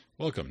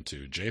Welcome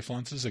to Jay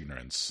Flounce's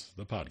Ignorance,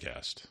 the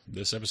podcast.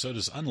 This episode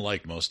is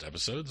unlike most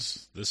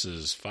episodes. This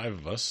is 5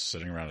 of us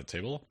sitting around a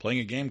table playing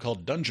a game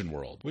called Dungeon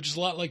World, which is a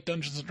lot like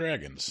Dungeons &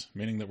 Dragons,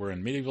 meaning that we're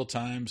in medieval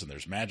times and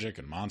there's magic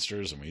and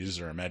monsters and we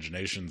use our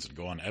imaginations and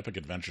go on epic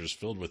adventures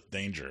filled with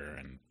danger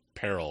and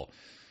peril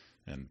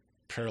and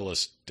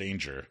perilous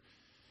danger.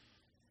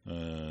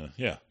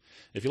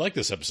 If you like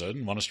this episode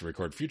and want us to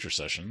record future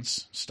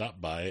sessions, stop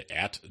by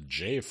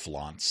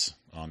 @JFlaunce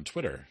on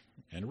Twitter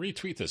and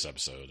retweet this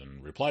episode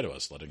and reply to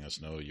us, letting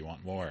us know you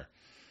want more.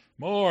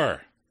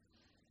 More!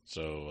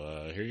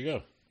 So, here you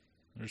go.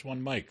 There's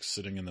one mic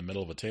sitting in the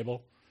middle of a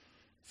table.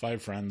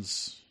 5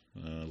 friends,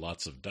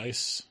 lots of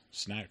dice,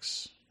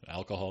 snacks,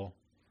 alcohol,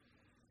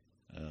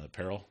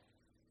 apparel.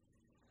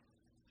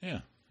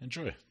 Yeah,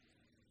 enjoy.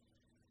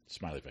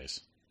 Smiley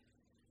face.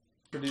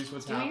 Produce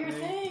what's Do happening. your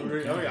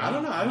thing. Okay, I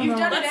don't know. You've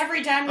done it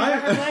every time you've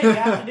ever played. You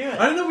have to do it.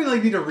 I don't know if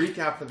we need a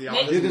recap for the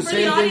audience. Do the For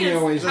same the thing you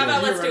audience, always how do.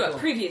 about let's do Theoretical.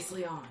 it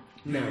previously on?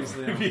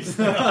 Previously. We do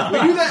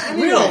that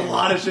anyway. We had a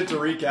lot of shit to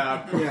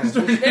recap. Yeah.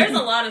 There's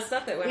a lot of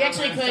stuff that went We on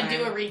actually last could time.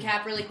 do a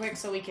recap really quick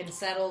so we can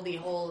settle the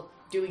whole,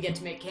 do we get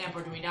to make camp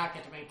or do we not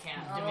get to make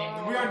camp debate.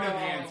 We already know the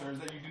answers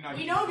that you do not.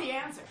 We know the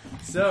answer.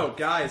 So,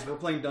 guys, we're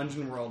playing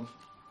Dungeon World.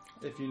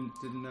 If you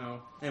didn't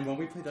know. And when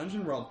we play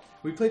Dungeon World,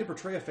 we play to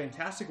portray a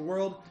fantastic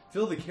world,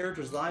 fill the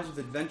characters' lives with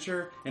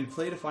adventure, and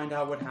play to find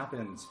out what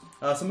happens.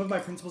 Some of my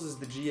principles as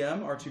the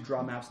GM are to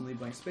draw maps and leave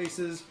blank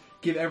spaces,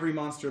 give every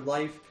monster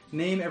life,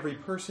 name every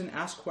person,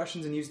 ask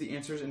questions and use the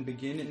answers, and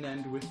begin and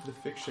end with the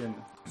fiction.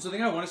 So the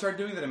thing I want to start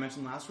doing that I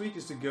mentioned last week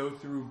is to go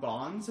through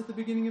bonds at the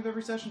beginning of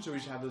every session, so we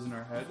should have those in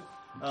our head.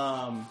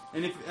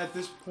 And if at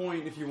this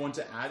point, if you want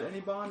to add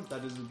any bonds,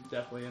 that is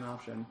definitely an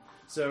option.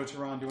 So,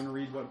 Tehran, do you want to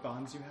read what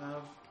bonds you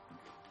have?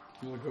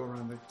 We'll go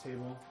around the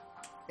table.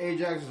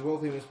 Ajax is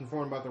wealthy and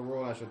misinformed about the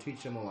world. I shall teach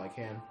him all I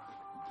can.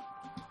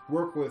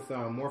 Work with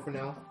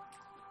Morphinel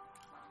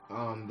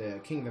on the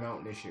King of the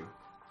Mountain issue.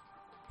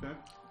 Okay.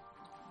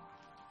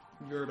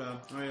 Gerda.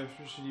 Oh yeah,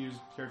 we should use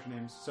character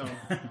names. So,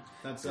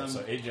 that's,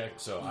 So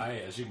Ajax, I,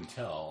 as you can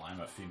tell, I'm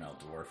a female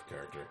dwarf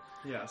character.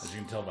 yes. As you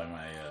can tell by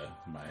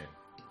my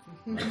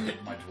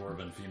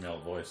dwarven female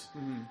voice.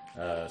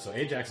 So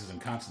Ajax is in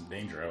constant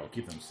danger. I will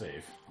keep them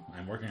safe.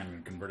 I'm working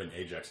on converting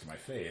Ajax to my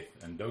faith,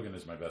 and Dogen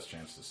is my best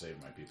chance to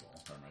save my people,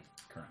 are my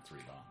current 3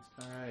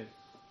 bonds. Alright.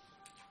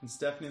 And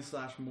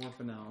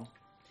Stephanie/Morphinel.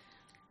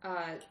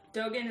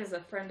 Dogen is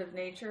a friend of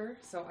nature,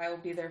 so I will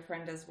be their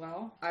friend as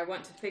well. I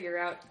want to figure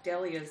out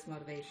Delia's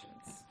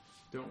motivations.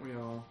 Don't we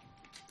all?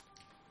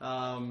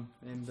 And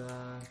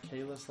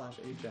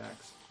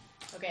Kayla/Ajax.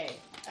 Okay,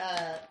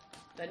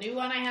 the new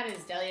one I had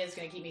is Delia is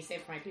going to keep me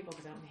safe for my people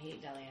because I don't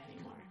hate Delia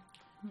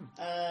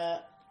anymore.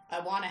 I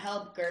want to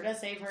help Gerda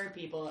save her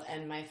people,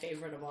 and my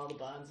favorite of all the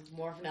bonds,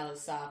 Morphinel is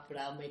soft, but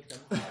I'll make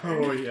them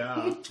hard. Oh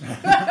yeah.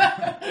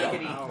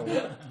 Giggity.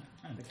 Wow.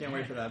 I can't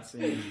wait for that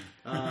scene.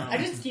 I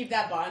just keep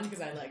that bond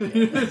because I like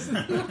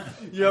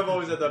it. You have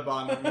always had that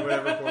bond in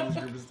whatever form this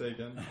group has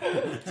taken.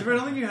 So I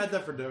don't think you had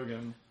that for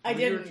Dogen. I You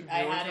didn't. were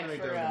I always had trying to it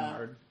make for, Dogen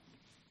hard.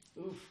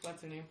 Oof,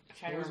 what's her name? I'm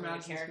trying What to was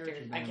remember the Madison's character.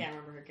 character's I name? can't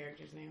remember her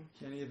character's name.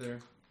 Can't either.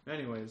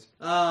 Anyways.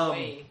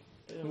 Way.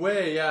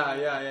 Way,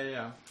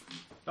 yeah.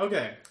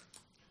 Okay.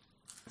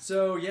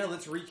 So, yeah,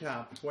 let's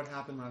recap what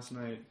happened last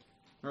night.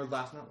 Or not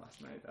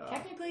last night.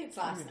 Technically, it's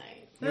last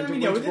night. I mean,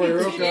 Went yeah, to within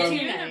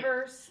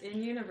Boyroka.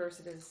 In universe,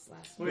 it is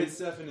last week. Wait,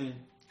 Stephanie.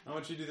 I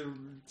want you to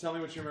tell me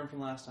what you remember from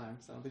last time,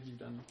 because I don't think you've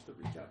done the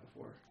recap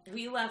before.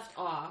 We left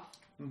off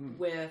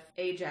with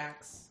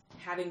Ajax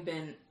having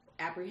been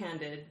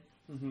apprehended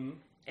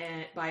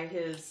and by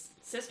his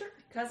sister,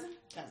 cousin,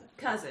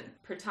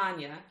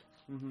 Britannia,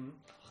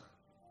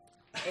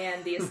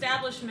 and the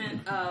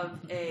establishment of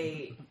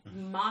a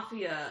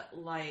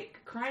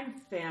mafia-like crime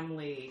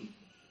family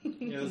Yeah,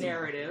 this is-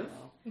 narrative.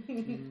 wow.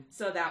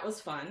 So that was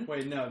fun.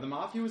 Wait, no, the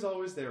mafia was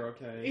always there,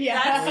 okay?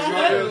 Yeah. The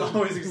mafia was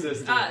always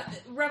existed.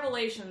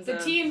 Revelations. The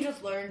of, team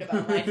just learned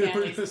about my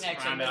family's Just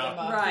connection found with the out.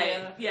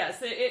 mafia. Right. Yes.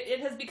 It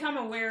has become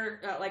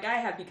aware. Like I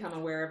have become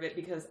aware of it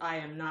because I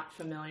am not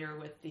familiar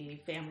with the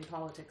family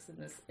politics in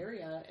this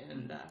area,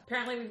 and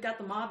apparently we've got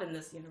the mob in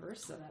this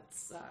universe, so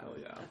that's Hell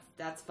yeah.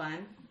 that's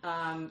fun.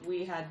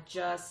 We had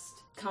just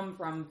come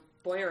from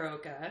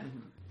Boyroka,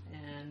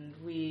 and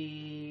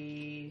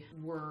we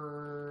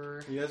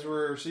were You guys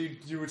were, so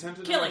you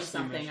attempted a Killing rescue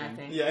something, mission. I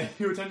think. Yeah,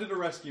 you attempted a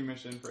rescue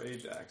mission for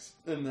Ajax.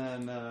 And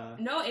then,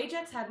 no,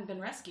 Ajax hadn't been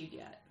rescued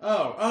yet.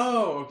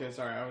 Oh, okay,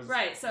 sorry, I was...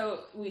 Right.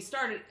 So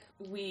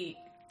we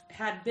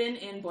had been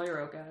in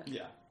Boyroka,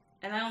 Yeah.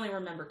 and I only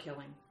remember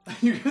killing.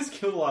 You guys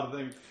killed a lot of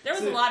things. There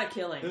was So, a lot of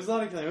killing. There was a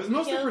lot of killing. It was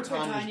mostly Killed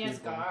Britannia's Britannia's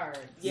people. guards.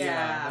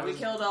 Yeah, that we was-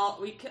 killed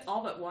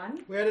all but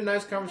one. We had a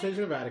nice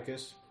conversation with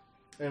Atticus,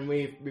 and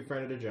we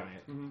befriended a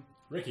giant.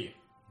 Ricky.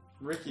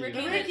 Ricky.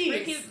 Ricky.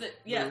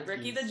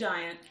 Ricky the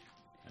giant.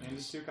 And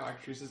his 2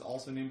 cockatrices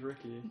also named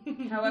Ricky.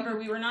 However,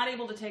 we were not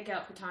able to take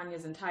out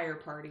Britannia's entire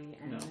party,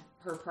 and No.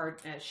 her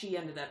part, she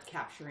ended up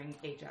capturing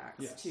Ajax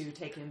Yes. to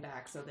take him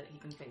back so that he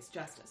can face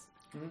justice.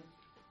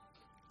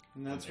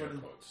 And that's In air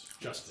what. quotes.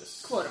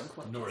 Justice. Quote,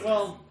 unquote. Northern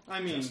Well,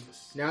 I mean-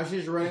 justice. Now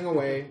she's running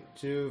away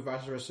to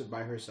Vash's Respite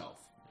by herself.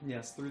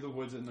 Yes, through the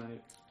woods at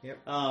night. Yep.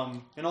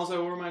 And also, I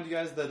will remind you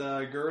guys that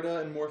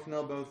Gerda and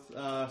Morphinel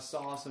both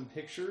saw some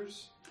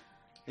pictures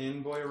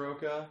in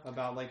Boyaroka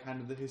about like kind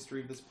of the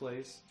history of this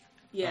place.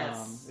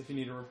 Yes. If you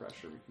need a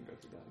refresher, we can go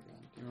through that again.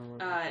 Do you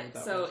remember what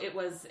that So was? it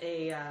was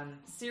a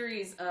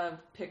series of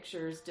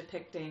pictures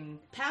depicting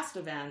past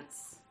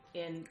events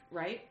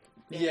right?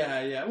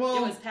 Yeah. Well,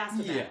 It was past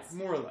events. Yeah,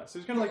 more or less. It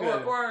was kind of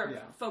like or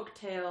yeah. folk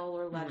tale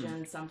or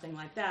legend, something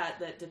like that,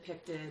 that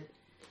depicted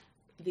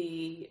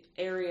the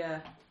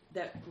area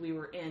that we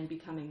were in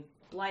becoming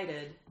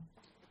blighted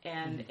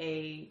and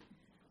a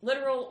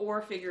literal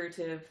or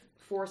figurative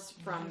force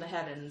from the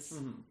heavens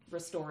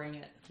restoring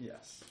it.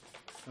 Yes.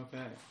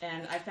 Okay.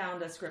 And I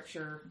found a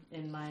scripture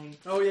in my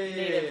Oh yeah.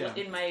 native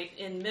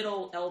in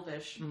Middle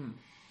Elvish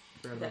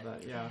Forgot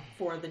about that. Yeah.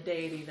 for the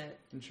deity that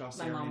And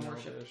my mom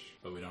worshipped.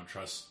 But we don't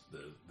trust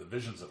the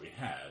visions that we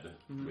had.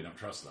 We don't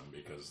trust them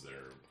because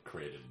they're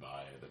created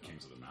by the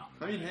kings of the mountain.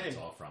 I mean, And hey, it's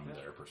all from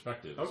their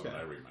perspective. Is Okay. what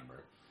I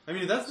remember. I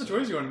mean, if that's the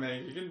choice you want to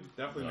make, you can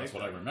definitely That's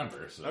make what I that.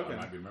 remember. So Okay. I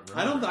might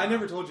be I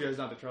never told you guys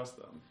not to trust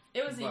them.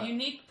 it was a But-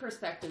 unique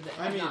perspective that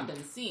I had mean, not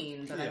been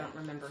seen, but I yeah. don't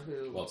remember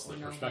who. Well, it's the or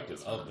know who perspective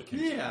it's of from. the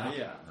kings of the Yeah, mountain,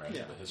 yeah, right?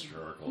 yeah. The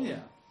historical, Yeah.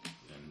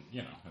 and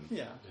and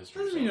Yeah.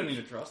 history. Doesn't mean you don't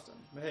need to trust them.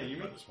 But hey, you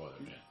By make the spoiler,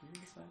 yeah. you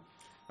can decide.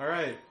 All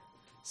right.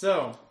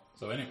 So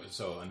So anyway,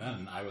 and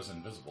then I was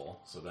invisible.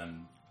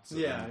 Then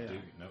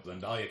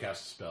Dahlia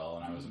cast a spell,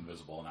 and I was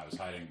invisible, and I was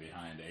hiding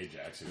behind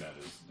Ajax, who had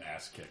his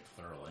ass kicked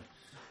thoroughly,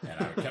 and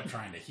I kept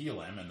trying to heal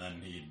him, and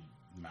then he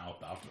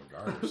mouthed off to a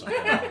guard or something.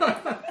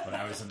 When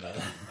I was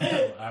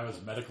I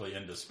was medically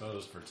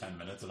indisposed for 10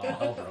 minutes, and all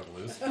hell broke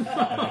loose. And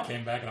I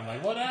came back, and I'm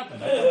like, "What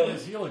happened? I thought I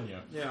was healing you."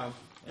 yeah,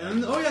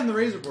 and and the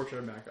razor board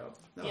showed back up.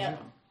 That was Yeah.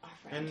 fun. Our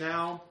friend. And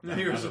now Now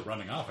you're they're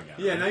running off again.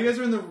 yeah, right? now you guys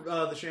are in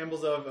the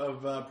shambles of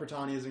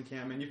Prytania's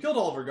encampment. You killed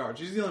all of her guards.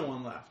 She's the only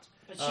one left.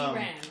 But she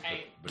ran,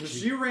 right? But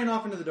She ran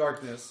off into the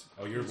darkness.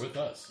 oh, you're with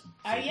us.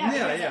 Yeah, Yeah,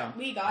 because yeah.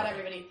 we got Okay.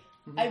 everybody.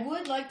 I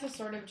would like to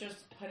sort of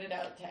just put it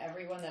out to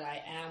everyone that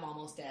I am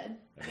almost dead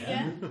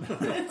Again?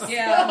 again.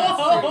 Yeah,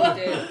 that's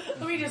true, you did.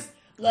 Let me just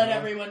let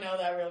everyone know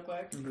that real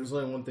quick. There's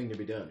only one thing to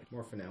be done.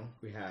 More for now.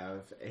 We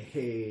have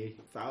a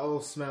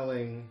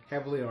foul-smelling,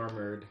 heavily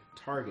armored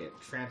target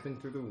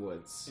tramping through the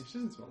woods. She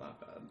doesn't smell that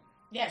bad.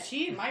 Yeah,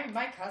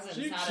 my cousin's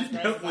She not as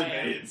definitely gross as I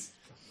am. aids.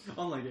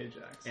 Unlike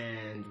Ajax.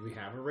 And we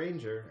have a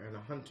ranger and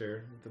a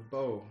hunter with a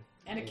bow.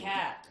 And a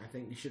cat. I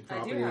think you should I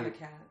probably do have a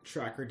cat.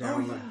 track her Oh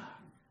down. yeah.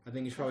 I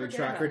think you should probably forget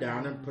track her about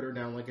down that. and put her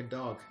down like a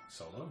dog.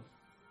 Solo?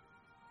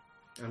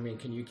 I mean,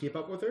 can you keep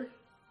up with her?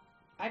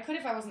 I could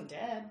if I wasn't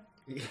dead.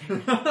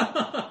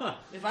 I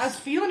If I was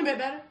feeling a bit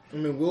better.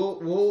 mean,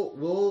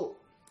 we'll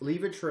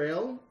leave a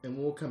trail and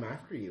we'll come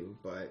after you,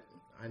 but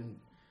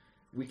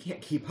we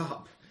can't keep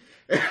up.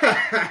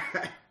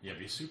 Yeah,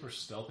 be super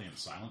stealthy and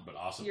silent, but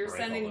also You're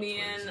break all sending the me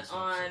twigs in and stuff,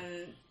 on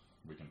so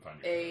we can find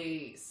your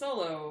a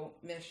solo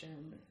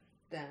mission,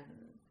 then.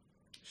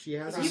 She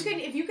has.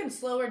 If you can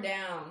slow her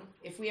down,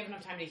 if we have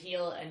enough time to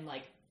heal and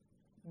like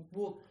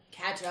we'll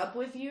catch up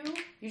with you,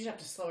 you just have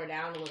to slow her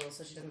down a little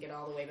so she doesn't get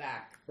all the way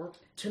back. Or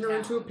turn her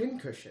into a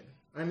pincushion.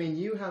 I mean,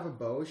 you have a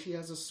bow. She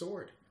has a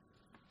sword.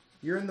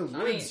 You're in the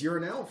woods. mean- You're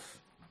an elf.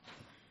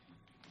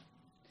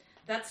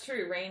 That's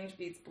true. Range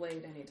beats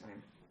blade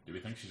anytime. Do we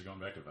think she's going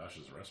back to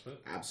Vash's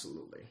Respite?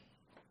 Absolutely.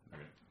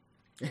 Okay.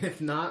 And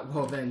if not,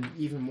 well, then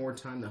even more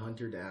time to hunt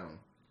her down.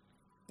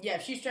 Yeah,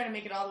 if she's trying to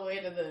make it all the way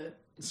to the death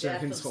of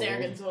Seraphin's Hold.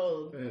 Sargon's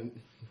Hold, And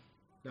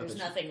there's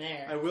nothing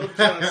there.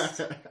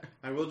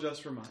 I will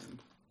just remind.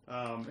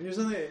 And here's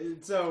something.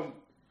 So,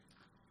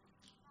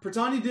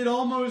 Prytania did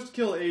almost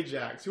kill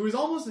Ajax,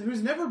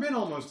 who's never been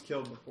almost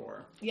killed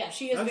before. Yeah,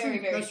 she is That's very,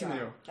 new- very that's strong.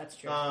 new. That's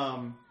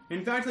true.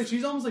 In fact, like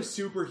she's almost like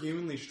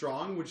superhumanly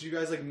strong, which you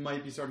guys like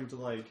might be starting to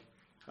like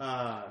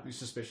be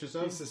suspicious be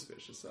of.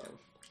 suspicious of.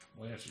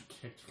 Well, yeah, she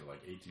kicked for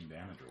like 18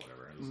 damage or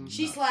whatever. It was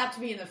She nuts. slapped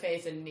me in the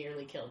face and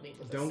nearly killed me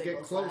with a Don't single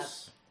get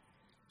close. slap.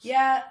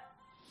 Yeah,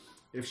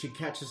 If she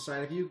catches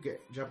sight of you,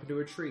 jump into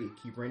a tree.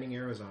 Keep raining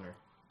arrows on her.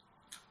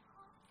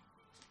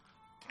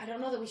 I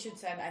don't know that we should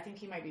send. I think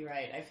he might be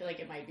right. I feel like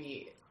it might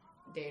be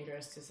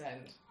dangerous to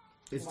send.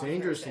 It's One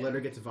dangerous to person. let her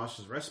get to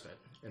Vash's Respite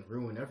and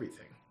ruin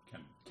everything.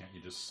 Can't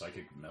you just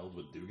psychic meld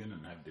with Dugan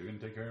and have Dugan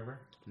take care of her?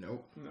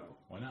 Nope. No,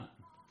 Why not?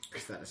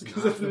 Because that is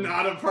because it's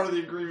not a part of the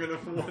agreement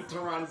of what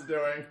Tehran's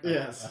doing.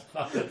 Yes.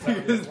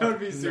 Because that would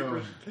be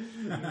super.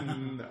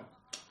 No.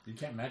 You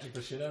can't magic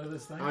the shit out of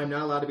this thing? I'm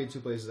not allowed to be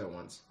two places at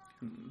once.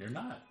 You're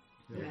not.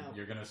 No.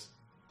 You're gonna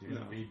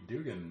No. be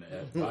Dugan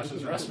at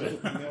Vash's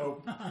Respite.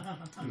 Nope.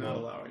 I'm not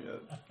allowing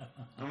it.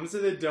 I'm gonna say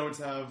they don't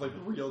have like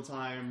real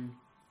time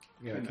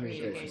Yeah,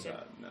 Communication.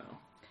 No.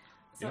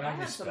 So You don't I have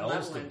any have some spells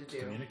leveling to to do.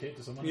 communicate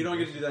to someone? You don't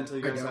get to do that until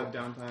you I guys don't. have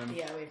downtime.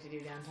 Yeah, we have to do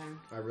downtime.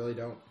 I really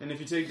don't. And if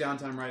you take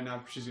downtime right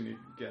now, she's gonna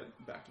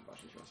get back to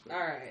Vash's Respite. All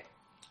right.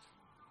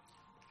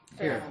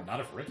 Here. Fair enough. Not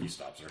if Ricky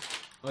stops her.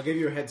 I'll give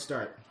you a head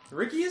start.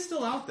 Ricky is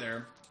still out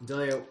there.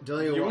 Delia,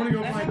 You want to go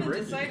I find haven't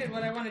Ricky? decided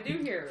what I want to do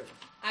here.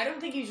 I don't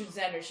think you should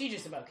send her. She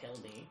just about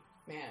killed me,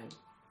 man.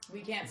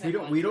 We can't send.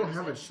 We don't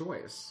have a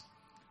choice.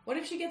 What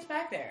if she gets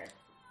back there?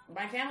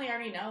 My family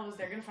already knows.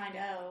 They're gonna find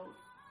out.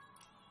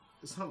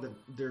 It's not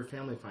their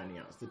family finding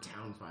out. It's the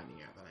town finding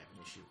out that I have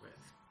an issue with.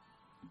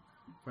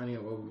 Finding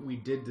out what we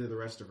did to the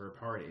rest of her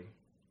party.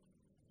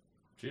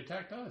 She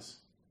attacked us.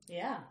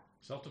 Yeah.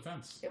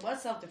 Self-defense. It was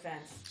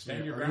self-defense.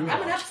 Stand your Are ground. you-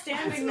 I'm an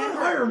upstanding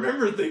member. I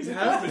remember things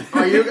happening.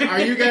 Are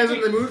you guys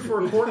in the mood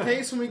for a court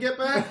case when we get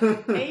back?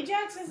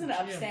 Ajax is an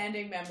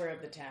upstanding member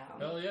of the town.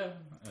 Hell yeah.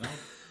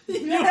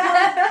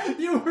 And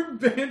You were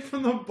banned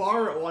from the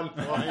bar at one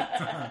point.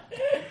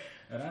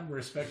 I'm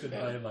respected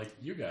by, like,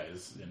 you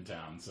guys in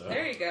town, so...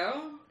 There you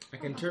go. I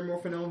can turn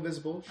Morphinell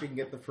invisible. She can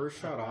get the first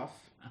shot off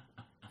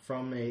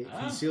from a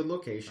concealed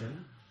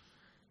location,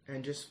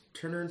 and just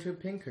turn her into a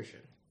pincushion.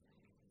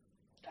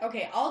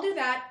 Okay, I'll do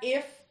that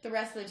if the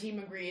rest of the team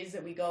agrees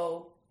that we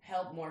go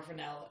help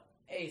Morphinell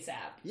ASAP.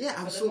 Yeah,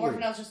 But absolutely. then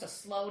Morphinell's just a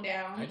slow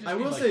down. I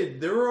will say,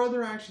 there are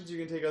other actions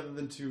you can take other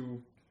than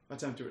to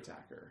attempt to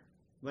attack her.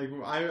 Like,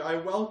 I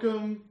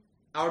welcome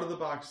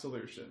out-of-the-box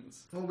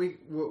solutions. Well,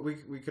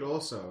 we could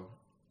also,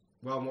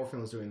 while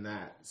Morphinell's doing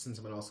that, send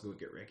someone else to go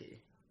get Ricky.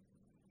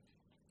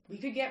 We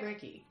could get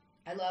Ricky.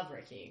 I love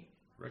Ricky.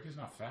 Ricky's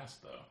not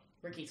fast, though.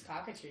 Ricky's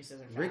cockatrices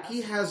are fast.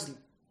 Ricky has...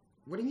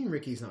 What do you mean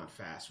Ricky's not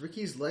fast?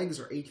 Ricky's legs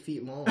are 8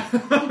 feet long.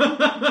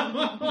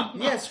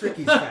 Yes,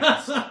 Ricky's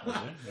fast.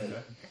 Is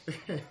it?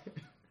 Okay.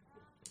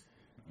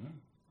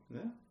 Yeah.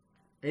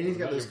 And he's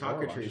got What those about your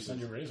boar? Why don't you cockatrices. send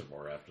your razor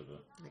boar after the...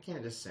 I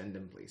can't just send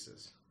him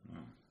places.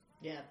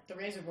 Yeah, the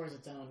Razor Boar's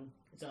its own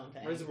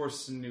thing. Reservoir's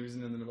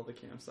snoozing in the middle of the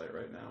campsite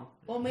right now.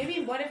 Well,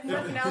 maybe what if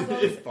Morphinell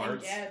It goes farts.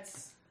 and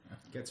gets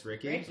Gets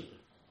Ricky? Ricky?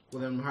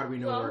 Well, then how do we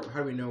know Well- where? How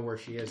do we know where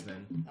she is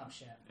then? Oh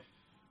shit!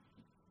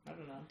 I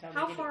don't know. Tell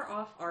How me far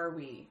off are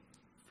we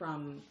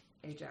from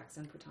Ajax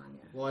and Britannia?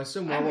 Well, I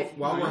assume I'm with you.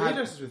 while we're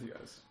Ajax is with you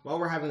guys.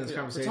 having this Yeah,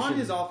 conversation,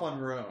 Britannia's off on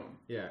her own.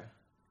 Yeah,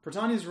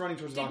 Britannia's running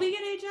towards Did Vox. we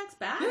get Ajax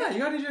back? Yeah, you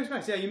got Ajax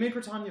back. Yeah, you made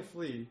Britannia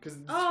flee because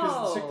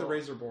Oh. stick the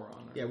razor boar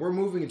on her. yeah, we're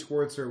moving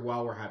towards her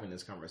while we're having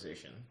this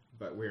conversation,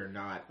 but we're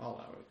not. I'll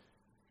allow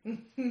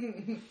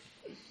it.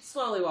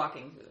 Slowly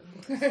walking.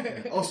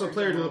 Also,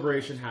 player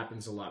deliberation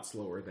happens a lot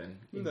slower than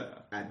No.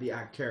 at the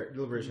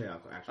deliberation.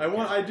 Actually,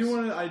 I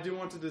do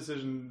want a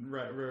decision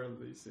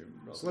relatively soon.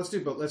 So let's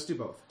do both. Let's do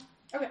both.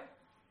 Okay.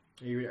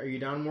 Are you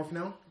down more for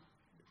now?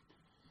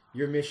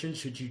 Your mission,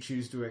 should you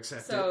choose to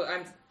accept So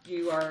it?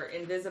 you are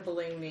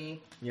invisibling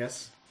me,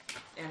 Yes,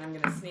 and I'm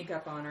gonna sneak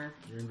up on her,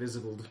 you're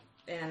invisibled.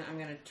 and I'm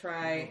gonna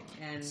try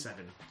and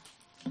 7.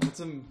 Put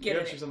some Get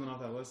actually it. something off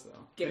that list though.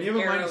 get And an you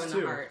have a arrow minus in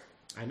the 2. heart.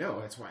 I know,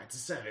 that's why it's a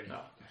 7.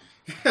 No.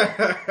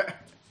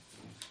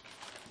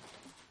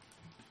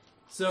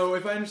 So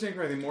if I understand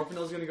correctly,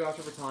 Morphinell's going to go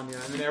after Britannia,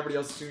 and then everybody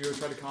else is going to go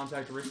try to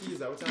contact Ricky. Is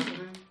that what's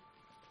happening?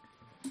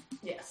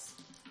 Yes.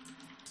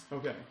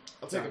 Okay.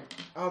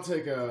 I'll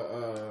take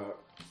a.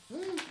 You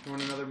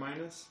want another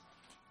minus?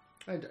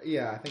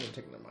 Yeah, I think I'm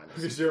taking a minus.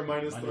 Because you're a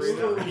minus Minus 3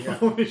 now. 3, yeah.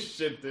 Holy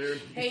shit,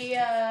 dude. Hey,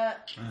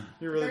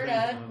 You're really being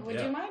Gerda, fun. would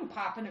Yeah. you mind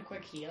popping a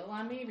quick heal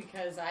on me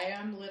because I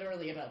am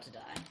literally about to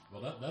die?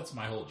 Well, that's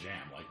my whole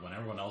jam. Like, when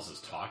everyone else is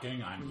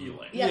talking, I'm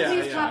healing. Yeah,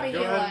 please pop a Go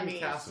heal ahead on and me.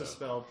 cast a So-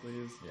 spell,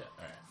 please. Yeah,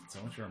 alright. So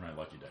which are my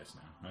lucky dice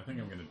now? I think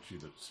I'm going to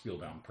choose a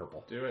Spielbound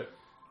purple. Do it.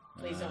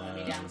 Please don't let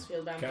me down,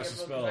 Spielbound. Cast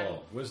a Fearful, 'cause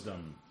spell.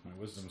 Wisdom. My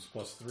wisdom's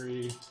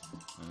 +3.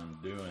 And I'm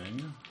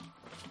doing...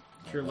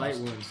 Cure light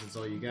wounds, that's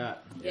all you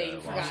got. Yeah, I you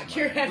lost forgot. my-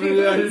 Cure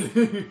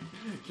heavy.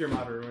 Cure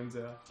moderate wounds,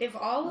 yeah. If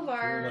all of Cure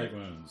our light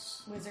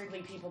wounds.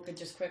 wizardly people could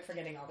just quit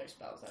forgetting all their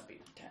spells, that'd be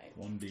tight.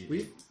 1d8.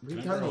 We've Can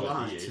I done a roll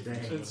lot D8? today.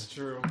 It's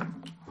true.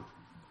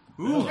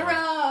 Ooh.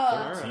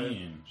 Hurrah!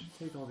 13.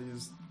 Take all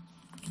these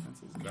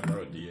pencils. Can I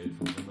roll a d8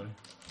 for somebody?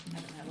 I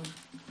don't have one.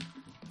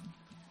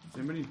 Does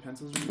anybody need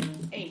pencils or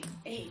anything? 8.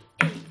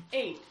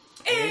 Hey,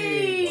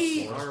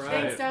 Hey! All right.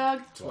 Thanks,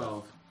 dog.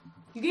 12.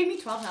 You gave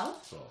me 12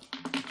 health? 12.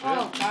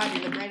 Oh, God,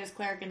 you're the greatest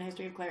cleric in the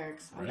history of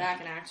clerics. I'm Right.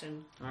 back in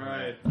action. All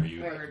right. Are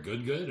you Word.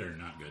 good or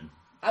not good?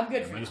 I'm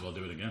good I for might now. as well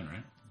do it again,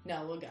 right?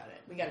 No, we got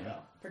it. We gotta go.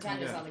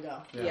 Britannia's Okay. on the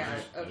go. Yeah. Yeah,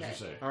 As you okay.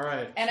 say. All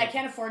right. And I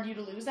can't afford you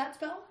to lose that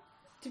spell,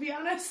 to be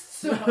honest.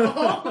 So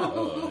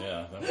Oh,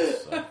 yeah. That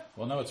was,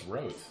 well, no, it's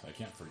Roth. I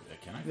can't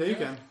forget. Can I? Yeah, you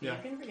forget? can. Yeah.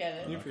 you can forget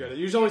it. You forget it.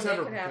 You should always have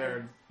it It could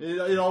happen.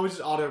 prepared. It always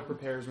just auto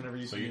prepares whenever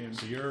you So can.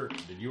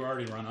 did you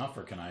already run off,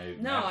 or can I?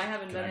 No, I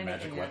haven't can done I anything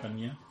magic yet. weapon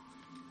you?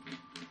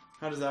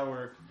 How does that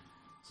work?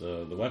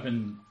 So the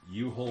weapon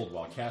you hold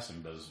while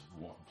casting does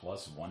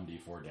plus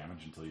 1d4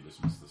 damage until you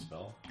dismiss the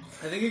spell.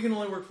 I think it can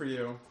only work for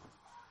you.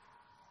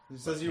 It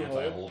says you Can't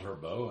hold. I hold her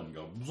bow and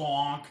go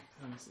zonk?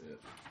 Let me see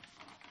it.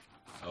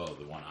 Oh,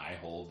 the one I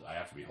hold. I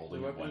have to be The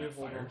holding it weapon when you it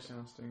hold while fires.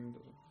 casting.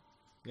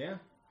 Yeah,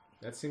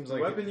 that seems The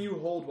like weapon you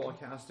hold while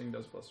casting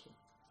does +1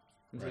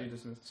 until Right. you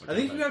dismiss. So I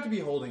think can you I- have to be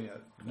holding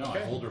it. No,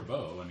 Okay. I hold her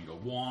bow and go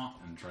womp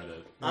and try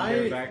to.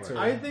 I back to-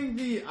 I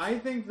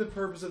think the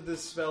purpose of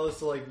this spell is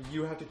to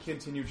you have to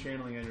continue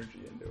channeling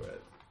energy into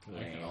it.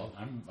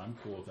 I'm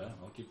cool with that.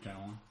 I'll keep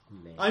channeling.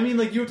 I mean,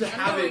 like, you have to I'm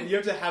have going- it. You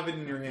have to have it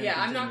in your hand. Yeah,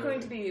 I'm not going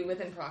continually to be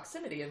within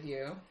proximity of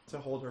you. to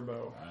hold her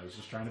bow. I was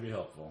just trying to be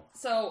helpful.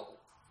 So,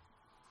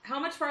 how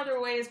much farther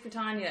away is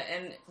Britannia,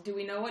 and do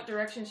we know what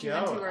direction she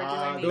Yeah, went to, or do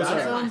I need those to are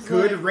find- sounds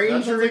good like, ranger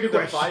that sounds like a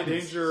defy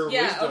questions. danger.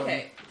 Yeah, wisdom.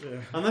 okay.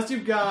 Unless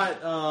you've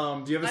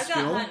got, do you have a I've got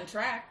skill? hunt and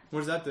track. What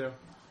does that do?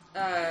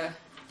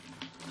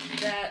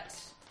 That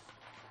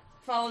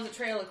follows a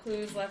trail of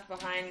clues left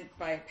behind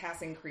by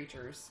passing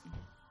creatures.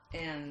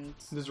 And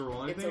Does it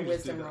roll It's anything? a or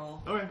just do wisdom that?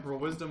 roll. Okay, roll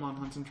wisdom on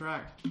hunt and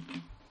track.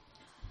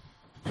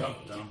 Dun,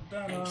 dun,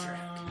 dun, dun,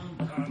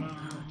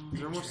 dun. Is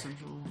there more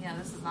central? yeah,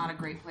 this is not a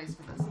great place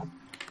for this.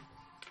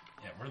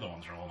 Yeah, we're the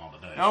ones rolling all the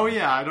dice. Oh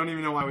yeah, I don't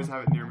even know why I always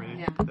have it near me.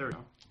 Yeah. There we go.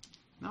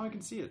 Now I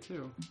can see it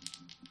too.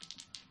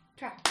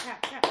 Track.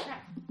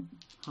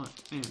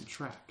 Hunt and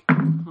track.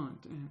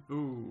 Hunt and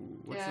ooh,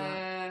 what's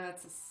that?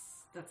 That's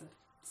a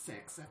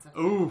 6. That's a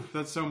Ooh,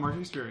 that's so mark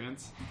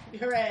experience.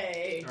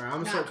 Hooray! All right,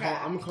 I'm Not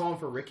track. I'm calling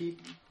for Ricky.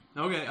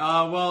 Okay,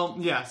 well,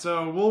 yeah,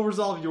 so we'll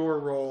resolve your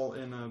roll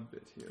in a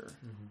bit here.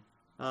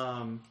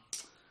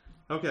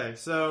 Okay,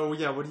 so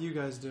yeah, what are you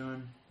guys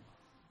doing?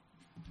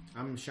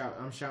 I'm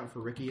shouting for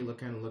Ricky.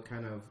 Looking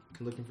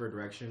for a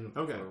direction.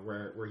 Okay.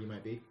 For where he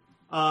might be.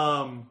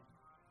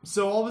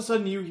 So all of a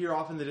sudden you hear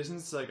off in the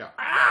distance like a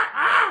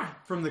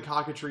from the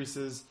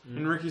cockatrices,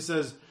 and Ricky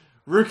says,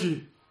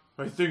 "Ricky,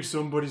 I think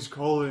somebody's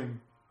calling.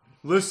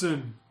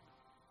 Listen."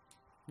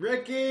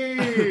 Ricky.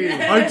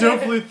 I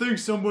definitely think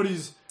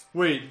somebody's...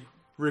 Wait,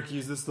 Ricky,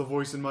 is this the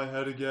voice in my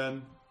head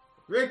again?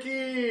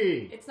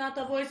 Ricky. It's not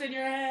the voice in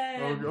your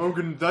head. Oh,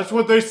 that's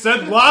what they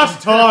said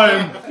last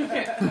time!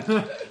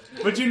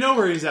 But you know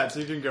where he's at, so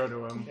you can go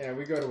to him. Yeah,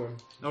 we go to him.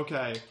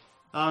 Okay.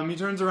 He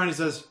turns around and he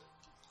says,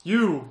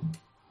 You're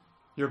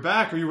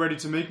back. Are you ready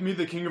to make me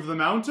the king of the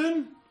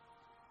mountain?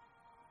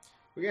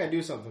 We gotta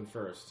do something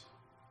first.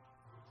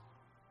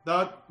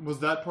 Was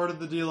that part of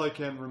the deal? I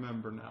can't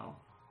remember now.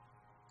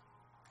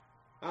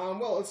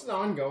 Well, it's an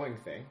ongoing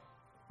thing.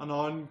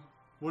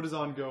 What does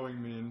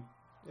ongoing mean?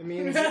 It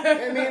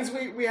means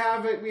we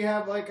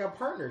have like a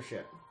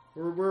partnership.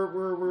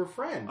 We're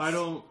friends. I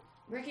don't...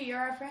 Ricky, you're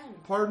our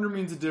friend. Partner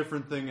means a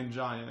different thing in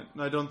Giant,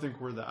 and I don't think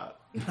we're that.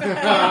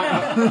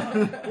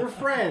 We're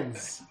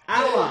friends.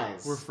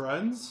 Allies. We're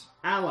friends?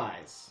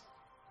 allies.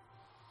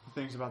 He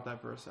thinks about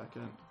that for a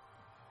second.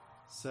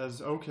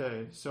 Says,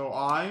 okay, so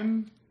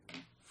I'm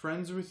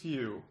friends with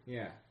you.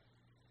 Yeah.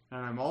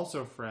 And I'm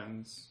also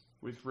friends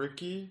with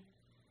Ricky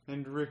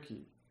and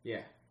Ricky.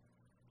 Yeah.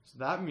 So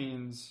that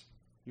means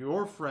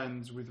you're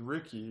friends with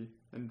Ricky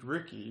and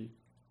Ricky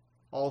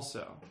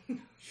also.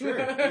 Sure,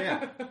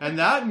 yeah. And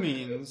that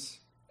means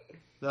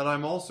that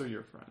I'm also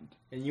your friend.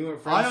 And you and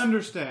friends... I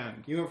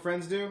understand. You and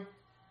friends do?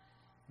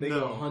 They No.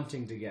 go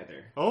hunting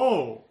together.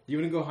 Oh, You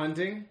want to go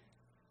hunting?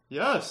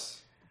 yes.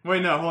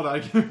 Wait, no, hold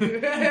on.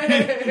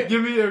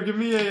 give me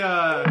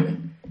a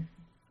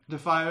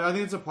defy. I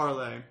think it's a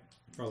parlay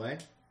Parlay?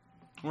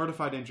 or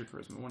defy danger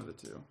charisma. One of the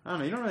two. I don't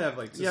know. You don't really have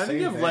like. the Yeah, I think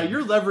you same have. thing.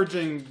 You're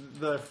leveraging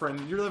the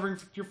friend. You're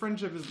leveraging your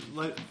friendship is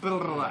like.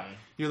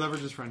 You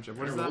leverage his friendship.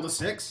 What is Roll that? a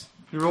 6.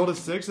 You rolled a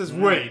 6. Says,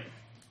 wait,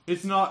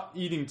 it's not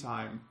eating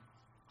time.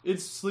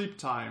 It's sleep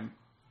time.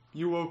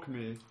 You woke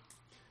me.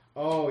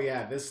 Oh,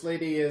 yeah. This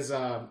lady is...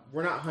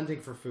 we're not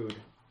hunting for food.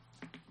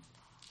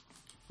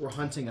 We're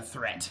hunting a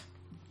threat.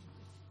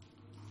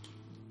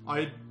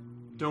 I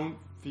don't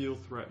feel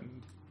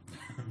threatened.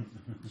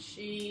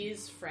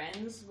 She's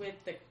friends with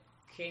the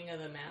king of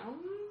the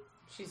mountain.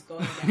 She's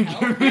going to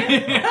help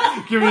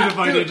him. Give me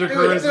defy danger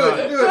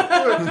charisma.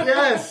 Do it.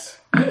 Yes!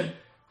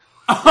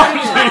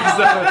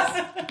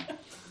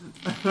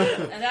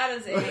 And that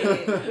is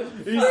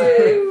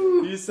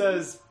a He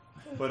says,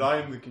 but I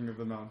am the king of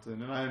the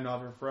mountain, and I am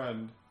not her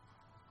friend.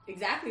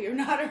 Exactly, you're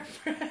not her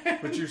friend.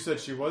 But you said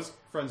she was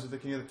friends with the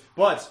king of the...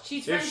 But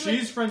She's if friends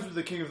she's with- friends with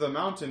the king of the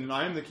mountain, and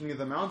I am the king of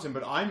the mountain,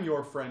 but I'm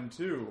your friend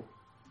too.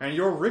 And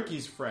you're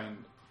Ricky's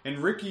friend. And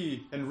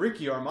Ricky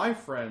are my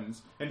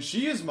friends. And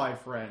she is my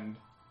friend.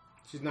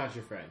 She's not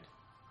your friend.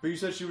 But you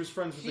said she was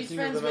friends with She's the king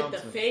friends of the with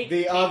mountain. the fake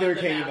The king other of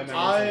the king of the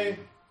mountain. mountain.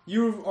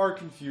 You are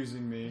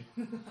confusing me.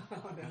 Oh,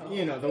 no.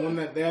 You know,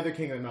 the other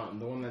king of the mountain,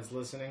 the one that's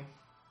listening.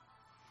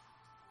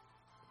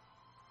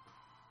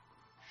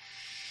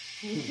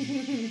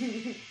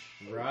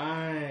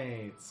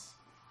 Right.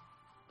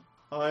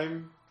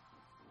 I'm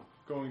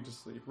going to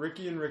sleep.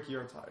 Ricky and Ricky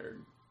are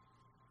tired.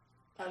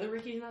 Other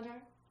Ricky's not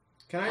tired?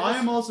 Can I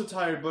am also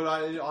tired, but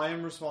I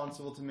am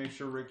responsible to make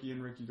sure Ricky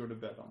and Ricky go to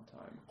bed on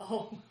time.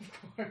 Oh,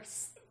 of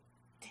course.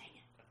 Dang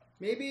it.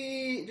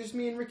 Maybe just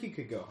me and Ricky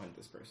could go hunt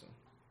this person.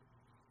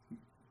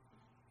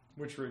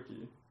 Which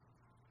Ricky?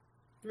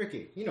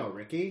 Ricky. You know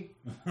Ricky.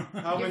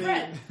 How Your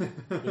many?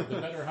 The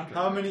better hunter.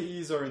 How many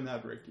E's are in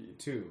that Ricky?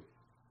 2.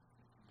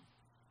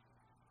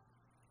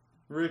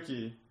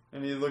 Ricky.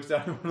 And he looks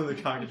down at one of the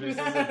cockatrices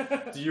and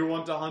says, do you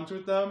want to hunt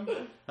with them?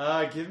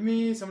 Somebody give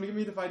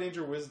me Defy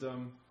Danger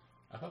Wisdom.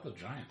 I thought the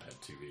giant had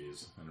 2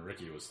 E's, and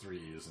Ricky was 3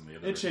 E's, and the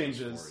other It Ricky was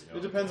changes. 4 E's.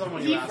 It depends on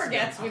when you He ask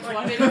forgets him. which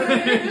one it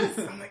is.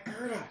 I'm like,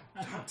 Gerda,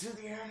 talk to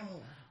the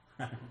animal.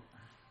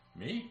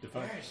 Me?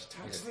 Defy. Yes,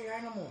 talk to the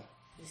animal.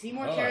 Is he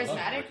more Oh, I love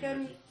charismatic Ricky than?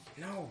 Ricky.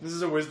 No, This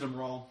is a wisdom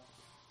roll.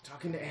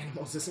 talking to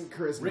animals isn't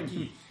charisma.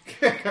 Ricky.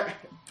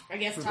 I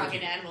guess talking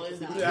to animal is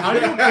not. How do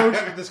you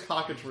approach with this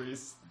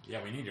cockatrice?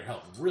 Yeah, we need your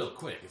help real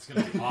quick. It's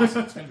going to be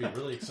awesome. It's going to be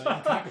really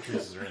exciting.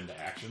 Cockatrices are into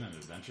action and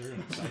adventure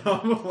and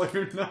excitement. Like,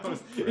 who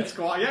knows? It's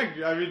quiet.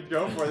 Yeah, I mean,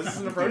 go for it. This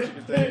is an approach you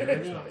can take.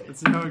 Let's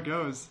see how it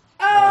goes.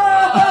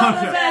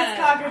 Oh, the best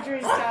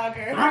cockatrice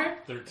talker.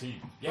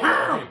 13.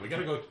 Yeah, okay, we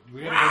gotta go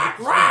get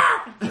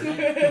the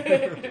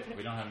scent.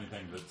 We don't have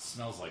anything that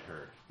smells like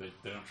her. They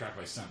don't track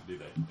by scent, do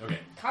they? Okay.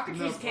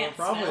 Cockatrice can't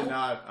probably smell.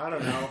 not. I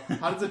don't know.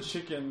 How does a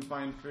chicken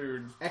find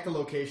food?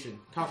 Echolocation.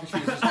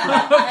 Cockatrice is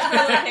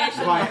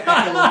Echolocation. by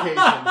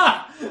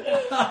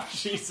echolocation.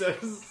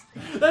 Jesus.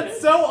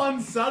 That's so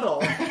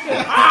unsubtle.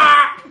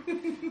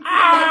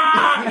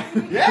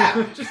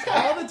 Yeah. Just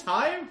all the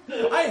time?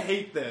 I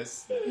hate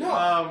this.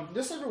 No,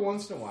 just every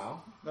once in a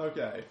while.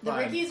 Okay, The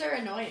fine. Rickies are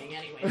annoying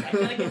anyways. I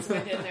feel like it's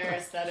within their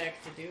aesthetic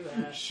to do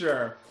that.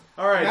 Sure.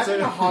 Alright, Imagine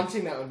so... how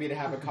haunting that would be to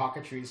have a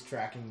cockatrice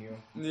tracking you.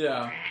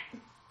 Yeah.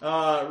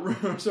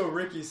 So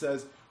Ricky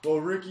says, well,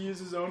 Ricky is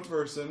his own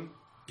person,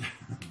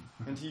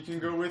 and he can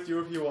go with you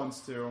if he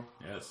wants to.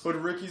 Yes.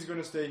 But Ricky's going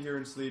to stay here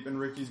and sleep, and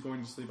Ricky's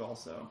going to sleep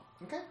also.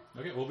 Okay.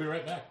 Okay, we'll be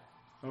right back.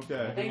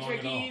 Okay. Thanks, long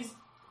at all. Rickies.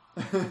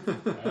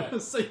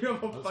 Alright. So you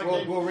have a Let's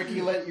fucking... Will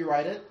Ricky let you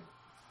ride it?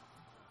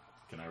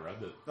 Can I read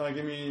it?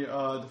 Give me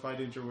Defy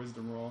Danger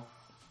Wisdom roll.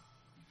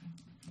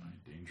 Find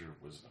danger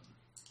wisdom.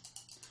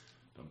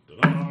 Dum,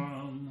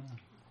 da-dum.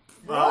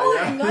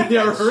 Rolling like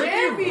yeah, a Ricky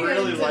champion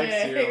really today.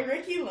 likes you.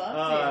 Ricky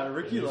loves you.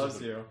 Ricky These are loves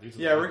the- you. these are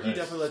Yeah, the Ricky dice.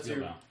 definitely lets Feel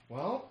you. down.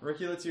 Well,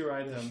 Ricky lets you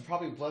ride you him. should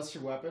probably bless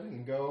your weapon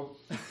and go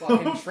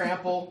fucking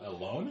trample.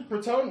 Alone?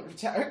 We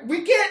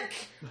can't.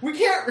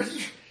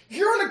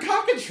 You're on a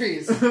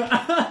cockatrice.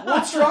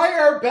 We'll try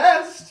our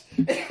best.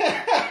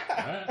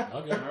 Alright,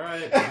 I'll go.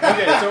 Alright.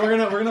 Okay, so we're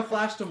gonna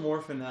flash to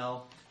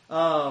Morphinel.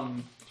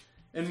 And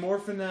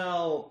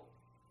Morphinel,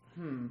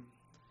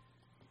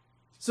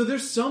 so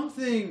there's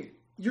something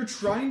you're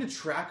trying to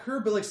track her,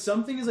 but like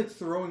something is like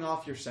throwing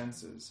off your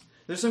senses.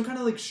 There's some kind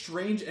of like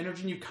strange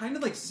energy, and you've kind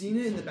of like seen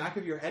it in the back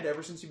of your head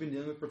ever since you've been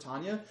dealing with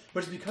Britannia,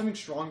 but it's becoming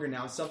stronger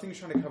now. Something is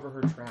trying to cover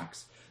her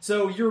tracks.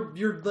 So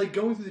you're like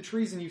going through the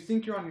trees, and you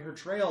think you're on her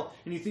trail,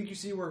 and you think you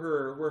see where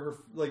her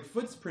like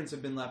footprints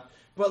have been left,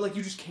 but like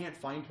you just can't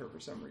find her for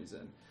some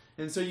reason.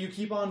 And so you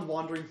keep on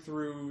wandering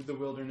through the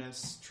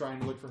wilderness, trying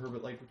to look for her,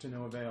 but like to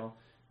no avail.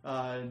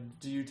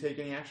 Do you take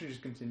any action? Or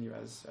just continue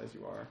as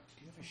you are.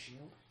 Do you have a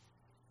shield?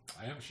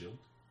 I have a shield.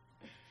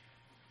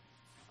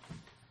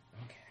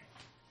 Okay.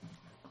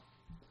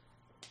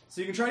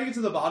 So you can try to get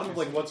to the bottom of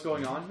like what's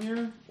going on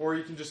here, or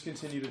you can just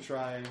continue to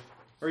try,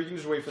 or you can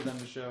just wait for them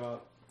to show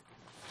up.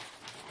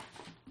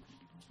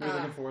 Are you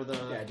looking for the?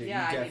 Yeah, dude,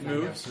 Yeah, I you think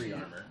definitely have moves. 3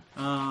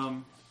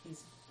 armor.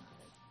 He's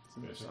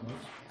Okay, so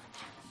moves.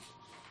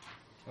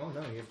 Oh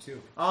no, you have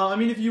 2. I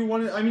mean, if you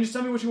want to, just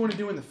tell me what you want to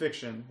do in the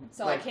fiction.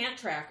 so Like, I can't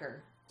track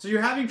her. So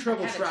you're having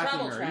trouble I had tracking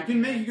trouble her. tracking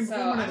You can so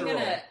perform another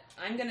roll.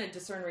 I'm gonna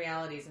discern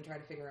realities and try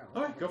to figure out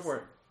what Okay, go for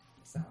it.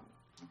 So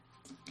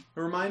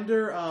A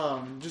reminder,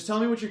 just tell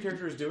me what your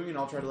character is doing, and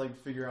I'll try to like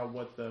figure out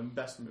what the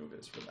best move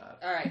is for that.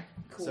 all right,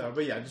 cool. So,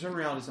 but yeah, discern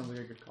reality sounds like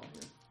a good call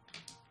here.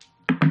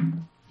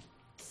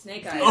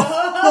 Snake eyes.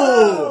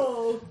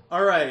 Oh!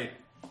 All right.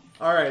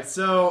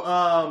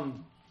 So,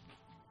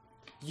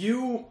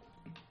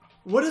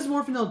 what does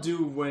Morphinel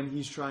do when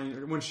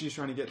she's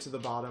trying to get to the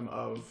bottom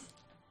of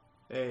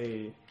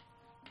a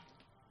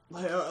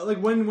like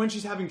when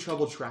she's having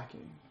trouble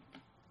tracking?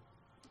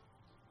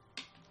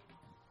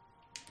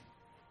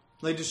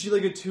 Like, does she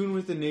like attune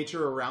with the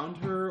nature around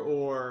her,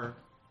 or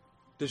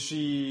does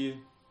she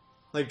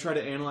like try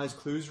to analyze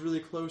clues really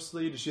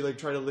closely? Does she like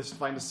try to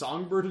find a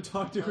songbird to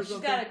talk to or Well, she's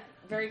something? got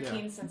a very Yeah.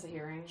 keen sense of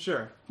hearing,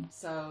 Sure.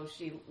 so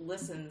she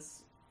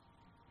listens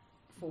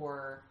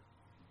for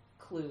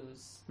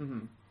clues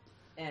Mm-hmm.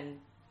 and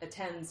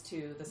attends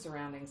to the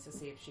surroundings to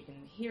see if she can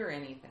hear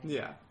anything.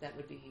 Yeah. that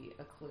would be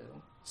a clue.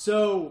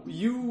 So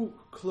you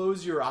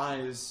close your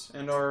eyes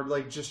and are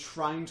like just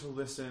trying to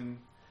listen,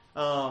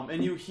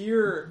 and you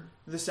hear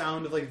the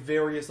sound of like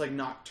various like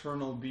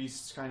nocturnal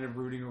beasts kind of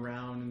rooting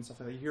around and stuff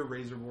like that. You hear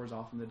razor boars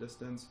off in the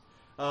distance,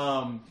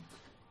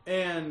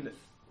 and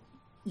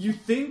you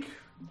think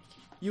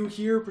you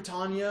hear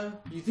Britannia.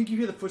 You think you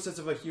hear the footsteps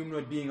of a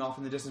humanoid being off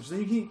in the distance. Then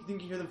you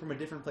think you hear them from a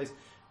different place.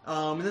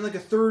 And then like a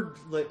third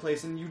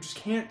place, and you just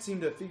can't seem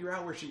to figure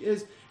out where she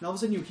is. And all of a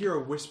sudden you hear a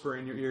whisper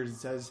in your ears that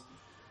says,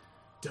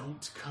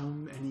 "Don't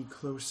come any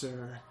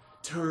closer.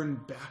 Turn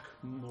back,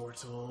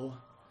 mortal."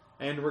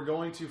 And we're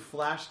going to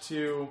flash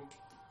to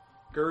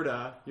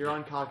Gerda. You're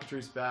on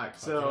Cockatrice's back.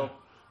 So,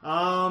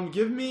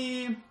 give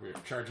me... We're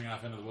charging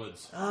off into the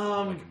woods.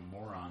 Um, like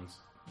morons.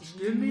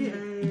 Give me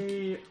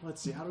a...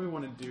 Let's see, how do we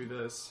want to do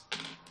this?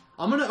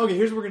 Okay,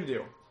 here's what we're going to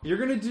do. You're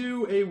going to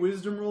do a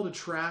wisdom roll to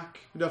track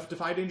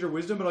Defy Danger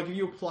Wisdom, but I'll give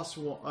you a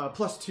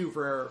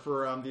 +2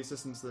 for the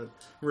assistance that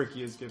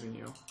Ricky is giving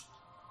you.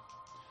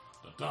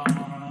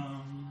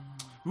 Da-dum.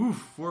 Oof,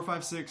 4,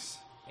 5, 6,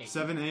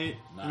 7, 8.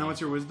 And then 9.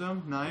 what's your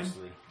wisdom? 9? Plus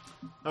 3.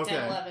 10,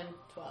 Okay. 11,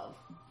 12.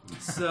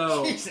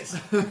 So, wait, is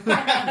Jesus. it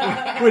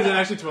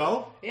actually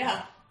 12?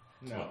 Yeah.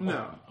 No.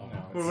 No. Oh,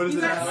 Well, what is You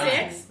it? got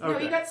at? 6. No,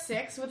 Okay. you got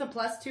 6 with a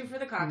 +2 for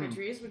the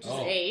cockatrice, which is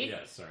Oh, 8. yeah,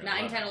 sorry. 9,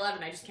 11. 10,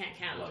 11. I just can't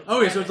count.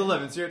 Okay, so it's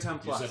 11. So you're at 10 You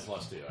plus. said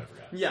plus 2, I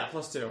forgot. Yeah,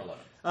 plus 2.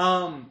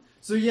 11.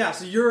 So yeah,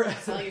 so you're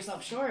Sell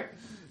yourself short.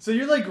 so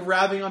you're like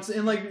grabbing onto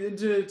and like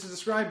to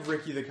describe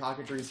Ricky the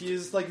cockatrice, he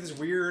is like this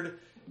weird,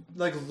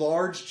 like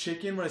large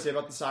chicken. What I say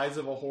about the size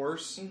of a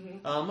horse,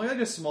 like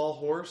a small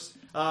horse.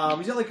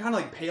 He's got like kind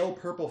of like pale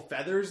purple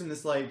feathers and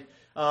this like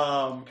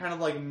kind of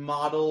like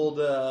mottled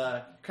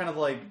kind of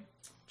like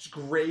just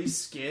gray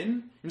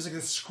skin. He's like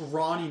this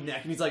scrawny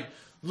neck, and he's like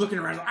looking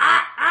around like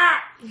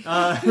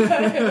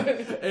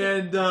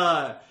and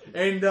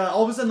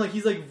all of a sudden like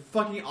he's like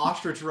fucking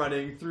ostrich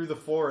running through the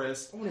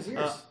forest. Oh, and his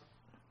ears.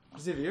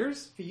 Does he have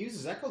ears? If he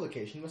uses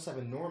echolocation, he must have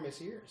enormous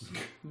ears.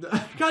 God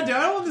damn,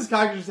 I don't want this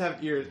cockatrice to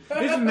have ears.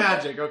 It's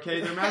magic, okay?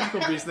 They're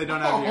magical beasts, they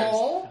don't have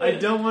ears. I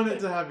don't want it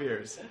to have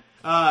ears.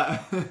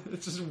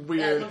 It's just That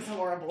weird. looks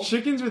horrible.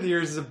 Chickens with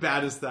ears is a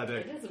bad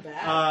aesthetic. It is a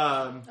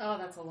bad. Oh,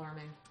 that's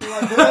alarming. They're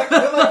like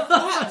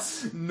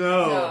flats.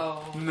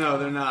 No, No.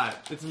 they're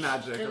not. It's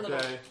magic, They're little-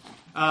 okay?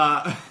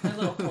 They're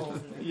little holes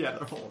in there. Yeah,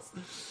 they're holes.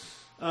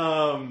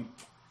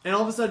 And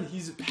all of a sudden,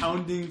 he's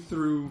pounding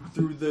through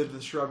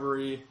the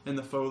shrubbery and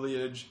the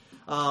foliage,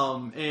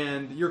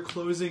 and you're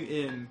closing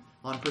in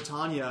on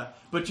Britannia,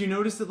 but you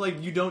notice that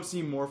like you don't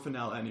see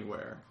Morphinell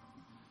anywhere.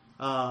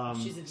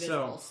 She's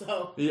invisible,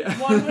 so yeah.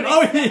 one would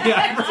Oh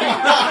yeah.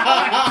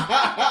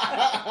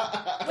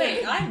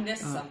 Wait, I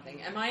missed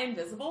something. Am I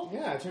invisible?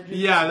 Yeah, it turned you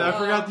Yeah, I into-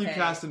 forgot that you okay.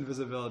 cast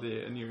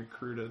invisibility and you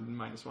accrued a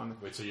 -1.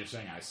 Wait, so you're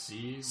saying I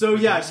see? So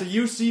yeah, so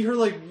you see her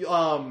like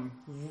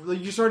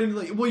you're starting to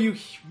like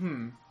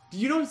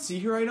you don't see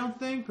her, I don't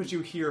think, but you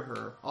hear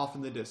her off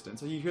in the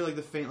distance. So you hear like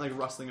the faint like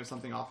rustling of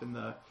something off in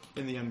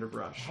the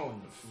underbrush. Oh,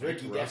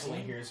 Ricky Faint definitely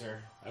rustling? hears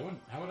her.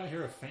 How would I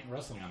hear a faint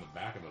rustling on the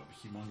back of a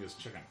humongous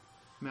chicken?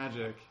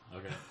 Magic.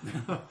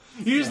 Okay.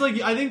 You just like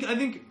I think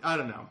I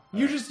don't know.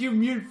 You just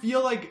you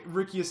feel like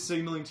Ricky is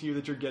signaling to you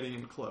that you're getting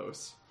in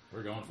close.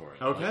 We're going for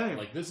it. Okay.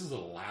 Like this is a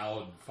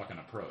loud fucking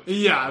approach.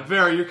 Yeah,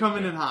 very. You're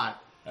coming in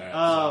hot. Alright, so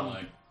I'm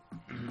like,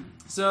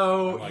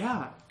 So I'm like,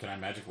 yeah. Can I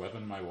magic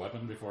weapon my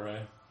weapon before I?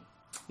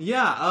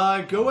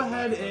 Yeah, go Oh,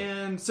 ahead back up.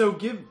 and so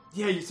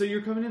so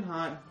you're coming in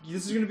hot.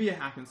 This is going to be a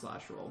hack and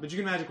slash roll, but you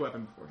can magic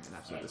weapon beforehand,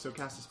 absolutely. Alright. So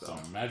cast a So spell.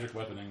 I'm magic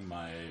weaponing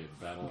my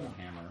battle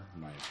hammer,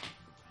 my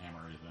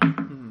hammery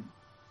thing.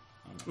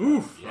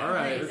 Oof, Yeah.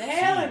 alright. He's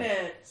nailing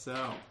it.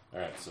 So,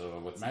 Alright, so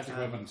with magic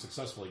weapon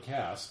successfully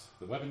cast,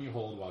 the weapon you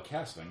hold while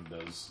casting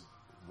does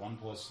 1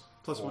 plus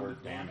Plus 4 1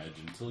 damage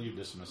until you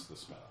dismiss the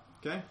spell.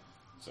 okay.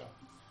 So,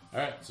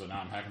 alright, so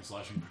now I'm hack and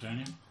slashing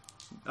Britannia.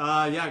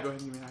 Yeah, go ahead and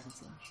give me a hack and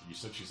slash. You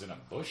said she's in a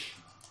bush?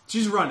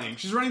 She's running.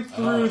 She's running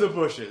through Oh. the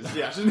bushes.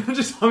 Yeah, she's not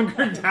just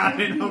hunkered down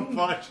in a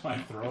bush. Am I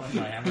throwing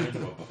my hammer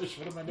into a bush?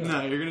 What am I doing?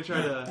 No, you're going to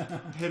try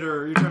to hit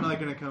her. You're trying to, like,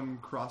 going to come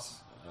cross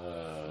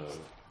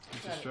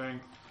with your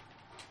strength.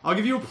 I'll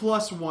give you a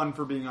 +1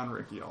 for being on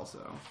Ricky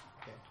also.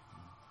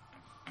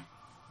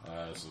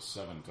 So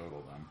 7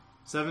 total then.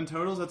 7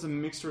 totals, that's a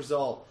mixed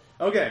result.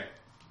 Okay.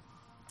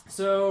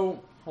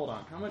 So, hold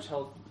on. How much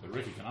health? But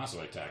Ricky can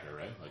also attack her,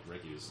 right? Like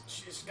Ricky's.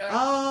 She's got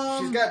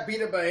Um,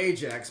 beat up by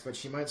Ajax, but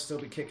she might still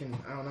be kicking.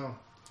 I don't know.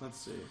 Let's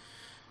see.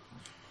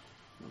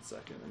 1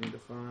 second. I need to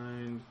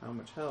find how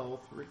much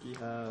health Ricky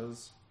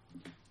has.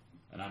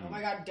 And I'm. Oh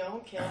my god,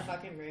 don't kill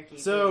fucking Ricky.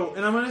 So, please.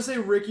 and I'm gonna say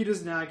Ricky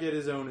does not get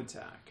his own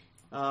attack.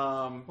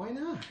 Why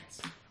not?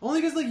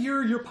 Only because like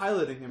you're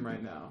piloting him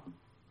right now.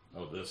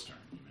 Oh, this turn,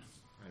 you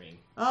mean?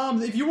 I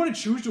mean, If you want to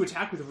choose to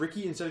attack with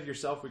Ricky instead of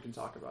yourself, we can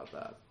talk about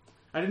that.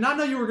 I did not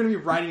know you were going to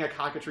be riding a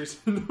cockatrice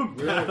in the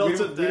battle we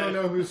today. don't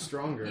know who's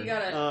stronger. We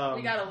got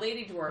a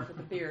lady dwarf with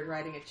a beard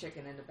riding a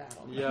chicken into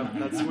battle. Yep,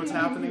 that's what's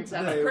happening That's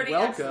today. pretty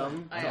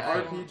Welcome excellent. to I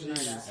won't deny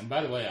RPGs. that. And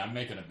by the way, I'm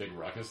making a big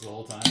ruckus the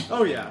whole time.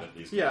 Oh yeah, But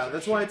these yeah. guys are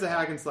That's why shit. it's a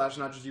hack and slash,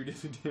 not just you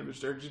dealing damage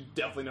there. 'Cause you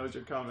definitely knows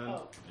you're coming.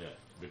 Oh. Yeah,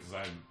 because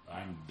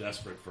I'm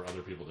desperate for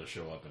other people to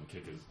show up and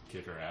kick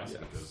her ass Yes.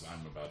 because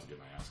I'm about to get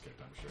my ass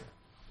kicked. I'm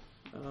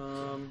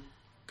sure.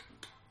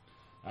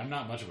 I'm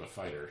not much of a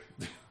fighter,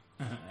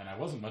 and I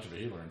wasn't much of a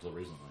healer until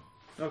recently.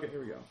 Okay,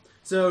 here we go.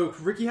 So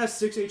Ricky has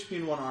 6 HP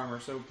and 1 armor,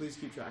 so please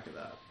keep track of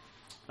that.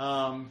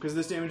 Because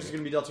this damage is going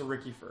to be dealt to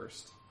Ricky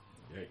first.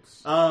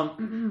 Yikes!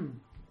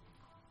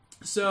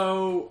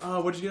 So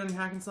what did you get on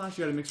your hack and slash?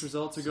 You got a mixed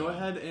result. So go 7.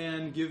 ahead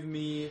and give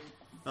me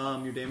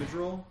your damage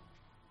roll.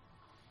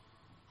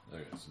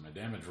 Okay, so my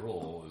damage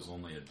roll is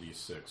only a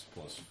D6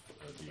 plus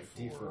a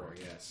D4. D4,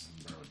 yes.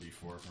 Borrow a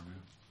D4 from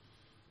you.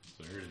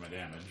 So here's my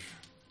damage.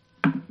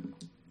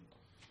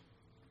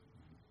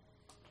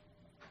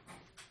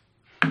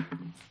 I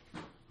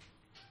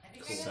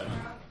think I got 7. the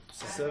wrong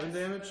 7 address,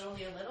 damage? But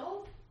only a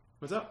little?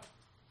 What's up?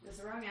 There's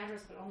the wrong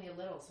address, but only a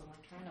little, so I'm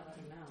trying to let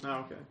him know.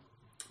 Oh,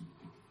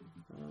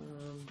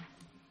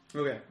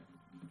 okay. Okay.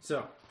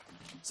 So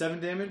 7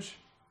 damage.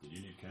 Did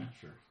you need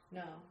cash or?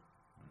 No.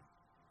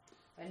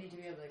 I need to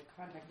be able to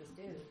contact this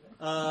dude.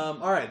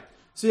 All right.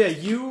 So yeah,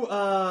 you.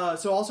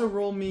 So also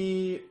roll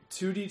me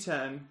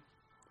 2d10,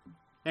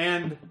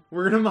 and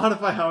we're gonna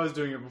modify how I was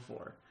doing it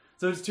before.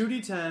 So it's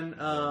 2d10,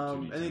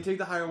 2d10. and you take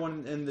the higher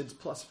one, and it's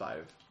 +5.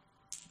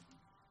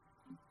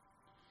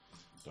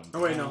 Dun,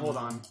 Oh wait, no, dun. hold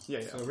on.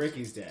 Yeah. So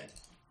Ricky's dead.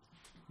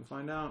 We'll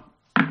find out.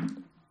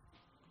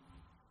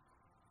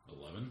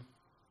 11,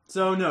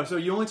 So no, so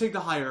you only take the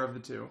higher of the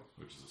two.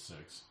 which is a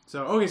 6.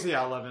 So okay, so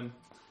yeah, 11.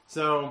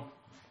 So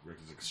Rick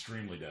is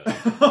extremely dead.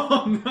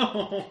 oh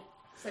no.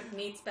 It's like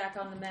meat's back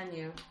on the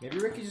menu. Maybe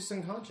Ricky's just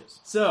unconscious.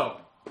 So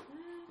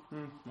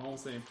we'll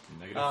see.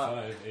 Negative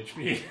 5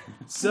 HP.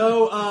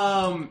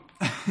 So,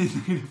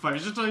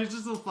 it's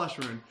just a flesh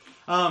wound.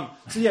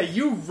 So yeah,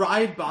 you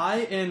ride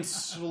by and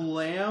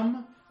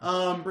slam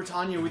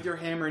Britannia with your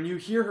hammer, and you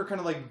hear her kind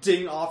of like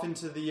ding off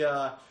into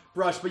the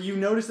brush. But you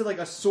notice that like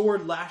a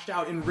sword lashed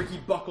out, and Ricky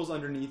buckles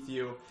underneath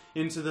you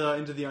into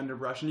the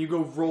underbrush, and you go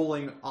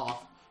rolling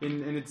off,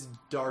 and it's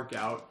dark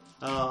out,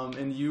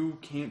 and you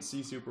can't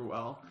see super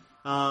well.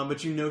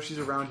 But you know she's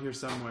around here I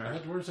somewhere.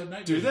 had words at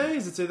night Do vision. they?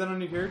 Does it say that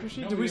on your character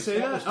sheet? No, Did we we say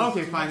that? established this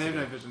Okay, 2 fine. They months have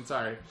ago. night vision.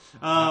 Sorry.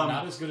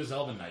 Not as good as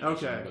Elven Night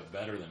Vision, okay. but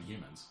better than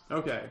humans.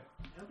 Okay.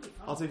 Nobody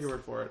I'll follows. take your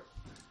word for it.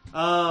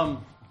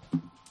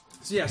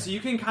 So yeah, so you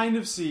can kind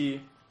of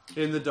see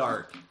in the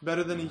dark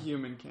better than a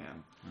human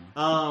can.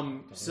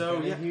 So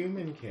Better yeah, than a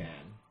human can.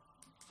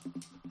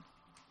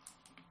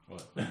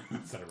 What?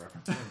 Is that a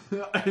reference?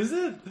 is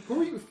it?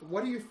 Who are you?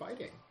 What are you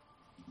fighting?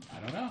 I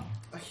don't know.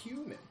 A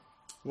human.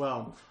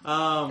 Well,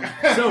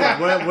 so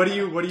what do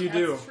you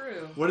do? That's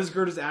true. What is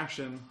Gerda's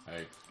action?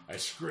 I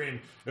scream,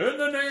 in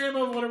the name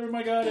of whatever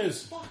my god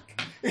is.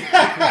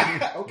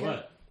 Okay.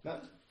 What? No.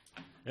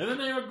 In the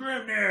name of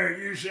Grimnir,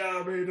 you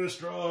shall be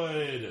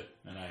destroyed.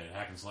 And I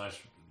hack and slash.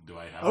 Do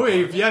I have? Oh, a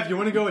wait, target? if you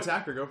want to go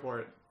attack her, go for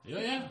it.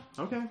 Yeah.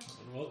 Okay.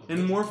 Well,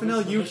 In this Morphinell,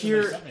 is the you mission they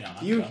hear sent me on.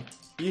 I'm you done.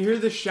 hear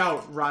the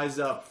shout rise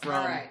up from.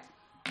 All right.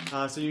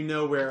 So you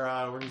know where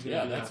he's gonna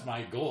Yeah, do that's that.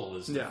 my goal: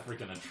 is to Yeah.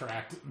 freaking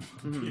attract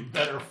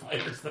better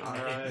fighters than All me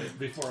right.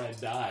 before I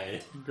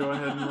die. Go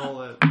ahead and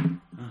roll it.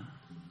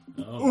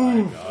 Oh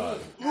my god!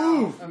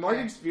 Ooh, Okay. mark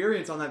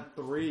experience on that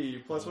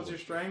 3. Plus, what's your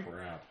strength?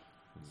 Crap.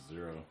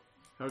 0.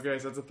 Okay,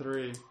 so that's a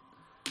 3.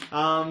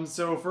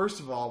 So first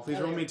of all, please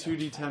roll me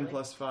 2d10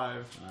 plus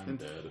 5. I'm And-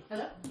 dead.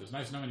 Hello? It was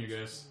nice knowing you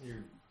guys.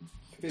 You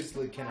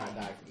physically cannot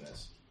die from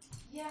this.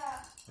 Yeah.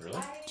 Really?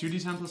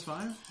 2d10 plus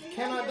 5?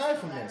 Cannot die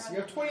from this. You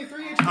have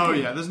 23 HP. Oh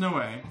yeah, there's no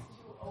way.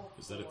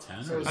 Is that a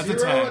 10? So That's a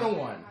 0 10. and a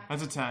 1.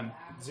 That's a 10.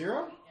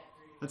 0?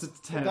 That's a The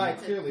 10. die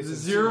clearly The says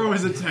 0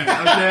 is a 10,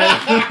 okay?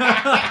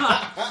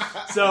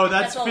 So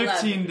that's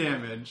That's 15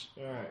 damage.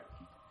 Alright.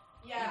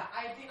 Yeah,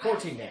 I think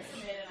 14 I damage.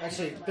 submitted and I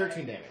Actually, didn't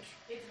 13 let it. damage.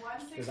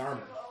 It's His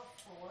armor.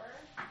 16204.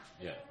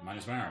 Yeah,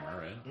 minus my armor,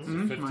 right? So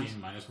Mhm.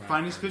 15 minus my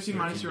Minus armor. 15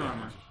 minus your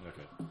damage.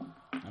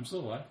 Okay. I'm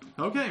still alive.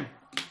 Okay.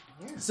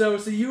 So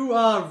you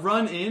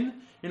run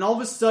in, and all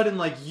of a sudden,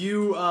 like,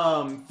 you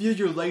feel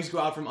your legs go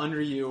out from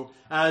under you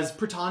as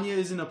Britannia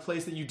is in a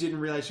place that you didn't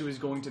realize she was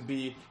going to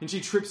be, and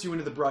she trips you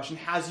into the brush and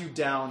has you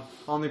down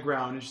on the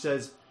ground, and she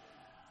says,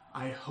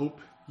 I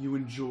hope you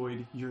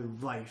enjoyed your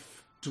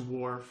life,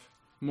 dwarf.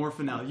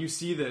 Morphinell, you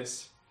see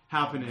this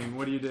happening.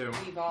 What do you do?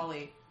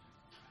 volley.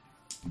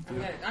 I'm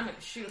gonna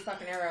shoot a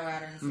fucking arrow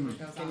at her and see what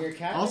goes Can on. your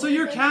cat Also, do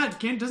your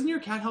anything? doesn't your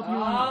cat help you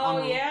Oh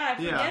on yeah, I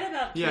forget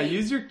about Yeah, Kate.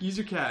 use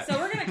your cat. So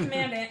we're gonna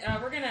command it.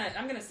 I'm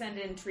gonna send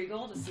in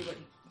Treagle to see what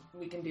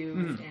we can do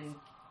in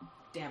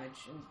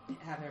damage and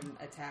have him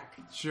attack.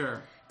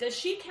 Sure. Does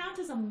she count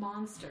as a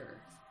monster?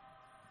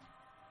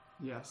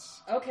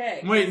 Yes.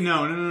 Okay. Wait,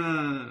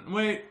 no.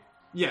 Wait.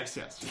 Yes.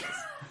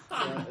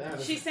 Yeah,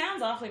 She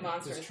sounds awfully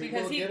monstrous Does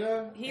because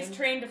Treagle get he's a-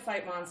 trained to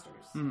fight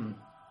monsters. Mhm.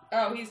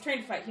 Oh, he's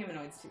trained to fight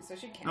humanoids too, so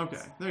she counts.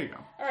 Okay, there you go.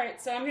 All right,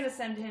 so I'm gonna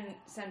send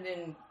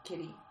in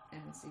Kitty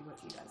and see what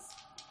he does.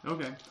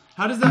 Okay.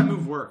 How does that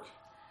move work?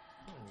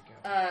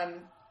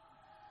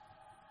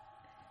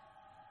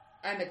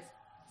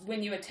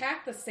 When you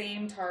attack the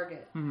same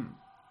target, Mhm.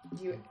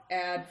 you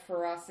add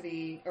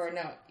ferocity, or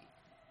no,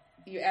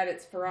 you add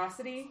its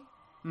ferocity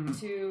Mhm.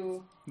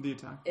 to The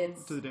attack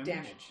its to the damage.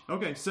 damage.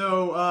 Okay,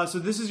 so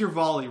this is your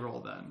volley roll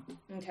then.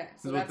 Okay,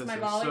 Is so what that's this my is.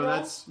 volley So roll.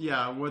 that's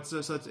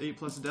so that's 8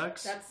 plus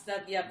dex. That's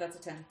a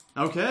 10.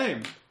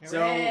 Okay. So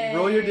Hooray.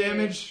 roll your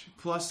damage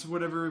plus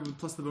whatever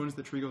plus the bonus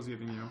that Treagle's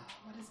giving you.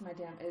 What is my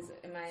damage?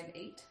 Am I an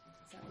 8?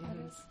 Is that what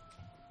that is?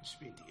 Should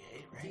be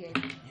D8, right?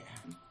 D8.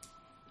 Yeah.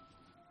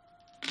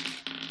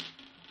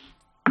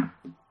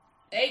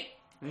 8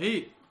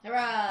 8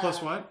 Hurrah!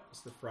 plus what?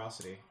 It's the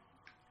ferocity.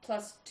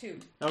 plus 2,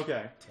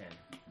 Okay. 10.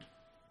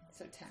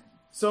 so 10.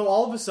 So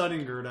all of a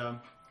sudden,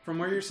 Gerda, from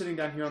where you're sitting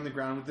down here on the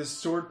ground with this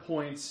sword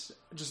points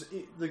just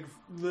like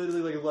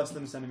literally like less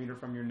than a centimeter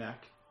from your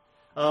neck,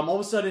 all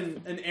of a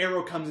sudden an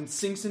arrow comes and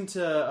sinks into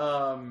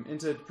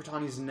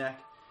Britannia's neck,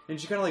 and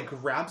she kind of like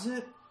grabs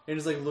it and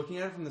is like looking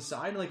at it from the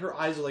side, and like her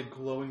eyes are like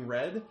glowing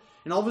red,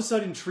 and all of a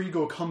sudden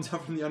Treagle comes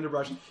out from the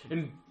underbrush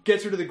and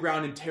gets her to the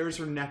ground and tears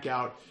her neck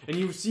out, and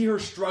you see her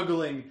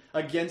struggling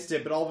against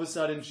it, but all of a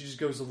sudden she just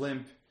goes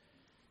limp.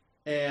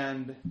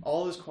 and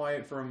all is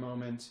quiet for a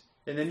moment,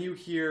 and then you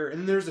hear, and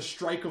then there's a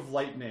strike of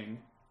lightning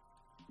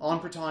on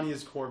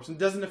Britannia's corpse, and it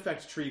doesn't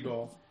affect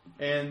Treagle,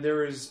 and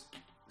there is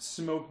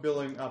smoke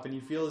billowing up, and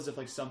you feel as if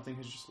like something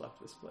has just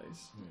left this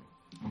place.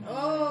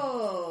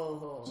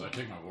 Oh. So I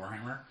take my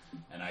warhammer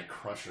and I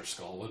crush her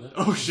skull with it.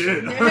 Oh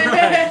shit!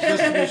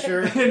 Just to be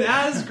sure. And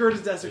as Gert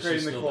is desecrating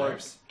Is she the still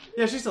corpse,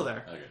 yeah, she's still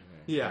there. Okay.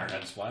 Yeah. And her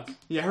head splats?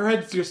 Yeah, her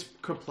head's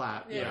just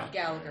kaplat. Yeah.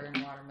 Gallagher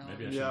and Watermelon.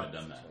 Maybe I shouldn't Yeah. have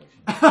done that.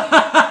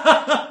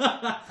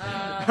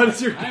 How does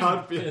your I'm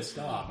god feel? pissed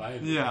off.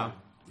 Yeah.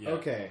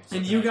 Okay.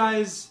 And you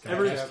guys,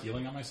 Can I cast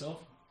healing on myself?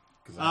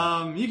 'Cause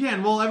you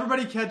can. Well,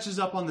 everybody catches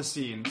up on the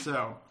scene.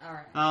 So,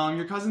 Alright.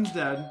 your cousin's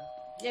dead.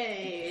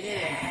 Yay, it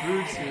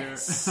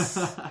is. Food's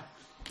here.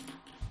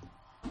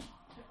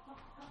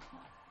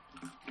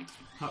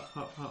 Hup,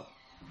 hup, hup.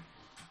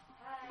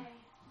 Hi.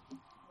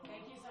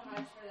 Thank you so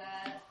much for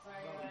that.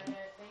 Sorry about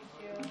it. Thank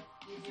you.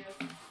 You do.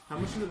 How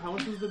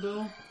much was the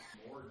bill?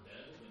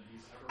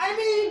 I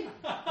mean,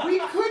 we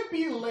could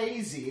be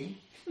lazy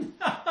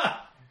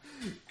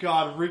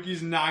God,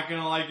 Ricky's not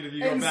gonna like it if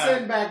you go and back.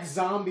 send back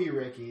zombie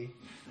Ricky.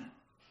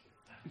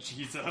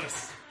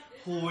 Jesus.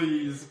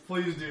 Please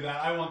do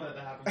that. I want that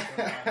to happen so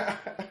bad.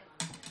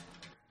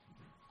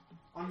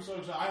 I'm so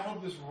excited. I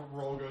hope this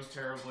roll goes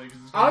terribly. 'Cause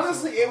it's gonna be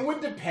Honestly, so it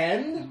would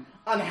depend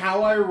on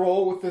how I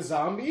roll with the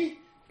zombie,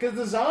 because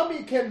the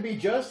zombie can be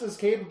just as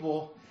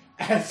capable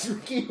as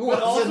Ricky was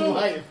also- in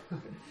life.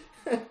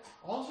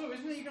 Also,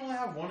 isn't it you can only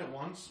have one at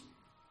once?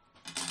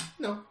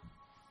 No.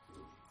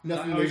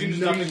 Nothing, No, there's you can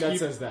just nothing keep- that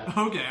says that.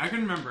 Okay, I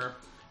can remember.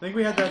 I think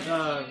we had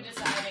that. You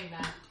deciding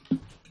that.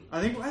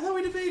 I thought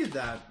we debated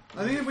that.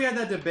 I think we had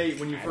that debate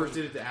when you first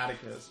did it to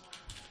Atticus.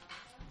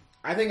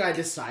 I think I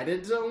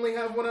decided to only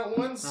have one at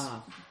once, Uh-huh.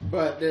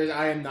 but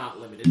I am not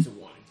limited to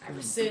one. I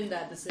rescind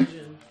that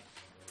decision.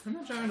 I'm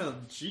not trying to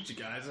cheat you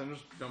guys. I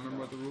just don't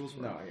remember what the rules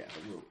were. No, yeah.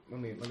 Let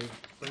me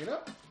bring it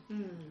up.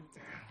 Hmm.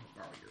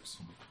 Borrow yours,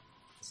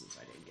 since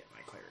I didn't get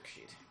my cleric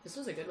sheet. This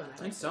was a good one. I I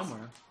think like this.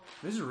 somewhere.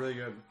 This is really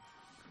good.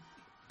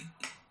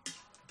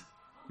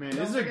 Man, Don't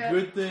this is a forget-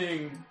 good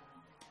thing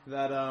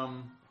that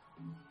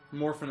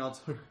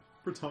Morphinel took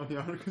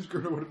Britannia because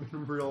Gerda would have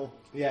been real.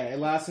 Yeah, it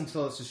lasts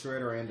until it's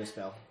destroyed or end a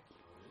spell,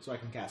 so I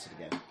can cast it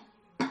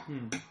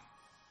again.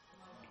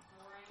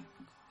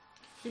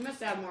 She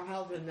must have more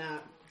health than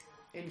that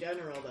in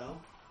general, though.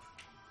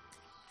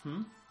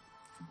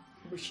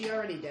 Was she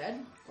already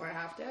dead? Or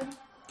half dead?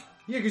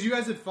 Yeah, because you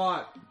guys had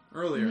fought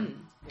earlier.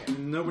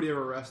 And nobody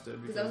ever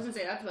rested. Because I was going to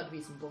say, that's about to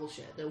be some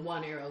bullshit. The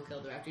one arrow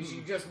killed her after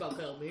she just about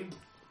killed me.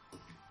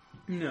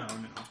 No.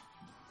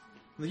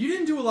 You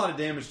didn't do a lot of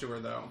damage to her,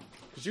 though.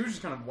 Because she was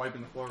just kind of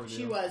wiping the floor with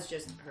She you. was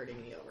just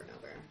hurting me over and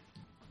over.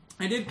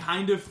 I did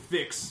kind of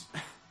fix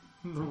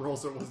the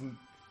rules so it wasn't...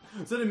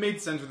 So that it made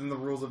sense within the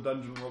rules of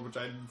Dungeon World, which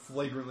I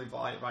flagrantly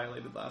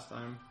violated last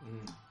time.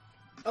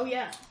 Oh,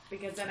 yeah.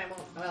 Because then I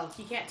won't... Well,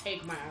 he can't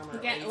take my armor.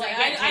 Again, away. like, He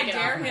can't I take it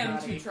dare off my him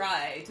body. to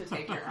try to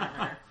take your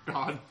armor.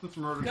 God, that's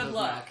murder. Good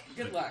luck.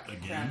 Good luck.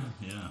 Again?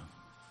 Yeah.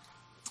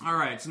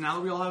 Alright, so now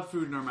that we all have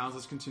food in our mouths,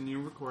 let's continue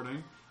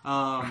recording.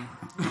 I'm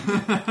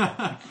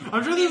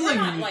sure These there's are like...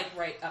 not like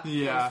right up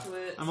yeah. close to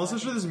it. I'm so also I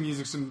sure think- this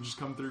music's gonna just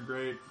come through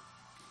great.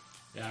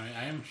 Yeah, I mean,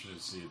 I am interested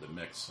to see the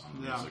mix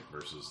on the Yeah. music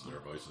versus their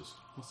voices.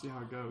 We'll see how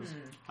it goes.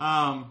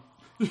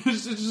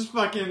 It's just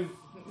fucking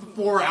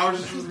 4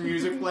 hours just with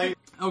music playing.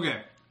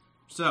 Okay,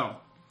 so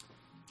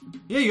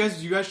yeah,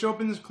 you guys show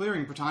up in this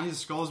clearing. Britannia's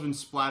skull has been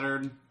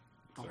splattered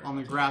on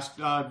the grass.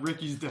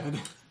 Ricky's dead.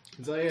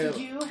 Did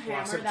you walks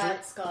hammer up to that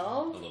it.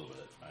 skull? A little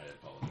bit. I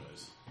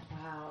apologize.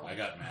 Wow. I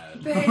got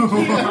mad. Thank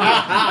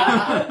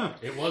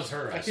you. It was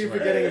her, I keep swear.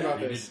 forgetting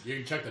about You this. You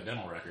can check the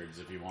dental records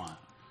if you want.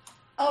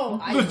 Oh,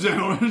 The I...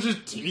 gentleman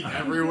just teeth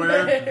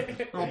everywhere,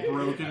 They're all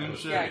broken and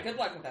shit. Yeah, good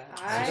luck with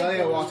that. I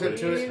Zelia walks up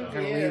to believe it,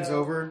 kind of you. leans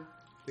over,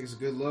 takes a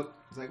good look.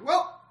 He's like,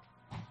 "Well,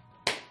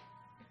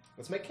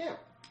 let's make camp.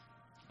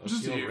 Let's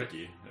Just steal you.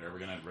 Ricky. Are we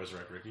going to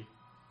resurrect Ricky?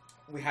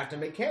 We have to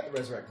make camp to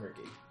resurrect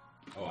Ricky.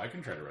 Oh, I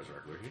can try to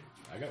resurrect Ricky.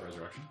 I got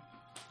resurrection.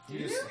 You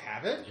just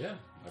have it Yeah,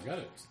 I've got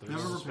it. It's Never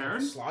 36.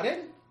 prepared? slotted.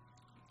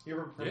 You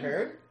were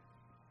prepared.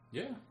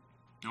 Yeah.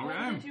 When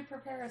Okay. did you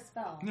prepare a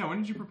spell? Yeah, when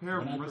did you prepare?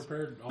 When I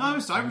prepared No, I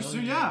was a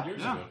million yeah.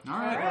 years Yeah. ago. All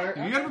right. Alright.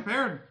 You got it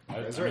prepared. I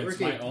mean, Resurrect it's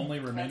Ricky. my only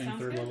remaining sounds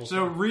third good. level So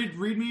spell.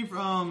 read me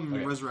from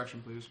Okay.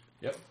 Resurrection, please.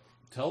 Yep.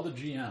 Tell the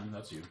GM,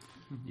 that's you,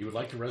 you would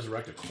like to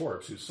resurrect a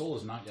corpse whose soul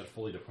is not yet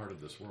fully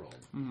departed this world.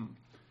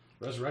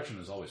 Resurrection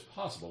is always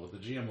possible, but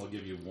the GM will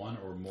give you one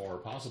or more,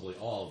 possibly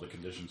all, of the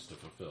conditions to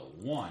fulfill.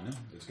 1,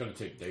 it's going to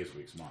take days,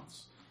 weeks,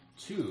 months.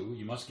 2,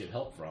 you must get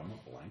help from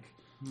blank.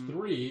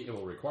 3, it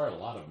will require a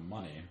lot of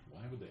money.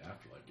 Why would the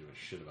afterlife give a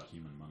shit about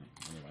human money?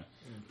 Anyway.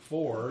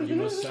 4, you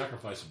must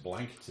sacrifice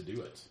blank to do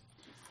it.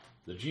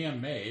 The GM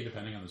may,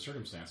 depending on the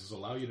circumstances,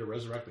 allow you to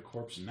resurrect the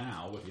corpse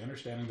now with the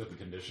understanding that the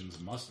conditions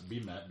must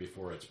be met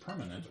before it's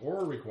permanent,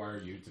 or require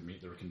you to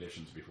meet the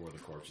conditions before the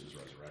corpse is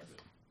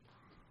resurrected.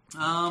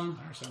 I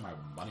understand why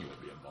money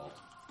would be involved.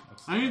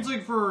 That's I think it's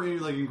like for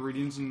like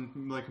ingredients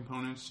and like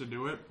components to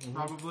do it,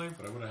 probably.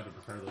 But I would have had to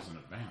prepare those in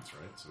advance,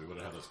 right? So we would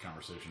have had this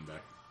conversation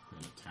back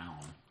in a town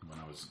when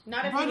I was.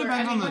 Not if Probably you were, I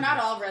depends mean, on we're the- not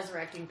all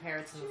resurrecting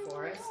parrots in the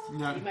forest.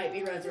 Yeah. You might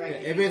be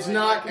resurrecting. If it's people in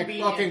not a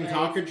convenient fucking ways.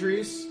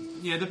 cockatrice,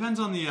 Yeah, it depends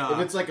on the. if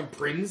it's like a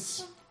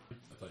prince, I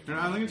thought you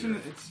I think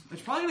were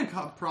it's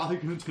probably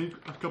gonna take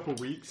a couple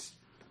weeks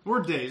or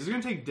days. It's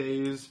gonna take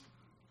days.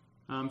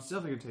 It's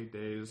definitely gonna take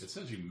days. It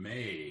says you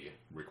may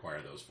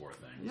require those 4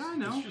 things. Yeah, I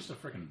know. It's just a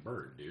freaking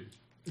bird, dude.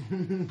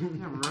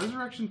 Yeah,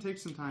 resurrection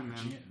takes some time,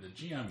 man. The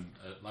GM,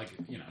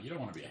 you don't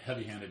want to be a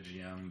heavy-handed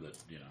GM that,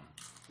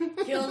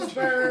 Kills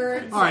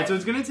birds. All right, so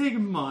it's gonna take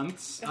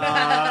months.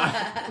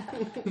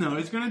 No,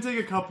 it's gonna take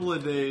a couple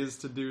of days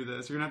to do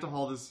this. You're gonna have to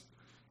haul this.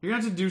 You're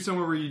gonna have to do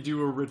somewhere where you do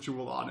a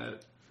ritual on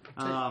it.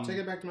 take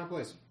it back to my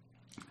place.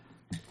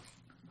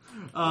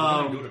 We're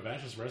going to go to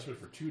Vash's Respite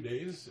for 2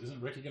 days? Isn't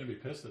Ricky going to be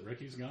pissed that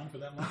Ricky's gone for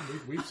that long?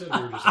 We've said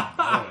we were just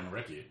borrowing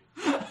Ricky.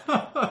 And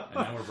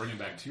now we're bringing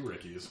back 2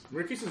 Rickies.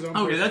 Ricky's his own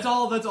Okay, person. that's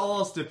all. That's all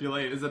I'll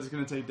stipulate is that it's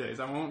gonna take days.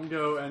 I won't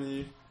go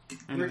any.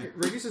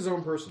 Ricky's his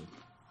own person.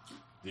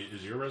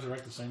 Is your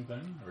resurrect the same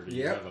thing? Or do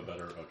you Yep. have a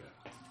better...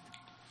 Okay.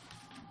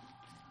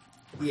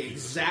 The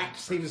exact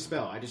same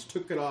spell. I just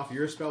took it off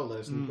your spell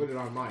list and put it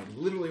on mine.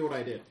 Literally what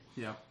I did.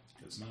 Yeah.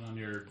 It's not on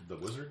the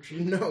wizard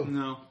sheet? No.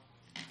 No.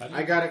 How do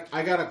I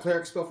got a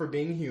cleric spell for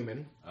being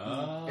human,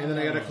 Oh. and then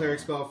I got a cleric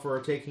spell for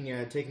taking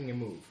a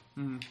move.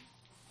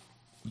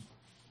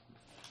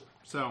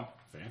 So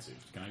Fancy.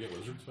 Can I get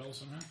wizard spells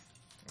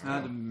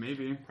somehow?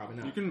 maybe. Probably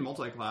not. You can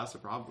multi-class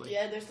it probably.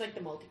 Yeah, there's like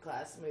the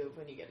multi-class move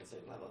when you get a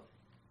certain level.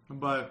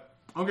 But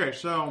okay,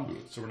 so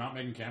So we're not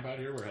making camp out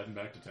here? We're heading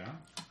back to town?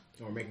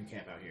 So we're making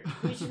camp out here.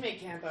 We should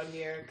make camp out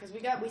here because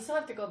we still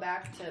have to go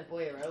back to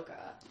Boyaroka.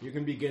 You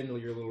can begin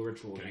your little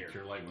ritual Can I here.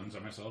 cure light wounds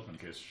on myself in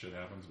case shit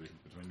happens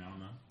between now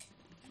and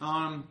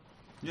then?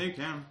 yeah, you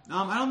can.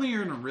 I don't think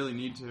you're gonna really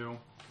need to.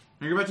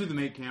 You're about to do the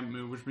make camp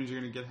move, which means you're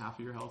gonna get half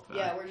of your health back.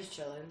 Yeah, we're just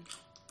chilling.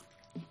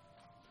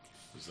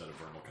 Is that a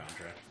verbal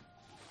contract?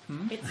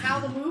 It's how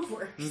the move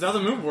works. That's how the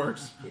move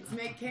works. It's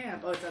make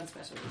camp. Oh, it's on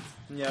special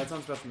moves. Yeah, it's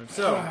on special move.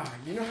 So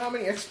You know how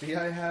many XP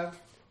I have?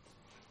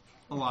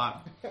 a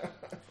lot.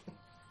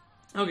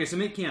 Okay, so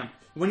make camp.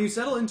 When you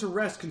settle into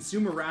rest,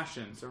 consume a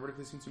ration. So everybody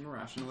please consume a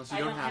ration, unless you I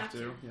don't don't have have to.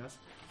 to. Yes.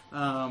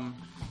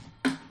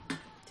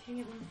 Dang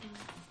it,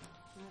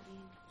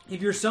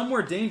 If you're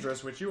somewhere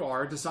dangerous, which you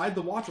are, decide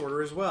the watch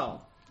order as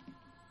well.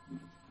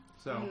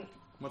 So,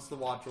 what's the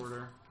watch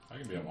order? I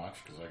can be on watch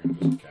because I can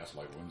just cast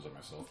light wounds on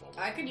myself.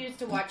 I could use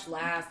to watch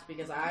last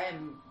because I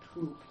am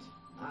pooped,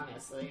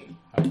 honestly.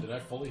 Did I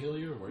fully heal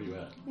you, or where are you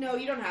at? No,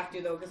 you don't have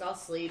to though, because I'll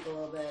sleep a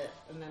little bit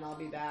and then I'll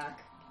be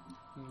back.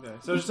 Okay,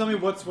 so just tell me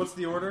what's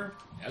the order?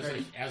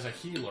 As a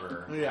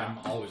healer, Yeah.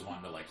 I'm always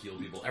wanting to heal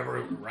people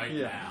right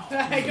Yeah. now.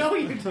 I know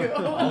you do.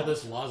 All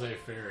this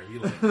laissez-faire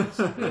healing is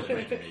really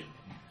making me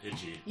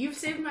itchy. You've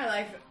saved my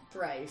life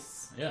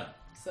thrice, Yeah,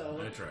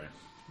 so. I try.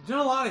 You've done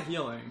a lot of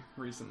healing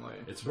recently.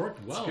 It's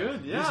worked well. It's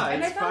good, yeah. Recently.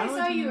 And I It's thought I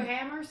finally saw you been-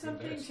 hammer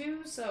something best.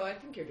 too, so I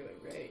think you're doing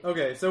great.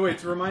 Okay, so wait,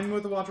 to remind me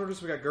what the watch order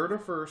is, we got Gerda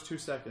first, 2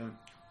 second.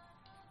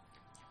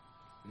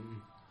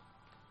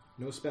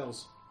 No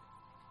spells.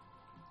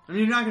 I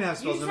mean, you're not going to have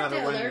You spells just no have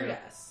matter to when alert you're...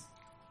 us.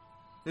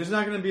 There's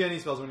not going to be any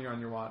spells when you're on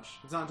your watch.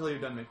 It's not until you're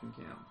done making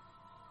camp.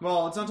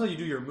 Well, it's not until you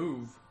do your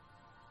move,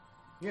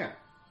 Yeah.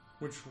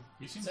 which...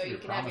 You seem So to be you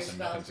can have your promising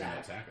spells nothing's going to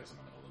back. attack us in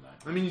the middle of the night.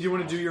 I mean, do you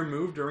want to do your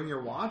move during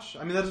your watch?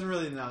 I mean, that doesn't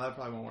really... No, that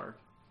probably won't work.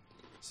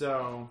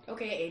 So...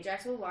 Okay,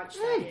 Ajax will watch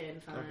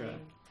second. Fine. Okay.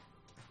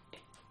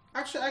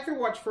 Actually, I could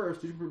watch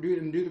first. Do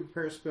the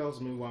prepare spells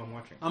move while I'm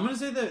watching. I'm going to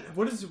say that...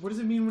 What does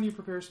it mean when you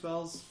prepare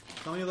spells?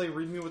 Tell me,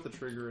 read me what the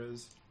trigger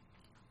is.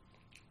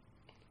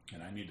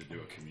 And I need to do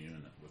a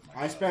commune with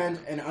my I spend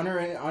an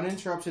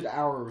uninterrupted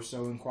hour or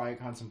so in quiet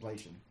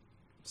contemplation.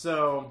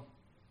 So...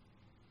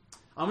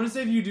 I'm going to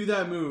say if you do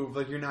that move,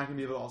 you're not going to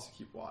be able to also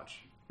keep watch.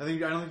 I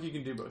don't think you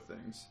can do both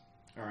things.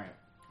 All right.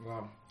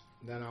 Well,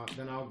 then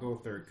I'll go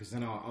third because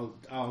then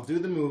I'll do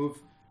the move,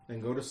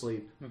 then go to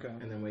sleep, Okay.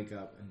 and then wake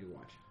up and do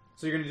watch.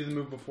 So you're going to do the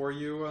move before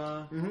you...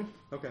 Mm-hmm.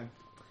 Okay.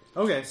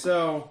 Okay,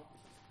 so...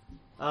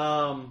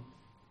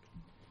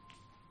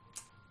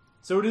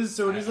 So it is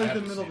I like have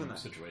the middle of the same night.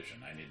 situation.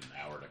 I need an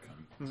hour to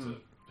come to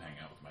hang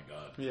out with my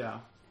god. Yeah.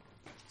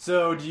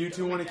 So do you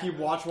two Don't want like to keep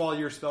that. watch while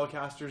your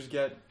spellcasters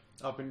get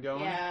up and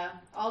going? Yeah,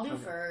 I'll do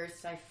Okay.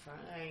 first. I'm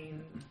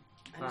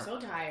Alright. so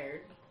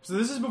tired. So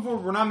this is before...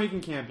 We're not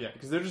making camp yet,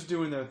 because they're just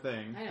doing their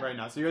thing I know. right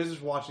now. So you guys are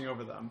just watching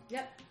over them.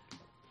 Yep.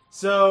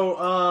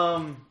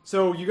 So,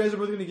 so you guys are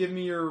both going to give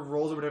me your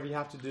rolls or whatever you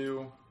have to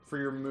do for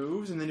your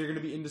moves, and then you're going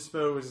to be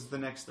indisposed as the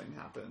next thing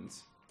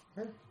happens.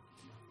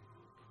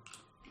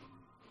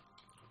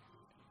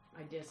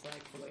 I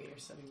dislike the way you're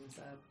setting this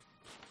up.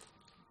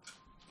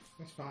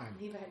 That's fine.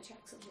 Levi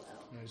checks as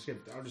well.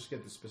 I'll just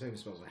get the specific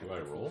spells I have. Do I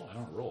roll? I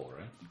don't roll,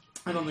 right?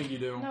 I don't think you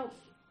do. Nope.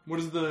 What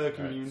is the Alright,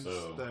 commune?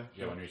 so say?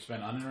 yeah, when you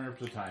spend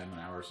uninterrupted time, an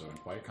hour or so in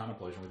quiet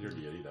contemplation with your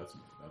deity, that's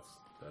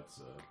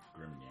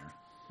Grimnir.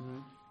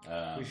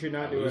 We should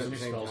not I do it lose at any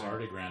the same spells time.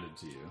 already granted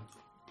to you.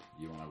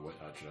 You want to wait?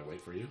 Should I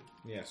wait for you?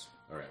 Yes.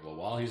 All right. Well,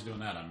 while he's doing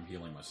that, I'm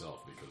healing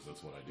myself because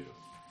that's what I do.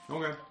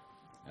 Okay.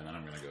 And then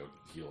I'm going to go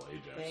heal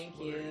Ajax, Thank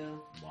whether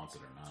you. he wants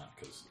it or not,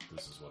 because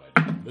this is what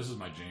I do. This is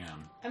my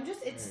jam. I'm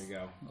just, it's, There you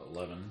go.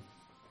 11.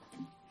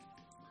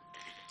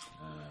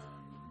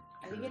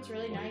 I think it's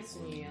really nice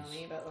when you yell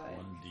me, but like,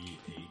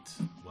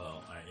 1d8.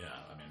 Well, I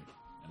mean,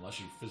 unless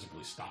you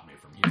physically stop me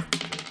from healing,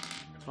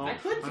 I'm gonna I do-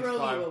 could I'm throw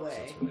five, you so away.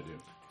 That's what I do.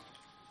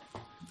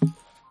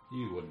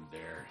 You wouldn't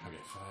dare. Okay,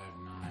 5,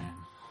 9.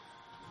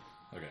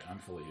 Okay, I'm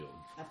fully healed.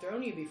 I've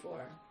thrown you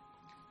before.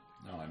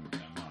 No, I'm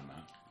not.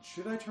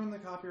 Should I turn the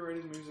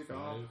copyrighted music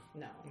off? 5.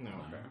 No. No.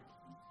 Okay.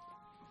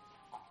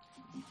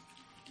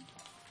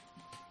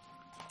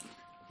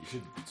 You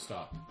should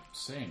stop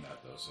saying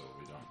that though, so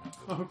we don't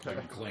have to Okay. I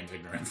can claim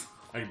ignorance.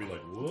 I can be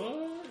like,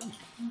 what?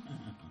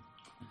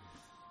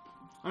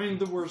 I mean,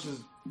 the worst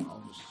is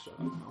I'll just shut up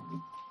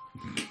now.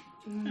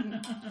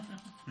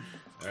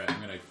 Alright,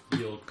 I'm gonna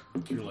heal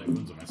Cure Light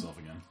Wounds on myself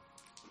again.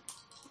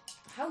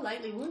 How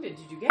lightly wounded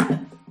did you get?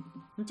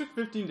 You took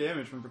 15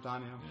 damage from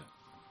Britannia.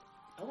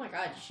 Oh my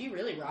god, she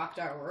really rocked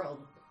our world.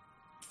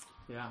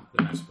 Yeah.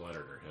 Then I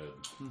splattered her head.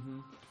 Mm-hmm.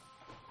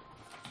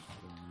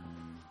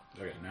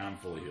 Okay, now I'm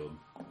fully healed.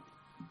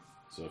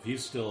 So if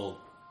he's still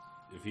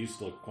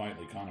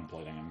quietly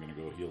contemplating, I'm gonna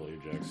go heal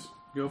Ajax.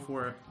 Go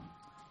for it.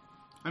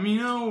 I mean,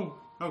 no.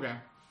 Okay.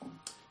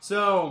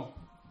 So,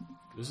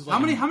 This is how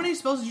like many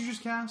spells did you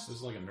just cast? This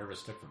is like a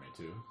nervous tick for me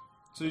too.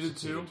 So you did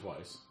Succeeded 2?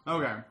 twice.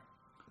 Okay.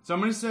 So I'm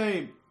going to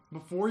say,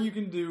 before you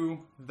can do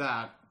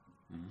that,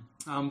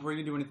 before you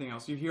can do anything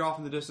else, you hear off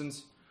in the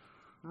distance,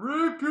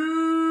 Ricky!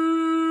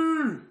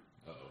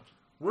 Uh-oh.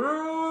 Where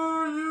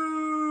are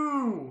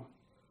you?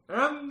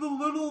 And the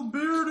little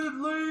bearded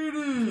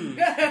lady!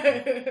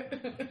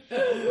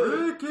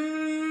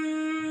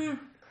 Ricky!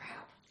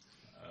 Crap.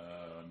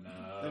 Oh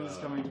no. Then it's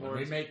coming When we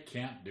towards- make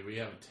camp, do we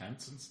have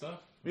tents and stuff?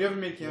 We haven't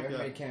made We camp haven't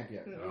yet. made camp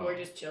yet. We're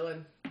just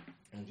chilling.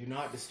 And do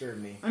not disturb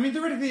me. I mean,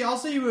 theoretically, I'll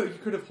say you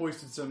could have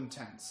hoisted some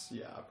tents.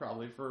 Yeah,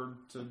 probably to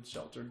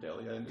shelter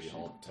Delia and Do we she.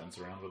 haul tents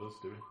around with us,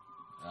 do we?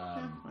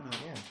 Why not?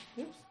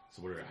 Yeah.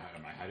 So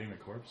am I hiding the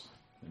corpse?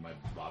 Am I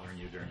bothering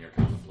you during your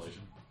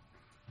contemplation?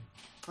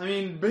 I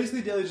mean,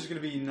 basically, Delia's just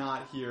going to be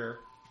not here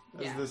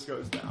as Yeah. this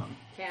goes down.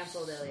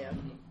 Cancel, Delia. Son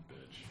of a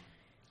bitch.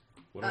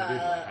 What do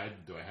I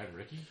do? Do I hide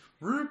Ricky?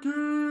 Ricky!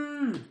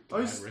 Do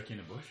I hide Ricky in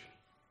a bush?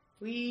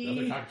 The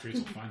other We. cockatrice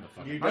will find the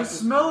fucking. I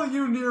smell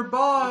you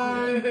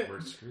nearby!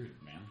 We're screwed,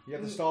 man. You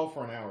have to stall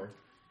for an hour.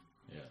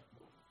 Yeah.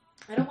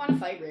 I don't want to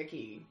fight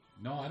Ricky.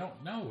 No, I don't.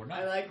 No, we're not.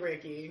 I like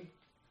Ricky.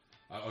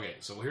 Okay,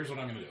 so here's what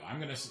I'm gonna do. I'm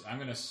gonna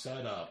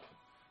set up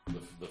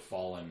the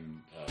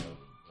fallen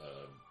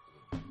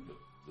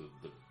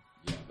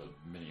the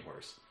mini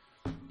horse,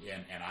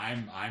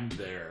 and I'm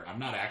there. I'm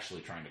not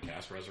actually trying to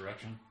cast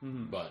resurrection,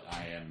 but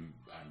I'm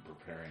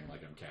preparing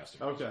like I'm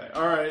casting. Okay,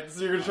 alright,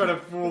 so you're going to try to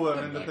fool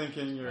them into Like,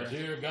 thinking you're.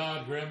 Dear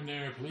God,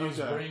 Grimnir, please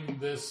Okay. bring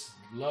this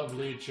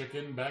lovely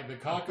chicken back. The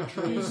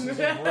cockatrice is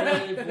a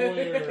brave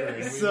warrior,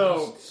 and we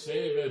So- must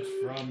save it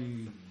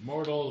from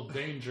mortal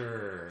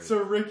danger.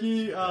 So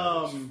Ricky,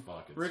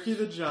 Fuck, it's Ricky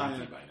the stinky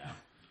Giant. by now.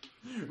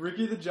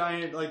 Ricky the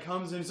Giant, like,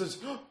 comes in and says,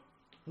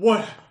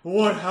 What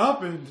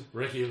happened?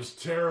 Ricky, it was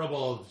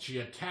terrible. She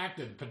attacked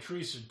it.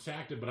 Patrice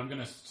attacked it, but I'm going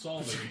to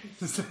solve it.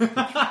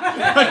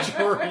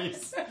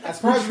 Patrice. As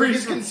far as Rick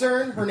is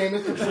concerned, her name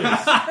is Patrice.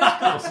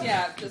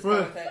 Yeah, just go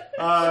with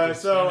it.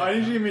 So I need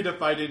you to give me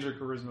Defy Danger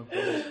Charisma,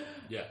 please.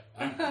 Yeah,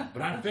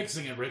 but I'm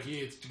fixing it, Ricky.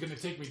 It's going to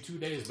take me 2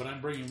 days, but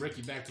I'm bringing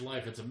Ricky back to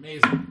life. It's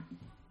amazing.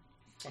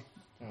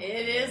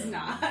 It is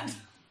not.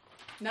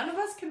 None of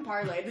us can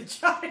parlay the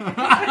giant.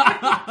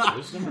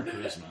 Wisdom or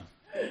charisma?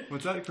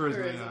 What's that charisma?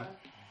 Charisma. Yeah.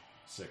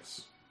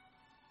 6.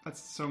 That's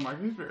so my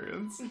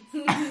experience.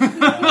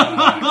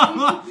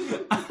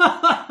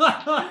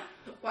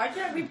 Why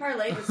can't we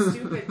parlay the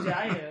stupid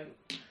giant?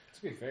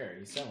 To be fair,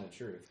 he's telling the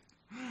truth.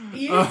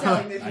 He is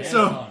telling the I am truth.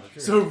 telling the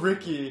truth. So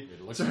Ricky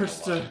It looks like a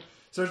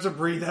starts to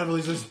breathe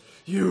heavily. Says,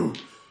 "You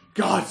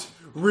got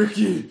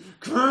Ricky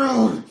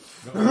killed."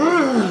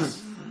 I'm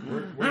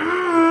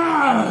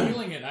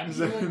healing it. I'm Does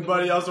healing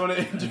anybody else want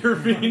to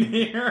intervene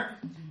here?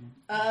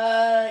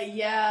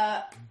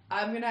 Yeah.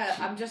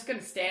 I'm just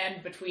gonna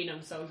stand between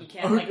them so he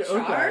can't like Okay,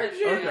 charge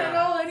okay, it at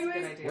all. Good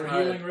Anyways, idea. We're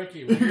Alright. healing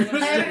Ricky. We're healing I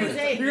was gonna Ricky.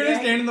 say, You're gonna yeah.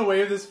 stand in the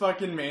way of this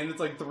fucking man that's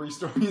like 3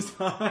 stories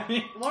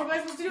high. What am I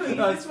supposed to do?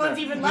 That's This one's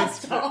fair. even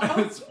less tall.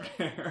 That's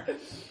fair.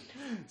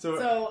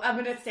 So I'm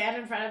gonna stand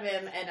in front of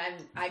him, and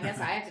I guess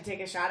I have to take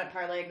a shot at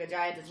parlaying the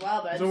giant as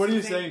well. But So what are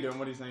you saying to him?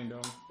 What are you saying to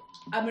him?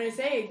 I'm gonna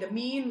say the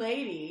mean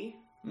lady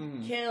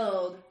Mm-hmm.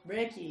 killed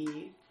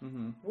Ricky.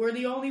 Mm-hmm. We're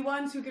the only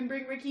ones who can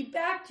bring Ricky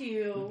back to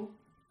you.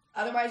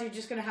 Otherwise, you're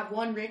just gonna have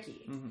one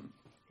Ricky. Mm-hmm.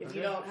 If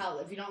you don't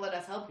help, if you don't let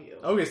us help you.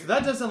 Okay, so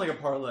that does sound like a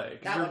parlay.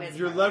 'Cause That your, one is a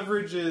your parlay.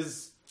 leverage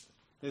is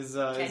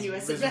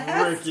Tenuous is at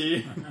best.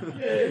 Ricky.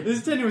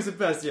 It's tenuous at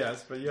best,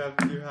 yes, but you have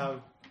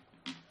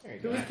There you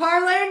Who's go.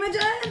 parlaying the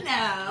giant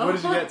now? what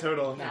did you get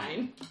total?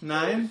 9.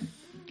 9?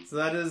 So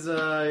that is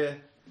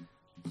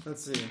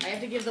let's see. I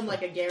have to give them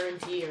like a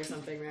guarantee or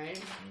something, right?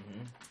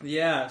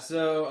 Yeah,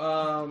 so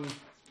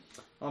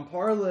on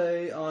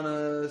parlay on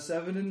a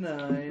 7 and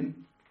 9,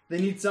 They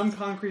need some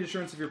concrete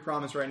assurance of your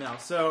promise right now.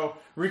 So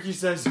Ricky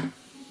says,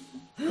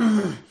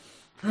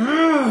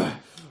 How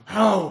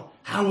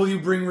will you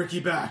bring Ricky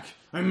back?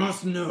 I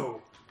must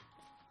know.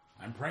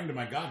 I'm praying to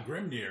my god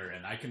Grimnir,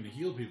 and I can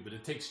heal people, but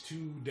it takes 2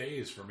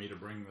 days for me to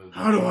bring the...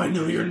 How do I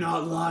know you're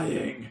not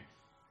lying?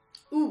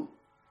 Ooh.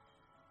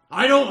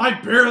 I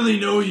barely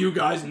know you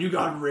guys, and you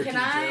got Ricky Can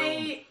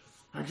I...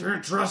 I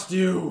can't trust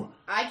you.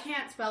 I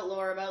can't spout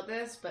lore about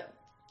this, but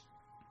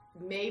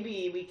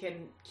maybe we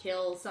can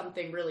kill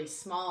something really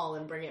small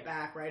and bring it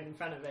back right in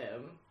front of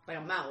him. Like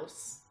a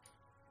mouse.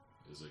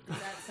 Is it good?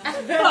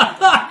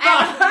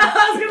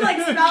 I was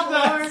gonna spout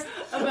lore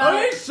about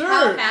Okay, sure.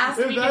 how fast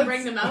If we that's- can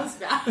bring the mouse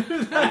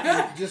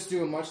back. Just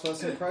do a much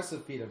less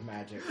impressive feat of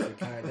magic to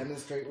kind of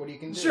demonstrate what you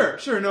can do.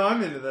 Sure, no,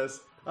 I'm into this.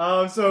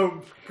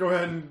 So go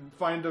ahead and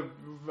find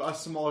a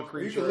small You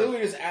creature. could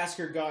literally just ask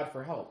your god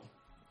for help.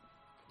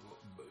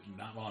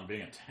 Not while I'm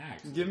being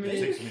attacked. Give me-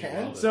 It takes You a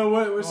can.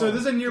 while to- So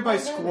this is a nearby Oh,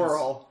 my goodness.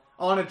 squirrel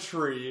on a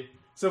tree.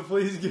 So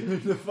please give me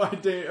the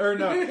 5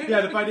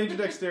 danger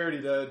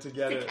dexterity to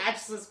get To it.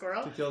 catch the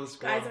squirrel. To kill the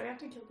squirrel. Guys, I have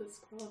to kill this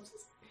squirrel.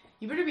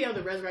 You better be able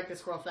to resurrect the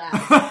squirrel fast.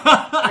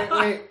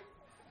 Wait.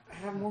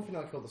 Have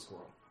Morphinel kill the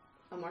squirrel.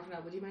 Oh,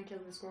 Marfinel, would you mind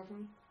killing the squirrel for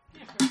me?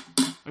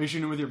 Are you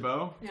shooting with your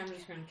bow? Yeah, I'm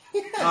just gonna...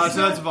 So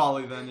that's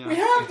volley then, We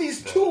yeah. have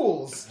these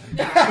tools.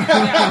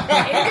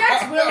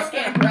 Ajax will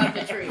scamper up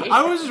the tree.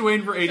 I was just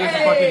waiting for Ajax to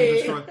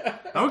Hey! fucking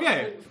destroy.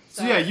 Okay.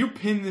 So yeah, you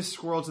pin this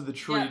squirrel to the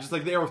tree, Yeah. just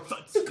like the arrow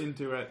thuds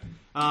into it.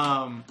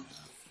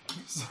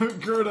 So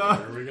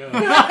Gerda, There we go.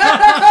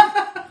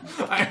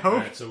 I hope.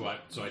 Alright, so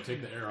I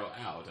take the arrow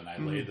out, and I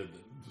lay the...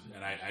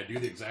 And I do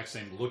the exact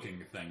same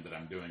looking thing that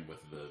I'm doing with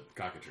the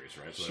cockatrice,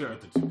 right? So Sure. I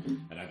put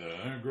and I go,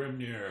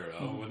 Grimnir,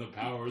 and the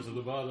powers of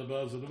the blah, blah,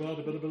 blah, blah,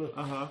 blah, blah,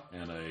 blah. Uh-huh.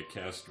 And I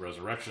cast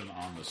Resurrection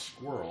on the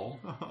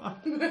squirrel.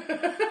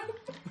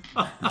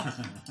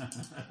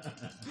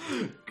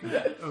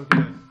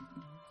 Okay.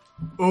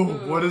 Oh,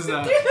 what is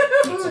that?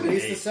 That's At an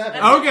least a 8. 7.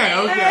 Okay.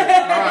 All right.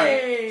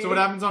 Hey! So what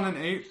happens on an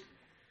 8? You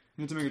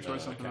need to make a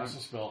choice. I Something. cast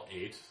a spell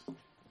 8.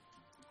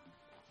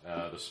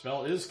 The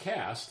spell is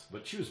cast,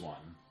 but choose one.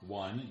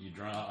 1, you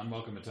draw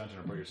unwelcome attention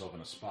or put yourself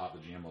in a spot. The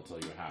GM will tell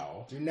you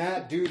how. Do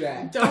not do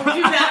that. Don't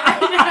do that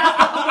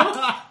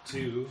right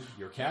 2,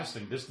 your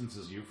casting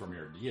distances you from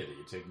your deity.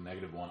 You take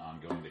 -1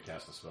 ongoing to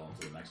cast the spell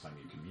until the next time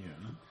you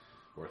commune.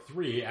 Or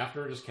 3,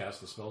 after it is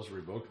cast, the spell is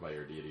revoked by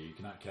your deity. You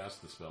cannot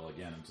cast the spell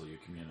again until you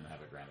commune and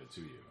have it granted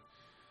to you.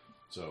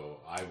 So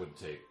I would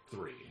take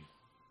 3.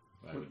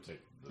 I would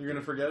take. You're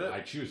gonna forget it? I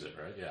choose it,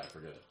 right? Yeah, I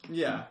forget it.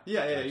 Yeah.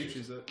 I You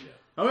choose it. Yeah.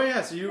 Oh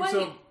yeah. So you. Wait.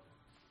 So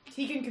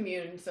He can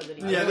commune so that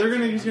he yeah,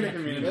 he's gonna Yeah.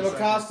 communicate. It'll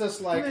cost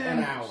us like an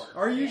hour.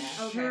 Are you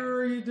Yeah.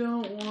 sure you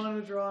don't want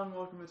to draw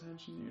unwelcome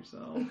attention to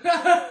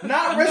yourself?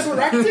 Not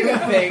resurrecting a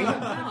thing.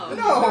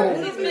 No.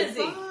 He's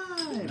busy. Fine.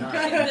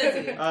 He's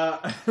busy.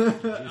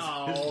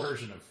 His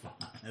version of fun.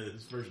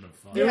 His version of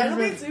fun. Yeah, That'll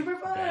be been super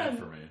Bad fun.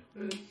 for me.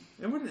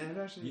 It wouldn't end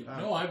actually.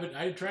 No, I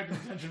attracted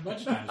attention a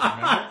bunch of times,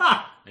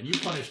 remember? And you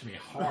punished me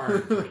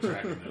hard for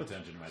attracting the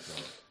attention to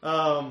myself.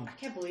 I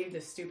can't believe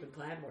this stupid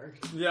plan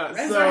worked. Yeah.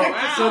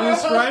 Resurrect. So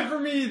describe for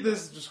me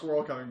this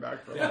squirrel coming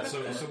back from. Yeah, so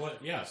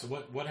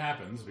what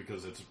happens,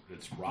 because it's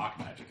rock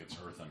magic, it's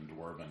earth and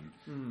dwarven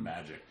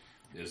magic,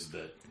 is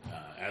that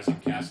as I'm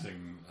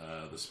casting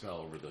the spell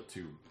over the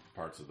 2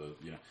 parts of the,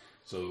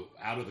 so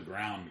out of the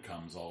ground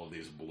comes all of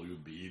these blue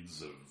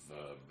beads of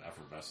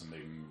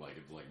effervescing, like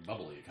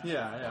bubbly kind of.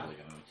 Yeah. Bubbly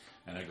kind of,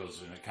 and it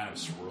goes, and it kind of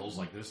swirls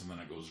like this, and then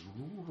it goes,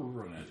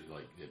 and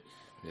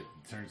it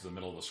turns to the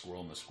middle of the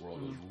squirrel, and the squirrel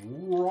goes,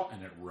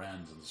 and it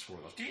rends, and the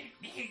squirrel goes.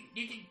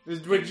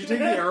 Wait, did you take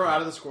the arrow out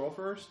of the squirrel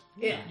first?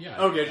 Yeah.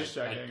 Yeah. Okay, just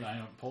checking.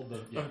 I pulled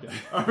the. Yeah. Okay.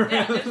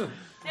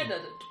 Yeah, it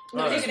does it.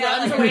 All Take right. it out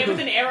Runs like away with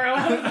an arrow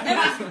out of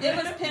his it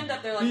was pinned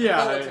up there like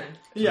Yeah. a bulletin.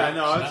 Yeah.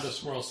 No. So now It's, the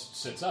squirrel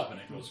sits up and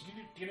it goes,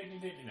 and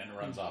it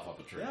runs off up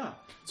a tree. yeah.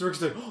 So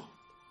Rick's like,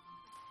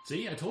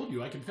 See, I told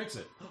you I can fix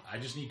it. I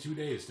just need 2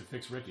 days to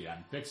fix Ricky.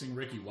 I'm fixing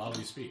Ricky while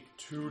we speak.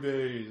 2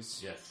 days.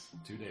 Yes,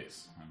 2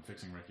 days. I'm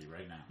fixing Ricky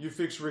right now. You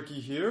fix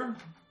Ricky here?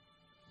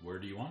 Where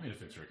do you want me to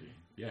fix Ricky?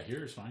 Yeah,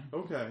 here is fine.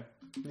 Okay.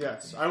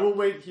 Yes, I will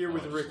wait here Oh,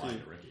 with I just Ricky.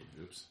 lied to Ricky.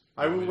 Oops.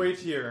 I will wait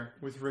here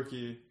with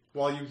Ricky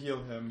while you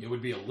heal him. It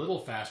would be a little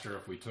faster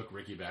if we took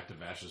Ricky back to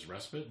Vash's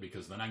Respite,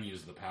 because then I can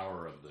use the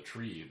power of the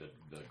tree that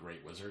the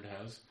Great Wizard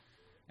has.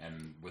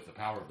 And with the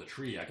power of the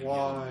tree, I can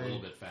heal him a little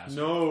bit faster.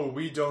 No,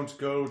 we don't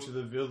go to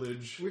the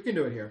village. We can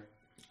do it here.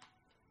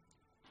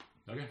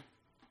 Okay.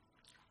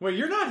 Wait,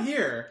 you're not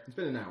here. It's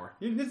been an hour.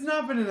 It's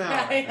not been an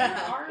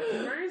hour.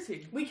 Where is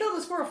he? We killed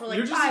the squirrel for like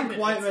You're just 5 in minutes.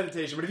 quiet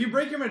meditation, but if you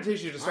break your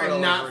meditation, you just start all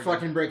I'm over not again.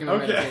 fucking breaking the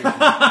Okay.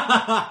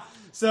 meditation.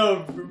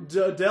 So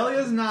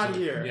Delia's not So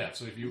here. Yeah,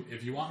 so if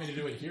you want me to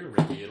do it here,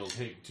 Ricky, it'll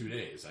take 2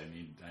 days. I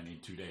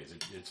need 2 days.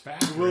 It's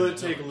faster. Will in it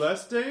the take village.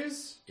 less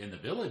days? In the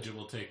village, it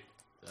will take.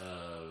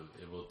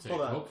 Hold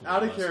on. Hopefully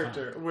Out of less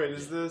character. time. Wait, Yeah.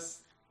 is this?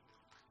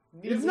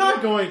 We It's don't-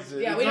 not going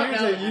to. Yeah, it's we not don't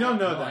gonna know take- You don't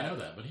know No, I that. know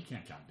that, but he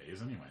can't count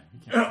days anyway.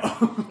 He can't.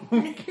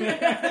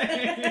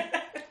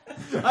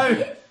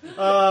 Okay.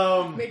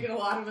 Making a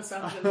lot of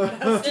assumptions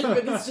about how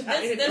stupid this This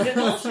giant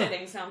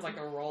bullshitting sounds like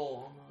a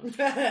roll almost.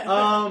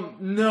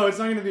 No, it's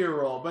not going to be a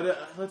roll, but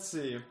let's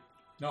see.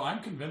 No, I'm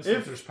convinced If-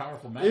 that there's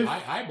powerful magic. if-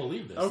 I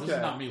believe this. Okay. This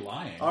is not me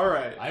lying. All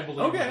right. I believe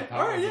in Okay. the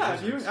power All right. of the Yeah.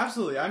 wizards.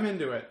 Absolutely. I'm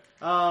into it.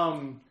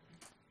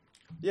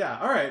 Yeah.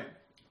 All right.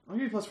 I'll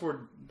give you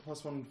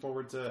 +1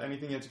 forward to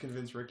anything you have to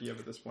convince Ricky of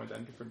at this point.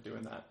 Then for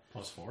doing that.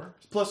 +4?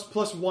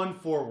 +1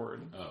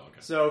 forward. Oh, okay.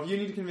 So if you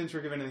need to convince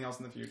Rick of anything else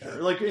in the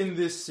future, like in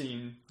this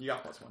scene, you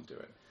got +1 to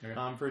it.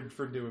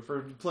 Okay.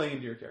 For playing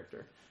into your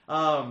character.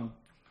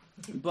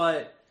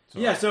 But So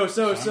yeah.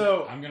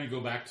 So I'm going to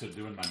go back to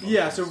doing my motions.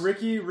 yeah. So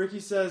Ricky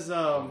says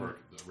over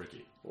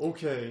Ricky.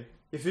 okay.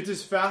 If it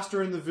is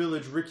faster in the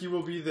village, Ricky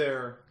will be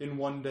there in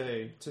one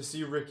day to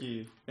see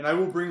Ricky, and I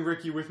will bring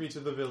Ricky with me to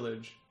the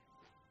village.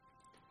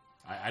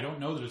 I don't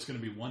know that it's going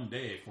to be one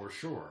day for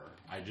sure.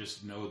 I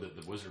just know that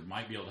the wizard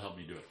might be able to help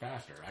me do it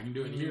faster. I can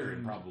do it here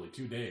in probably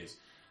 2 days,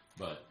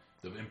 but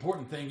the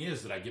important thing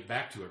is that I get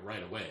back to it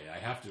right away. I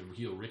have to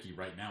heal Ricky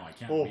right now. I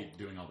can't be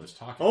doing all this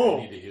talking. Oh.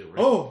 I need to heal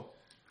Ricky. Oh,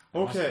 I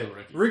must okay. heal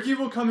Ricky. Ricky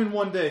will come in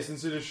one day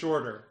since it is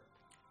shorter.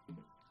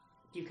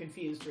 You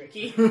confused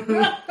Ricky.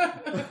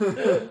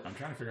 I'm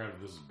trying to figure out if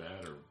this is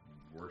bad or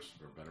worse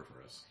or better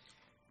for us.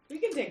 We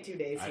can take 2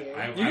 days here.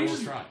 I You can will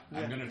just- try. yeah.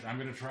 I'm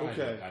gonna try.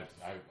 Okay.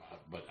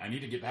 But I need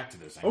to get back to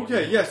this. I need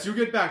Okay, to- yes, you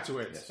get back to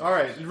it. Yes, All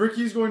right, yes, yes.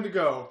 Ricky's going to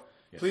go.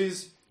 Yes.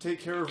 Please take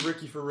care of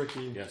Ricky for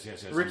Ricky. Yes.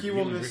 Ricky I'm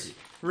will healing miss. Ricky.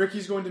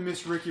 Ricky's going to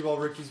miss Ricky while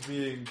Ricky's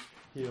being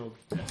healed.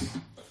 Yes.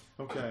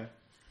 Okay.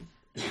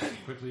 As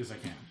quickly as I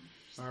can.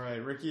 All right.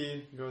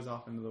 Ricky goes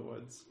off into the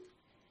woods.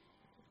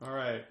 All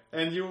right,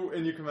 and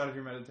you come out of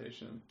your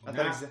meditation. At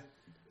that Now- exa-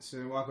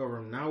 So walk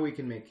over. Now we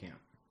can make camp.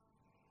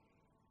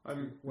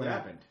 What yeah.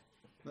 happened?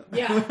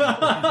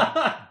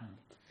 Yeah.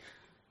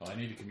 Well, I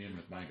need to commune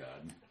with my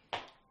god.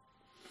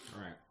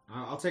 All right.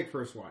 I'll take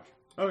first watch.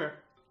 Okay.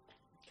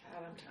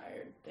 God, I'm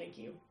tired. Thank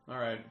you. All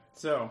right.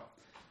 So,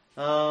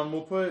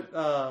 we'll put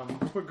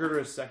Gerda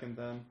as second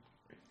then.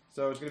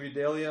 So it's gonna be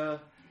Dahlia,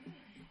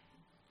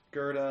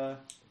 Gerda,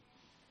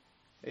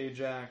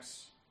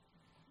 Ajax,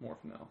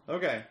 Morphinel.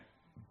 Okay.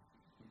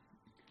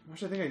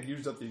 Actually, I think I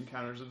used up the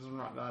encounters. So it's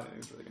not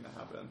anything's really gonna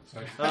happen. So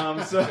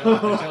I So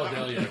tell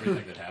Delia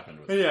everything that happened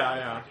with Yeah, with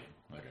yeah. Ricky.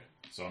 Okay.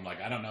 So I'm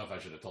like, I don't know if I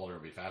should have told her it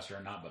would be faster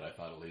or not, but I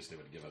thought at least it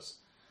would give us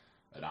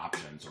an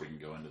option so we can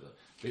go into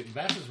the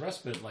Vash's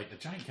Respite. Like, the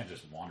giant can't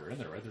just wander in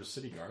there, right? There's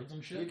city guards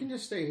and shit. You can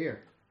just stay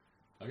here.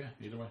 Okay,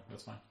 either way,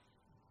 that's fine.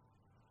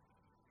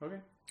 okay.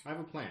 I have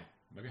a plan.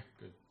 Okay,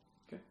 good.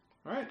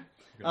 All right.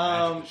 I'm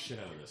gonna magic the shit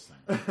out of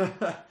this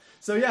thing.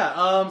 So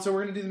yeah, so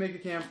we're gonna do the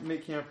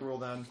make camp rule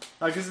then,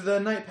 because the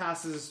night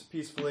passes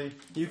peacefully.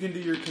 You can do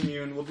your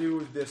commune. We'll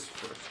do this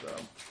first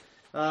though.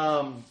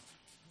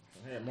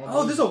 I got more Oh,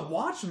 moves. there's a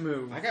watch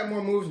move. I got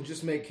more moves than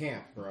just make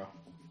camp, bro.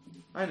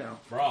 I know.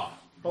 Brah.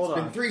 Hold It's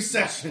on. been 3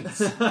 sessions.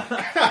 Hold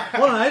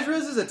on. I just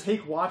realized there's a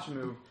take watch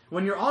move.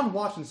 When you're on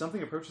watch and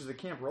something approaches the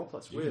camp, roll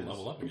plus You whiz. can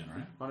level up again,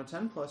 right? On a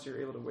 10+, you're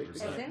able to wake the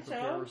I camp think and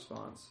prepare so. a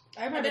response.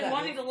 I I've remember been that.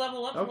 wanting to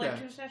level up for like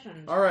Okay. 2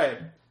 sessions. All right.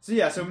 So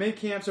yeah, so make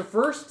camp. So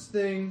first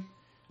thing,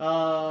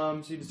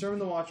 so you determine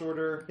the watch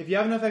order. If you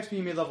have enough XP,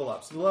 you may level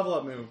up. So the level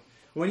up move.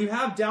 When you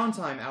have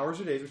downtime, hours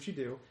or days, which you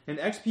do, and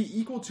XP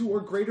equal to or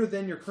greater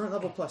than your current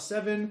level plus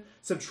 7,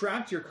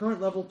 subtract your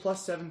current level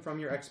plus 7 from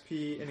your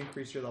XP and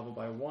increase your level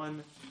by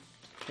 1.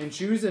 And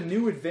choose a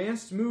new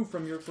advanced move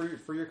from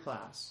for your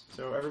class.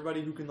 So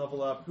everybody who can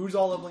level up, who's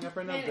all leveling up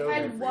right now, And go if I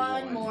there. had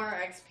one more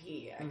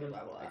XP, I could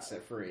level up.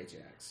 Except for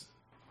Ajax.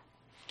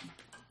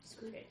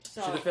 Screw it.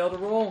 So Should have failed to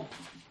roll.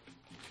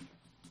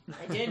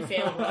 I did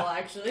fail well,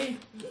 actually.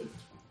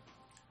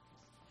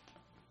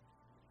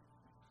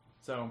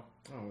 So.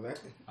 Oh, that.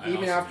 I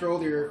Even also after need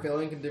all your more.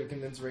 failing can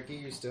convince Ricky,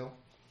 you still.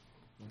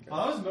 Okay.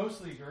 Well, that was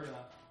mostly Gerda.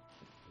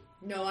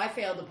 No, I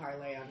failed the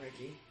parlay on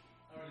Ricky.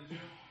 Oh, did you?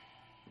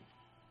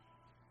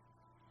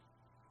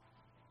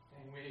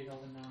 Dang, we ate all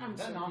the I'm naan.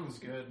 That so naan was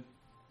good.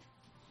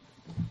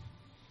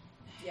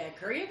 Yeah,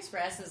 Curry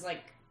Express is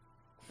like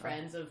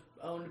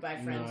owned by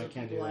friends I of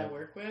can't people do I that.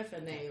 work with,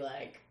 and they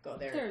like go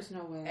there. there's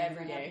no way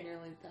Every I day. have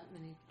nearly that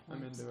many I'm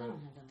points. into I it.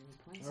 don't have that many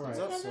points. All right,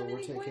 Do I have so that we're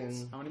many points?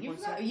 taking. How many You've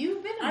points? got,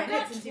 you've been a I minute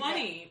got since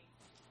 20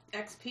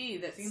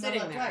 XP that's So you sitting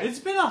leveled up there. twice. It's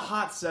been a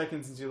hot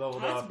second since you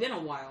leveled That's up. been a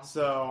while.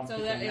 So, So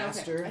that yeah, okay.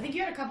 Master. I think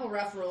you had a couple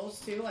rough rolls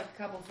too, like a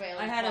couple fails.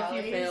 I had a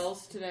few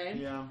fails today.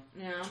 yeah.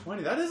 Yeah.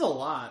 20, that is a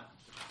lot.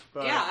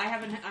 But Yeah, I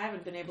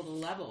haven't been able to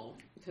level.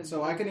 Because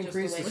So I can just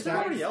increase the way the where's stat.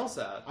 everybody else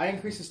at? I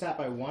increased the stat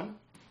by 1.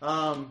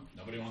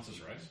 Nobody wants this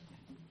rice?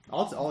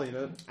 I'll eat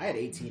it. I had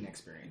 18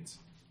 experience.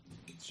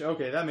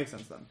 Okay, that makes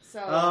sense then.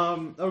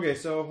 So Okay,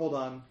 so hold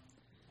on.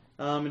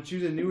 And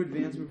choose a new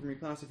advanced move from your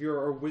class. If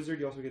you're a wizard,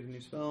 you also get a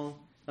new spell.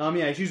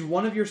 Yeah, choose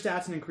one of your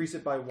stats and increase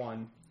it by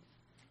 1.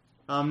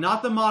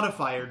 Not the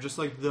modifier, just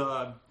like the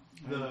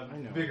I know.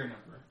 bigger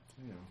number.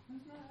 I know.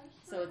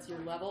 so it's your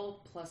level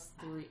plus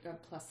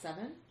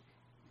 7.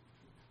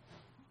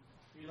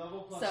 Your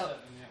level plus So- 7,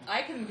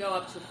 I can go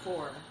up to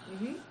 4.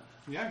 Mm-hmm.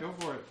 yeah. Yeah, go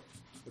for it.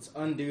 Let's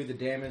undo the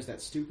damage that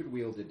stupid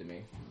wheel did to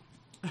me.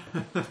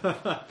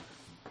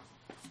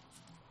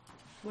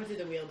 What did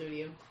the wheel do to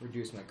you?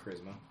 Reduce my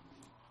charisma.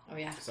 Oh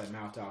yeah. Because I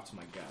mouthed off to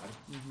my god.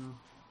 Mm-hmm.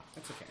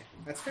 That's okay.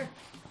 That's fair.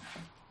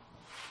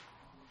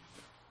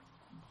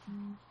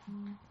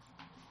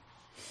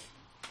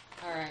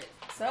 Alright,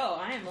 so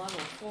I am level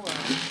 4.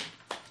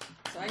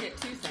 So I get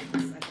 2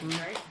 things, I think,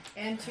 right?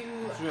 And 2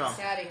 Yeah.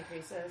 stat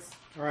increases.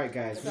 Alright,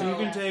 guys. So- So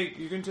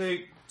you can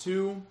take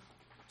 2.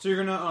 So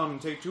you're gonna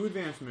take 2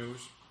 advanced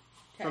moves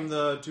from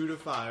the 2 to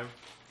 5,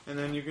 and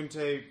then you can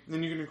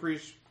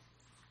increase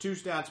 2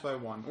 stats by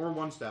 1 or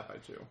 1 stat by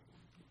 2.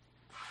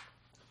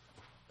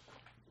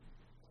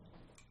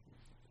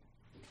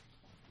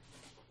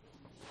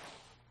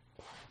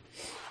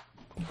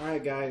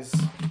 Alright, guys.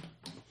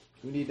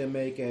 We need to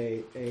make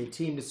a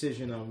team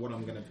decision on what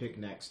I'm going to pick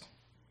next.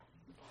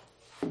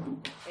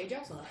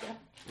 Ajax will help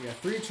you. We have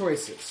 3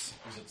 choices.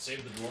 Is it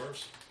Save the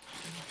Dwarves?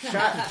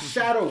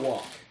 Shadow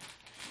Walk.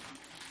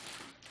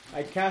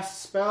 I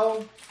cast a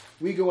spell.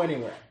 We go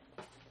anywhere.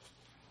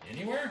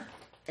 Anywhere?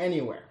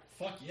 Anywhere.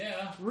 Fuck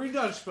yeah. Read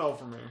that spell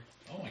for me.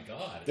 Oh my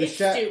god. The It's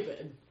sha-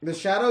 stupid. The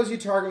shadows you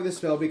target with the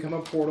spell become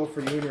a portal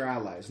for you and your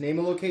allies. Name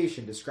a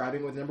location,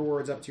 describing with number of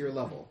words up to your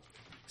level.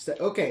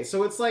 Okay,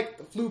 so it's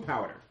like flu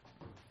powder.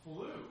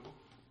 Blue.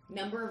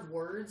 Number of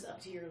words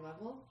up to your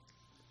level?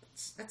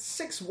 That's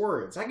 6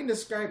 words. I can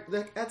describe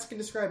that can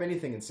describe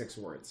anything in 6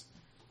 words.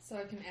 So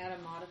I can add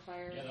a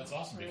modifier. Yeah, that's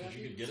awesome because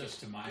you could get us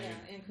to my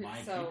increase.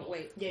 my So people.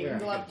 wait, Yeah, you Yeah. can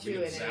go up We 2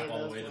 could in zap any of all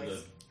the those way to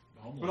ways.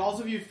 the homeland. But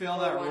also, if you fail Or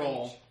that 1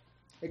 roll, each.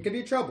 It could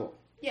be trouble.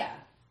 Yeah.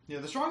 yeah,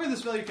 the stronger the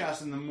spell you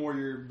cast, and the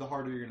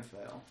harder you're gonna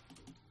fail.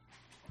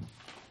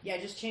 Yeah,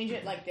 just change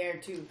it like there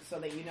too, so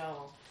that you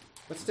know.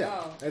 But still,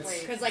 Oh, it's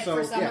wait. Because like so,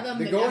 for some yeah, of them,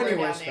 the the go number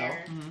anywhere down spell.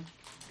 there.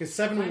 Because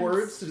 7 Mine's-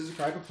 words to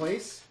describe a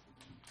place.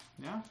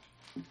 Yeah.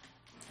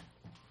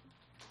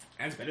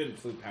 That's better than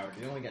flu powder.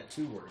 You only got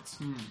 2 words.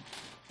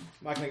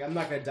 I'm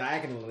not gonna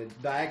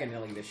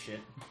diagonally this shit.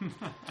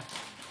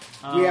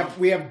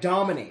 We have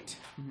dominate.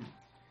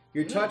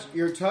 Your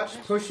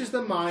touch pushes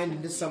the mind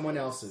into someone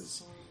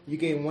else's. You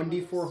gain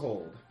 1d4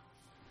 hold.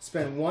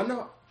 Spend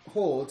 1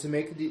 hold to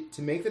make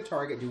the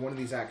target do one of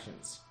these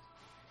actions.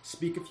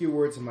 Speak a few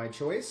words of my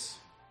choice.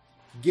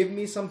 Give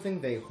me something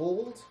they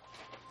hold.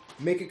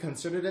 Make a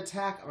concerted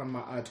attack on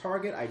a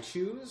target I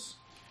choose,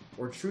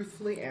 or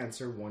truthfully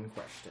answer 1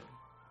 question.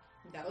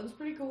 That one's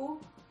pretty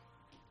cool.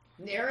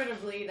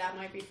 Narratively, that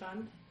might be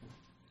fun.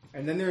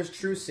 And then there's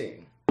true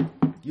seeing.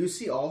 You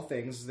see all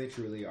things as they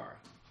truly are.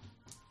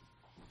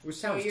 Which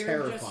sounds so you're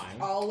terrifying.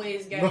 just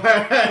always getting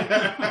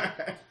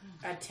a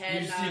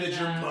 10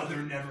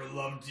 on, never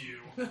loved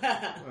you.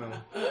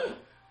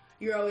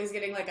 You're always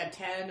getting like a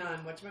 10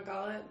 on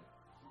whatchamacallit?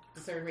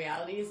 Discern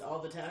realities all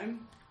the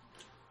time.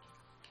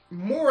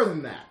 More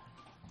than that.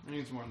 I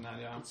think it's more than that,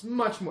 yeah. It's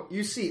much more.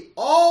 You see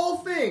all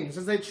things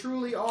as they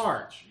truly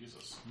are.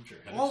 Jesus, did your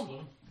head All-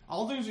 explode?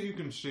 All things that you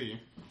can see.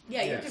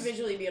 Yeah, you have to Yes.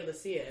 visually be able to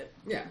see it.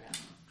 Yeah.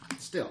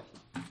 Still.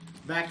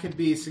 That could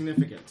be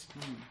significant.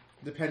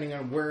 Depending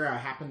on where I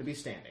happen to be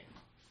standing.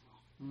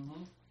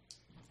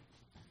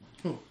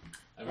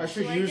 I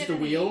should Do I use get the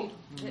any wheel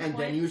hit and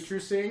then points? use true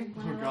seeing.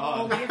 Oh god.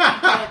 Only if you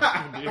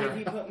put, Dear. if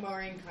you put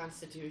Marine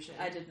Constitution.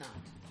 I did not.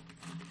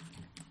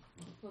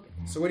 We'll get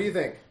there. So what do you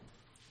think?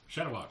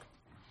 Shadow Walk.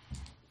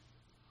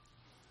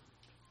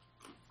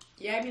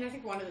 Yeah, I mean, I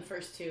think one of the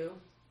first 2.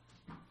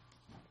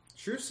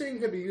 True seeing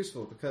could be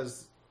useful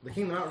because the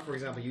Kingdom Out, for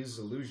example, uses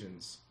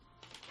illusions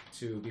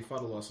to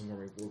befuddle us on where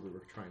we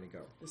were trying to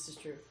go. This is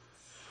true.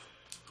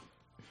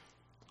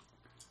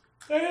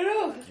 I don't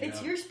know. It's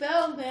Yeah. your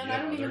spell, man. Yeah, I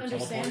don't are even there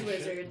understand teleporting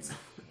shit? wizards.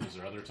 Is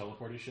there other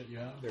teleporty shit you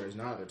have? There is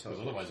not other Because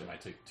teleport. otherwise it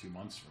might take 2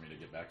 months for me to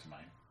get back to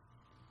mine.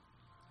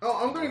 Oh,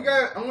 I'm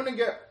gonna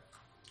get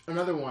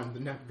another one,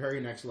 the very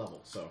next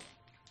level. So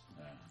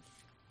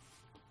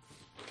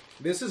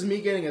this is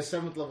me getting a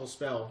 7th level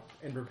spell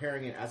and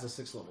preparing it as a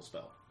 6th level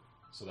spell.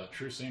 So that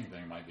true seeing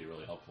thing might be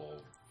really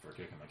helpful for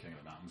kicking the King of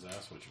the Mountains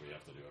ass, which we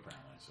have to do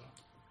apparently. So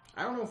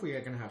I don't know if we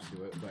are gonna have to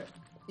do it, but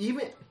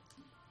even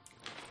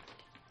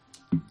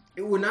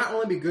it would not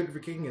only be good for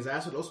kicking his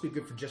ass, it would also be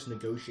good for just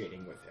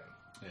negotiating with him.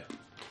 yeah,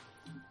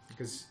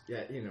 Because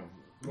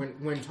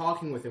when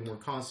talking with him, we're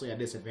constantly at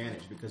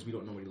disadvantage because we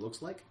don't know what he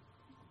looks like.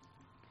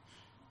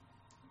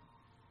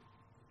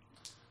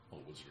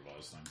 whole Wizard of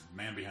Oz thing.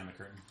 Man behind the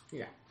curtain.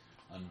 Yeah.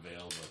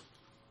 Unveil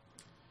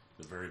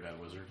the very bad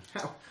wizard.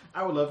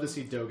 I would love to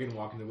see Dogen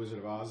walk into Wizard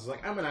of Oz. It's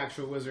like, I'm an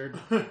actual wizard.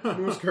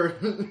 Moves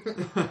curtain.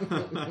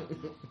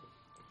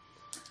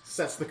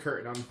 Sets the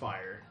curtain on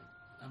fire.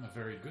 I'm a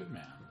very good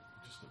man,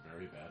 just a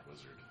very bad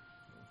wizard.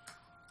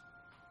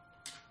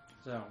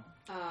 So,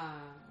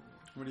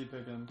 what are you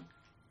picking?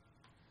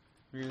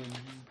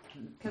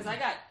 Because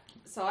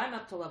so I'm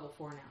up to level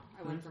 4 now.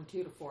 I went from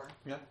 2 to 4.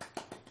 Yeah.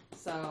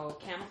 So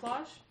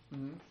camouflage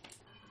Mm-hmm.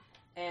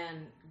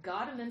 and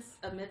God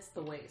amidst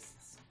the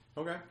wastes.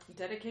 Okay.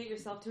 Dedicate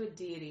yourself to a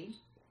deity.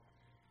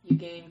 You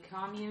gain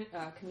commune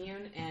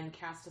and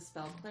cast a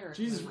spell cleric.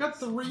 Jesus, we've got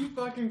 3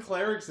 fucking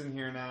clerics in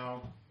here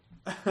now.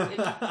 When you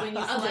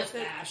I'll select just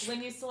bash.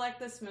 when you select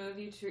this move,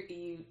 you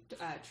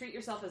treat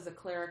yourself as a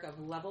cleric of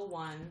level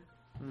 1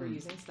 for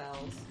using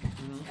spells.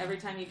 Mhm. Every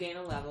time you gain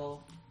a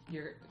level,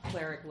 your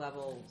cleric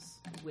levels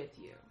with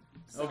you.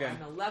 So Okay.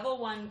 I'm a level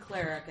 1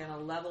 cleric and a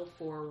level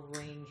 4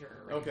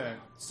 ranger. Right Okay.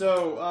 now.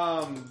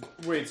 So,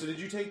 wait. So did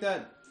you take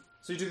that?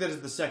 So you took that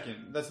as the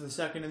second. That's the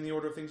second in the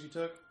order of things you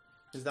took.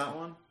 Is that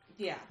one?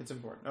 Yeah. It's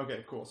important.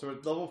 Okay, cool. So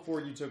at level 4,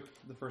 you took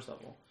the first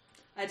level.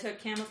 I took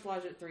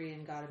camouflage at 3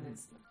 and God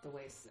amidst the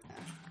waste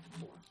at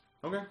 4.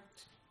 Okay.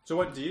 So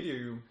what deity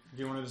do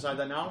you want to decide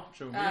that now?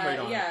 Should we wait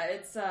on it? Yeah,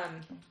 it's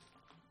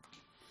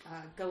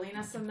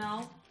Galena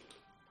Samel,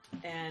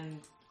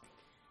 and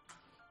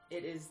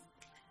it is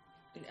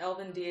an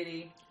elven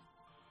deity.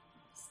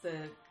 It's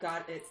the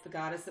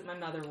goddess that my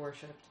mother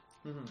worshipped.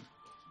 Mm-hmm.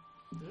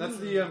 That's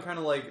the kind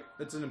of like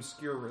it's an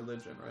obscure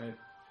religion, right?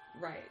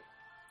 Right.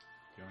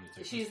 You want me to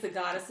take She's the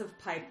goddess of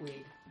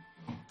pipeweed.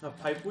 Of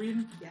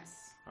pipeweed. Yes.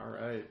 All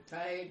right.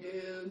 Tight,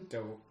 dude.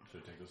 Dope.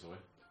 Should I take this away?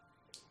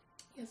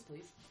 Yes,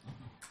 please.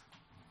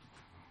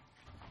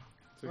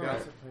 So All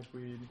guys, right. of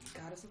pipeweed.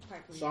 Goddess of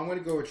pipeweed. So I'm going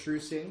to go with True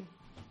Sing.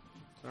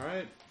 All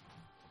right.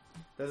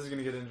 This is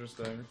gonna get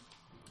interesting.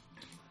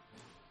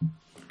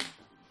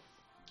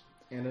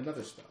 And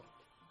another spell.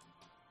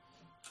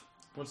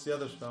 What's the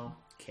other spell?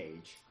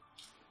 Cage.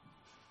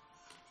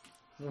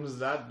 What does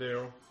that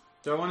do?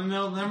 Do I want to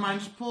know? Never mind.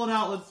 Just pull it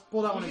out. Let's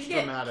pull it out when You it's can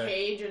get dramatic.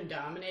 cage and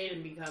dominate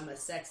and become a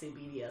sexy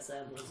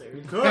BDSM You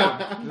wizard.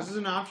 could. This is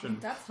an option.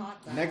 That's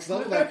hot. Though. Next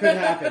level, that could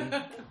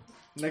happen.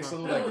 Next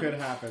level, that could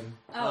happen.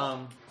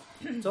 Oh,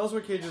 Tell us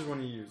what cages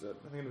when you use it.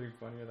 I think it'll be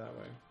funnier that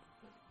way.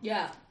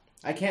 Yeah.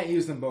 I can't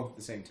use them both at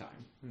the same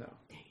time. No.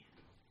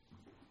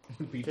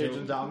 Would be Cage dope.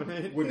 and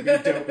dominate. Would be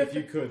dope if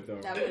you could, though.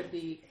 that would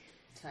be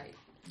tight.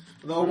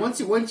 Though once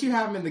you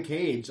have them in the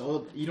cage,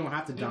 you don't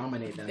have to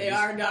dominate them. They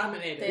are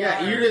dominated. They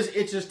Yeah, are.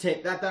 it just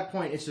take at that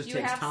point. It just You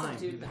takes have time.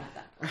 subdued them at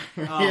that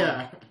point. Oh.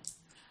 Yeah.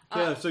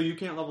 Yeah, so you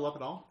can't level up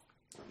at all?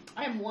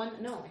 I am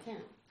one. No, I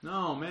can't.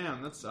 No,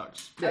 man, that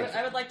sucks.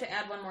 I would like to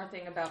add one more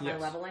thing about my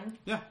Yes. leveling.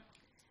 Yeah.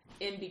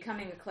 In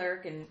becoming a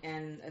cleric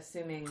and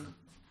assuming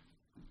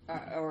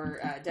or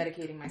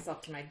dedicating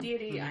myself to my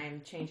deity, Mm-hmm. I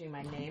am changing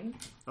my name,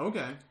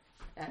 Okay.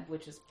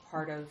 which is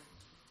part of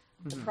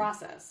the Mm-hmm.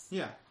 process.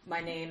 Yeah.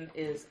 My name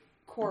is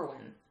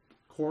Corwin.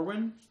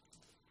 Corwin?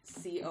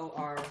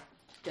 Corwen.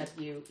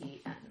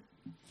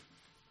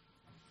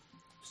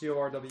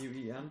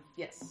 Corwen?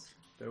 Yes.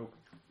 Dope.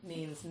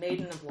 Means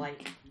maiden of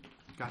light.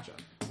 Gotcha.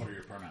 What are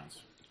your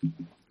pronouns?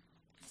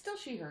 Still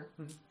she, her.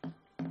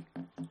 Mm-hmm.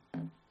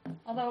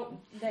 Although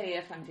they,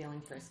 if I'm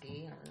feeling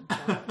frisky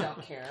or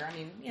don't care. I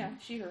mean, yeah,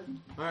 she, her.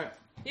 Alright.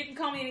 You can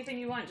call me anything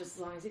you want, just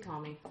as long as you call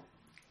me.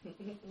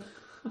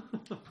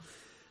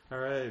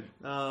 Alright.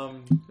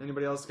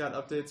 Anybody else got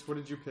updates? What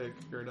did you pick,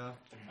 Gerda?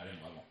 I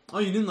didn't level. Oh,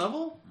 you didn't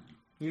level?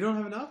 You don't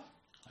have enough?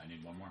 I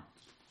need one more.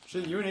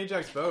 Shit, you and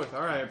Ajax both.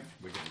 Alright.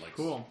 We could like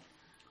Cool.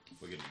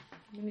 We could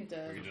We need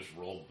to just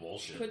roll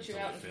bullshit. put you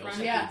until out it in fails. front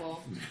of Yeah.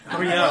 people. I'm Oh,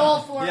 gonna yeah. roll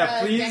for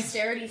Yeah, please-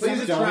 dexterity. Please Please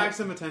saving. attract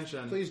some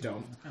attention. Please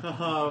don't.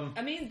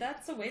 I mean,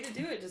 that's a way to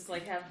do it. Just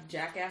like have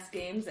jackass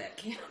games at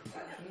camp.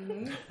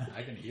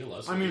 I can heal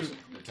us. I mean,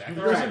 attack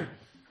Right.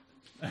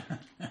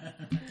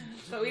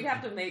 But we'd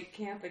have to make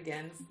camp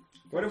again.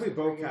 What if we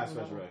both cast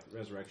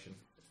Resurrection?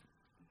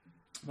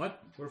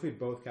 What? What if we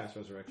both cast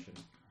Resurrection?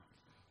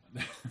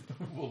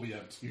 Will we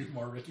have 2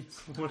 more Rickies?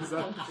 What is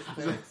that?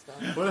 Cleric spell.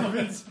 What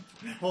happens?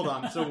 Hold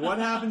on. So what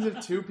happens if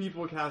 2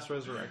 people cast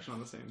Resurrection on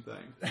the same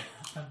thing?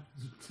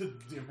 To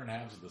different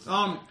halves of the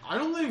same. I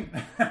don't think...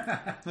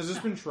 Has this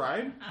been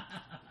tried?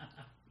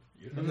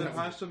 You In don't the know.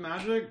 past of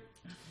Magic?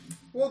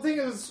 Well, the thing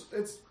is,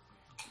 it's.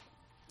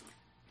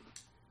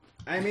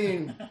 I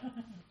mean,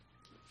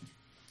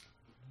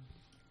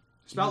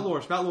 Spout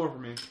lore for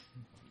me.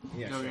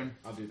 yeah, No, sure. man.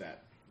 I'll do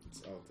that.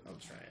 I'll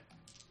try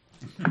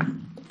it.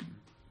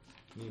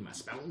 Need my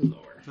spell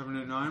lore. 7,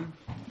 8, 9.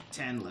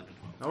 10, 11.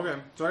 Okay,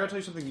 so I gotta tell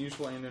you something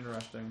useful and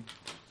interesting.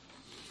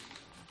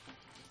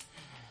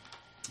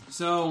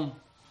 So,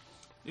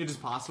 it is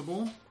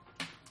possible,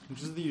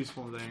 which is the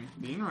useful thing.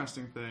 The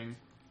interesting thing,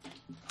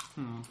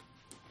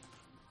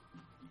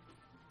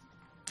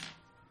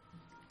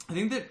 I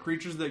think that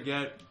creatures that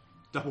get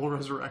double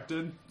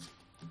resurrected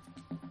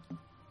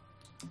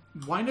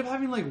wind up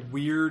having like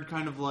weird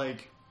kind of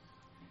like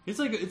it's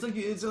like a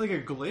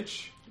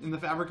glitch in the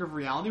fabric of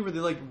reality where they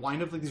like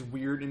wind up like these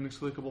weird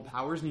inexplicable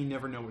powers and you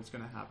never know what's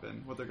gonna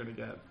happen, what they're gonna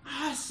get.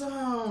 Sounds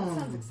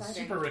Awesome! exciting.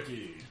 Super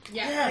Ricky.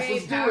 Yeah, Yes, very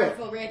let's do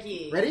powerful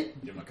Ricky. Ready?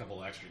 Give him a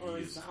couple extra Or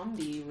keys.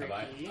 zombie Have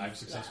Ricky. I've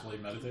successfully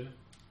meditated.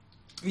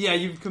 Yeah,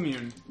 you've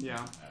communed.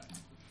 Yeah.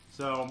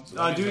 So, So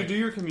that means do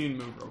your commune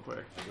move real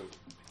quick. I go.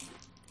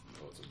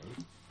 Oh, it's a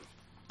move.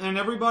 And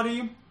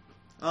everybody,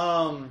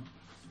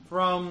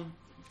 from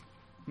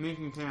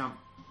making camp,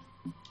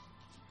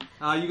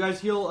 you guys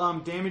heal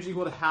damage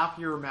equal to half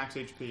your max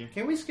HP.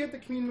 Can we skip the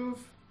commune move?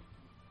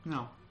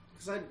 No.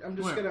 Because I'm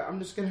Where?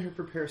 just gonna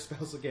prepare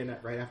spells again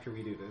right after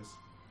we do this.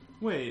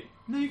 Wait.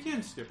 No, you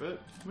can't skip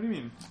it. What do you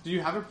mean? Do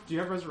you have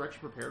resurrection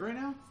prepared right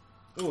now?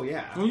 Oh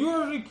yeah. Well, you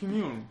already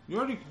commune. You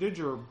already did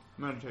your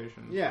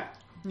meditation. Yeah.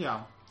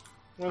 Yeah.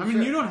 I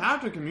mean, you don't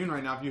have to commune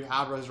right now if you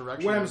have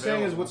resurrection. What I'm saying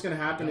is, available. what's going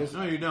to happen is.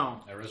 No, you don't.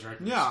 I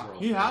resurrected Yeah, the squirrel.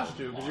 he has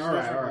to. Because All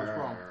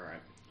right.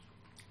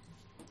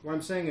 What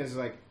I'm saying is,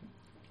 like,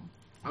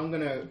 I'm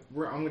gonna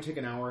take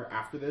an hour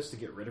after this to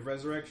get rid of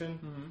resurrection.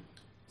 Mm-hmm.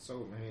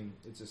 So I mean,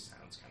 it just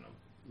sounds kind of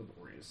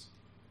laborious.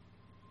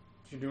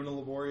 You're doing a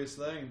laborious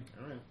thing.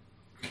 All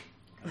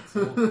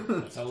right.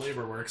 That's how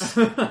labor works.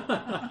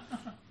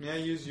 Yeah,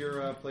 use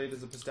your plate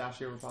as a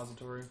pistachio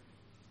repository.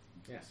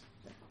 Yes.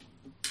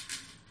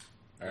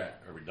 All right,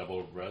 are we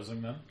double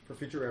resing then? For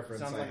future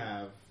reference, Sounds like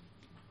it.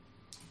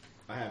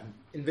 I have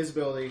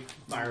invisibility,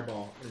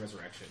 fireball, and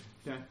resurrection,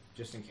 Okay.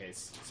 just in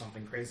case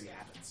something crazy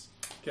happens.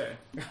 Okay.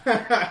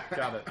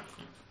 Got it.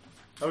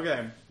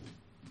 Okay.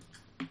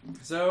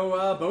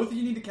 So, both of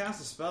you need to cast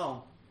a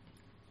spell.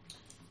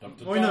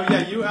 Oh, no,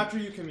 yeah, you, after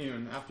you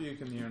commune.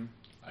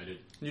 I did,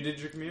 You did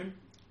your commune?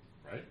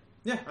 right?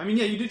 Yeah, I mean,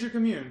 yeah, you did your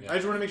commune. Yeah. I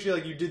just want to make sure,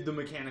 like, you did the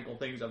mechanical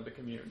things of the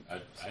commune.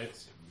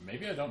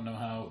 Maybe I don't know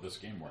how this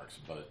game works,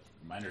 but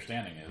my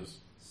understanding is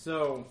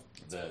So,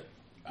 that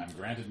I'm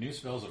granted new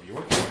spells of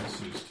your choice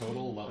whose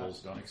total levels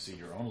don't exceed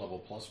your own level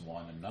plus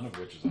 1, and none of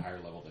which is a higher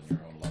level than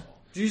your own level.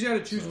 you just gotta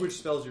choose So- which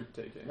spells you're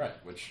taking. Right,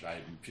 which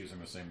I'm choosing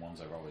the same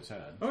ones I've always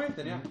had. Okay,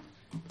 then yeah.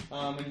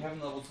 And you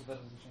haven't leveled, so that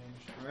doesn't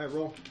change. All right,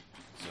 roll.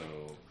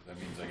 So that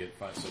means I get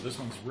 5. So this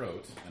one's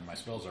rote, and my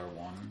spells are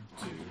 1,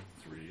 2,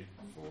 3,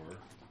 4.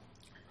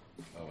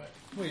 Oh, wait.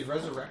 Wait,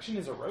 resurrection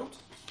is a rote?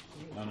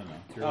 No.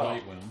 Cure Oh,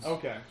 light wounds.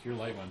 okay. Cure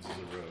light wounds is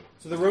a rote.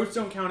 So the rotes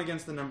don't count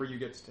against the number you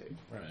get to take.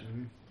 Right. Wait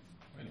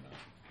a minute.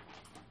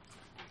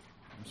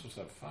 I'm supposed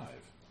to have 5.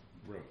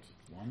 Rote.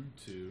 1,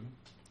 2,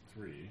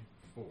 3,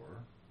 4.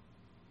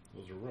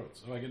 Those are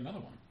rotes. Oh, I get another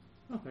one.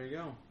 Oh, there you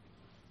go.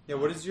 Yeah,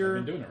 what is your...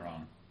 I've been doing it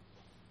wrong.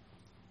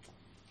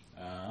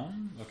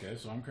 Okay,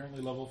 so I'm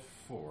currently level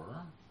 4.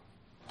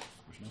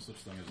 There's no such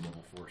thing as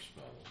level 4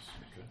 spells.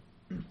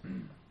 Okay.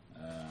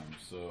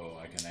 So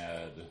I can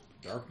add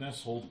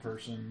darkness, hold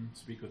person,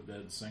 speak with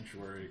dead,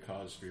 sanctuary,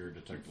 cause fear,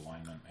 detect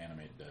alignment,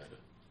 animate dead.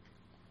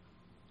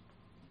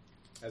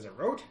 As a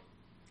rote?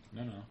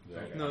 No.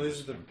 Okay. No, this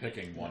is the- I'm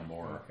picking one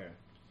more. Okay.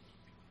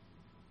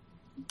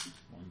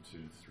 1, 2,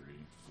 3,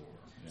 4.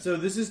 Yeah. So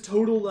this is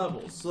total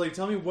levels. So, like,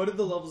 tell me, what are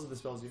the levels of the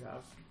spells you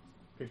have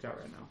picked out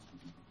right now?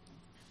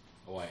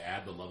 Oh, I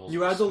add the levels.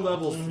 You of add the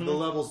spells?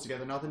 levels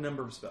together, not the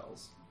number of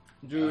spells.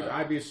 Dude,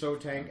 I'd be so I'd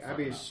be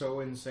fucking up. so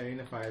insane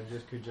if I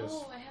just could just.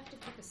 Oh, I have to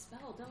pick a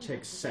spell, don't I?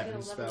 Take 'Cause I get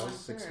a 7 level spells, 1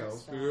 6 for a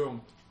spells. spell.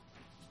 Ew.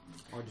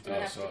 Why'd you do Yeah.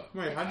 that? So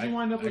Wait, how'd you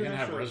wind up I with can an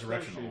have extra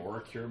resurrection cleric sheet? or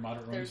cure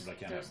moderate wounds, but I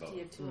can't have both. You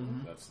have 2 of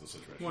them. That's the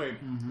situation. Wait,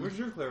 where's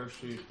your cleric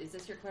sheet? Is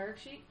this your cleric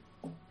sheet?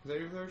 Is that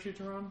your cleric sheet,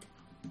 Tehran?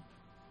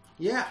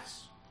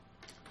 Yes.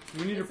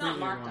 We need It's to not preview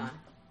marked one. on.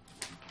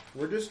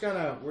 We're just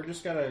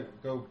gonna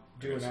go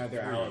do There's another 3.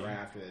 hour right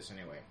after this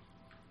anyway.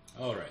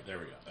 Oh, right. There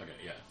we go. Okay,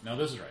 yeah. No,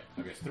 this is right.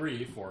 Okay,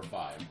 3, 4,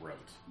 5. Rote.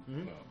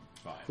 Boom.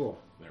 5. Cool.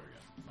 There we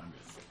go. I'm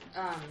good.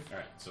 Um, All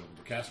right, so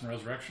we're casting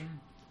resurrection.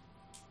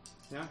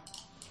 Yeah.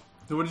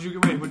 So what did you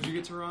get? Wait, what did you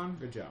get, Tehran?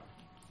 Good job.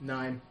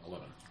 9.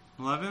 11.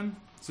 11?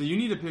 So you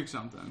need to pick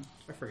something.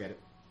 I forget it.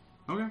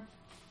 Okay.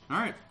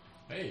 Alright.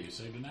 Hey, you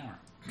saved an hour.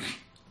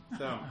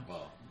 So,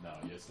 Well, no,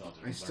 you still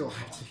have to. I still learn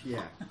have the to.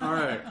 Yeah.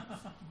 alright.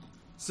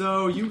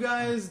 So you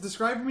guys,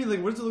 describe for me, like,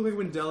 what does it look like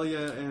when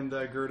Delia and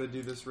Gerda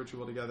do this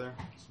ritual together?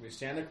 So we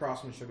stand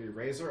across and we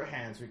raise our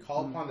hands. We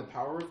call upon the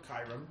power of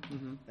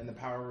Chiron and the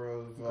power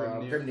of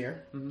Grimnir.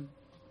 Mhm.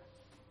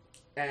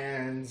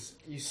 And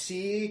you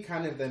see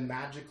kind of the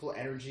magical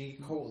energy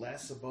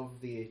coalesce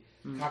above the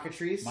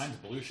cockatrice. Mine's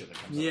blue shit that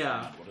comes Yeah. out of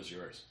the ground. What is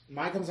yours?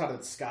 Mine comes out of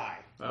the sky.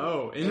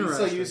 Oh, And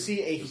interesting. so you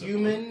see a Is it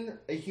human,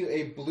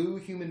 a blue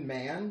human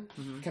man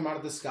come out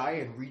of the sky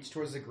and reach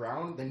towards the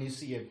ground. Then you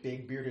see a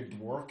big bearded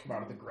dwarf come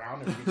out of the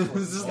ground and reach towards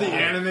This is the the sky.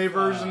 anime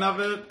version of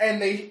it?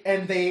 And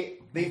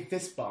they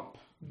fist bump.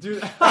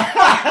 Dude.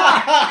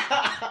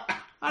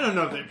 I don't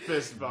know if they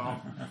fist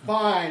bump.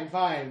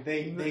 Fine.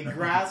 They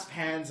grasp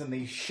hands and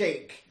they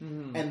shake,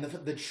 and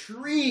the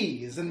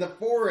trees and the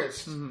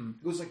forest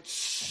goes like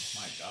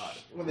My God.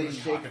 when they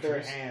shake their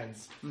Cockatrice.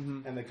 hands,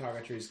 and the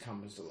cockatrice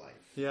comes to life.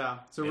 Yeah.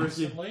 So Ricky.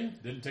 Instantly?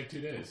 Didn't take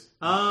 2 days.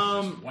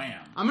 Um, Just wham.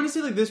 I'm gonna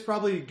say, like, this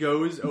probably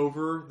goes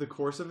over the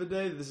course of a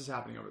day. This is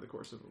happening over the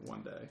course of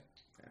one day.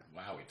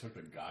 Wow, we took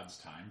the gods'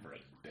 time for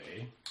a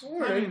day.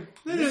 I mean,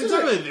 This it's is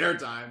not a- really their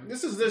time.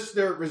 This is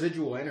their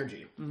residual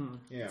energy.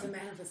 Yeah, It's a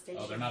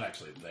manifestation. Oh, they're not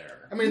actually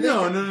there. I mean,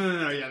 No.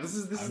 Yeah, this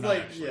is I'm not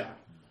like, actually yeah.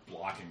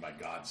 blocking my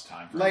god's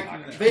time for like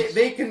cockatrice.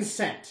 they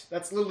consent.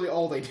 That's literally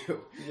all they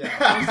do.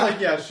 Yeah. It's like,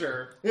 yeah,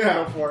 sure.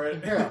 Yeah. Go for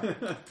it.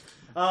 Yeah.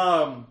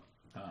 Huh,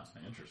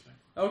 interesting.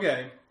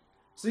 Okay.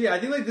 So yeah, I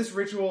think like this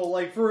ritual,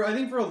 like for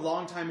a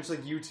long time, it's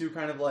like you two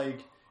kind of like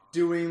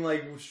doing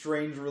like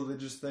strange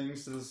religious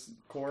things to this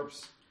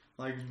corpse,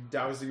 like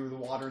dousing it with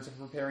water and stuff,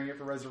 preparing it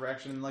for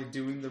resurrection, and like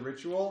doing the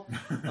ritual.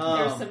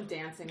 there's some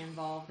dancing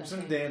involved. I some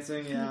think.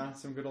 dancing, yeah,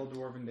 some good old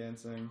dwarven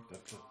dancing.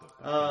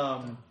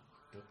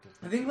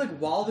 I think like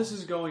while this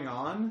is going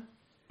on,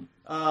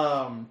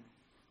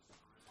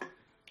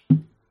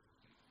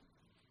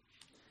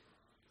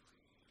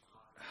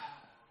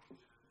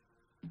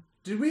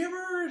 Did we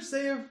ever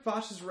say if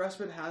Fosh's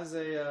Respite has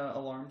a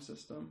alarm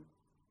system?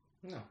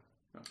 No.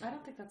 I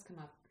don't think that's come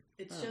up.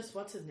 It's just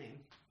what's his name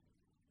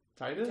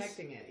Titus?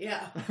 protecting it.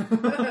 Yeah.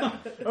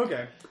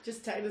 Okay.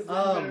 Just Titus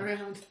limping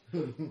around.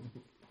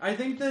 I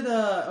think that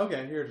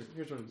okay, here's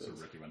what it is. So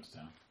Ricky went to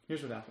town.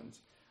 Here's what happens.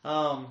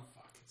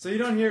 So you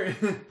don't hear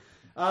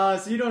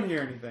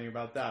anything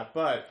about that,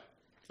 but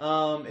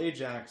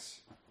Ajax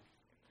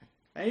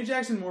and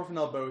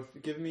Morphinel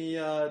both give me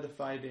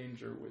Defy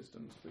Danger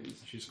wisdoms,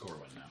 please. She's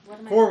Corwin now. What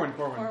am I? Corwin.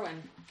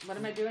 What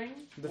am I doing?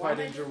 Defy Why am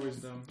I Danger doing this?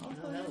 wisdom. I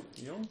don't know.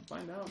 You'll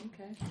find out.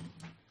 Okay.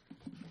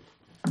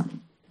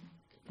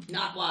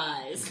 Not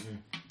wise.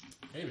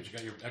 Hey, but you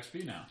got your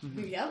XP now.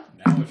 Yep.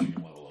 Now if you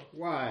can level up.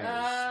 Why?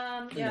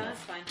 Yeah, that's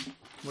fine.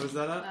 What is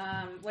that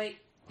at? Wait.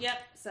 Yep,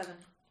 7.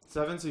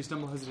 7, so you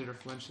stumble, hesitate, or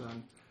flinch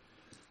then.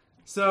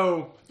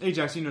 So,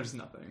 Ajax, you notice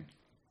nothing.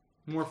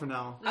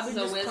 Morphinel. I've been This is a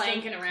just wisdom?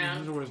 clanking around,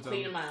 This is a wisdom.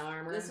 cleaning my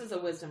armor. This is a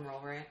wisdom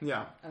roll, right?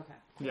 Yeah. Okay.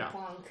 Yeah.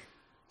 Plonk.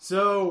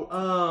 So,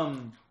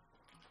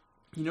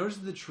 you notice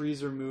that the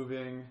trees are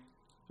moving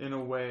in a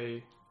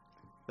way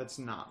that's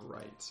not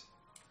right.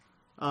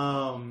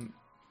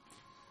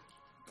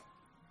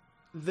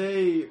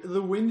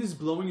 The wind is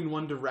blowing in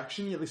one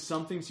direction, yet like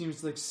something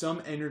seems like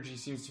some energy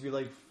seems to be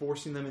like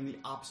forcing them in the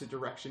opposite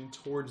direction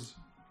towards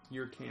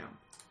your camp.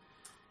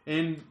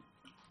 And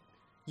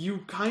you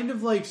kind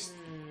of like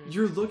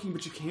you're looking,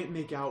 but you can't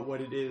make out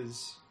what it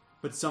is.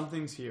 But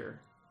something's here,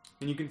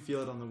 and you can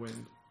feel it on the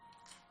wind.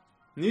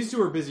 And these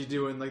two are busy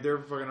doing like they're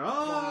fucking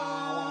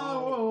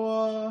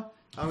I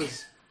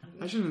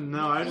shouldn't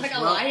know. I just Like a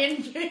Lion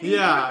King.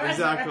 Yeah,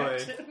 exactly.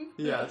 resurrection.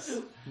 Yes,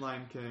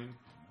 Lion King.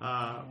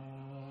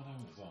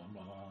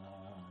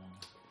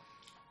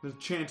 There's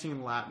chanting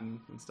in Latin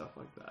and stuff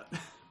like that.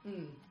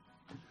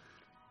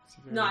 It's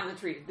very- Not in the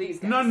tree. These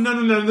guys. No.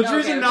 The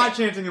trees Okay, are not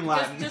okay. chanting in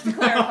Latin. Just to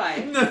clarify.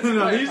 No.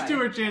 clarify. These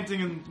two are chanting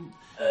in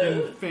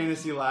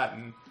fantasy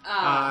Latin.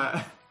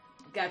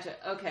 Gotcha.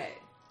 Okay.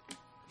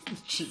 The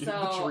trees So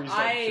are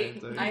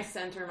chanting. I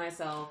center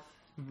myself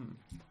Mhm.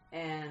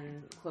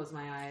 and close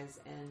my eyes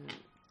and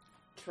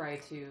try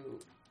to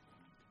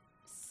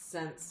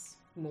sense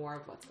more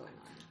of what's going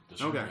on.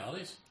 Discern Okay.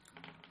 realities?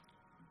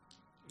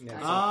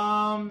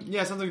 Yeah.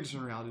 Yeah, sounds like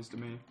different realities to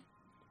me.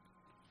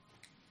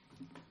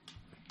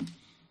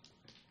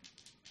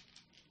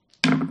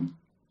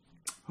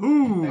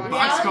 Ooh, Realities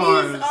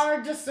boxcars.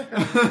 are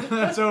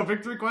discerned. So,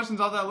 pick 3 questions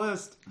off that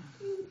list.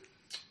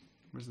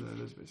 Where's that?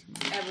 Is basically.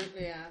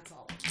 Yeah, that's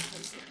all.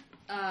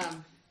 I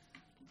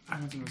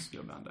have some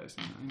skill bound dice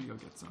in there. I need to go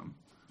get some.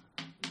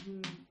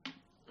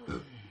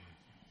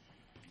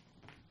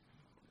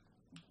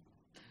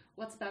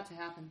 What's about to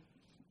happen?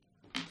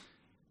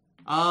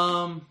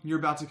 You're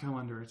about to come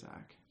under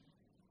attack.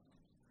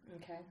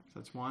 Okay. So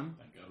that's 1.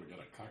 Thank God we got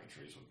a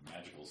cockatrice with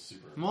magical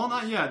super. Well,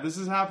 not yet. This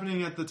is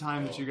happening at the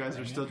time that you guys are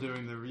right. still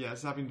doing the. Yeah,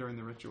 it's happening during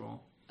the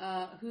ritual.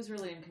 Who's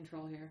really in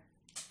control here?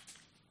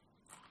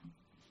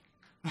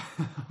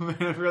 Man,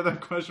 I forgot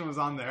that question was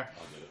on there.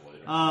 I'll get it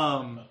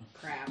later.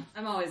 Crap.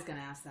 I'm always gonna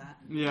ask that.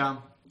 Yeah,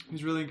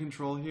 who's really in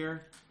control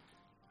here?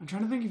 I'm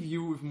trying to think if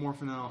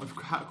Morphinel, if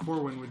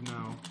Corwin would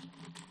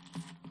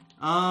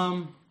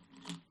know.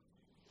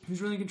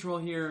 Who's really in control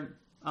here?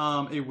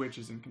 A witch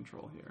is in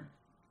control here.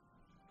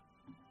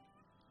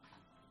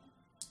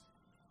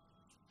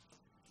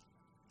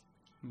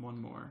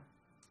 One more.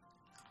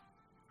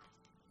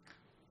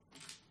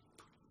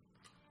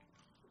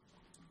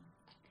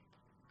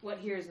 What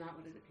here is not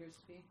what it appears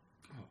to be.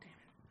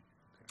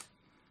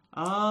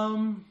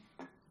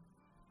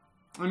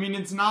 I mean,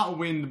 it's not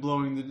wind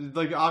blowing the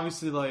like.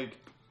 Obviously, like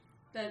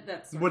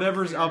That's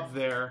whatever's clear. up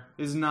there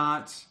is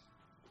not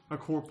a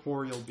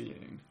corporeal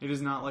being. It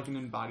is not like an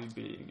embodied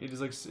being. It is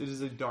like it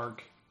is a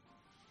dark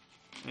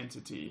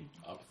entity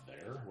Up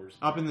there? Where's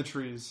up in the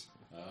trees.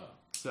 Oh.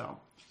 So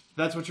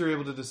that's what you're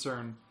able to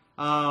discern.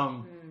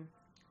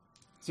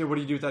 So what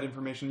do you do with that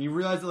information? You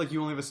realize that like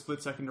you only have a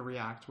split second to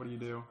react. What do you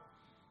do?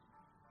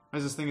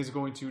 As this thing is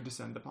going to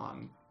descend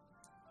upon.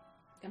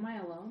 Am I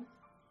alone?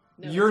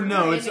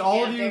 It's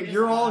all of you. They're just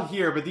You're all off.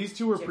 here, but these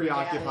two are Jibber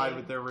preoccupied jabbering.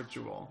 with their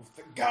ritual,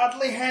 The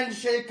godly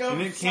handshake of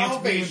and it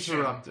can't be salvation.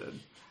 interrupted.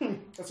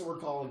 That's what we're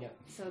calling it.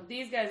 So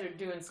these guys are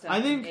doing stuff. I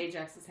think- and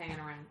Ajax is hanging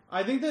around.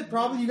 I think that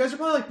probably you guys are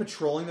probably like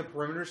patrolling the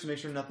perimeters to make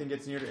sure nothing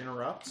gets near to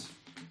interrupt.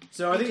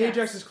 So I think Ajax.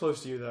 Ajax is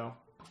close to you though.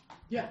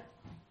 Yeah.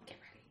 Get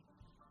ready.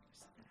 There's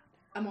something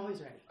out I'm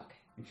always ready.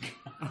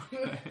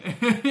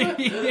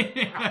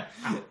 there.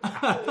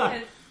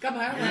 Okay. Come on,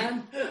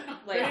 man.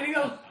 Like, Ready to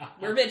go.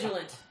 we're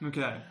vigilant.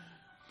 Okay.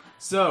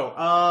 So,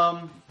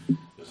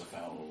 There's a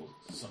foul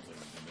something.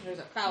 There's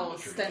a foul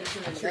stench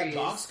in the That trees.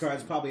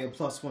 boxcard's probably a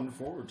 +1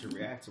 forward to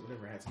react to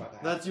whatever has about to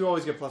happen. that's you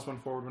always get +1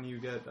 forward when you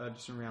get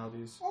discern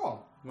realities. Oh.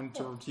 When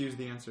to use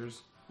the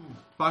answers.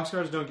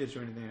 Boxcars don't get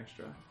you anything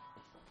extra.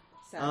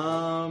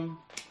 Sadly.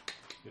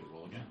 Get a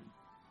roll again.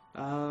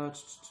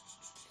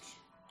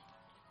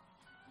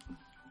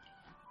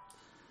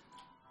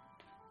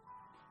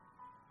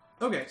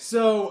 Okay,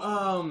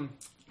 so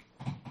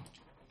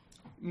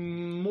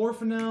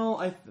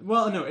Morphinel,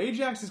 well, no,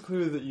 Ajax is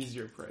clearly the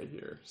easier prey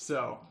here.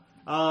 So,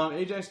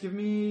 Ajax, give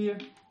me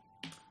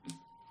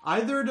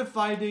either a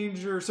Defy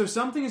Danger. So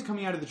something is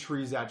coming out of the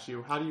trees at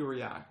you. How do you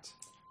react?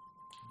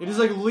 It is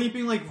like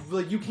leaping, like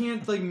you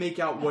can't like make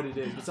out what it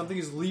is, but something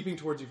is leaping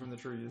towards you from the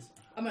trees.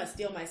 I'm gonna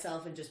steel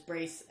myself and just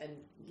brace and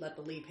let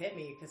the leap hit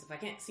me, because if I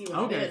can't see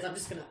what it is, I'm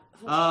just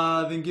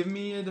gonna... Then give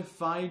me a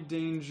Defy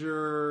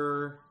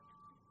Danger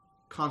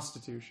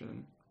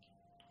Constitution.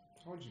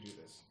 How would you do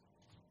this?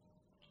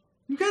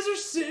 You guys are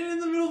sitting in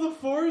the middle of the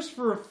forest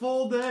for a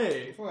full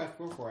day. Go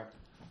for it.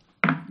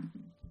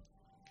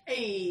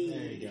 Hey!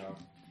 There you go.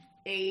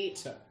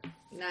 8,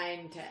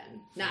 9, 10.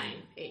 9.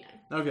 8,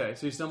 9. Okay,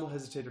 so you stumble,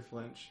 hesitate, or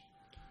flinch.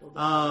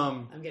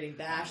 I'm getting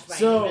bashed by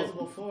So, an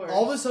invisible force.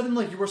 all of a sudden,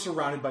 like, you were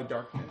surrounded by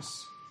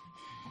darkness.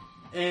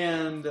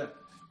 And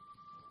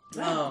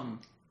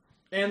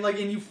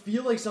you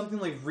feel like something,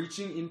 like,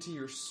 reaching into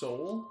your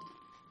soul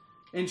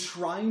and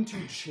trying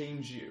to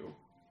change you.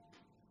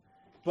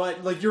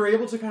 But, like, you're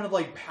able to kind of,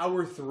 like,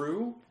 power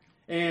through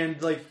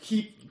and, like,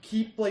 keep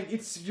like,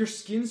 your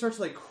skin starts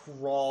to, like,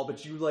 crawl,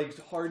 but you, like,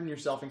 harden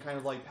yourself and kind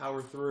of, like,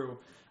 power through.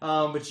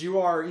 But you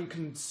are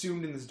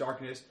consumed in this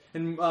darkness.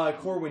 And,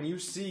 Corwin, you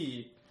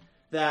see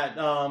that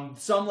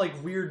some like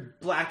weird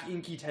black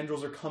inky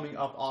tendrils are coming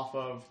up off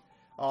of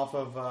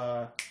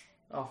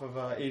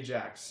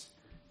Ajax.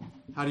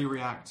 How do you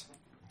react?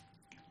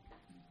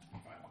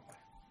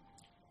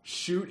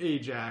 Shoot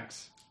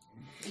Ajax.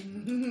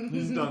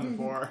 He's done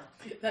for.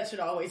 That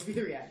should always be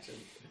the reaction.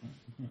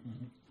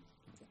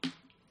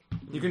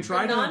 You can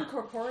try to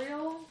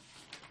non-corporeal.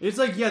 It's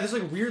like there's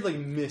like weird like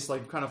mist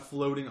like kind of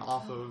floating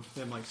off of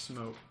him like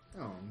smoke.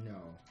 Oh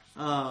no.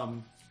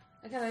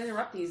 I gotta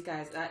interrupt these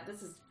guys.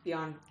 This is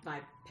beyond my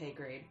pay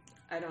grade.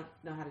 I don't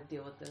know how to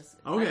deal with this.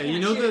 Okay, you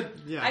know that.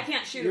 Yeah, I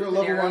can't shoot. You're a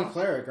with an level arrow. 1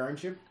 cleric,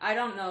 aren't you? I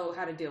don't know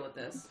how to deal with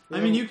this. I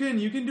mean, you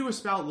can do a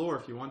spout lore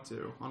if you want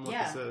to on what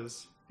Yeah. this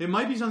is. It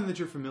might be something that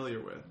you're familiar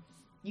with.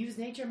 Use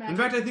nature magic. In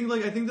fact, I think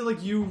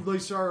that you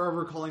like are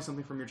recalling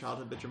something from your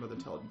childhood that your mother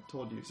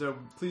told you. So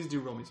please do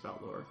roll me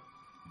spout lore.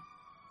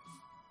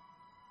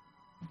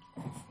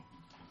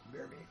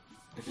 Bear me.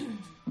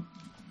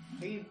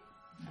 Are you...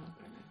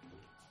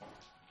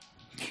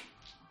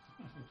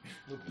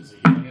 Luke is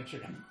eating a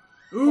chicken.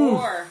 Ooh.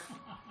 4.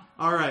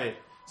 All right.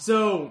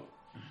 So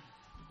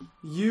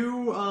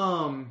you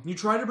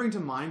try to bring to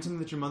mind something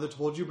that your mother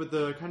told you, but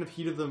the kind of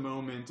heat of the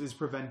moment is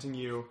preventing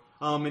you.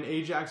 And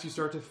Ajax, you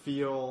start to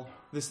feel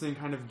this thing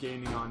kind of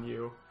gaining on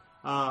you.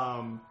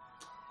 I'll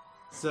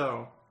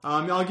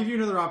give you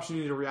another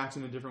opportunity to react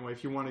in a different way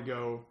if you want to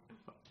go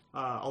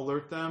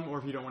alert them, or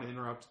if you don't want to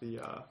interrupt the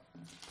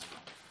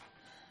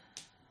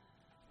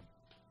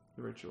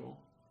ritual.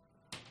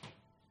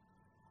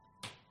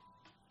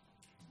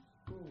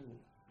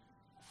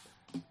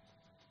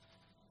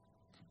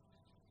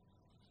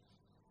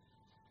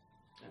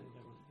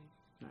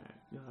 Alright,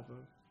 you'll have a...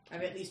 I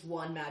have at least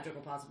one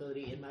magical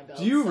possibility in my belt.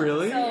 Do you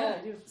really? Yeah,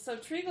 I do. So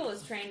Treagle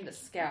is trained to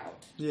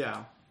scout.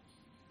 Yeah.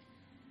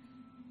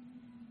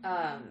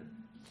 I'd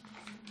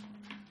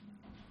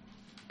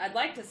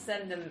like to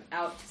send them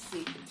out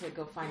to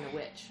go find the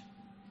witch.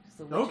 'Cause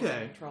the witch is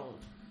Okay. in control.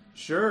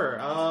 Sure.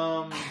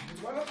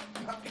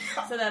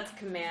 So that's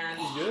command.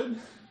 Good.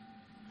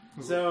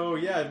 So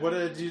yeah, what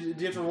do you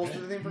have to roll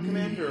through the thing for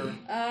command, or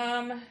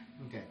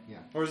Okay, yeah.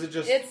 or is it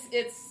just?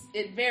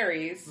 It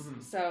varies.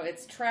 Mhm. So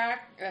it's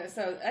track.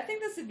 So I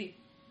think this would be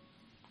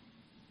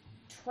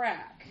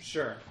track.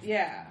 Sure.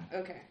 Yeah.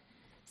 Okay.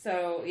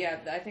 So yeah,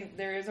 I think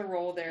there is a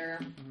roll there.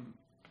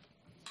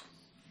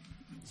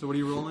 So what are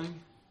you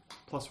rolling?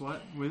 Plus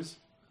what? Whiz?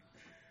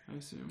 I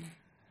assume.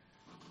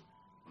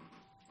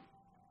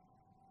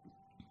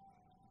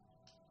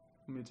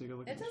 Let me take a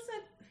look It at this.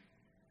 doesn't.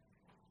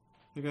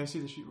 You guys see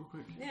the sheet real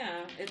quick?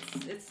 Yeah,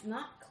 it's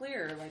not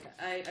clear. Like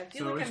I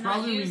feel So like it's I'm not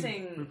probably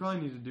using. we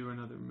probably need to do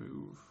another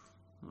move.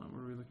 Hold on,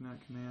 what are we looking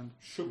at? Command.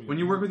 Should be. When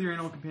you work with your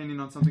animal companion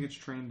on something it's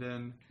trained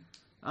in.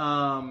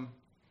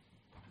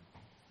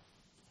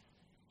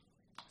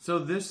 So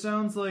this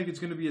sounds like it's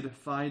going to be a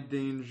Defy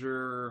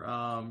Danger,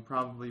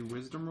 probably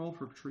Wisdom roll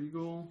for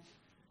Treagle.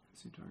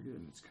 See target,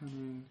 and it's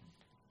cunning.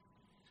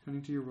 It's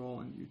cunning to your roll,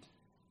 and you...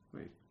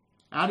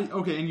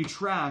 Okay, and you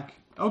track...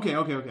 Okay.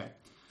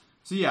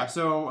 So yeah,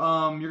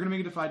 you're going to make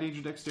a Defy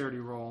Danger Dexterity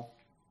roll.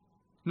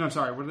 No,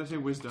 sorry, what did I say?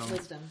 Wisdom.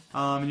 Wisdom.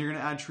 And you're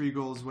going to add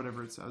Treagle's,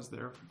 whatever it says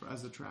there,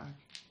 as a track.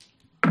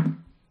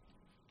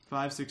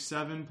 5, 6,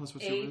 7, plus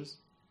what's your 8. Wiz?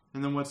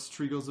 And then what's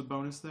Treagle's a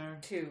bonus there?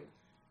 2.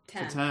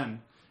 10. So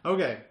 10.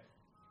 Okay.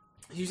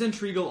 You send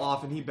Treagle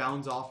off, and he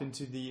bounds off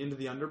into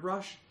the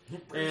underbrush.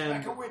 Brings And-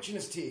 back a witch in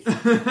his teeth.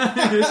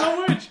 There's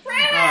a witch!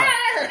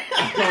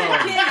 Good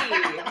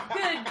kitty.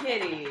 Good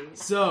kitty.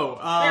 So,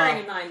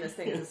 Bearing in mind this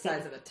thing is the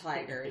size of a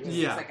tiger. It just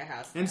Yeah. looks like a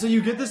house. and so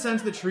you get the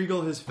sense that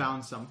Treagle has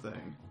found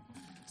something.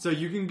 So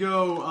you can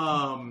go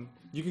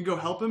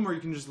help him, or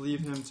you can just leave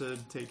him to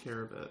take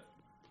care of it.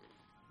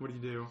 What do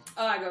you do?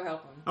 Oh, I go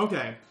help him.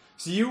 Okay,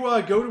 so you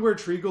go to where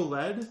Treagle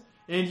led,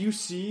 and you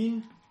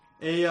see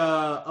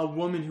a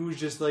woman who's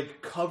just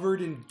like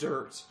covered in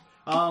dirt.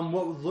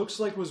 what looks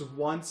like was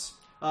once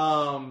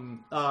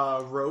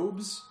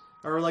robes,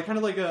 or like kind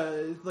of like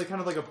a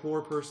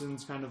poor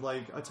person's kind of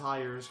like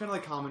attire. It's kind of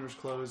like commoner's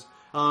clothes.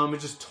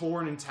 It's just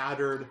torn and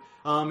tattered.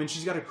 And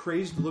she's got a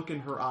crazed look in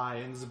her eye,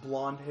 and there's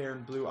blonde hair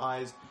and blue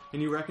eyes.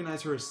 And you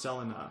recognize her as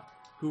Selena,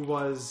 who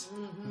was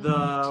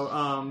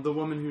the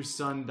woman whose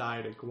son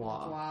died at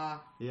Gua. Wow.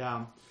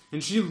 Yeah.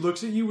 And she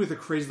looks at you with a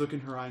crazed look in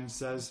her eye and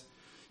says,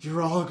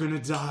 "You're all gonna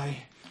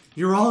die.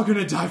 You're all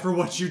gonna die for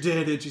what you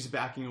did." And she's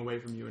backing away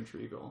from you and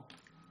Treagle.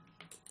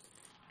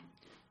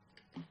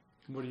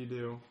 What do you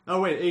do? Oh,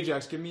 wait,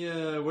 Ajax, give me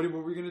a... What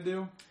were we gonna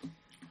do?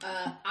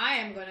 I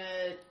am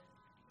gonna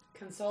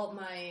consult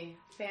my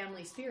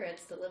family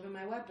spirits that live in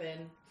my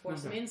weapon for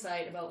some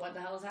insight about what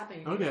the hell is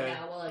happening to me right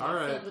now while I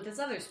get filled with this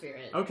other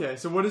spirit. Okay,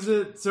 so what is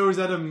it? So is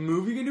that a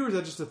move you can do, or is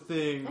that just a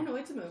thing? Oh, no,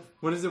 it's a move.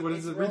 What is it? What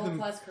is it? Roll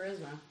plus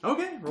charisma.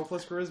 Okay, roll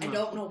plus charisma. I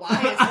don't know why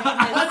it's roll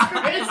plus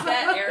charisma. Is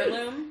that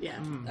heirloom? Yeah.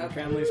 Okay.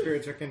 Family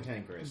spirits are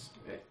cantankerous.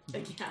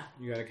 Yeah.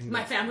 You gotta convince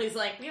My family's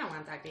like, we don't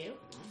want to talk to you.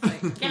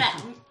 It's like, get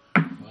out.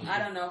 I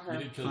don't know her. You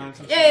did kill your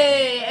cousin.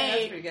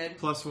 That's pretty good.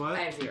 Plus what?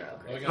 I have 0.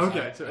 Well, I guess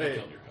Okay, so I 8.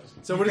 killed your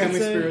cousin. So what does it family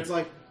say? spirits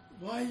like,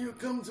 why you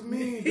come to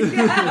me?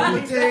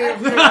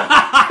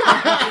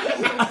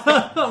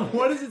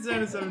 What does it say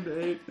in a 7 to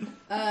 8?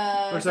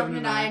 Or 7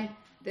 to 9.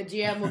 The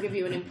GM will give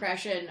you an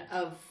impression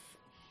of...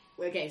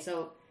 Okay,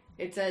 so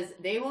it says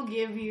they will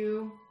give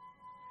you...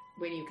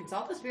 When you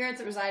consult the spirits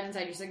that reside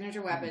inside your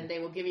signature weapon, they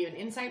will give you an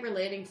insight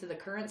relating to the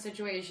current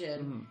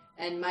situation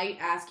and might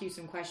ask you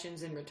some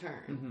questions in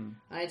return.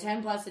 On a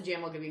 10 plus, the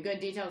GM will give you good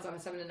details. On a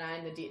 7 to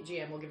 9, the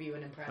GM will give you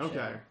an impression.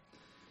 Okay.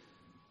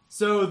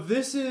 So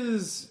this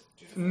is...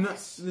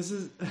 this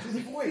is...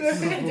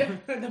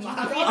 The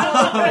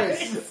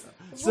mafia.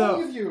 So,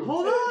 with you?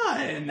 hold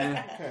on!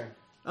 Okay.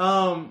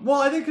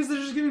 Well, I think because they're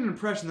just giving an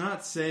impression. They're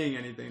not saying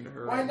anything to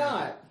her. Why right now.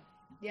 not?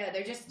 Yeah,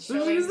 they're just That's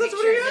showing what pictures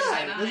he in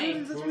got. my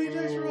mind. That's what he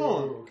just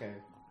rolled. Ooh, okay.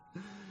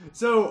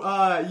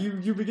 So,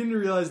 you begin to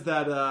realize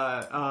that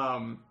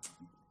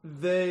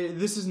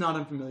this is not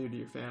unfamiliar to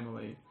your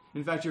family.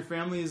 In fact, your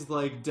family has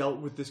like dealt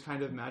with this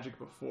kind of magic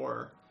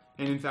before,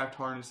 and in fact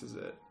harnesses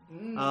it.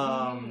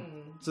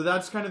 So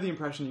that's kind of the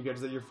impression you get,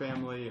 is that your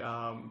family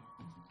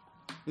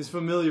is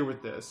familiar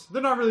with this.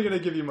 They're not really going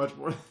to give you much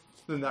more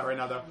than that right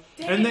now, though.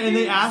 And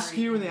they ask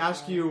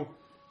you,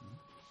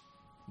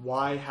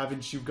 why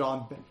haven't you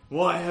gone back?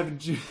 Why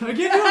haven't you... I can't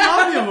do a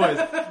mafia voice.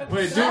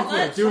 Wait, do it for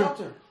it. Do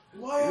it.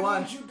 Why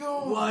haven't you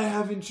gone? Why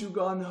haven't you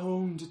gone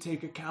home to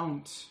take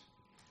account?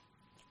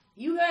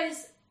 You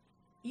guys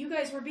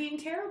were being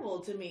terrible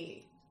to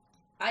me.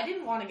 I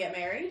didn't want to get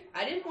married.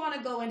 I didn't want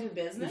to go into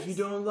business. If you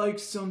don't like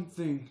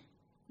something,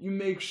 you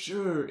make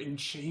sure and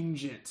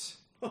change it.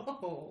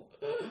 Oh.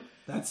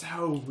 That's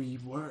how we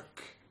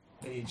work,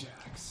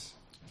 Ajax.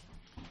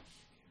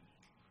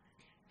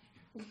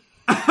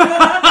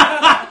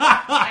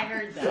 I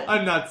heard that.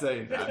 I'm not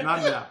saying that.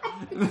 Not now.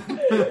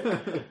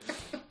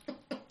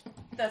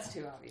 That's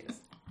too obvious.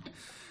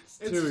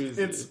 Too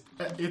easy.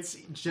 It's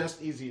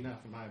just easy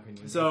enough, in my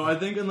opinion. So I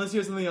think unless you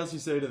have something else you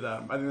say to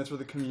them, I think that's where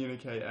the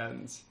communique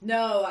ends.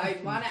 No, I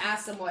want to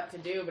ask them what to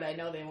do, but I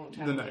know they won't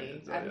tell The me.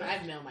 night, I've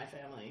yeah. known my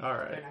family. All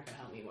right. They're not going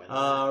to help me more than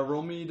that.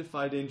 Roll me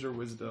Defy Danger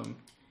Wisdom.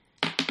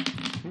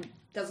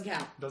 Doesn't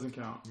count. Doesn't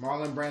count.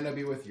 Marlon Brando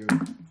be with you.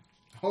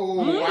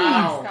 Oh,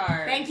 wow.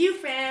 Scar. Thank you,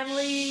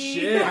 family.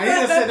 Shit. I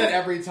need to say that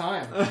every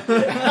time.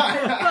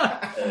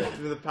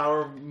 The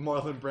power of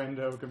Marlon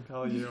Brando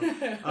compel you.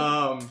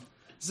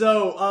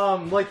 So,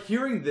 like,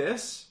 hearing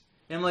this,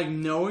 and, like,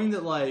 knowing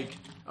that, like,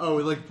 oh,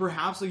 like,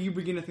 perhaps, like, you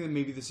begin to think that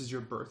maybe this is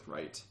your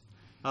birthright.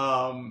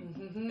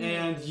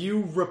 And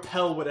you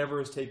repel whatever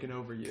has taken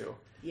over you.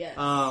 Yes.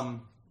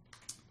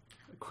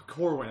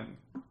 Corwin,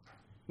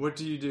 what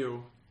do you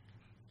do?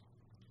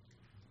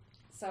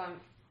 So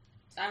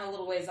I'm a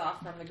little ways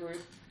off from the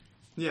group.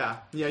 Yeah,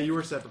 you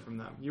were separate from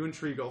them. You and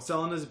Treagle.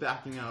 Selena's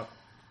backing up.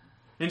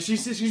 And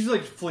she's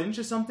like, flinch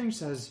or something,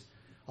 says,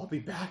 I'll be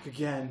back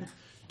again.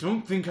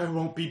 Don't think I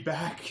won't be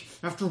back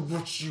after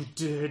what you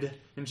did.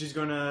 And she's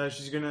gonna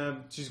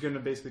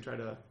basically try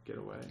to get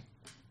away.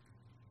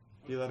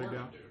 You let her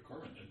go?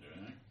 Corbin didn't do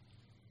anything.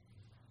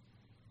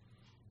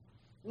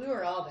 We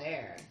were all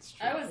there.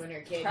 I was when her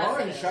kid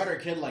Lauren was shot her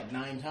kid like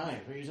 9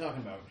 times. What are you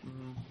talking about?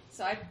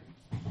 So I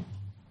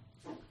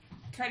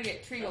try to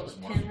get Treagle to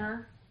pin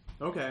her.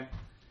 Okay.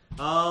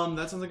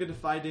 That sounds like a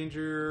Defy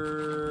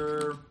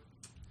Danger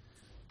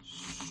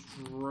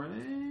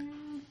strength.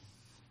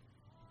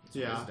 It's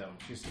Yeah. wisdom.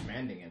 She's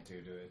commanding it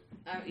to do it.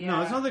 Yeah.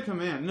 No, it's not the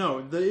command.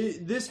 No,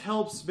 this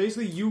helps.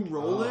 Basically, you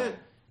roll Oh. it,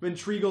 when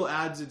Treagle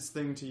adds its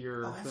thing to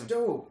your Oh, that's thing.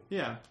 dope.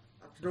 Yeah.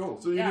 That's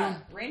dope. So you Yeah,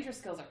 ranger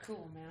skills are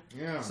cool, man.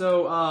 Yeah.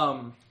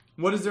 So,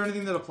 what is there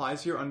anything that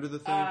applies here under the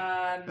thing?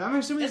 I'm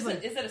assuming Is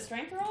it's like. it a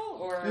strength roll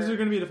or? Is there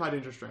going to be a Defy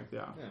Danger strength?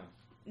 Yeah. Yeah.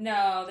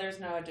 No, there's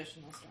no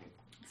additional strength.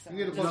 So You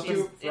get a it'd plus be- 2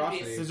 it'd be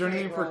ferocity. a Is there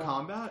anything straight for roll.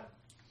 combat?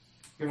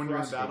 Your When you're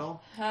in ferocity.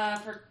 battle?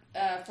 For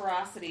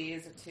ferocity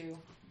is a 2.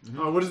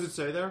 Oh, what does it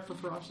say there for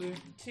ferocity?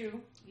 2.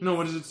 No,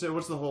 what does it say?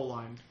 What's the whole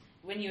line?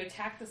 when you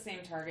attack the same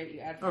target, you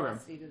add Okay.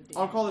 ferocity to the damage.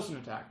 I'll call this an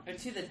attack. Or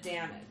to the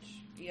damage.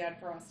 You add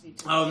ferocity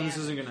to the Oh, then damage.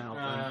 this isn't gonna help.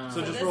 Then. So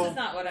So just this roll. is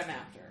not what I'm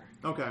after.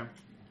 Okay.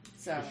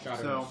 So, Just shot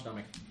her in So- the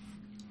stomach.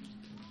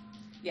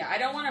 yeah, I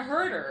don't want to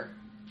hurt her.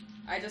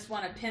 I just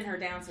want to pin her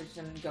down so she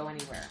doesn't go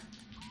anywhere.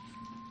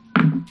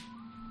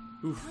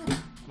 Oof.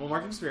 Well,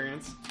 mark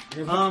experience.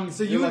 You're So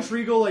lucky- you you're and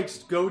lucky- Treagle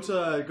like go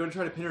to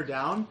try to pin her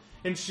down,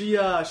 and she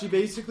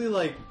basically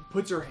like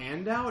puts her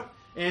hand out,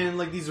 and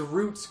like these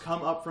roots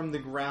come up from the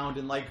ground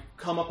and like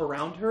come up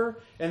around her,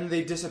 and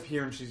they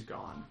disappear, and she's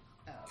gone.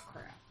 Oh,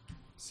 crap.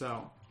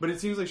 So, but it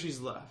seems like she's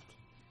left,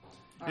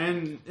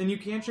 Alright. and you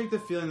can't shake the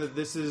feeling that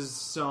this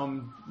is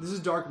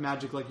dark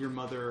magic like your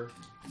mother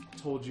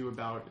told you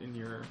about in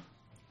your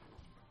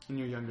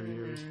younger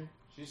years.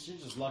 She's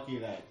just lucky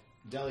that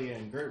Delia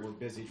and Gert were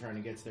busy trying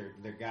to get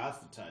their gods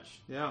to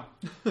touch. Yeah,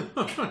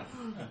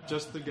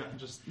 just the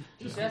just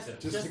Just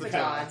the the gods.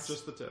 gods.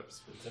 just the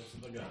tips. The tips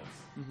of the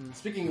gods.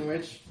 Speaking of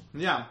which,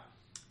 Yeah.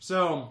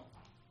 So,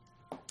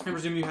 I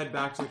presume you head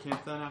back to the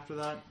camp then after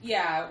that?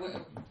 Yeah,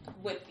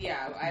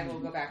 I will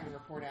go back and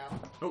report out.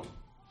 Oh,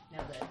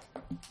 Nailed it.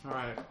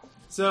 alright.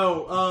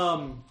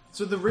 So,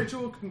 so the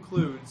ritual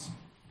concludes,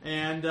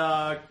 and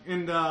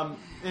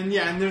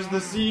there's the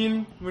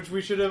scene, which I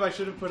should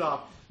have put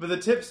off, but the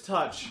tips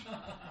touch,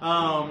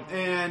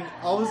 and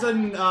all of a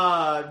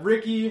sudden,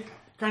 Ricky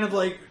kind of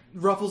like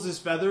ruffles his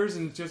feathers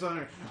and just on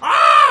her,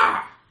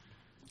 ah!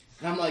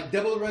 and I'm like,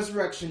 double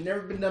resurrection,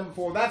 never been done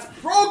before. That's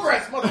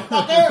progress,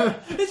 motherfucker!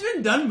 It's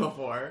been done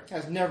before.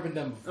 Has never been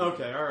done before.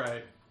 Okay,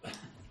 alright.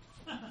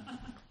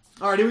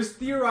 Alright, it was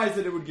theorized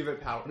that it would give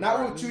it power. Not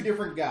Alright, with two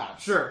different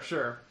gods.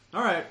 Sure.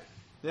 Alright.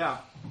 Yeah.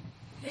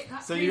 It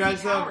got So crazy you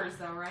guys, powers,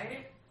 though,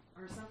 right?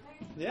 Or something?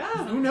 Yeah,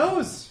 who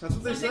knows? That's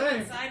what they Something say.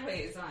 went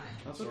sideways on it.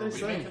 That's So what are they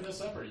we say. making this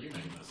up, or are you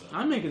making this up?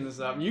 I'm making this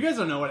up. You guys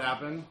don't know what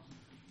happened.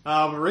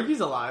 But Ricky's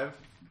alive.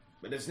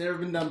 But it's never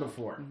been done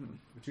before.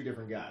 With two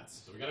different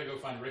gods. So we gotta go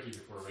find Ricky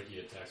before Ricky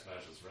attacks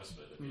Vash's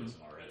respite if he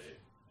isn't already,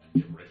 and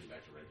give Ricky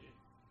back to Ricky,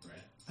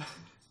 right?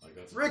 Like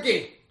that's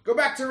Ricky! Go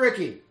back to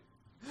Ricky!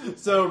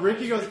 So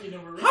Ricky goes, Ricky know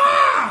where Ricky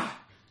ah!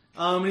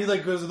 And he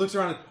like goes, looks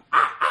around,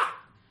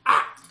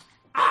 and,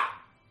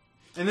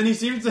 and then he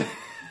seems to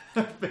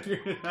figure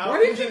it out. Why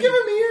didn't you give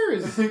him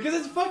ears? Because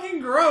it's fucking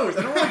gross.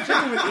 I don't want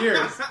chicken with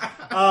ears.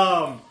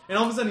 And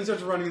all of a sudden he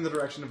starts running in the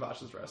direction of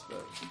Vash's respite.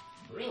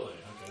 Really?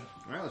 Okay.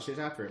 Alright, let's chase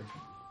after him.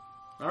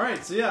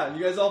 Alright, so yeah,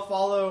 you guys all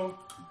follow.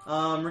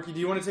 Ricky, do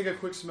you want to take a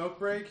quick smoke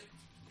break?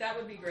 That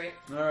would be great.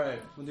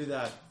 Alright, we'll do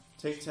that.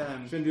 Take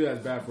 10. Shouldn't do that,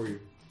 it's bad for you.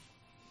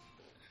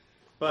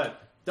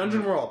 But,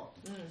 Dungeon World.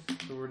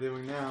 That's what we're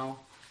doing now.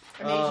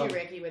 I made you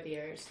Ricky with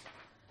ears.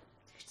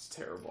 It's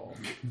terrible.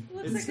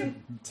 Looks It's like a,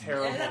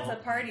 terrible. that's a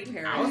party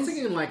parrot. I was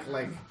thinking like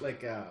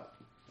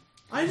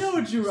I know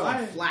what you... Like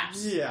I,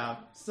 flaps. Yeah,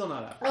 still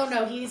not up. Oh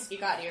no, he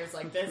got ears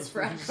like this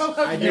from.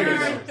 I dig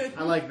it.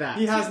 I like that.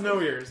 He has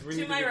no ears. We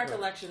To need my get rid-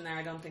 recollection there,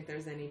 I don't think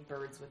there's any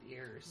birds with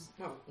ears.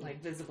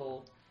 Like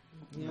visible.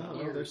 No,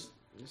 ears.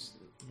 there's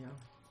yeah.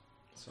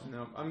 So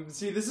No,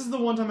 see, this is the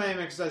one time I am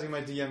exercising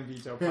my DM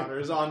veto power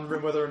is on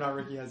whether or not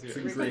Ricky has ears.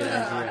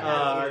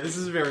 This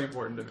is very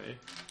important to me.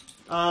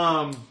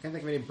 can't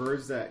think of any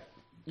birds that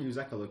use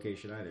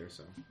echolocation either.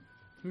 So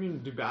I mean,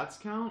 do bats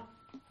count?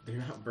 they're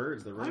not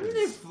birds. They're I rodents.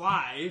 mean, they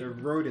fly. They're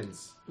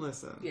rodents.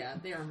 Listen. Yeah,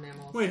 they are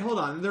mammals. Wait, hold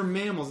on. They're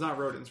mammals, not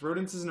rodents.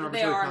 Rodents is an They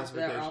arbitrary are.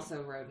 classification. They're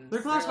also rodents.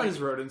 They're classified like- as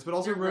rodents, but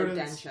also they're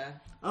rodents. rodentia.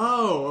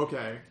 Oh,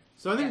 okay.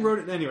 So I think Yeah.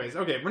 rodent. Anyways,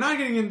 okay, we're not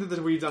getting into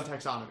the weeds on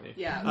taxonomy.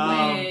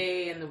 Yeah,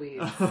 way in the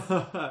weeds.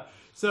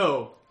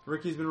 So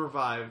Ricky's been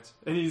revived,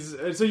 and he's.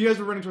 So you guys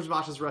were running towards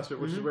Vash's respite,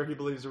 which is where he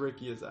believes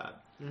Ricky is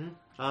at.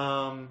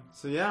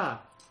 So yeah,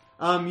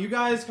 you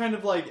guys kind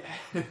of like.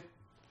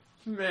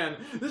 Man,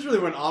 this really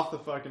went off the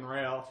fucking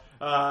rail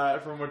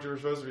from what you were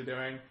supposed to be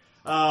doing.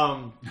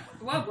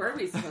 What were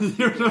we supposed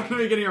to You're do? not going to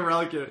be getting a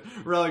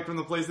relic from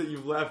the place that you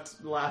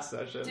left last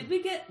session. Did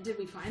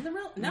we find the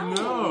relic? No,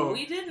 No.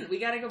 we didn't. We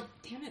gotta go.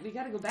 Damn it, we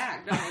gotta go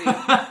back, don't we?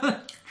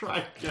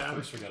 Try again.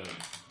 First we gotta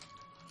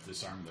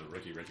disarm the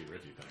Ricky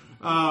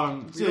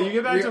thing. So yeah, you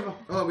get back to.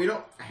 Oh, we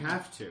don't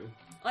have to.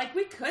 Like,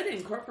 we could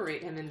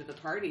incorporate him into the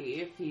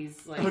party if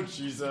he's, like, Oh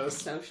Jesus.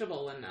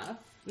 sociable enough.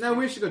 No,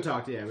 we should go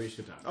talk to. Yeah, we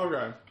should go talk.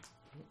 Okay.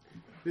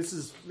 This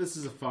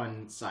is a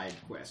fun side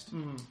quest.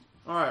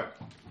 All right.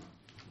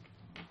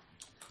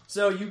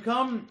 So you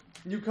come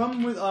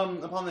with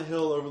upon the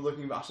hill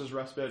overlooking Vash's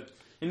respite,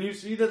 and you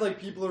see that like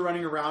people are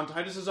running around.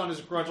 Titus is on his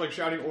crutch, like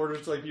shouting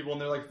orders to like people, and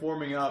they're like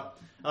forming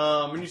up.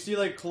 And you see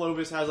like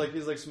Clovis has like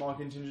his like small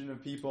contingent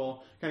of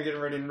people kind of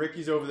getting ready, and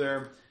Ricky's over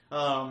there.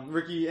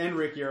 Ricky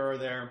are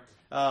there,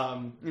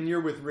 and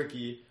you're with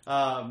Ricky.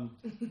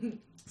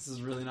 This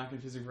is really not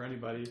confusing for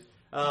anybody.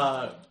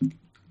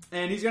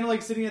 And he's kind of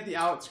like sitting at the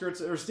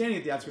outskirts, or standing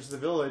at the outskirts of the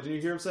village, and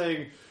you hear him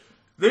saying,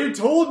 "They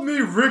told me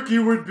Ricky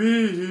would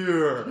be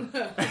here."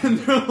 And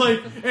they're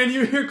like, and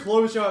you hear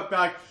Clovis shout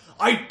back,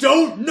 "I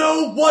don't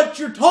know what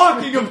you're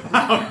talking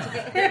about."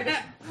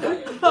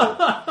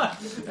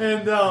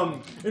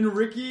 And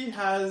Ricky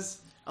has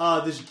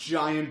this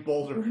giant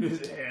boulder in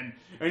his hand,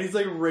 and he's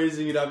like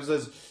raising it up. He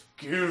says,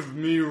 "Give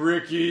me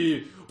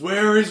Ricky.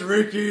 Where is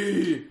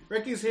Ricky?"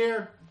 Ricky's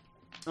here.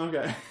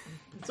 Okay.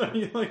 So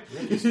he like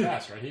Ricky's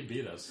fast, right? He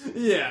beat us.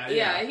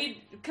 Yeah,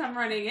 he'd come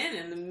running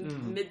in the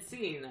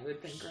mid-scene, I would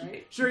think,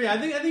 right? Sure, yeah. I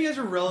think you guys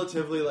are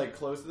relatively like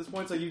close at this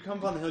point. So you come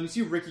up on the hill and you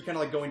see Ricky kind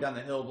of like going down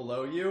the hill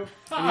below you,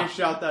 and you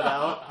shout that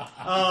out.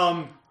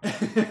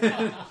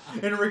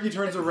 And Ricky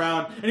turns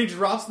around and he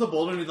drops the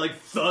boulder and it like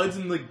thuds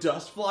and like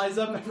dust flies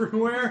up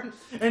everywhere.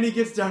 And he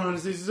gets down on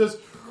his knees. He says,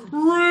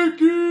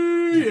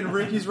 "Ricky!" And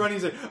Ricky's running.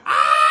 He's like, "Ah!"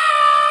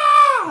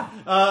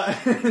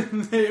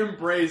 And they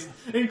embrace,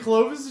 and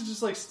Clovis is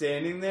just like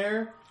standing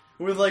there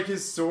with like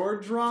his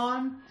sword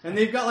drawn, and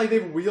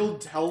they've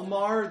wheeled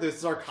Telmar, the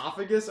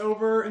sarcophagus,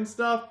 over and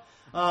stuff.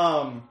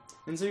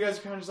 And so you guys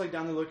are kind of just like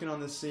down there looking on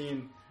this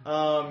scene.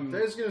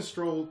 They're just gonna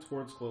stroll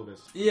towards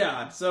Clovis.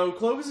 Yeah, so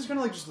Clovis is kind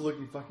of like just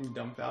looking fucking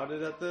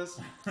dumbfounded at this,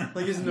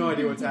 like he has no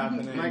idea what's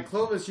happening. Like,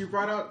 Clovis, you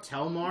brought out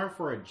Telmar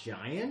for a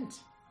giant?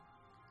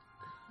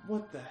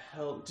 What the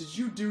hell? Did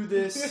you do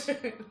this?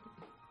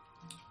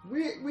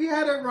 We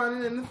had it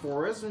running in the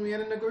forest, and we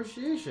had a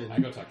negotiation. I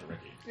go talk to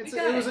Ricky.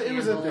 It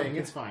was a thing.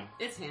 It's fine.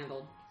 It's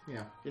handled.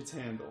 Yeah. It's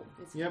handled.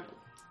 Yep.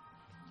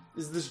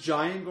 Is this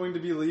giant going to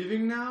be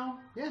leaving now?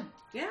 Yeah.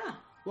 Yeah.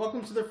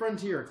 Welcome to the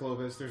frontier,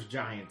 Clovis. There's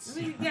giants.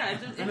 I mean, yeah,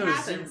 it I know,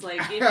 happens. Like,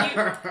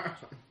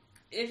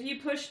 if you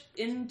push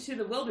into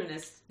the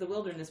wilderness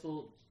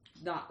will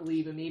not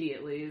leave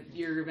immediately.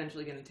 You're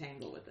eventually going to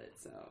tangle with it,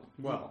 so...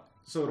 Well...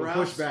 So it'll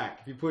perhaps- push back.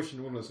 If you push in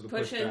the wilderness, it'll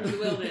push Push back. into the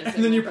wilderness.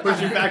 And then you're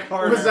pushing back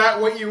harder. Was that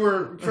what you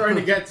were trying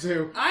to get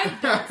to? I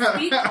don't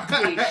speak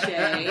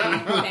cliche.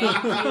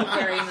 Thank you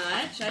very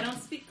much. I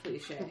don't speak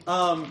cliche.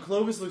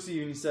 Clovis looks at you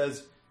and he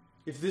says,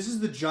 "If this is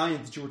the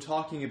giant that you were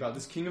talking about,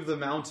 this king of the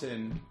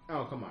mountain,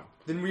 Oh, come on.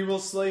 then we will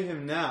slay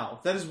him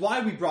now. That is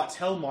why we brought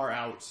Telmar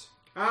out.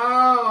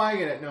 Oh, I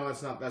get it. No,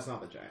 that's not the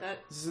giant.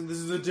 This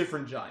is a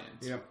different giant.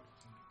 Yep.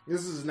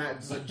 This is not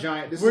it's a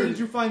giant. Where did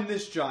you find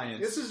this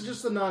giant? This is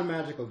just a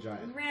non-magical We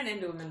giant. ran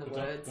into him in the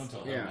woods. Don't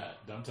tell him Yeah.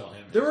 that. Don't tell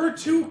him. There are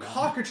two Come on.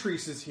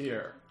 cockatrices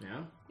here. Yeah.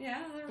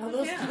 Yeah,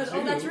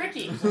 That's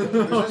Ricky. Those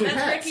are That's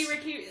pets.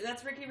 Ricky,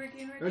 and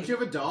Ricky. Don't you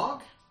have a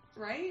dog?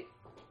 Right?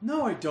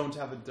 No, I don't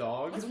have a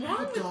dog. What's You wrong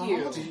have a with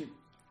dog? you?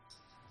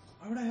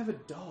 Why would I have a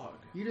dog?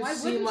 You just Why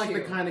seem wouldn't like the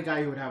you? kind of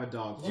guy who would have a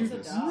dog. You,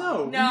 What's a dog? no,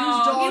 we use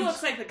No, dogs. he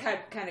looks like the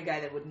kind of guy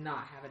that would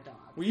not have a dog.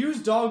 We use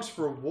dogs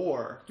for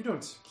war. We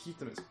don't keep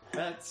them as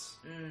pets.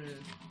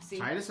 See?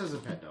 Titus has a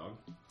pet dog.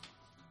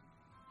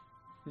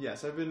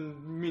 Yes, I've been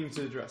meaning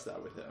to address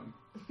that with him.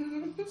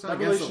 It's That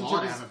not against the law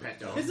relationship to is- have a pet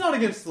dog. It's not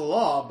against the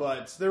law,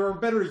 but there are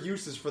better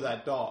uses for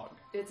that dog.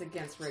 It's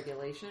against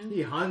regulation.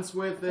 He hunts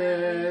with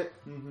it.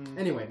 Mm-hmm.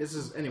 Anyway,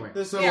 So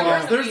Yeah, we're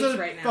in the there's weeds a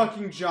right now.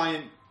 fucking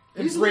giant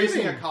He's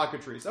embracing leaving. a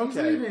cockatrice. He's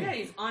Okay, leaving. Yeah,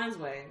 he's on his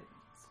way.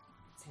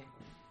 It's handled.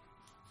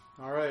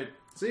 all right.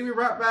 See, we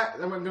brought back.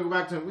 I'm going to go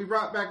back to. We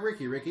brought back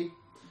Ricky. Ricky.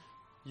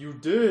 You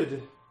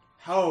did.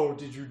 How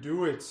did you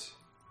do it?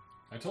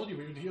 I told you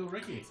we would heal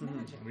Ricky. It's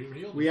magic. We would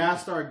heal We him.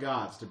 asked our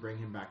gods to bring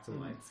him back to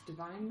life, It's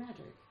divine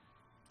magic.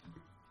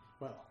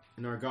 Well,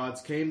 and our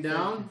gods came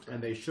down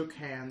and they shook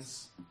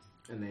hands,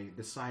 and they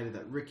decided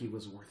that Ricky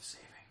was worth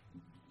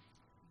saving.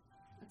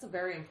 That's a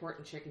very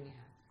important chicken you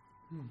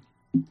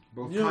have.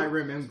 Both You know-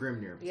 Kyrim and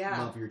Grimnir Yeah.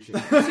 love your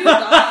chicken.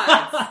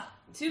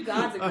 Two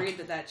gods agreed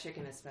that that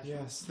chicken is special.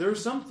 yes,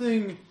 there's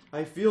something.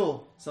 I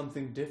feel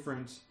something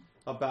different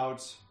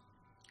about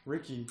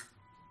Ricky,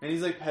 and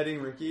he's like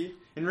petting Ricky,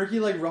 and Ricky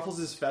like ruffles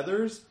his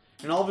feathers,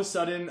 and all of a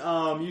sudden,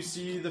 you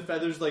see the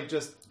feathers like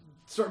just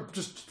start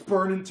just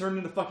burn and turn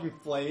into fucking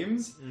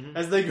flames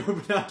as they go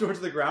down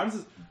towards the ground. He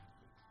says,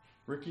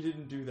 Ricky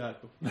didn't do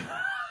that before.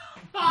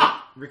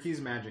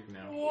 Ricky's magic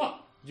now.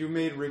 You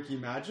made Ricky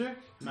magic?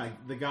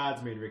 Like the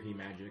gods made Ricky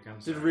magic. I'm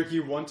Did sorry. Ricky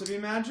want to be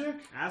magic?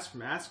 Ask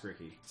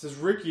Ricky. Says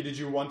Ricky, did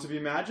you want to be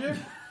magic?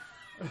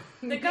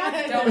 The gods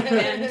don't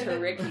bend to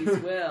Ricky's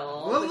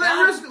will. Well, The let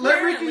gods Ricky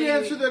apparently-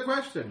 answer the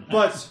question.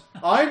 But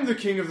I'm the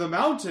king of the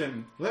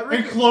mountain. Let And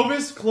Ricky.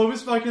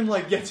 Clovis fucking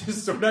like gets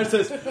his sword out and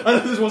says, I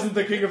thought this wasn't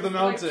the king of the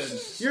mountain.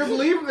 You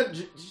believe that?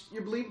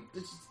 You believe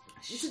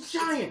it's a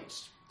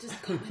giant.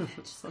 Just go with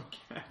it. Just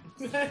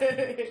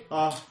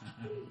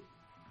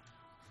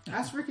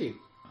Ask Ricky.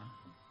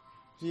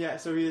 Yeah,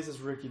 so he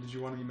says, Ricky, did you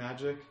want to be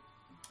magic?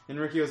 And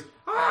Ricky goes,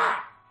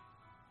 ah!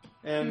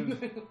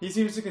 And he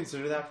seems to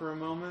consider that for a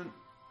moment.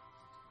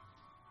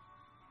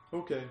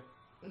 Okay.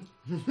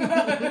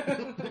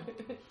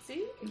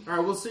 See? All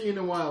right, we'll see you in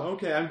a while.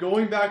 Okay, I'm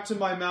going back to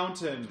my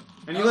mountain.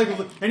 And he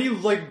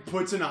like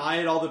puts an eye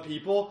at all the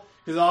people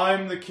because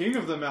I'm the king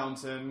of the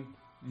mountain.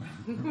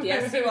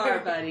 Yes, you are,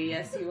 buddy.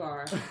 Yes, you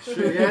are.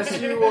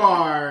 Yes, you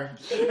are.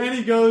 And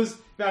he goes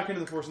back into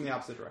the forest in the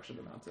opposite direction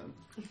of the mountain.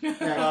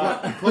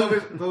 Yeah,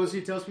 Clovis,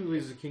 he tells people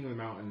he's the king of the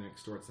mountain and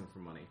extorts them for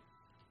money.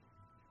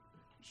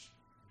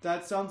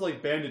 That sounds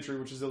like banditry,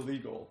 which is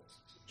illegal.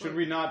 Should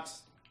we not?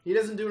 He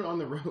doesn't do it on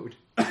the road.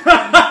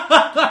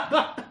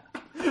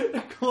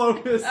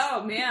 Clovis.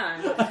 Oh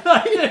man,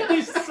 Yeah,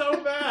 he's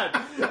so bad.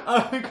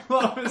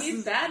 Clovis he's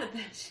is... bad at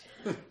that shit.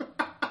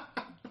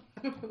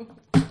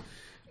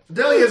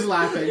 Delia's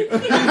laughing.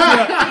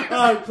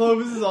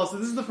 Clovis is also...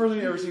 This is the first time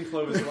I've ever seen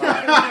Clovis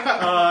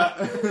laugh.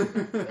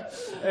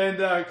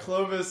 And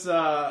Clovis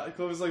like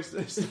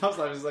stops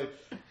laughing. He's like,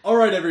 all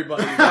right,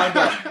 everybody, round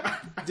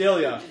up.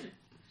 Dahlia,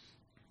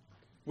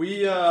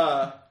 we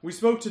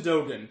spoke to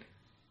Dogen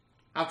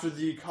after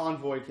the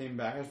envoy came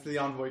back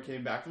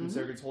from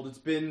Sergen's Hold. It's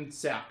been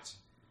sacked.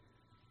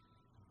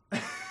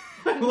 I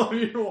love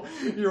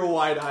your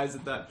wide eyes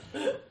at that.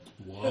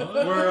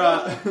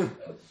 What?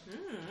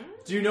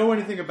 Do you know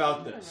anything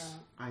about this?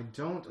 I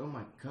don't. Oh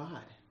my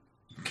god.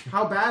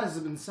 How bad has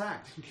it been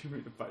sacked? Give me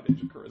the fight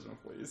engine charisma,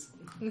 please.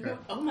 Okay.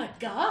 Oh my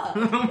god.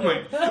 Oh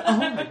my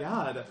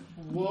god.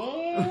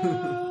 What?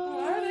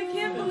 I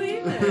can't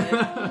believe it.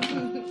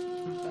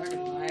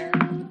 Fucking liar.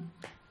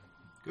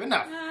 Good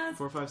enough.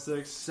 4, 5,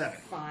 6, 7.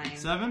 Fine.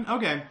 7?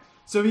 Okay.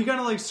 So he kind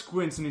of like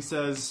squints and he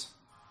says,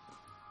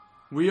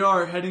 "We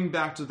are heading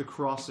back to the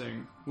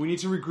crossing. We need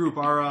to regroup.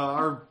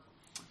 Our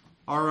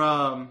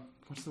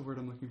what's the word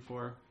I'm looking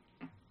for?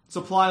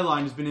 Supply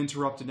line has been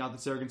interrupted now that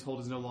Sergen's Hold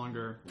is no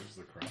longer." Where's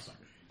the crossing?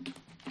 Oh,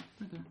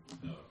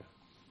 okay.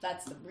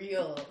 That's the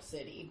real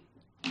city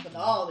with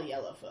all the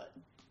Yellowfoot.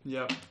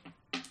 Yep.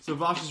 So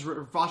Vash's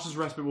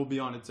respite will be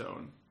on its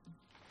own.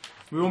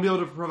 We won't be able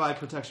to provide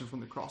protection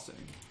from the crossing.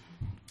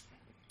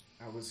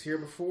 I was here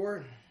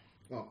before.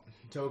 Well,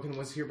 Dogen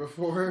was here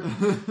before.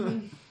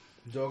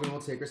 Dogen will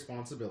take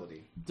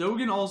responsibility.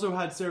 Dogen also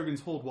had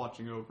Sergen's Hold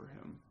watching over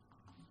him.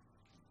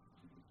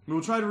 We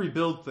will try to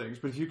rebuild things,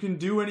 but if you can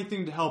do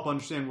anything to help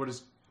understand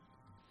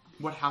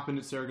what happened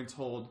at Sergen's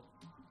Hold.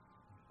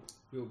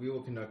 We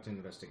will conduct an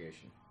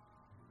investigation.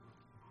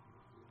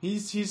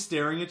 He's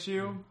staring at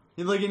you.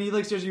 He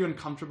stares at you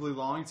uncomfortably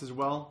long. He says,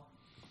 "Well,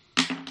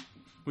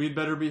 we'd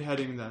better be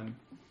heading then.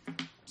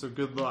 So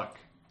good luck."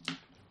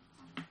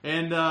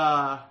 And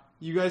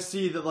you guys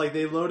see that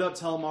they load up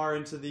Telmar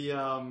into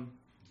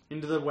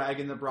the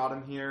wagon that brought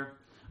him here.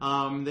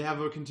 They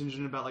have a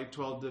contingent of about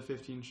 12 to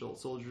 15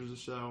 soldiers or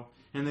so,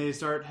 and they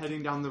start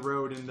heading down the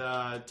road. And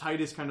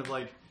Titus kind of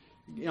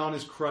on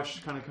his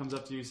crutch kind of comes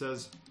up to you and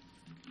says,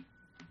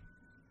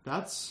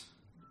 "That's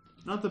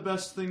not the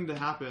best thing to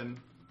happen.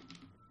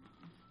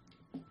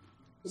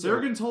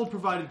 Sergen's Hold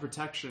provided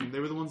protection. They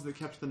were the ones that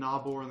kept the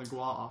Nabor and the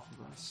Gua off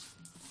of us."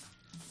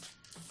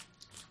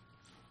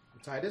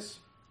 Titus,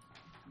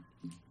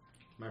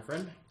 my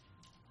friend,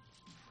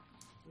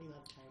 We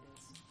love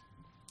Titus.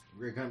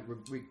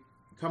 we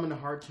come into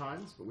hard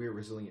times, but we are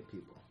resilient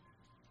people.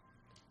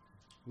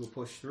 We'll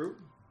push through.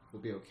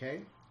 We'll be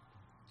okay.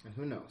 And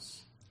who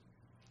knows?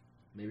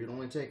 Maybe it'll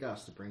only take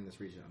us to bring this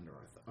region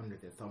under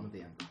the thumb of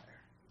the Empire.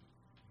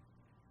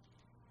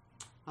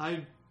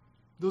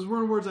 Those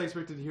weren't words I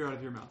expected to hear out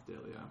of your mouth,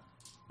 Dahlia.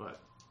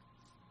 But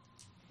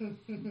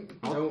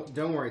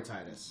Don't worry,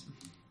 Titus.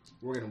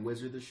 We're gonna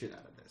wizard the shit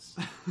out of this.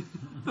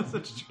 that's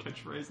such a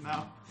catchphrase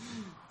now.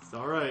 It's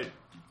all right.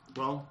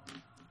 Well,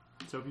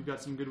 let's hope you've got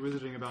some good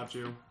wizarding about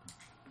you.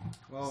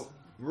 Well,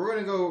 we're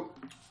gonna go.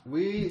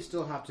 We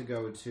still have to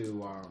go to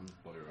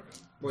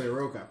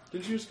Boyoroka.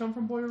 Didn't you just come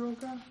from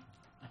Boyoroka?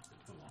 It's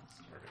a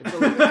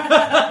long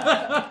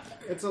story.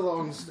 It's a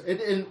long.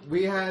 And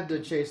we had to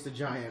chase the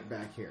giant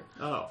back here.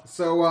 Oh.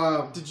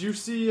 So, Did you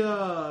see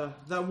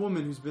that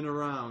woman who's been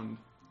around?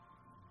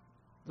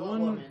 The What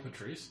one, woman?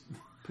 Patrice?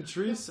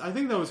 Patrice? I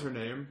think that was her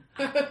name.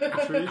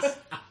 Patrice?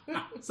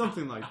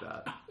 Something like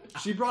that.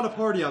 She brought a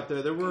party out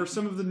there. There were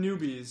some of the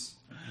newbies.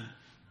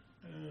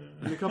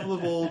 And a couple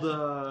of old,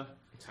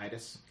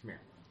 Titus, come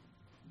here.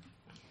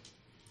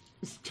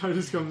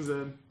 Titus comes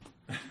in.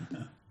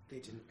 They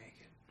didn't make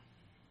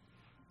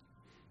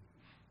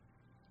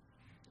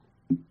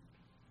it.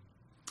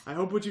 I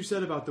hope what you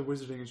said about the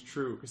wizarding is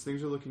true, because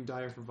things are looking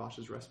dire for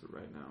Vash's respite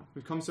right now.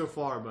 We've come so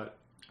far, but...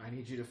 I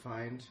need you to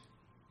find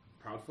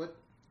Proudfoot.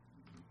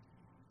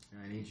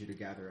 And I need you to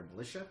gather a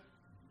militia.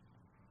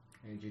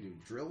 I need you to do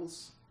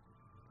drills.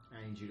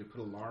 I need you to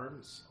put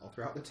alarms all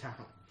throughout the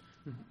town.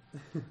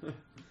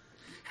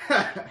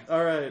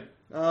 Alright.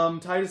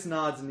 Titus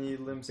nods and he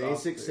limps off.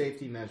 Basic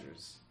safety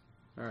measures.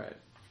 Alright.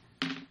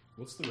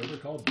 What's the river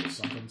called? The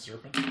Sunken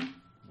Serpent?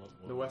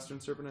 What- The Western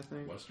Serpent, I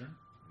think. Western?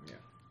 Yeah.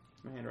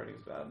 My handwriting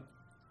is bad.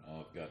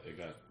 Oh, it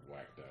got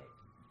whacked out.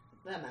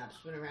 That map's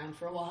been around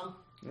for a while.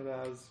 It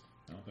has.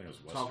 I don't think it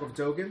was Western. Talk of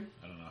Dogen.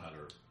 I don't know how to...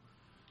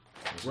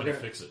 I was We're going to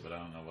gonna- fix it, but I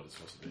don't know what it's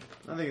supposed to be.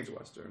 I think it's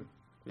Western.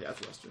 Yeah,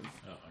 it's Western.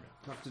 Oh, okay.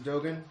 Talk to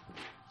Dogen.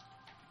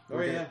 Oh,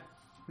 We're yeah.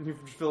 You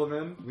fill him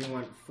in? We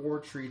want 4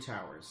 tree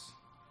towers.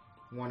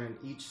 One on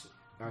each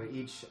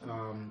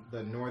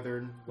the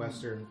northern,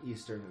 western,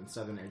 eastern, and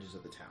southern edges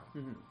of the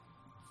town.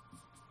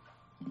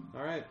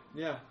 Alright,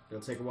 yeah.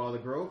 It'll take a while to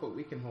grow, but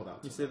we can hold out.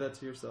 You till say then. that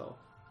to yourself.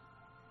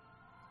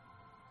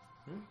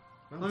 No,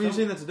 I mean, you're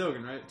saying that to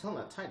Dogen, right? Tell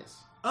that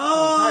Titus.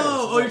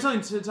 Oh, Titus, you're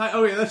telling to Titus.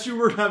 Oh, yeah, that's you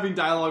were having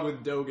dialogue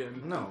with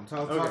Dogen. No, I'm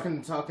Okay.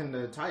 talking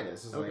to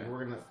Titus. It's Okay. like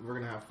we're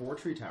gonna have 4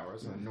 tree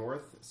towers in the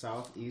north,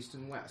 south, east,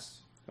 and west.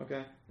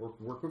 Okay.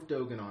 Work with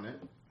Dogen on it.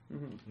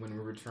 Mm-hmm. When we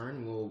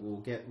return, we'll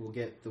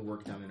get the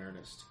work done in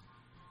earnest.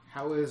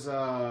 How is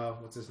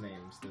what's his name?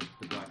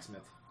 The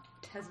blacksmith.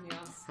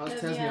 Tesnios. How's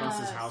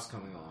Tesnios' house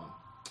coming along?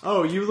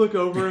 Oh, you look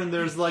over and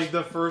there's like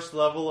the first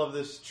level of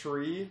this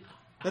tree.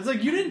 That's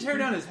like you didn't tear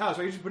down his house,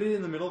 right? You just put it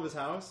in the middle of his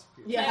house.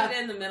 Yeah,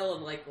 in the middle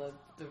of like the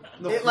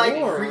The It floor, like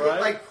right?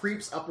 it like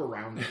creeps up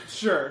around it.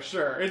 Sure.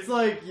 It's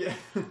like yeah.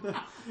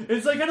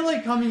 It's like kind of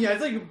like coming. Yeah,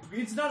 it's like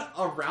it's not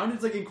around.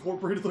 It's like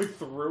incorporated like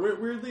through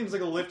it weirdly. It's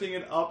like lifting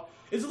it up.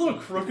 It's a little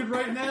crooked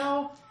right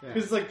now because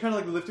Yeah. it's like kind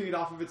of like lifting it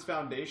off of its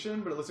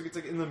foundation, but it looks like it's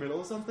like in the middle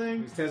of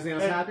something. Is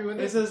Tesnios And happy with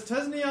it? It says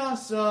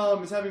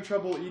Tesnios is having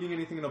trouble eating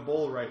anything in a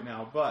bowl right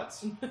now, but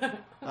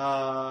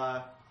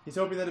he's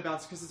hoping that it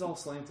bounces because it's all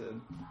slanted.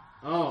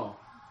 Oh,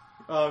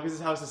 Because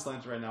his house is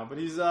slanted right now, but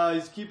he's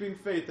keeping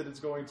faith that it's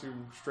going to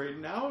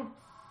straighten out.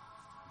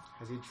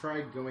 has he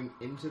tried going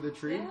into the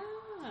tree?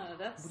 Yeah,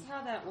 that's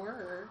how that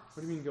works.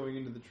 What do you mean going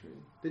into the tree?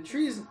 The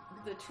tree is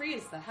The tree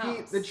is the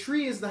house. the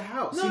tree is the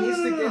house. No, he needs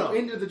to no. go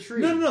into the tree.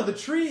 No. The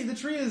tree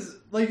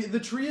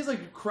is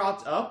like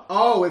cropped up,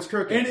 Oh, it's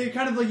crooked. and it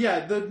kind of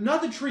like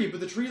not the tree, but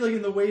the tree like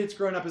in the way it's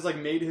grown up is like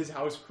made his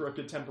house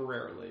crooked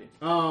temporarily.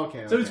 Oh,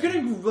 okay. So it's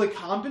gonna like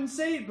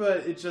compensate,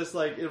 but it's just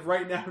like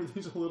right now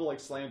everything's a little like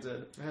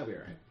slanted. That'll be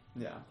alright.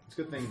 Yeah. It's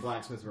a good thing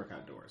blacksmiths work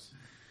outdoors.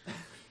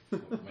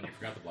 When you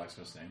forgot the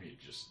blacksmith's name, you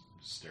just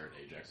stare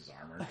at Ajax's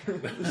armor.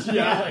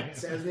 Yeah.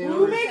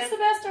 Who makes the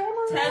best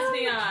armor?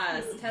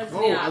 Tesnios.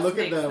 Oh, I look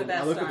at makes the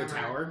best I look at armor. the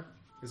tower.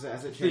 Has it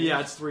But changed? yeah,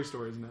 it's 3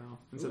 stories now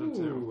instead of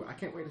 2. Ooh, I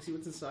can't wait to see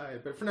what's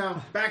inside. But for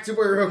now, back to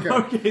Boyoroka.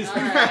 Okay, so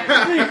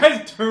Alright. you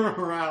guys turn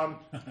around.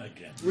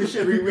 Again. We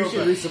should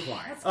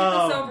resupply. Let's get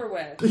this over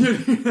with.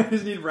 You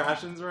guys need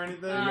rations or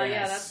anything?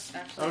 Yeah, that's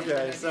actually a good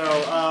Okay, idea.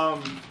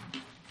 so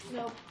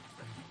Nope.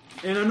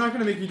 and I'm not going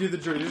to make you do the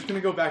journey. You're just going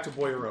to go back to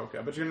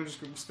Boyoroka, but you're going to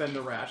just spend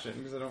a ration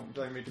because I don't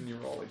feel like making you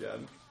roll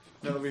again.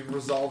 Now that we've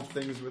resolved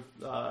things with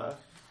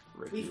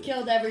Ricky. We've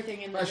killed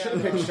everything in the I should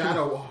have jungle. picked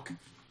Shadow Walk.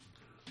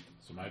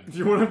 So my If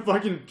you want to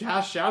fucking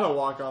cast Shadow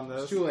Walk on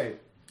this, It's too late.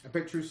 I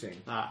picked True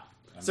Seeing.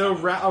 So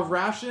a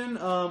ration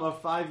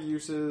of 5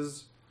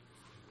 uses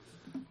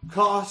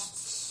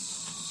costs.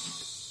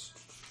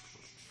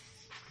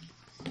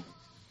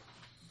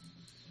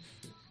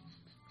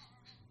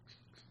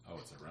 Oh,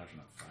 it's a ration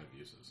of 5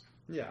 uses.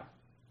 Yeah.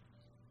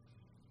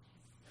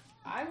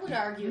 I would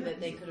argue that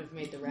they could have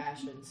made the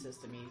ration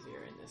system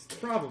easier in this game.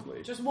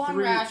 Probably. Just one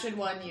 3 ration,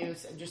 one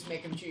use, and just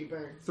make them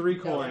cheaper.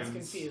 3 No one's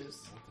coins.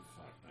 confused. What the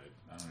fuck?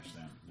 I don't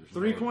understand. There's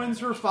 3 no coins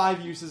for advantage.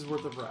 5 uses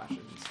worth of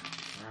rations.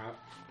 Alright.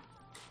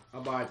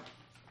 I'll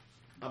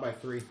buy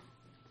 3.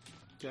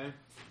 Okay.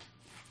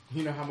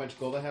 You know how much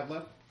gold I have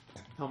left?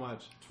 How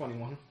much?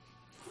 21.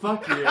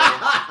 Fuck you.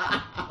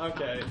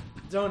 Okay.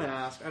 Don't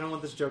ask. I don't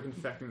want this joke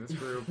infecting this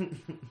group.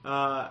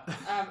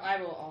 I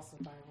will also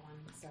buy one,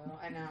 so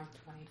I now have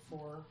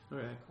 24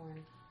 Okay.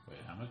 coin. Wait,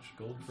 how much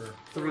gold for?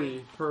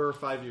 3 per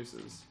 5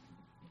 uses.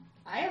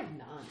 I have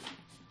none.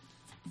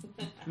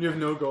 You have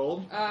no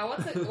gold?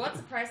 What's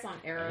the price on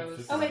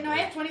arrows? Oh wait, no, I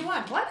have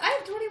 21. What? I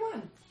have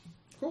 21.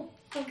 Cool.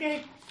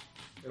 Okay.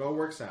 It all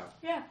works out.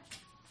 Yeah.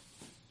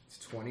 It's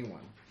 21.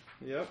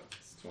 Yep.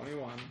 It's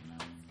 21.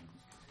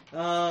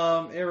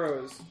 No.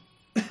 Arrows.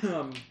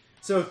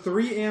 So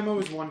 3 ammo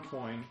is 1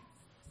 coin.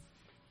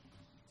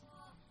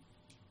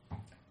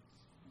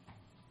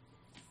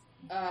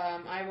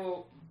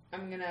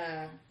 I'm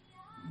gonna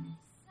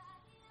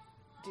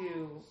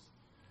do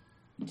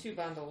 2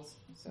 bundles,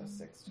 so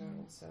 6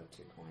 total, so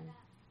 2 coin.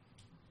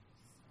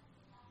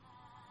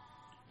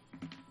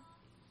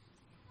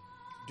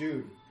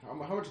 Dude, how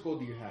much gold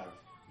do you have,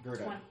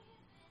 Gerda? 20.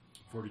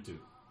 42.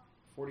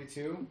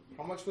 42.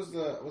 How much was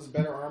the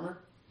better armor?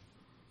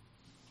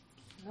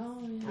 Oh,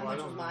 Well, how I much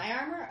don't was know. my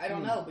armor? I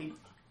don't know. We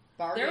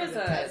bargained.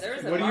 There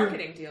was a What do you-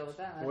 marketing deal with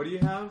that. What do you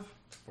have?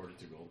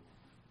 42 gold.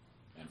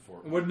 And 4.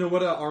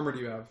 What armor do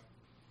you have?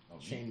 Oh,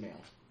 Chainmail.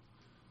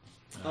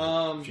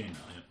 Chainmail,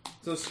 yeah.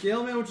 So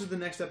scale mail, which is the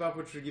next step up,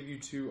 which would give you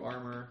 2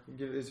 armor,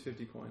 is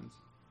 50 coins.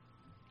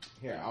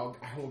 Here,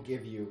 I will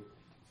give you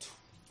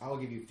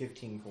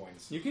 15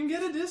 coins. You can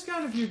get a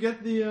discount if you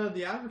get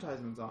the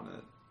advertisements on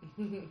it.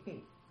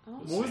 Oh.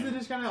 What was the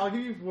discount? I'll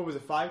give you, what was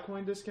it, 5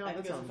 coin discount? I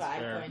think That it was a sounds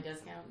 5 fair. coin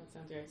discount. That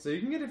sounds right. So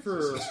you can get it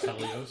for This is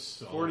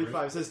Telios. all over it.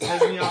 45. It says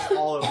Tesnios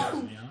all over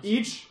it.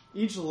 Tesnios.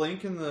 Each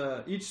link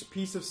in each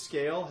piece of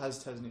scale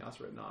has Tesnios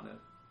written on it.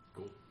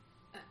 Cool.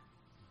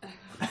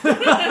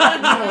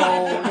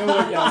 No,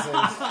 it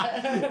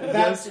doesn't.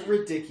 That's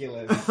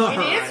ridiculous.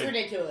 It is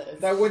ridiculous.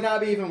 That would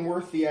not be even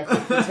worth the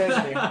effort for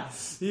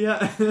Tesnios.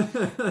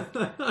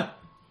 Yeah.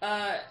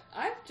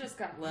 I've just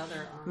got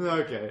leather armor.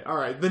 Okay,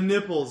 alright. The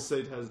nipples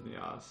say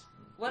Tesnios.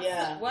 What's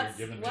Yeah. what's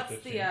You're giving me what's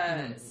 15.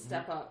 the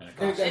step up? And it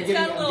I'm costs, It's giving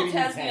got you- a I'm little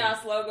giving you 10.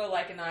 Tesnios logo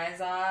like an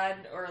Izod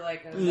or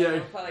like a Yeah.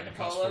 like and a it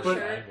costs polo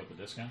 45 shirt. with the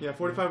discount. Yeah,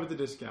 45 with the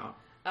discount.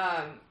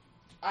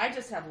 I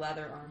just have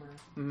leather armor.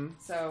 Mm-hmm.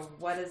 So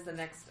what is the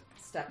next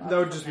step up? That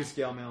would from just be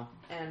scale mail.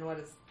 And what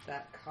does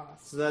that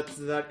cost? So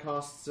that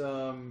costs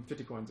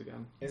 50 coins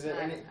again. Is it?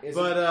 Any, is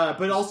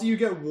But also you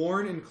get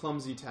worn and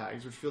clumsy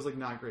tags, which feels like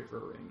not great for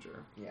a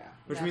ranger. yeah.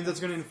 Which Yeah. means that's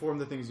going to inform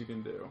the things you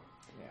can do.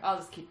 I'll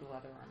just keep the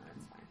leather armor.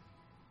 It's fine.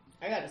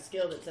 I got a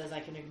skill that says I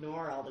can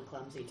ignore all the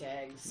clumsy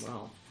tags.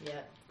 Wow,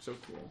 Yep. so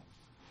cool.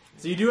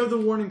 So you do have the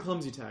worn and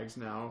clumsy tags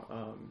now.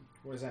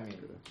 What does that mean?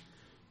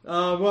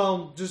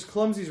 Well, just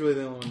clumsy's really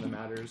the only one that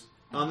matters.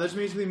 That just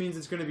basically means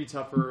it's going to be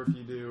tougher if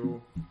you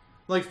do,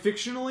 like,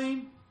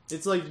 fictionally.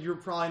 It's like you're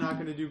probably not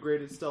going to do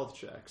great at stealth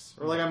checks,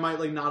 or like I might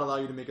like not allow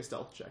you to make a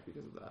stealth check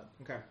because of that,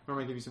 Okay. or I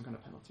might give you some kind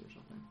of penalty or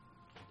something.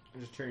 I'm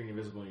just turning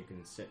invisible and you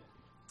can sit.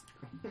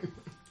 Here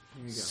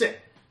you go. Sit!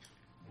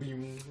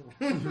 You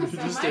So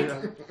just stay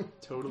there.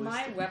 Totally.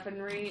 My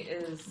weaponry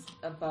is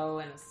a bow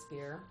and a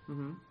spear.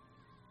 Mm-hmm.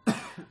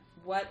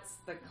 What's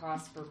the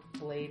cost for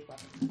blade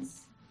weapons?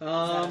 Is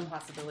that a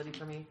possibility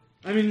for me?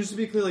 I mean, just to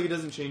be clear, like it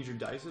doesn't change your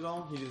dice at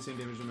all. You do the same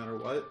damage no matter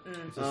what.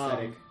 It's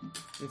aesthetic.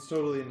 It's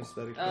totally an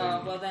aesthetic thing.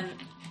 Well then,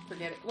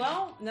 forget it.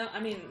 Well, no, I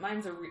mean,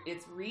 mine's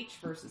it's reach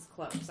versus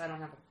close. I don't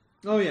have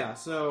Oh yeah,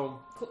 so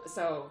a...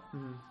 So,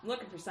 Mhm. I'm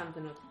looking for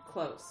something with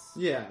close.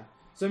 yeah.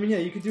 So I mean, yeah,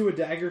 you could do a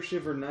dagger,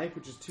 shiver, knife,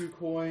 which is 2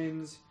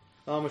 coins.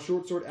 A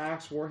short sword,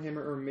 axe,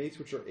 warhammer, or mace,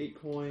 which are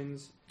 8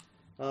 coins.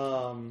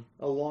 A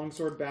long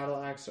sword,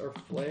 battle axe, or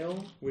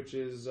flail, which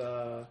is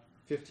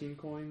 15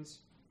 coins.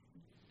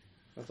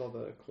 That's all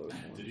the close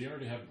ones. Did he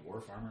already have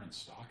dwarf armor in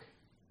stock?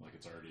 Like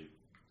it's already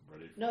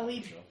ready for No, the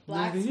he shelf? No,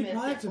 then you blacksmithed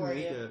probably it have to for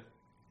make you.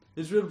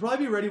 it. It'll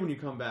probably be ready when you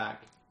come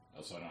back.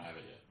 Oh, so I don't have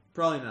it yet.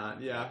 Probably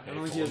not. Yeah, I Pay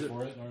don't think he has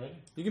fully it. for it already?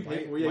 You can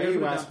pay. Why, Well, yeah, why you do you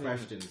gotta ask put a down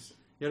payment. questions?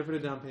 You got to put a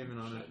down payment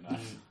on it.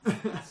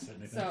 Shit, not said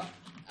anything. So,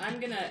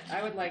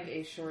 I would like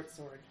a short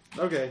sword.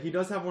 Okay, he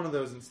does have one of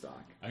those in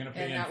stock. I'm gonna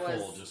pay and in that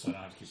was full just so I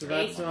don't have to keep So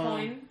track. that's 8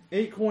 coin.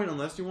 8 coin,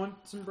 unless you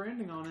want some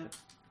branding on it.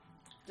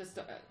 Just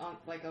on,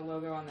 like a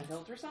logo on the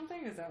hilt or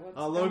something? Is that what's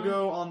A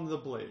logo on the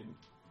blade.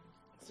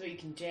 So you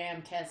can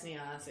jam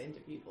Tesnios into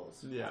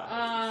people's.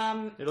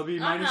 Yeah. It'll be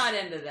I'm minus. not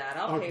into that.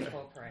 I'll pay Okay.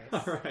 full price.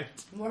 All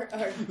right. More,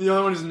 The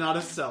only one who's not a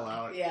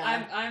sellout.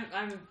 yeah.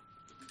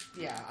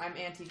 I'm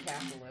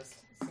anti-capitalist.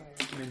 So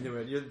I'm into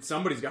it.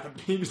 Somebody's got to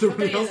be. somebody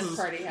Somebody in else this is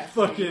party has to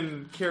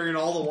fucking carrying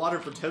all the water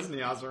for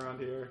Tesnios around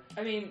here.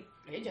 be. I mean,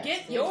 Ajax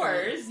get is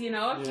yours. You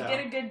know, if Yeah. you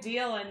get a good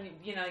deal and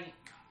you're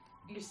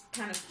just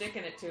kind of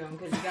sticking it to them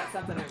because you got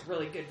something of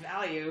really good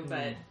value.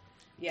 But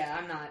yeah,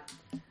 I'm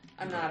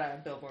not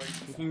a billboard.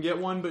 You can get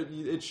one, but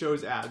it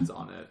shows ads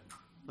on it.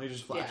 Like, it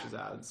just flashes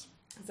ads.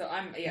 So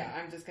I'm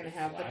just gonna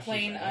have the Flashes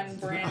plain ads.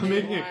 unbranded I'm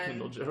making one. a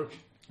Kindle joke.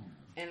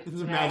 And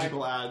It's a now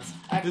magical ads.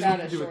 I've This got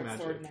one a do with short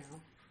magic. sword now,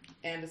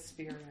 and a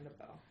spear and a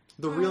bow.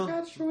 The real. I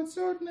got short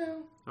sword now.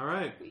 All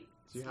right. Sweet.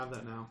 So you have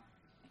that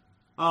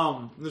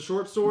now. The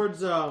short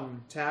swords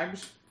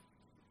tags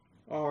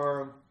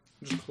are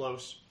just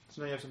close.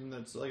 So now you have something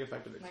that's like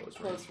effective at Like close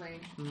close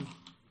range. Mhm.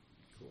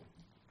 Cool.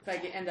 If I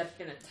end up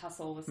in a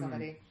tussle with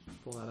somebody. range.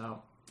 Pull that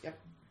out. Yep.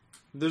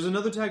 There's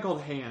another tag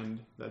called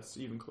hand that's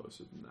even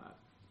closer than that.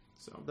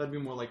 So that'd be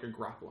more like a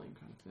grappling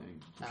kind of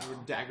thing. Which is where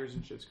Oh. daggers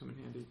and shits come in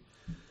handy.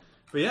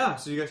 But yeah,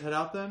 so you guys head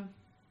out then?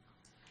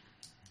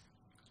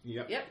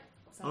 Yep. Yep.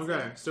 Sounds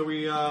Okay, good. so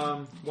we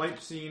wipe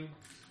scene.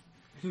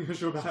 You guys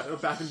show back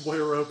in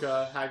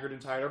Boyoroka, haggard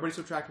and tired. Everybody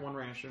subtract 1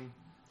 ration.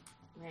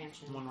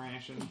 Ranching. 1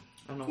 ration.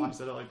 I don't know why I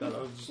said it like that.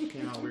 That just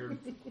came out weird.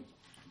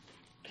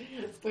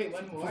 Wait,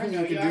 one more? I think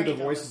No, you can do already the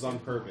know voices this. on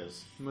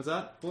purpose. What's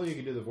that? I think you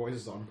can do the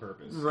voices on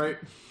purpose. Right.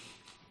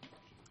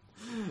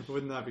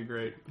 Wouldn't that be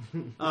great?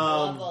 I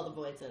love all the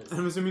voices.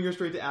 I'm assuming you go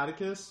straight to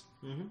Atticus.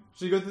 Mm-hmm.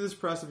 So you go through this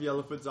press of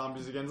Yellowfoot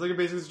zombies again. It's like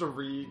basically just a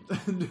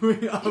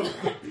redoing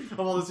of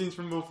all the scenes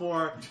from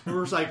before. We're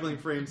recycling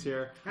frames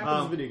here.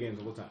 Happens in video games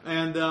all the time.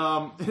 And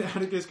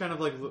Atticus kind of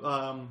like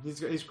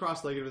he's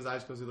cross-legged with his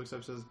eyes closed. He looks up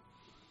and says,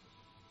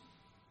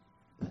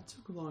 "That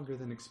took longer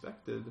than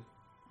expected.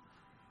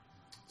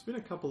 It's been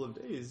a couple of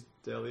days,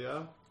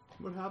 Delia.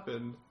 What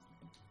happened?"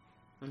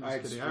 I'm just I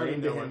kidding. I already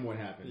explained to know him what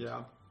happened.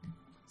 Yeah.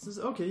 Says,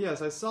 "Okay,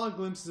 yes, I saw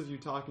glimpses of you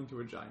talking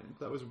to a giant.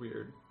 That was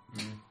weird.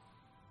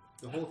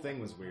 The whole thing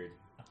was weird.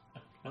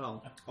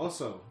 Well,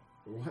 Also,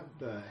 what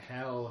the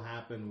hell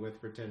happened with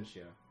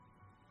Pretentia?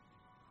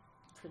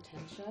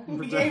 Pretentia?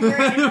 We gave her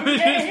a new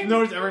name.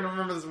 Nobody's ever gonna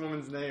remember this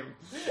woman's name.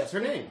 What's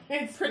her name?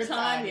 It's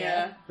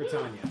Britannia.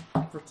 Britannia.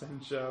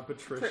 Pretentia,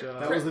 Patricia.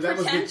 That was the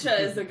Pretentia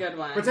is a good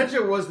one.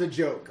 Pretentia was the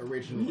joke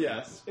originally.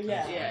 Yes. Yeah.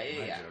 Yeah,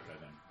 My yeah. joke,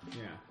 I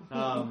think.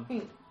 Yeah.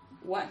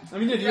 What? I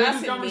mean, did you You're have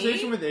this asking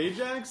conversation me? with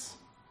Ajax?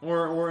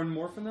 Or in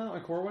Morphina? Or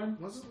Corwin?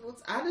 Let's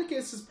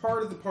Atticus is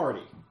part of the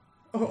party.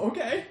 Oh,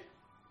 okay.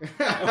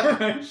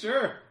 Alright,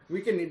 sure.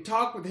 We can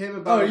talk with him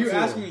Oh, about are it you too.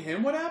 asking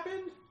him what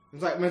happened?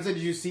 It's like, man said,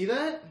 did you see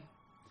that?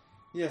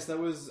 Yes, that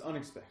was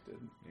unexpected.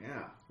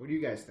 Yeah. What do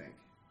you guys think?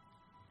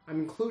 I'm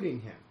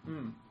including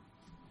him.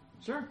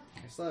 Sure.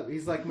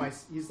 He's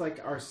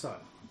like our son.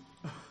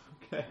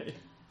 Okay.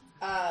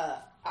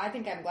 I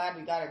think I'm glad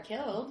we got her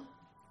killed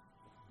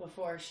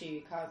before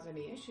she caused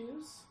any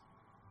issues.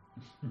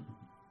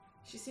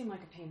 She seemed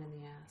like a pain in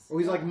the ass. Oh,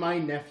 he's like my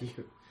nephew.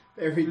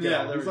 There we go.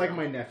 Yeah, there he's we like go.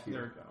 my nephew.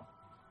 There we go.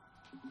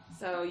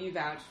 So you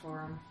vouch for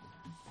him.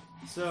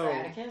 So For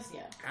Atticus,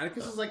 yeah.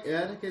 Atticus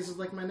is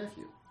like my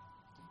nephew.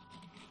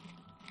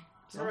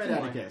 All right,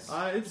 something like- Atticus.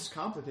 it's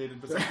complicated,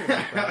 but something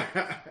like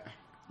that.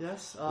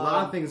 Yes. A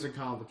lot of things are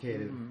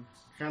complicated. mhm.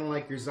 Kind of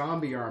like your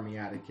zombie army,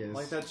 Atticus.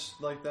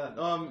 Like that.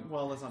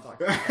 Well, let's not talk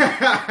about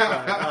that.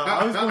 But,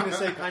 I was going to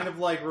say kind of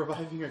like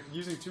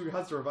using 2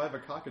 gods to revive a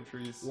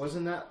cockatrice.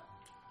 Wasn't that?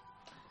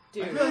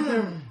 Dude, I feel like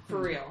they're- for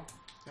real.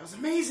 That was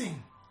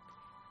amazing.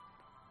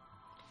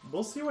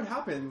 We'll see what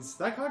happens.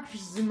 That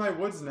cockatrice is in my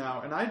woods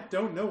now, and I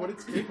don't know what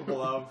it's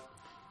capable of.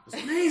 It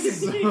was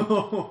amazing.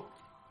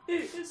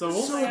 So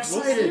we'll see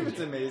excited. if it's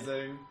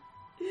amazing.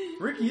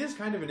 Ricky is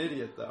kind of an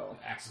idiot, though.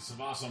 Axis of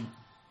Awesome.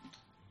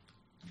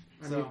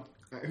 So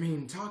I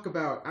mean, talk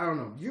about I don't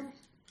know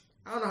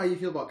how you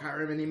feel about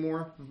Kyrim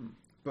anymore, Mhm.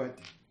 but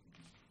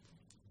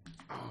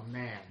oh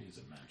man, He's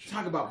a match.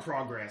 talk about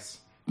progress.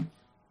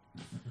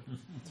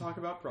 talk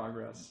about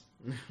progress.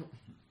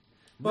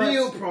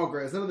 Real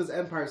progress. None of this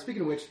Empire.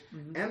 Speaking of which,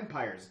 Mhm.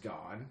 Empire's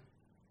gone.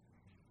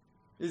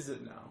 Is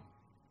it now?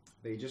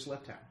 They just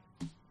left town.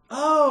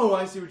 Oh,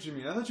 I see what you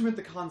mean. I thought you meant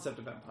the concept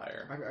of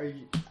empire.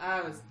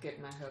 I was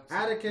getting my hopes up.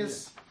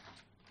 Atticus.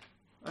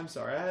 I'm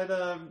sorry. I had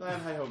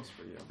high hopes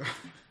for you.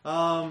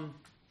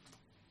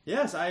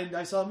 Yes,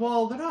 I saw.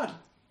 Well, they're not.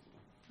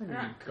 They're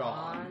not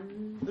gone.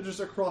 gone. They're just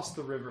across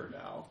the river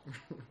now.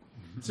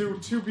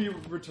 to be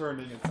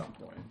returning at some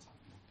point.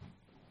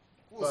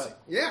 We'll see.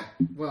 Yeah.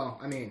 Well,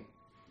 I mean,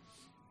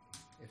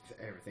 if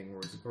everything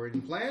works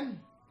according to plan,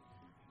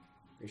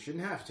 they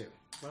shouldn't have to.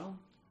 Well,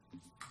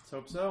 let's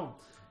hope so.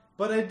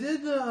 But I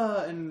did,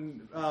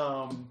 and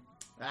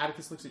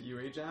Atticus looks at you,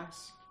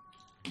 Ajax.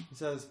 He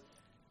says,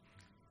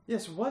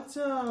 "Yes, what,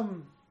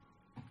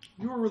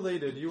 you are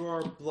related. You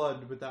are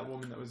blood with that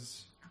woman that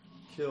was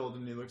killed."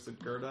 And he looks at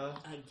Gerda.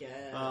 I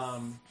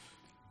guess.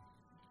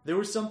 There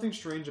was something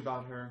strange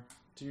about her.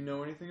 Do you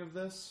know anything of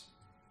this?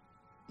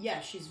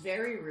 Yeah, she's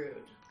very rude.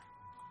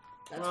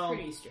 That's Well,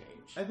 pretty strange.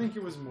 I think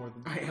it was more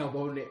than I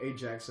elbowed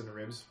Ajax in the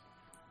ribs.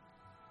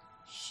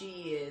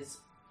 She is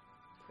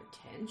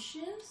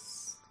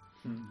pretentious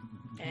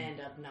and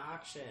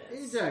obnoxious.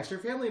 Ajax, your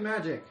family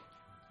magic.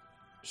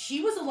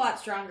 She was a lot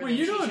stronger Wait, than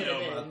you she don't should have know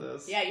been. about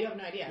this. Yeah, you have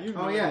no idea. You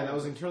Oh know yeah, that. that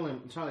was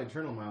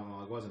internal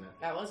monologue, wasn't it?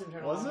 That was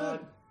internal. Was it?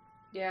 monologue.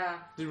 Yeah.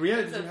 Did we?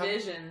 It's Did a you have,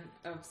 vision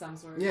of some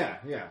sort. Yeah.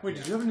 wait,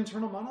 did you have an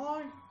internal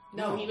monologue?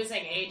 No, No. he was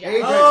saying Ajax.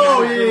 Ajax.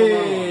 Oh has yeah, an yeah,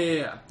 internal yeah, monologue.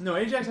 yeah. No,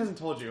 Ajax hasn't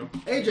told you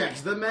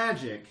Ajax, the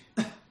magic.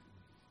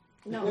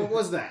 No. What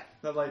was that?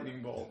 that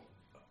lightning bolt.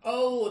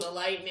 Oh, the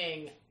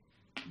lightning.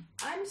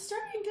 I'm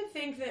starting to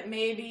think that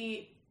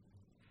maybe,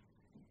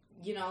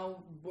 you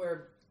know,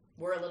 we're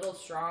a little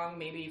strong,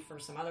 maybe for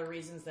some other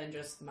reasons than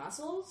just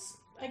muscles,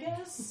 I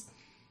guess.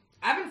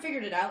 I haven't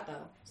figured it out,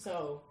 though,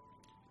 so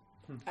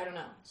I don't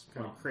know. It's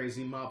kind of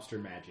crazy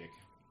mobster magic.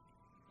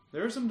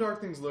 There are some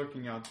dark things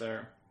lurking out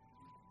there.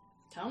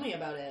 Tell me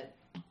about it.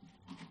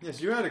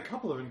 Yes, you had a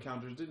couple of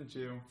encounters, didn't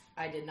you?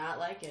 I did not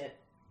like it.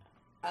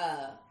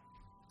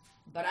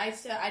 But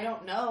I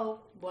don't know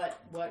what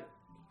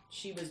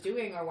she was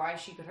doing or why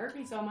she could hurt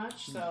me so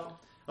much, so...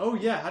 Oh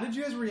yeah, how did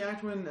you guys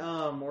react when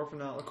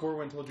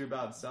Corwin told you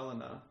about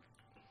Selena?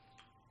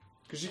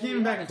 Because she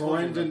came back and told you.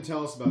 Corin about- didn't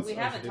tell us about We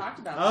stuff. haven't talked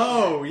about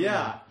Oh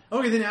yeah.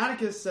 Okay, then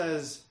Atticus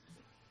says,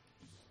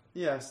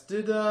 "Yes.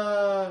 Did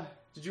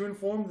you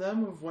inform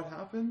them of what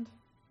happened?"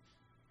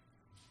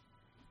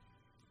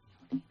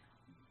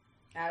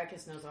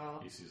 Atticus knows all.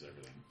 He sees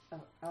everything.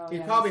 Oh, He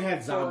yeah, probably he's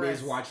had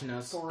zombies forest- watching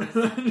us. Forest.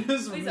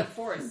 Just- He's a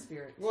forest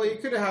spirit. Well, you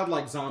could have had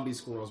like zombie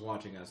squirrels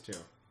watching us too.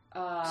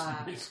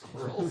 Zombie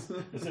squirrels.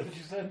 Is that what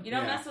you said? You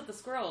don't Yeah. mess with the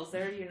squirrels.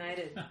 They're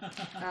united.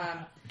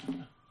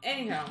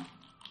 Anyhow,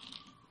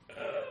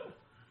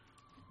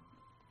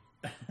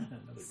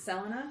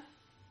 Selena,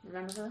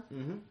 remember her?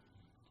 Mm-hmm.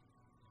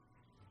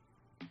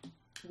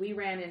 We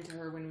ran into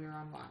her when we were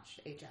on watch,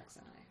 Ajax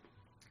and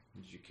I.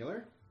 Did you kill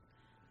her?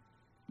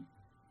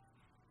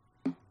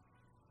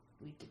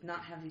 We did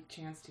not have the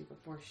chance to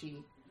before she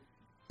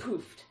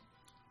poofed.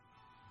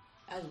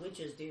 As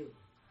witches do.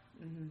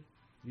 Mm-hmm.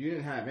 You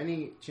didn't have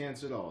any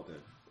chance at all to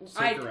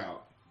I- take her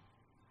out.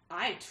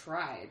 I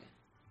tried.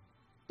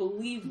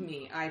 Believe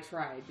me, I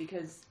tried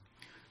because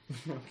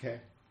Okay.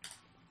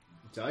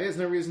 Delia has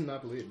no reason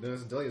not to believe.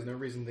 Delia has no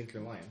reason to think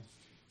you're lying.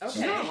 okay.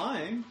 She's not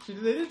lying. They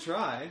did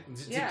try.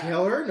 Yeah. To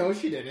kill her? No,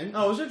 she didn't.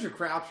 Oh, it was just to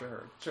capture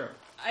her. Sure.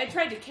 I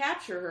tried to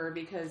capture her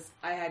because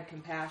I had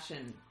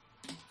compassion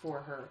for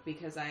her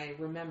because I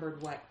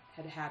remembered what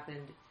had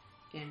happened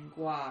in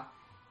Gua,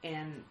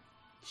 and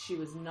she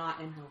was not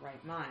in her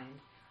right mind.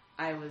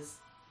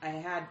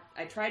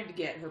 I tried to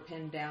get her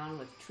pinned down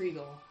with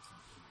Treagle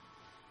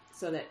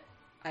so that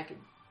I could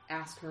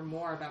ask her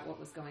more about what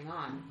was going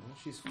on. Well,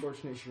 she's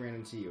fortunate she ran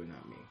into you and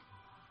not me.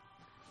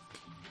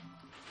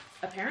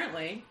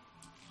 Apparently,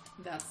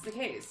 that's the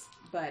case.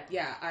 But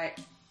yeah,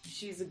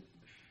 she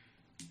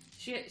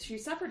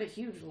suffered a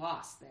huge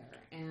loss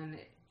there, and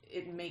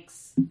it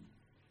makes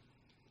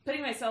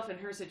putting myself in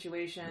her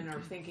situation or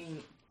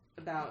thinking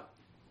about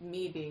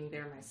me being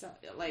there myself.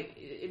 Like,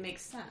 it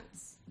makes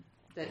sense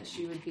that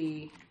she would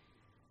be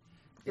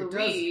It does.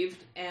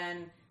 bereaved,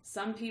 and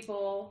some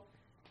people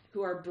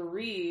who are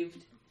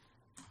bereaved,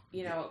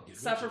 you know, Get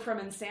suffer witchy. from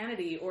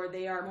insanity, or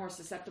they are more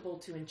susceptible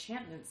to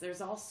enchantments.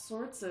 There's all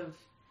sorts of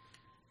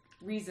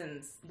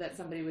reasons that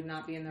somebody would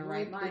not be in their Well,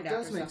 right it mind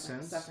does after make suffering,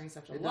 sense. suffering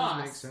such a It does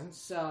loss. make sense.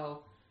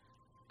 So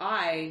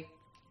I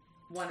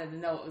wanted to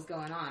know what was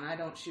going on. I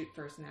don't shoot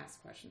first and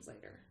ask questions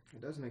later.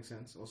 It does make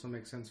sense. Also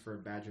makes sense for a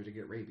badger to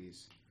get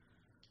rabies.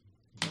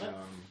 If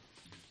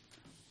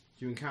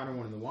you encounter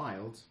one in the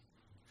wild,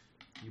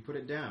 you put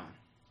it down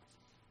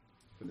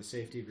for the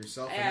safety of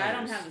yourself and I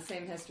don't others. have the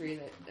same history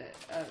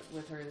that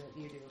with her that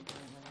you do,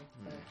 apparently.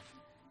 But,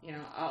 you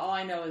know, all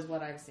I know is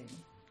what I've seen.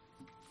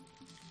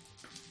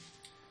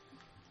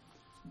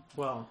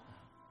 Well,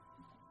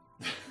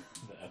 The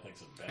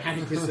ethics of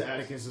badgers,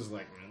 Atticus is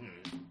like,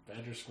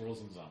 badger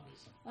squirrels, and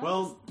zombies.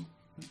 well,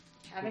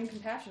 Having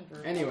compassion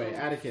for Anyway,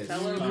 fellow, Atticus.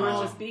 fellow You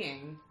conscious all-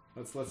 being.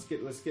 let's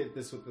get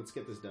this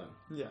done.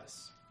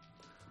 yes.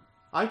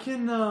 I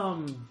can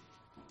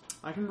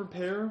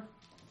prepare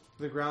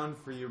the ground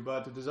for you,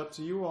 but it is up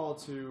to you all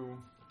to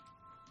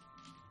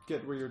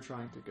get where you're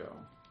trying to go.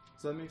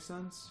 Does that make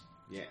sense?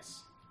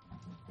 Yes.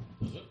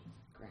 Is it?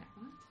 Grant,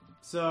 what?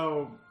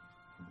 So,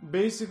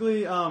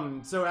 basically,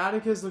 so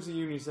Atticus looks at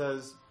you and he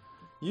says,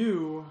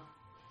 "You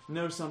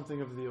know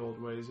something of the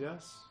old ways,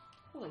 yes?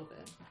 A little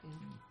bit. Yeah.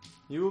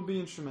 You will be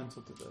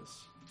instrumental to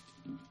this.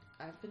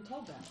 I've been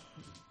told that.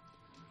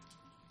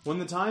 When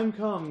the time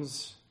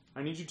comes,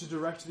 I need you to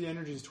direct the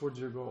energies towards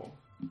your goal.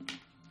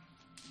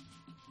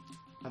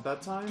 At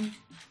that time,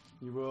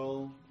 you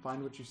will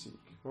find what you seek,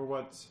 or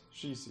what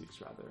she seeks,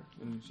 rather."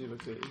 And he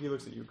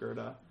looks at you,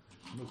 Gerda.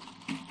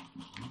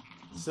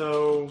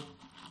 So,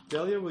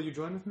 Delia, will you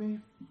join with me?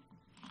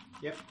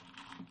 Yep.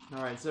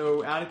 All right.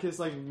 So Atticus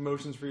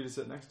motions for you to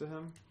sit next to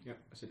him. Yep.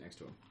 I sit next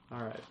to him.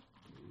 All right.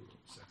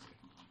 Sexy.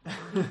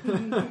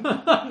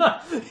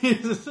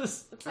 He's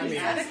just, Looks I mean,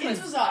 Atticus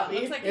is a zombie.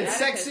 Looks like It's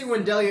Atticus, sexy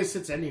when Delia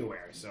sits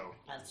anywhere. So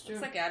That's true.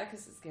 Looks like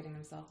Atticus is getting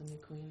himself a new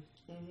queen.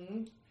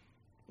 Mm-hmm.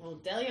 Well,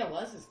 Delia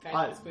was his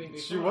kindness queen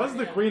before. she was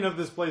the yeah. queen of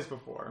this place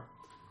before.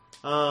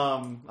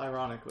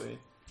 Ironically.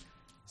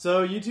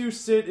 So you two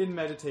sit in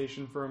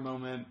meditation for a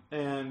moment,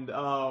 and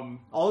all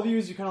of you,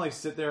 as you kind of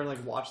sit there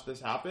and watch this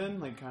happen,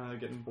 kind of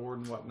getting bored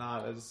and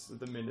whatnot as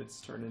the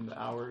minutes turn into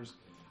hours.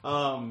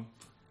 All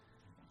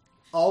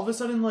of a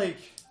sudden,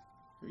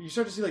 you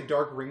start to see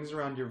dark rings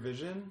around your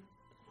vision,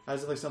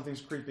 as if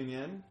something's creeping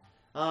in,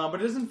 but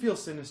it doesn't feel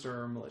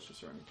sinister or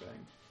malicious or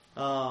anything.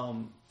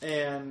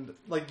 And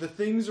the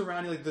things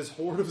around you, this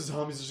horde of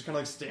zombies is just kind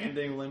of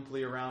standing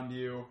limply around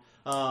you.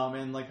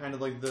 And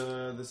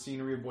the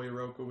scenery of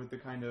Boyroka with the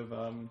kind of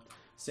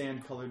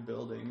sand-colored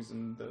buildings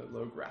and the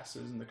low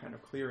grasses and the kind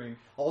of clearing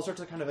all start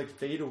to kind of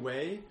fade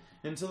away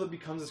until it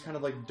becomes this kind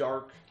of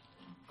dark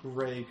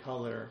gray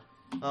color.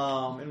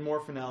 And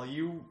Morphinel,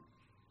 you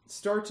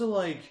start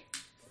to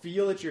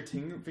feel at your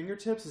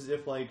fingertips as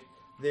if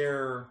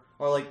there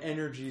are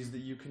energies that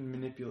you can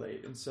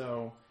manipulate. And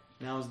so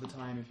now is the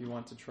time if you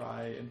want to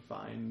try and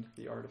find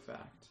the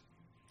artifact.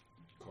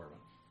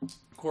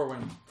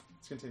 Corwin.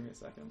 It's going to take me a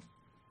second.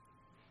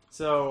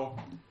 So,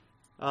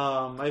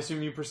 I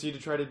assume you proceed to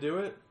try to do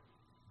it?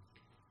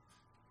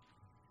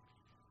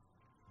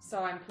 So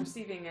I'm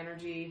perceiving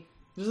energy.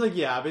 Just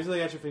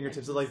basically at your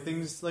fingertips. So,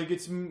 things,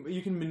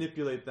 you can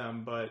manipulate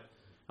them, but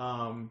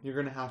you're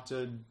going to have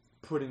to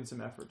put in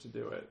some effort to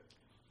do it.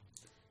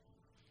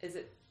 Is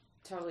it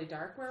totally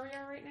dark where we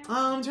are right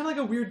now? It's kind of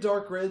a weird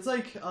dark red. It's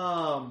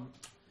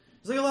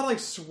there's a lot of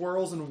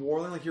swirls and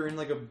whirling, you're in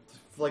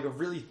a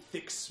really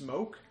thick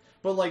smoke.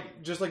 But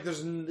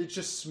it's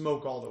just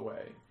smoke all the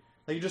way.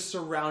 You're just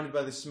surrounded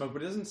by the smoke,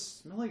 but it doesn't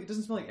smell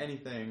like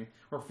anything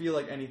or feel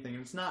like anything.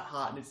 And it's not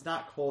hot and it's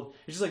not cold.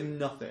 It's just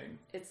nothing.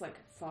 It's like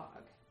fog.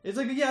 It's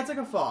it's like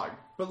a fog,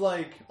 but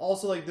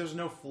also there's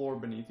no floor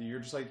beneath you. You're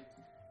just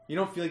you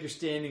don't feel like you're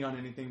standing on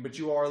anything, but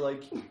you are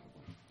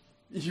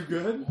you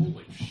good?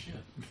 Holy shit.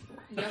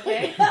 You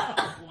okay?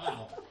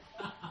 Wow.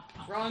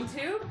 Wrong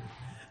tube?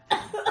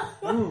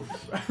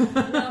 Oof.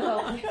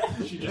 No.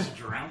 She just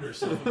drowned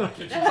herself in the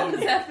kitchen. That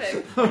was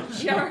epic.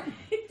 You alright?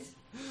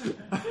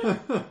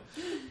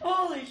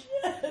 Holy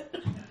shit!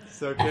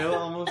 So Kayla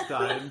almost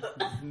died,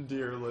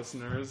 dear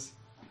listeners.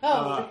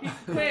 Oh,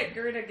 Quick,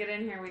 Gerda, get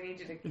in here. We need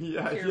you to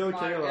Yeah, cure, heal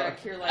Kayla.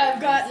 cure light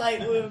I've got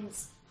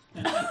wounds.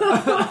 light wounds.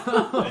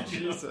 Oh,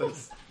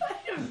 Jesus.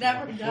 I've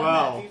never done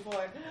Wow. that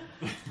before.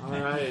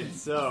 Alright,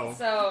 so.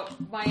 So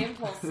my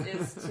impulse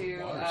is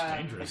to Water's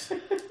dangerous.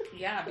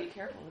 yeah, be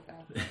careful with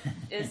that.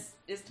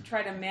 Is to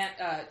try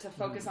to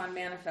focus on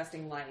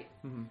manifesting light.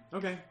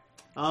 Okay.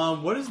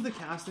 What is the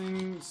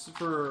casting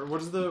for?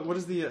 What is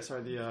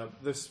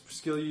the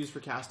skill you use for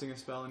casting a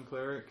spell in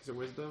cleric? Is it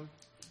wisdom?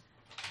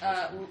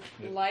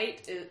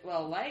 Light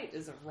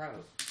is a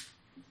rope.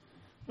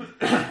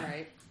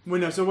 Right. Wait,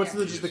 no. So what's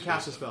Yeah. just the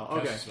cast a spell? Cast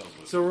a Okay. spell is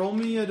wisdom. So roll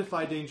me a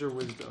defy danger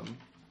wisdom.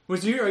 Are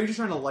you just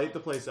trying to light the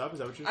place up? Is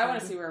that what you're? I trying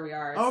want to see where we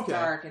are. It's Okay.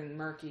 dark and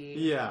murky.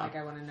 Yeah.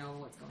 I want to know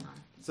what's going on.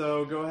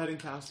 So go ahead and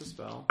cast a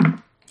spell.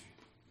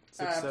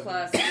 6, 7.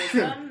 Plus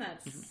wisdom,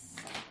 that's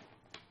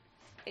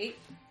 8.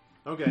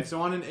 Okay,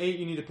 so on an 8,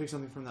 you need to pick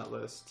something from that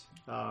list.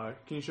 Can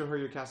you show her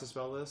your cast a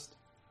spell list?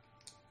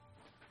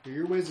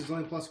 Your whiz is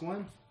only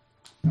 +1?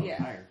 Oh,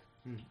 Yeah. higher.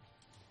 I'm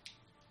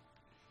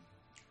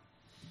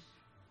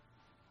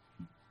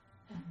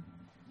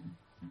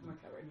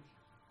recovered.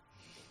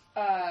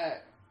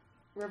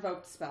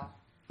 Revoked spell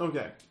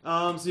Okay.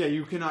 So yeah,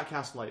 you cannot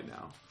cast light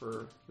now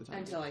for the time.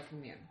 until I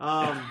commune.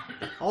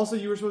 Also,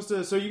 you were supposed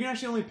to. So you can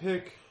actually only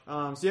pick.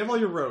 So you have all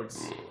your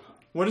roads.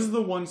 What is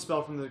the one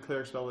spell from the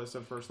cleric spell list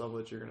of first level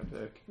that you're gonna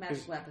pick?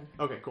 Magic weapon.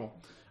 Okay, cool.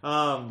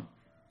 So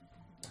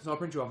I'll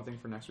print you off a thing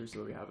for next week so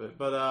that we have it.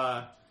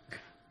 But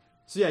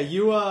so yeah,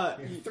 you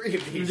Three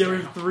of these. yeah,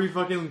 we have 3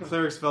 fucking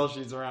cleric spell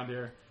sheets around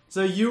here.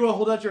 So you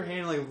hold out your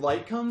hand, like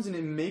light comes, and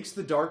it makes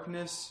the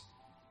darkness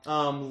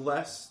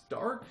less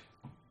dark,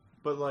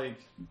 but like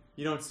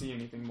you don't see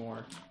anything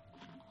more.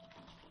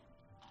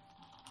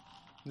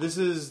 This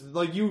is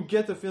like you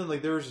get the feeling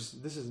like this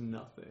is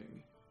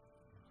nothing.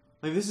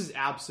 Like this is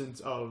absence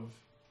of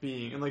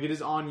being, and like it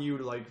is on you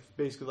to like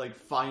basically like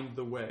find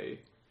the way.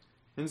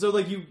 And so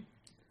like you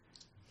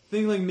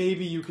think like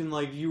maybe you can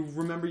like you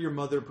remember your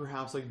mother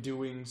perhaps like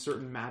doing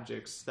certain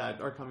magics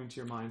that are coming to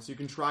your mind, so you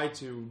can try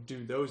to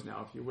do those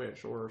now if you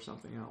wish, or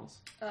something else.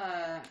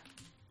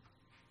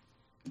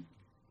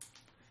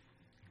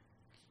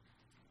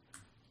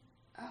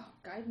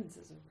 Guidance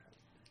is a road.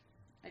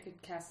 I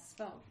could cast a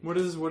spell. What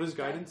does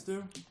guidance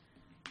do?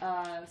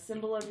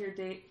 Symbol of your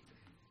date.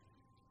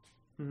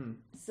 Mm-hmm.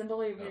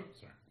 Symbol of your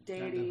sorry.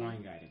 deity.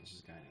 Divine guidance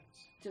is guidance.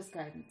 Just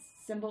guidance.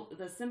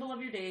 The symbol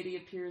of your deity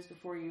appears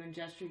before you and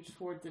gestures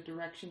towards the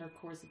direction or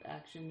course of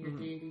action your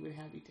deity would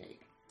have you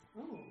take.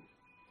 Oh.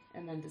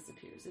 And then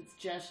disappears. It's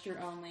gesture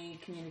only.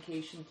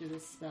 Communication through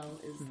this spell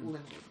is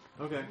limited.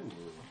 Okay.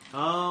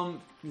 Ooh.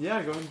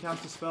 Yeah, go ahead and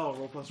cast a spell.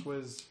 Roll plus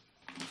whiz.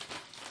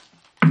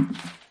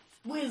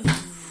 Whiz.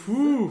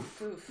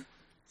 Oof. Oof.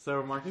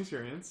 So mark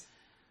experience.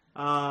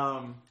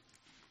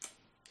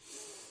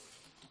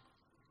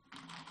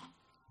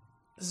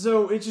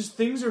 So it just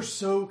things are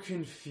so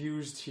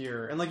confused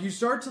here, and like you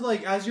start to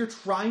like as you're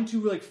trying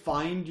to like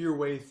find your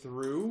way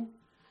through,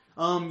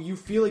 you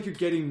feel like you're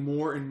getting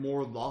more and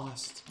more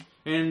lost,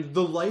 and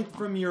the light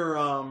from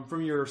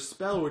your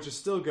spell, which is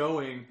still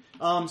going,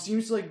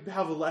 seems to like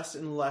have less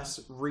and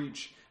less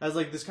reach as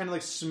like this kind of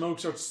like smoke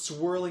starts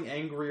swirling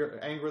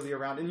angrily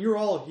around, and you're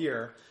all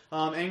here,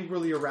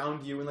 angrily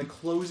around you and like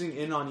closing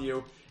in on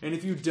you, and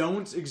if you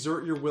don't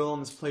exert your will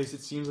on this place,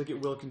 it seems like it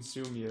will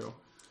consume you.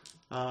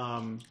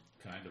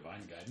 Can I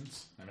divine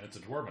guidance? I mean, it's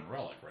a dwarven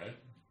relic, right?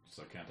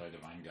 So can't I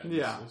divine guidance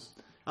Yeah. this?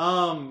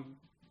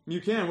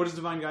 You can. What does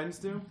divine guidance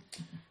do?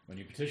 When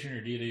you petition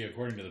your deity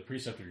according to the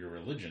precept of your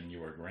religion,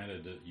 you are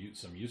granted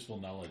some useful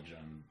knowledge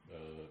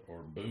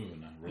or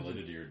boon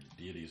related to your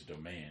deity's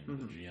domain.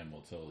 The GM will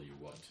tell you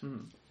what.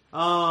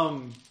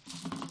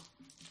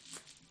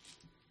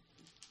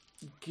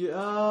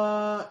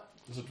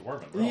 This is a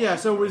dwarven relic. Yeah,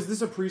 so is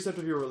this a precept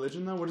of your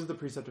religion, though? What is the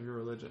precept of your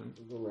religion?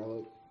 The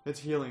relic. It's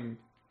healing.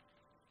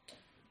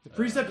 The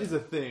precept is a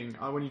thing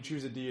when you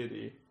choose a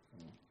deity.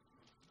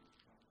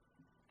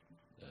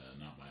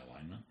 Not my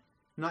alignment.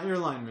 Not your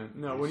alignment.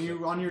 No, when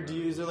you on your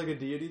deity, is there like a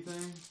deity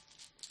thing?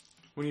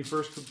 When you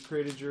first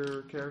created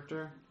your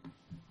character?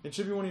 It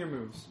should be one of your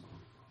moves.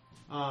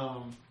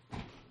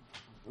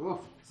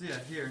 Oof. So yeah,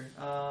 here.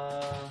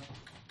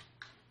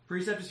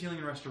 Precept is healing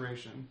and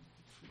restoration.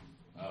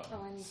 Oh.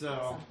 Oh, I need to do So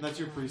something that's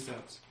your else.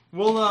 precepts.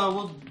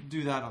 We'll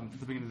do that on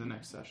the beginning of the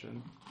next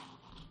session.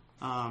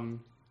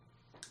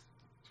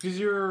 Because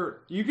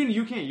you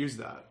can't use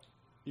that.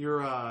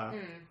 You're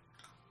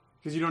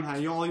because you don't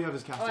have all you have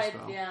is cast a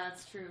spell. Yeah,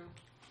 that's true.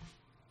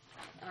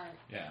 Alright.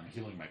 Yeah, I'm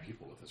healing my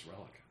people with this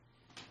relic.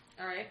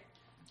 Alright.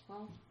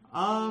 Well.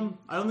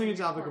 I don't think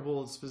it's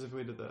applicable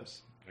specifically to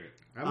this. Okay.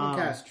 I'm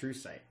gonna cast True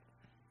Sight.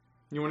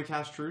 You want to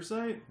cast True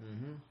Sight?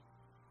 Mm-hmm.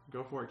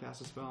 Go for it.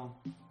 Cast a spell.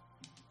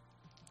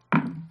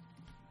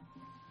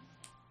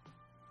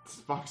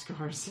 It's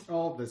boxcars.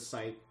 All the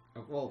sight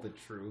of all the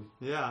true.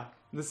 Yeah,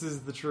 this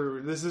is the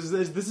true. This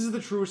is the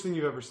truest thing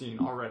you've ever seen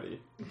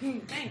already.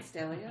 Thanks,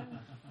 Delia.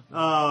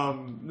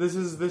 This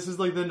is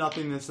like the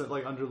nothingness that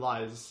like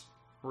underlies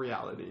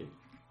reality.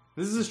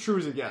 This is as true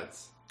as it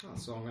gets. Oh,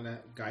 so I'm gonna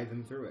guide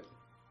them through it.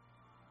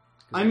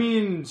 I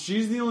mean,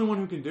 she's the only one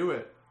who can do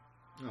it.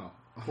 Oh,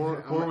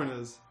 Corwin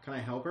is. Can I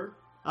help her?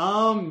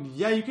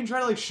 Yeah, you can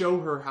try to like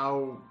show her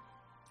how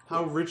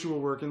ritual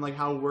work and like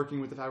how working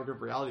with the fabric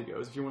of reality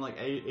goes. If you want to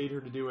like aid her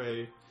to do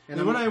a.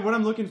 And what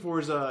I'm looking for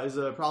is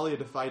probably a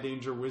defy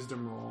danger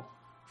wisdom roll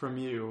from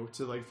you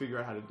to like figure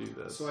out how to do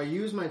this. So I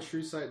use my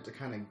True Sight to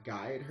kind of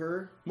guide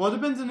her. Well, it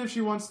depends on if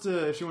she wants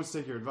to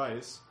take your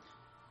advice.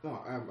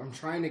 Well, I'm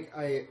trying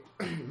to.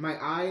 My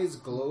eyes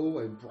glow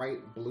a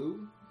bright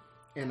blue,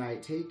 and I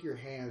take your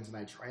hands and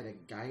I try to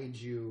guide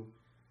you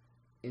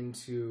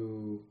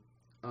into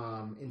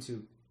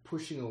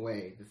pushing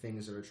away the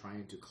things that are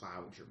trying to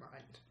cloud your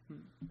mind.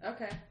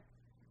 Okay.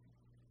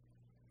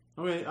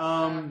 Okay.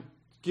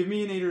 Give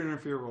me an aid or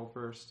interfere roll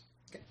first.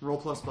 Roll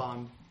plus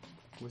bond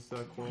with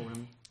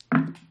Corwin.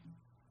 How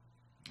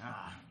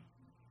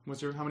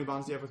many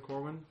bonds do you have with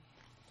Corwin?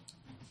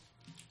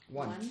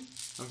 One.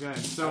 Okay,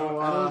 so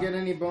I don't get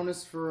any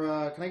bonus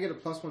for. Can I get a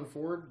 +1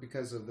 forward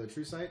because of the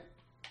true sight?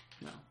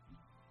 No.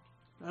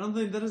 I don't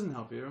think that doesn't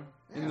help you.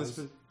 Yeah,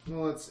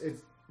 well, it's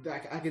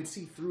I can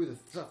see through the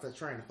stuff that's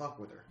trying to fuck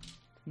with her.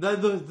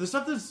 The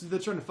stuff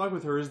that's trying to fuck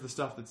with her is the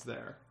stuff that's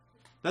there.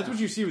 That's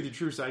what you see with your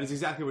true sight. Is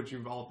exactly what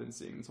you've all been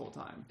seeing this whole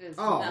time.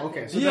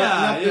 Okay. So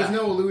yeah, there's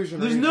no illusion.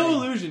 There's or no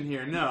anything. illusion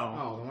here. No.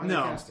 Oh, then why no.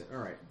 not cast it? All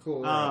right,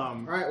 cool. All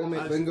right,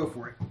 we'll then go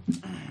for it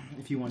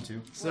if you want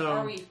to. So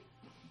are we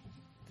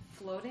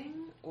floating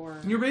or?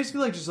 You're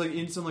basically just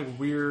in some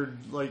weird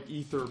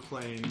ether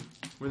plane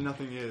where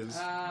nothing is,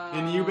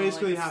 and you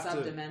basically have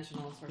to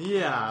subdimensional sort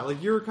of thing.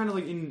 You're kind of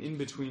in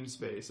between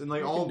space and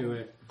all do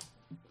it.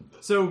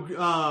 So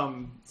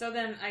so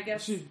then I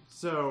guess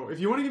so if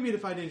you want to give me a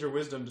Defy Danger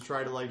Wisdom to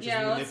try to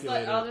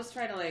manipulate it. I'll just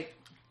try to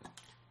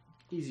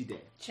easy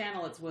day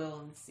channel its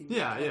will and see.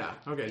 Yeah.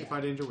 Okay. Defy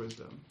Danger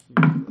Wisdom. You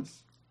got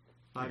this.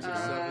 5, 6,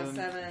 7,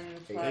 7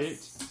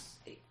 plus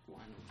 8.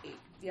 1, 8.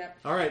 Yep.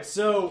 All right.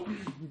 So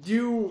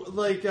you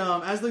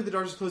as the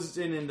darkness closes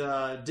in and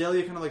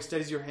Delia kind of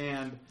steadies your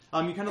hand.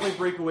 You kind of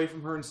break away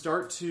from her and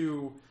start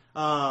to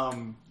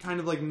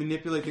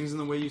manipulate things in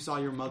the way you saw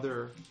your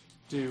mother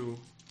do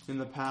in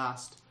the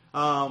past.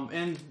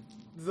 And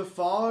the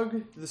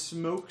fog, the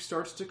smoke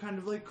starts to kind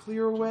of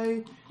clear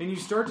away, and you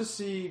start to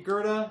see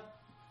Gerda.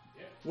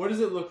 Yeah. What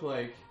does it look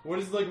like? What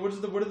are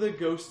the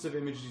ghosts of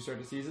images you start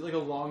to see? Is it a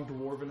long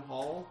dwarven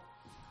hall?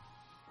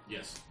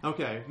 Yes.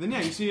 Okay. Then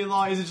you see a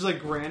lot. Is it just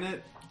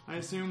granite? I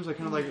assume,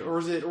 or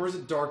is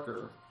it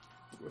darker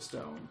with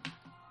stone?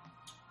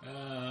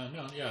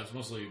 No. Yeah, it's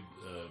mostly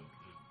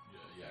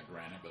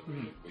granite, but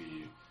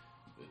we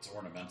it's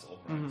ornamental,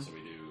 right? Mm-hmm. So we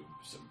do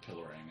some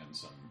pillaring and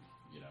some,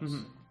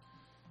 Mm-hmm.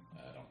 I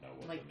don't know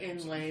what the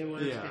names inlay of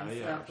work it and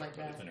stuff like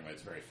that. But anyway,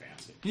 it's very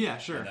fancy. Yeah,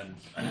 sure. And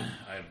then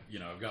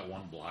I've got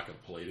one block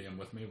of palladium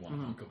with me, one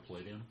hunk of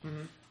palladium,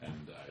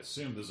 and I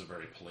assume this is a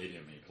very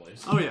palladium-y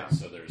place. Oh yeah.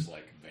 So there's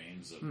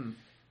veins of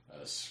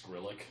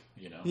Skrillex,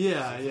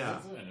 Yeah.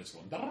 and it's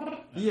going. And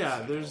yeah,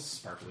 it's, there's all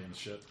sparkly and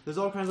shit. There's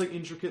all kinds of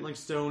intricate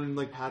stone and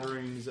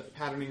patternings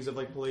of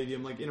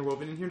palladium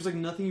interwoven. And here's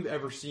nothing you've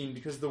ever seen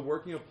because the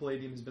working of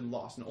palladium has been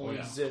lost and only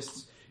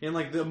exists in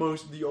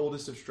the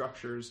oldest of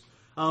structures.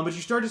 But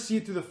you start to see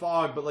it through the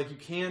fog, but you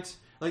can't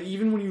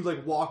even when you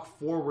walk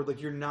forward,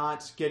 you're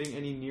not getting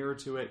any nearer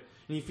to it,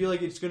 and you feel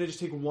like it's going to just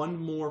take one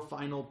more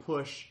final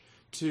push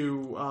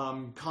to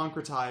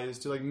concretize,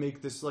 to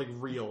make this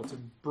real, to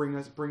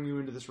bring you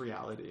into this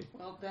reality.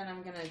 Well, then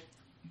I'm gonna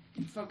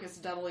focus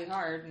doubly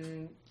hard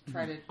and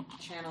try to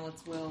channel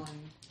its will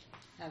and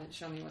have it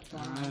show me what's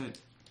going on.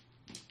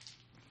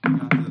 Alright.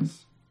 Got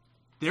this.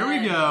 There we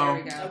go.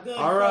 There we go. A good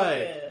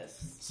Alright.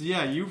 focus. So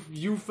yeah,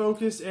 you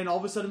focus, and all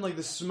of a sudden,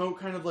 the smoke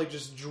kind of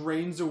just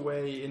drains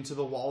away into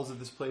the walls of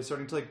this place,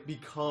 starting to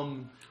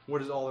become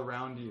what is all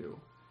around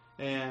you.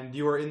 And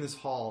you are in this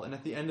hall, and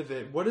at the end of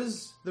it, what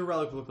does the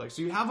relic look like?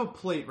 So you have a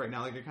plate right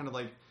now, a kind of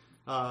a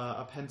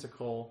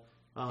pentacle,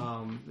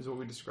 is what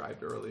we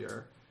described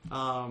earlier.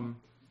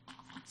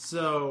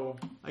 So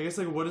I guess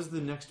what is the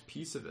next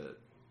piece of it?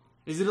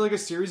 Is it a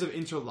series of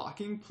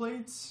interlocking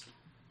plates?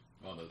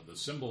 Well, the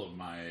symbol of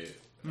my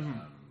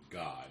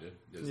god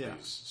is these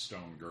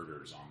stone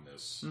girders on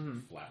this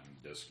flattened,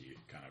 disky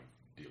kind of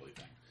dealy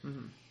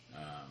thing.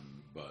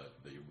 But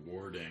the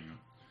warding,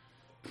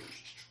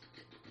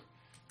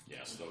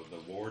 yes, the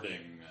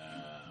warding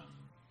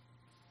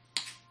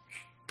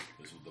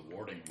is the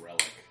warding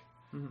relic.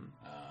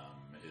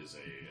 Is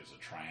a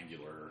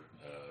triangular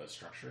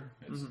structure.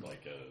 It's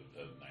like a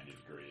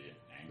 90-degree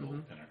angle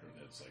pinnacle.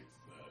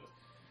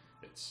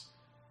 It's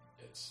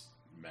it's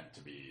meant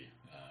to be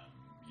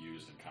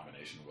used in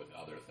combination with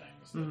other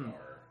things that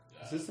are.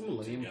 Is this the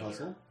Millennium together.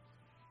 Puzzle?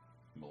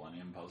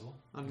 Millennium Puzzle?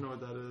 I don't know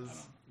what that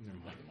is.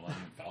 Like the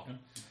Millennium Falcon?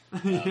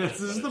 Yes,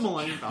 this is the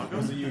Millennium That Falcon.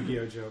 was a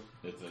Yu-Gi-Oh joke.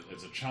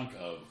 It's a chunk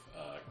of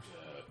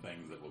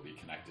things that will be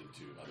connected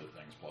to other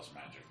things plus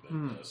magic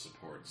that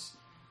supports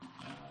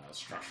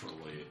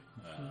structurally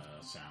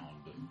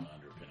sound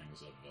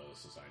underpinnings of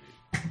society.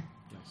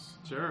 Yes.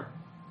 Sure.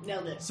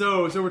 Nailed it.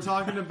 So we're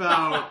talking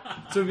about.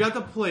 So we've got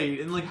the plate,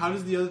 and how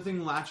does the other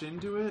thing latch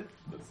into it?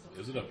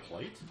 Is it a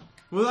plate?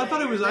 Well, I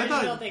thought it was. The I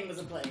original thought thing was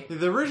a plate.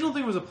 the original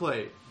thing was a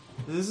plate.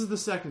 And this is the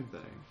second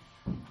thing.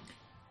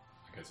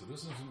 Okay, so this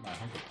isn't my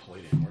hunk of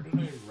palladium. Where did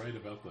I write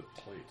about the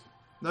plate?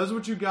 That's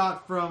what you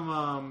got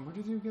from. Where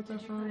did you get that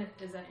Did you put from? it?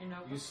 Is that your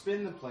notebook? You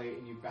spin the plate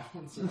and you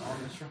balance it on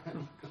the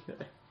shrine.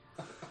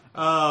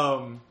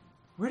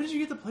 Where did you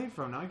get the plate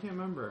from? Now I can't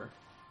remember.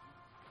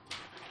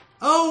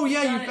 Oh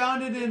yeah, you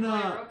found it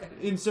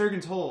in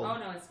Sergen's Hold. Oh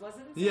no, was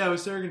it? Yeah, it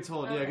was Sergen's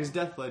Hold. Yeah, Okay. because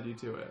Death led you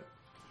to it.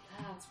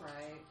 That's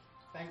right.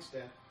 Thanks,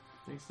 Dad.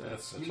 Thanks, That's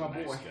Death. such You a my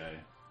nice boy. guy.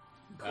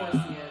 Of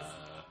course he is.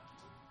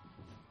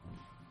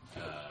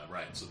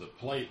 Right, so the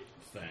plate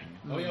thing.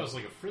 Oh yeah, it was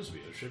like a frisbee.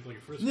 It was shaped like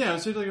a frisbee. Yeah, it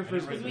was shaped like a I didn't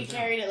frisbee. write Because we that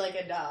down. carried it like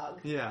a dog.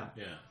 Yeah.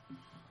 Yeah.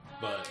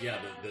 But yeah,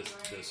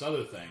 this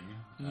other thing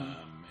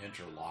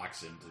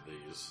interlocks into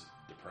these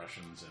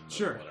depressions and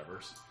Sure.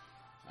 whatever's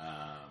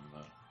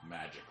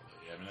magically.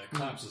 I mean, it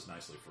collapses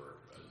nicely for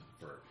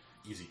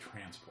easy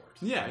transport.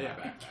 Yeah, in my yeah.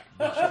 backpack.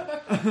 But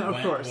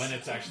Of course. when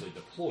it's actually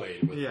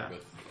deployed with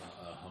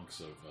hunks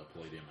of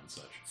palladium and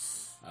such,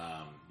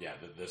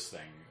 this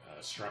thing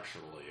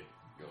structurally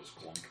goes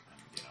clunk, and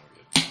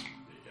there you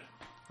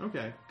go.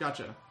 Okay,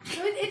 gotcha.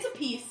 So it's a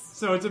piece.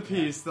 So it's a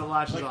piece that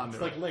latches onto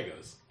It's like it.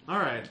 Legos. All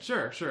right,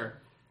 sure. Is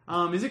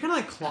it kind of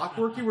like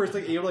clockworky, where it's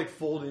like able to like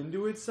fold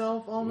into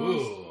itself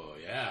almost? Ooh,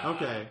 yeah.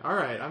 Okay, all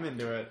right, I'm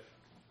into it.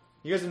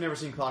 You guys have never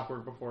seen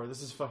Clockwork before.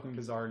 This is fucking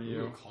bizarre to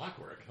you. Ooh,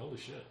 clockwork. Holy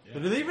shit. Yeah.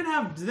 But do they even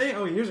have?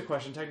 Oh, here's a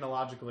question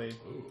technologically.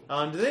 Ooh.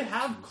 Do they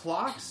have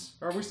clocks,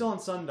 or are we still on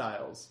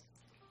sundials?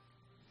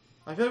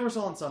 I feel like we're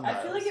still on sundials.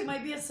 I feel like it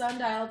might be a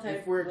sundial type.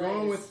 If we're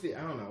going place. with the, I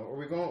don't know, are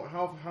we going?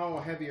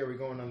 How heavy are we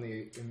going on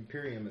the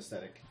Imperium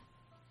aesthetic?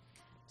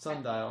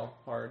 sundial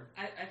hard.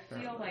 I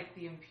feel like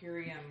the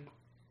Imperium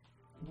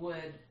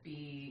would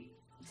be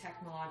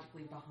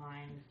technologically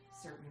behind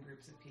certain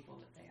groups of people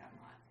that they have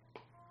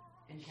not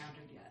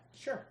encountered yet.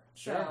 Sure.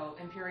 So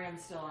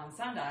Imperium's still on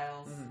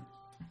sundials,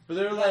 But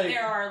they're but like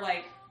there are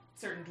like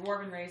certain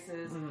dwarven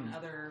races Mhm. and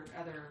other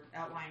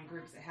outlying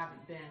groups that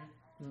haven't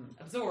been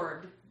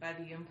absorbed by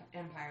the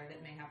Empire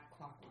that may have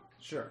clockwork.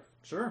 sure.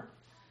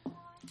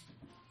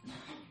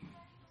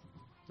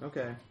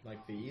 Okay.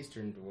 Like the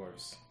Eastern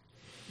dwarves.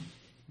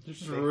 You're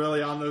just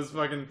really on those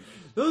fucking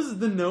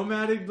the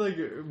nomadic like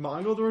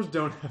Mongol dwarves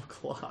don't have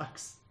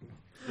clocks.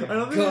 They I don't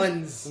have think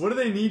guns. What do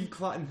they need?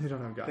 They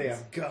don't have guns. They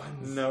have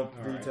guns. Nope,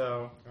 All right.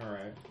 veto. All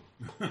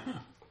right.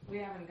 We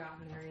haven't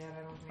gotten there yet,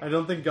 I don't think. I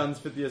don't think guns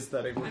fit the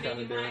aesthetic we're I mean, kind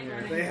you of doing might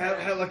here. run They have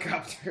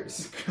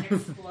helicopters.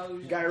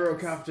 Explosions.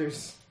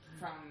 Gyrocopters.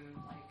 From,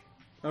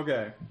 like,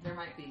 Okay. there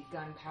might be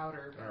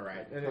gunpowder. but All right.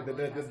 it probably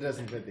That hasn't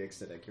doesn't been. fit the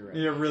aesthetic. You're right.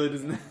 Yeah, it really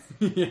doesn't.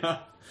 Yeah.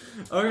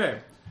 Okay.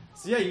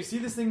 So yeah, you see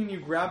this thing and you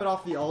grab it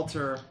off the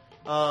altar,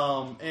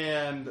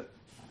 and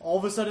all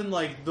of a sudden,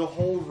 like the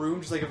whole room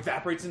just like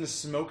evaporates into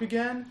smoke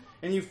again,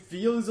 and you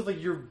feel as if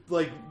like you're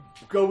like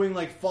going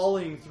like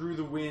falling through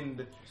the wind,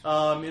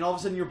 and all of a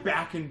sudden you're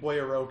back in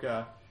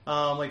Boyaroka,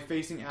 like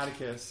facing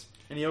Atticus,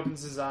 and he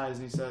opens his eyes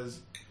and he says,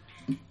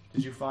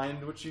 "Did you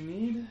find what you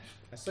need?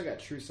 I still got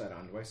True Sight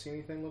on. Do I see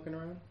anything looking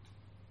around?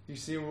 You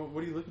see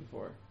what are you looking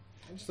for?"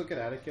 I just look at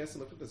Atticus, I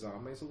look at the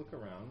zombies, I look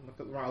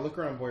around. I look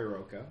around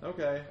Boyaroka.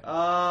 Okay.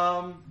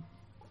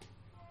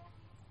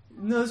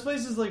 No, this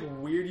place is like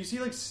weird. You see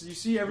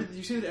everything.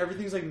 You see that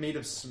everything's like made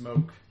of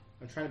smoke.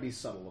 I'm trying to be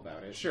subtle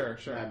about it. Sure.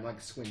 I'm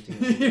like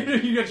squinting.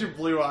 You got your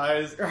blue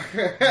eyes.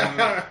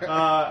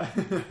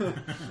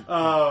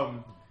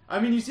 I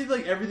mean, you see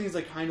like everything's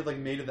like kind of like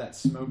made of that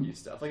smoky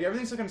stuff. Like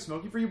everything's still kind of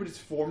smoky for you, but it's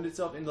formed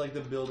itself into like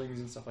the buildings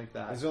and stuff like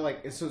that. Is there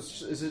like is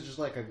it just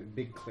like a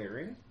big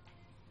clearing?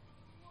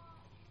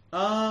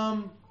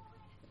 I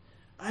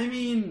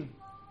mean,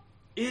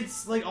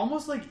 it's like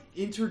almost like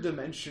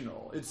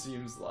interdimensional. It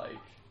seems like.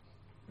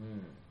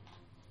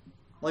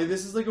 Like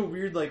this is like a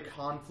weird like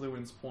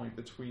confluence point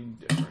between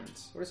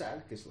different. What does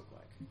Atticus look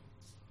like?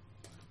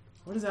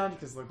 What does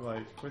Atticus look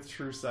like with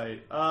True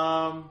Sight?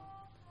 What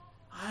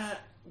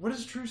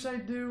does True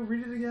Sight do?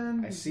 Read it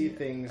again. I see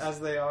things as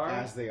they are.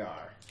 As they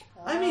are.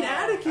 I mean,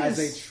 Atticus. As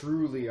they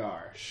truly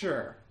are.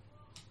 Sure.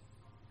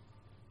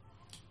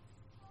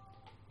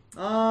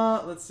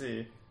 Let's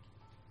see.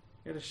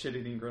 I got a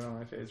shit-eating grin on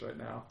my face right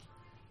now.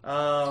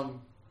 I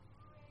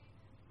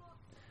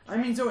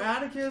mean, so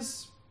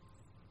Atticus.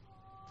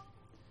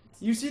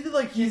 You see that,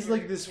 like, he's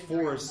like this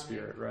forest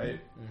spirit, right?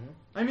 Mm-hmm.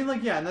 I mean,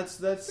 like, yeah, and that's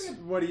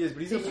what he is,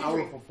 but he's a If you-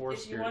 powerful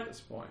forest if you spirit want at this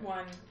point.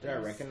 One. Do I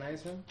is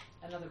recognize him?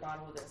 Another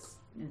bottle of this.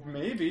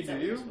 Maybe, Is that do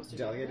what you're you? supposed to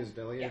do? Delia, does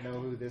Delia Yeah. know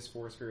who this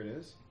forest spirit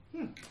is?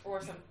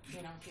 Or some, if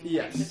you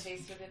Yes. like the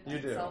taste of it by You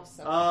do. itself.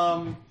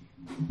 So.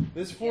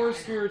 This forest I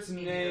know. spirit's It's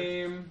easier.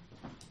 name.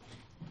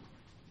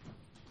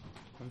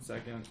 1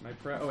 second. My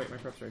prep. Oh wait, my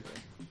prep's right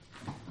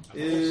there. I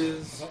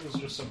Is thought it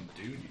was just some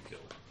dude you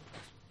killed.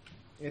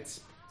 It's.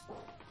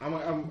 I'm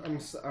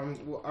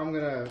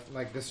gonna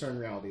like discern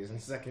realities in a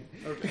second.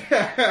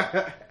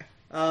 okay.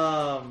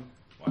 Why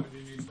did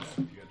you need that? If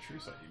you got True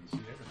Sight, you can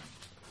see everything.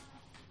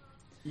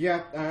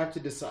 Yeah, I have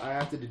to decide. I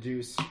have to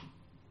deduce.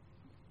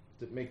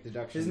 To make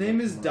deductions. His name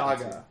is from what I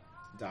Daga. see.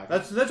 Daga.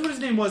 That's what his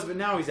name was, but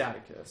now he's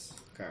Atticus.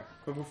 Okay.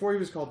 But before he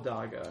was called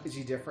Daga. Is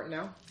he different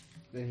now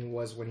than he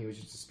was when he was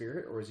just a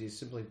spirit, or is he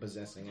simply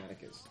possessing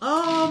Atticus?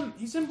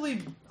 He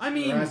simply. I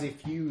mean, Or has he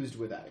fused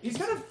with Atticus? he's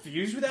kind of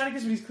fused with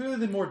Atticus, but he's clearly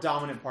the more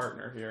dominant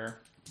partner here.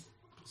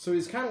 So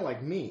he's kind of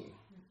like me,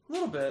 A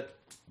little bit,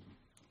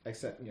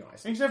 except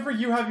except for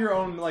you have your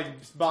own like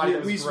body.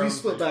 we that's grown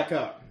split for you. back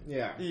up.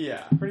 Yeah,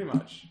 Yeah, pretty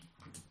much.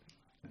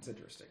 that's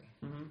interesting.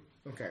 Mhm.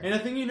 Okay. And a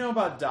thing you know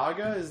about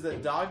Daga is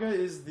that Daga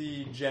is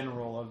the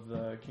general of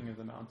the King of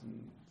the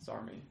Mountain's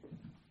army.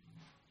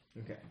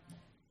 Okay.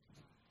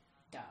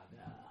 Daga.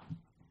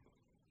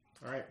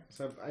 All right.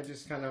 So I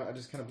just kind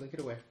of blink it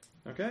away.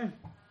 Okay.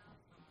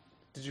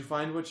 Did you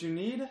find what you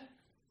need?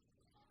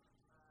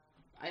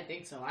 I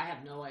think so. I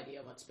have no idea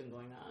what's been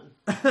going on.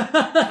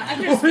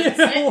 I've just been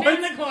sitting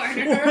in the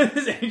corner. What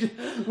is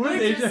AJ? What We're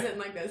is just AJ? sitting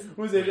like this.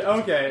 What is AJ?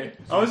 Okay.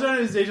 I was trying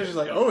to say AJ was just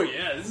like, oh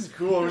yeah, this is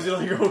cool. Or was he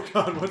like, oh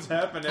god, what's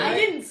happening? I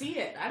didn't see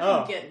it. I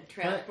Oh. didn't get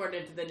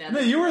transported to the nether. No,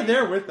 you were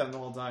there with them the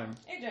whole time.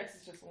 Ajax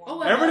is just along.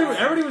 Oh,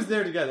 Everybody was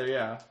there together.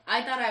 Yeah.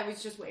 I thought I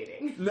was just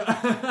waiting. No.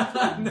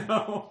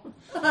 No.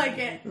 Like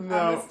it on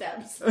No. the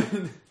steps.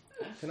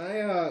 Can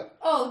I?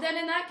 Oh, then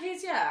in that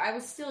case, yeah, I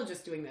was still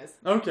just doing this.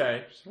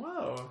 Okay.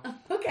 Whoa.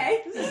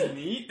 Okay. This is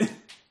neat.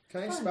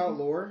 Can I spout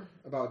lore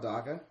about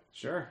Daga?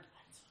 Sure.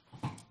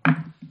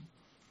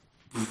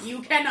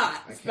 You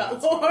cannot I spell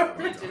can't spell lore.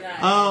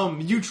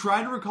 Lord. You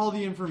try to recall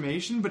the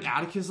information, but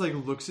Atticus like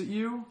looks at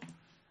you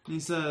and he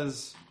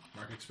says,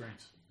 Mark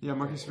experience. yeah,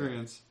 mark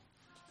experience.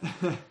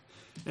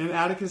 And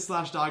Atticus /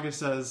 Daga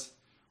says,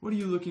 what are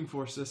you looking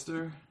for,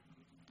 sister?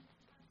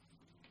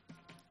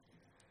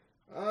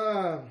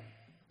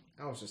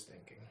 I was just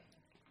thinking.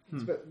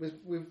 But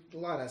a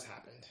lot has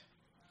happened.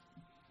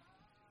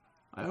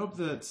 I hope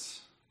that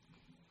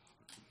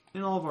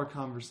in all of our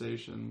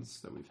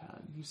conversations that we've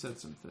had, you said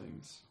some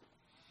things.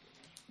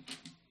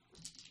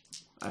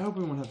 I hope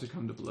we won't have to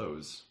come to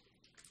blows.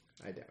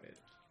 I doubt it.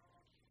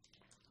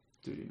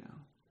 Do you now?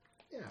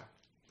 Yeah.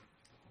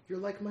 You're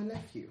like my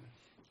nephew.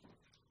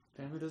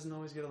 Family doesn't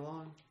always get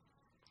along.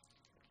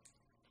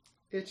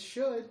 It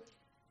should.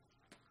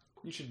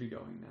 You should be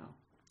going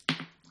now.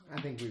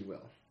 I think we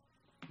will.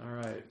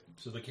 Alright.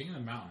 So the King of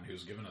the Mountain,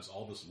 who's given us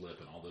all this lip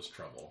and all this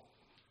trouble,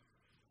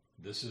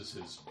 this is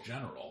his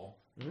general,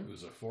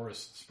 who's a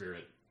forest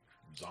spirit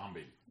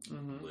zombie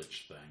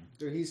lich thing.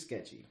 Dude, he's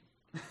sketchy.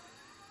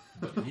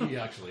 But he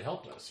actually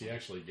helped us. He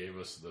actually gave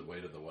us the way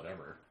to the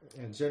whatever.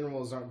 And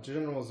generals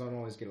don't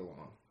always get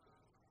along.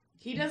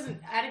 He doesn't,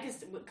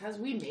 Atticus, because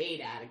we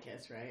made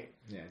Atticus, right?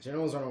 Yeah,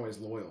 generals aren't always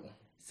loyal.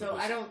 So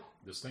I don't,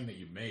 This thing that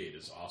you made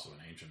is also an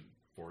ancient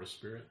forest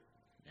spirit.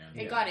 And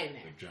It got in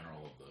there. The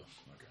general of the...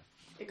 Okay.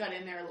 it got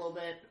in there a little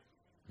bit.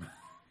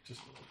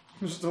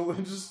 Just a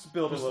little. Just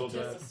build a little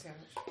bit. Just a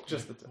sandwich.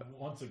 Just the tip.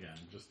 Once again,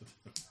 just the...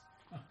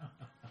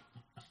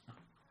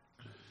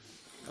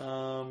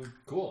 Um,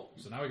 Cool.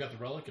 So now we got the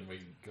relic, and we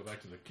go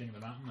back to the King of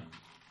the Mountain, and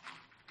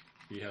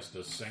he has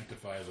to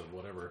sanctify the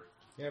whatever.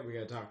 Yeah, we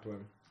gotta talk to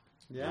him.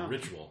 yeah. The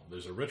ritual.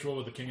 There's a ritual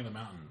with the King of the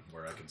Mountain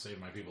where I can save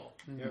my people.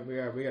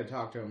 Yeah, we gotta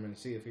talk to him and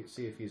see if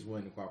he's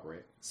willing to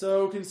cooperate.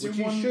 So consume Which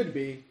he one. should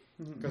be,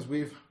 because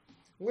we've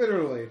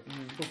literally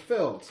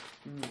fulfilled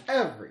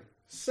every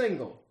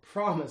single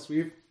promise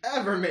we've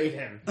ever made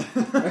him.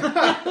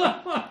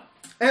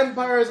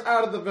 Empire's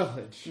out of the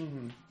village.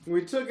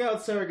 We took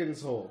out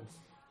Sargon's hold.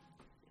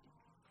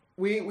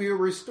 We are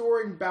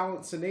restoring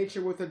balance to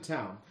nature with the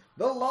town.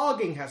 The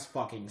logging has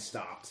fucking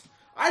stopped.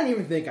 I didn't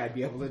even think I'd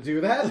be able to do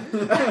that.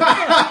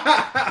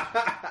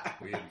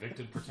 We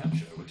evicted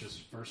Potentia, which his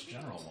first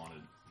general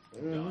wanted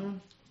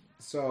done.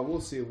 So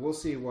we'll see. We'll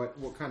see what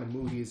kind of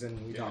mood he's in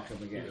when we talk to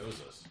him again. He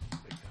owes us.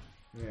 Big time.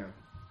 Yeah.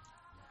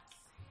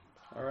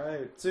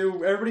 Alright.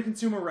 So everybody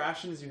consume a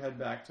ration as you head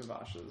back to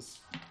Vasha's.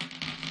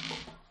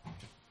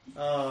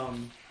 Are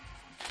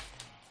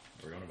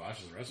we going to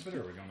Vash's Respite,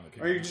 or are we going to the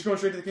King? Are you just going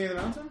straight to the King of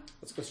the Mountain?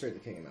 Let's go straight to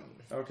King of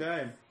Mountain.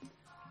 Okay.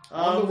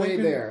 On the way we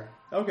can- there.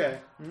 Okay.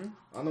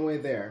 On the way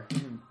there.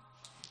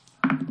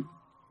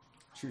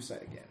 True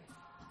sight again.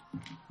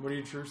 What are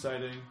you true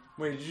sighting?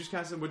 Wait, did you just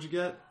cast it? What'd you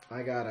get?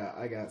 I got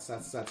that's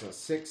a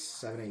 6,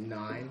 7, 8,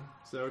 9.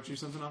 So choose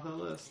something off that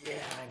list. Yeah,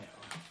 I know.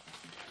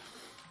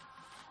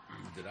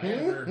 Did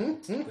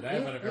I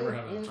ever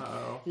have a...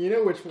 Uh-oh. You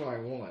know which one I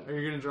want. Are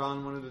you going to draw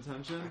on one at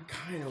attention?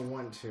 Kind of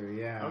want to,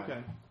 yeah. Okay.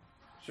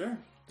 Sure.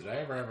 Did I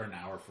ever have an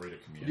hour free to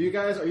commune?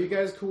 Are you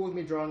guys cool with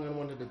me drawing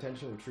unwanted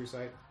attention with true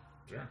sight?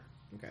 Sure.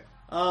 Okay.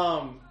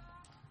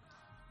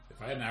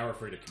 If I had an hour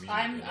free to commune...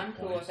 I'm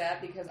cool with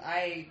that because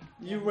I.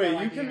 You have wait. no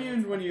You idea communed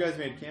what's when you going guys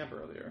made camp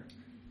earlier.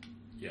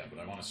 Yeah, but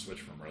I want to switch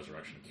from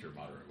Resurrection to Cure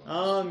Moderate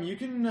Weapons.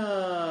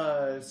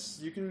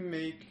 You can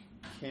make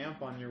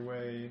camp on your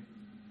way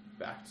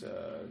back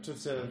to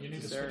You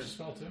need to switch a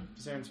spell, too? to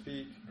Saren's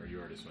Peak. Or you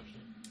already switched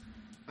it?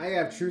 I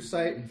have true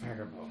sight and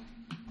fireball.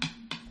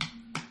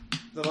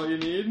 Is that all you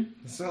need?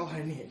 That's all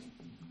I need.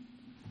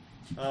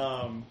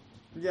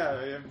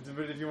 Yeah,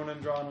 but if you want to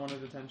draw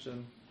unwanted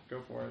attention,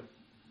 go for it.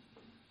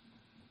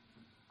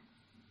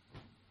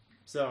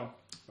 So,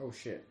 Oh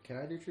shit! Can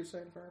I do true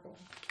sight and fireball?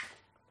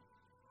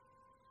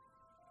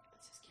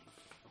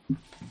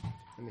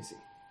 Let me see.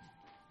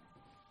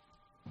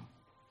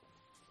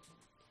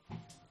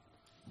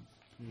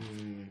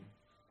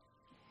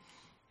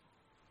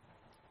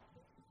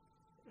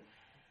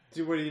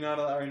 what are you not?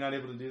 Are you not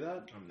able to do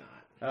that? I'm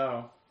not.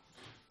 Oh,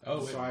 Oh,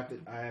 wait. So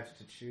I have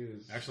to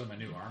choose. Actually, my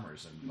new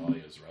armor's in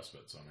Valia's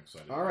Respite, so I'm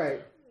excited. All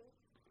right.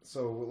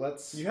 So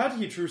let's you have to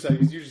keep true sight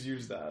because you just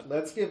used that.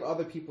 let's give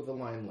other people the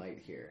limelight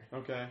here.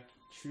 Okay.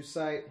 True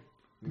sight,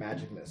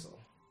 magic missile.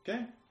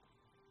 Okay.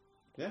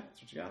 Yeah,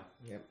 that's what you got.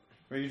 Yep.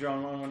 Are you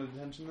drawing unwanted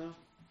attention though?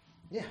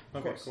 Yeah.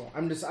 Of Okay, course. cool.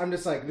 I'm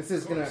just like this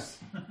is gonna.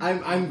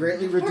 I'm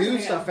greatly course I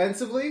reduced am.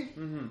 offensively.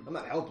 Mm-hmm. I'm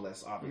not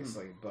helpless,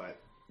 obviously, but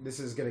this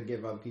is going to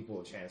give other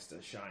people a chance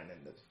to shine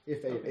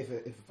if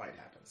a fight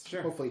happens.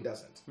 Sure. Hopefully it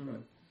doesn't.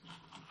 Mhm.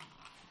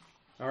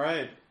 But. All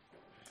right.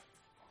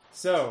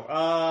 So,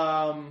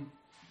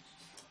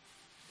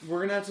 we're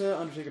going to have to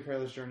undertake a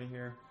perilous journey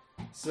here.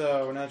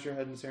 So, now that you're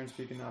heading to Saren's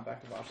Peak and not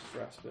back to Vosh's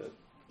Respite.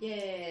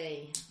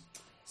 Yay.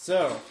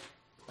 So,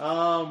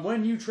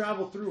 when you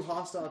travel through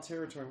hostile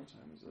territory, what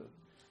time is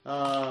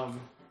it?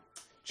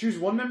 Choose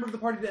one member of the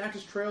party to act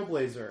as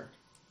Trailblazer.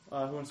 Who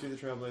wants to be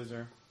the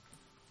Trailblazer?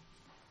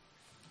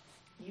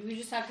 You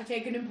just have to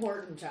take an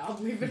important job.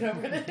 We've been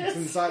over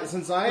this.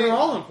 Since They're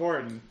all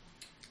important.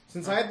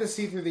 Since I had to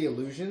see through the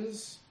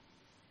illusions,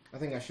 I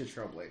think I should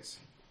Trailblaze.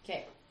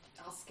 Okay.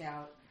 I'll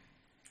scout.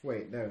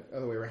 Wait, no,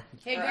 other way around.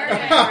 Hey, Or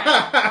Garnet.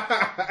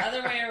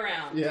 Other way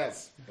around.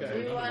 Yes. Have Okay.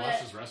 you done wanna-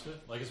 Vosh's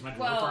Respite? Like, is my dwarf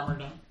Well- armor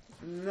done?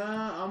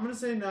 Nah, I'm gonna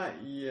say not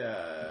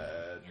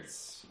yet. You're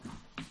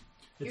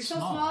It's so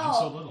small. small. I'm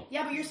so little.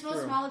 Yeah, but you're so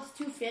True. small, it's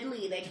too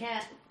fiddly. They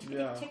can't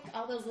Yeah. tick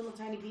all those little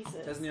tiny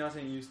pieces. Tesneos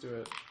ain't used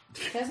to it.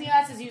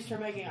 Tesneos is used for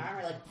making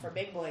armor, like for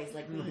big boys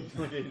like me.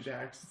 Like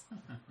Ajax.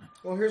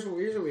 Well, here's what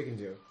we can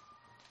do.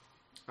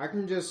 I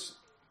can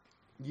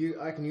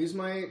use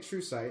my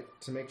true sight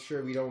to make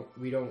sure we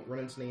don't run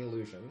into any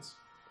illusions.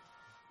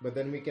 But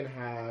then we can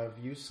have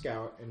you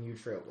scout and you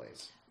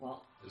trailblaze.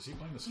 Well, Is he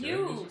playing the scary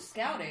you music?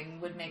 scouting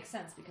would make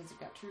sense because you've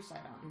got true sight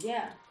on.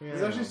 Yeah. There's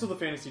Yeah. actually still the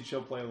Fantasy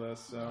Chill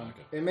playlist, so.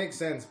 Okay. It makes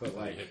sense, but You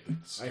like hit the I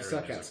scary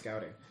suck at music.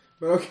 scouting.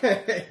 But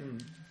okay.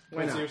 Why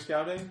Wait, so not? you're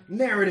scouting?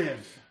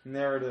 Narrative.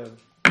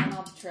 Narrative. And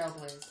I'll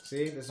trailblaze.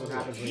 See, this is what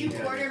happens when You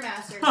get it.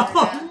 quartermaster.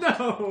 Oh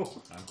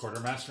no! I'm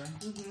quartermastering?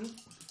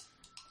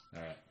 Mm-hmm.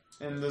 Alright.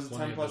 And there's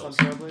Plenty 10 of plus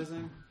on riddles.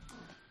 Trailblazing?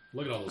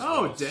 Look at all those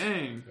Oh, riddles.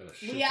 dang. Got a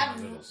shit We ton of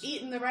have riddles.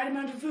 eaten the right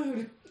amount of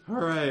food.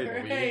 Alright.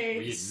 Well, we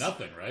Right. eat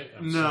nothing,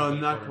 right? No, so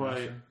good not at quite.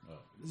 quartermaster.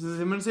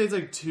 Oh. I'm gonna say it's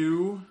like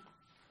 2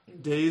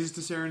 days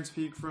to Saren's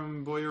Peak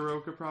from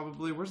Boyaroka,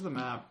 probably. Where's the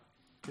map?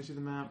 Can you see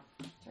the map?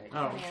 Right,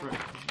 Oh, it's right.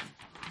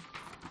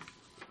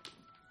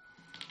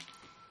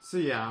 So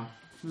yeah,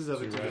 this is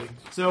other So two. you're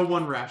right. So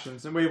 1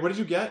 rations. And wait, what did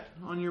you get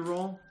on your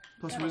roll?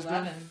 Plus Got wisdom?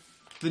 11.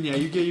 Then yeah,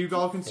 you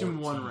all consume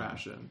 1 14.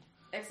 ration.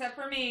 Except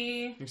for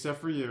me. Except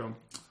for you.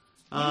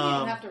 You don't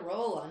even have to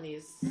roll on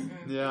these.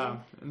 Yeah,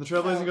 and the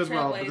trailblazing Oh, goes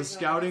well, but the trailblazing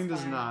scouting is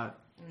does fine. not.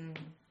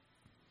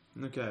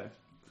 Okay.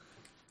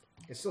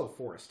 It's still a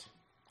forest.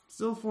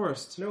 Still a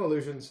forest. It's no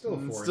illusion. Still a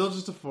Mm, forest. Still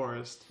just a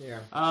forest. Yeah.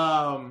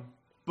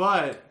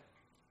 But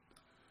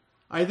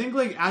I think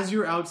like as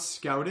you're out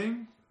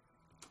scouting,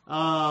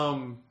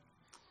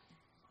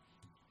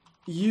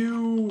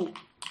 you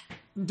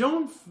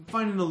don't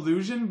find an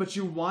illusion, but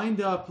you wind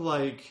up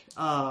like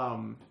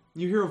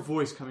you hear a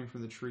voice coming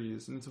from the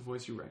trees, and it's a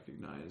voice you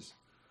recognize.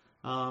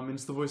 And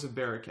it's the voice of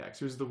Barakax,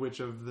 who's the witch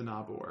of the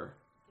Nabor.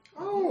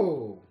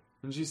 Oh.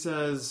 And she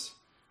says,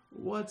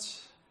 "What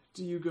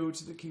do you go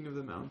to the King of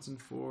the Mountain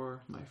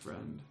for, my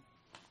friend?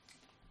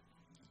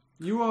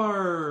 You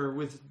are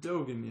with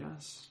Dogen,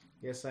 yes?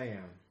 Yes, I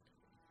am.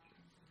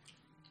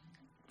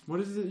 What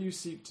is it you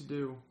seek to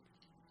do?"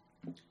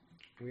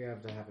 We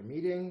have to have a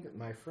meeting.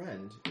 My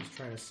friend is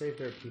trying to save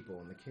their people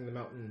in the King of the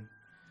Mountain.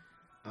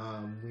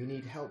 We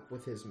need help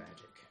with his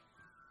magic.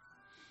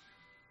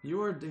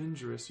 You are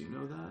dangerous, you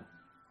know that?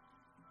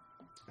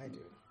 I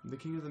do. The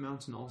King of the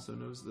Mountain also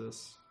knows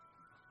this.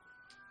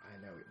 I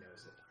know he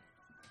knows it.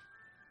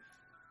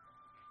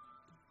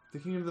 The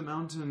King of the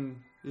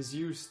Mountain is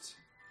used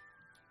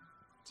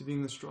to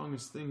being the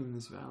strongest thing in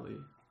this valley.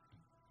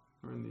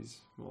 Or in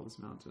this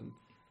mountain.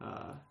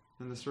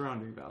 In the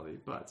surrounding valley,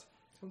 but...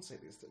 Don't say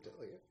this to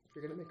Delia.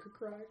 You're gonna make her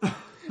cry.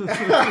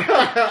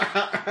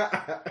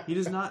 he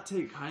does not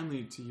take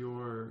kindly to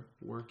your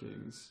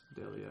workings,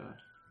 Delia.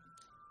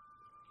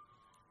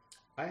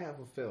 I have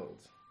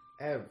fulfilled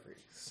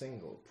every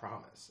single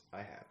promise I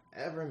have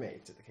ever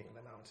made to the King of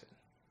the Mountain.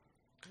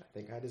 I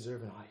think I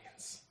deserve an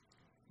audience.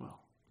 Well,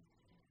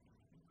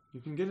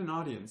 you can get an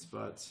audience,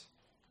 but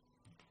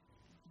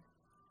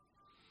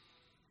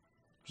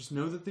just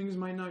know that things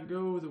might not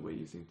go the way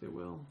you think they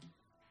will.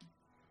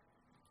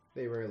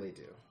 They rarely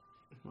do.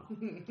 Well,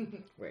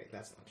 Wait,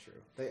 that's not true.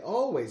 They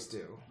always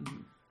do.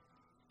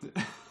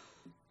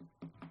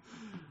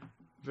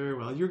 very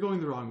well. You're going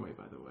the wrong way,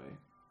 by the way.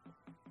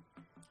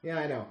 Yeah,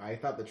 I know. I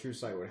thought the true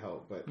sight would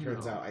help, but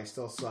turns No. out I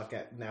still suck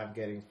at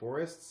navigating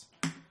forests.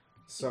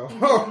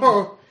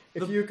 So,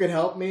 if you could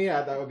help me,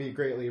 that would be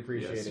greatly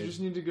appreciated. Yes, you just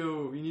need to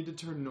go. You need to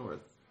turn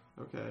north.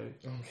 Okay,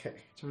 Okay.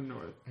 turn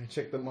north. I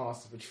check the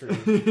moss of a tree.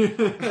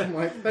 I'm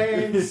like,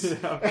 thanks. You're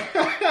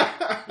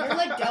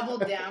like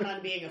doubled down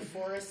on being a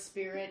forest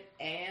spirit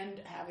and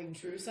having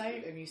true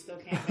sight, and you still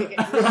can't make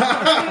it through the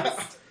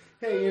forest.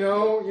 Hey, you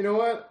know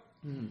what?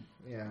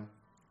 Yeah,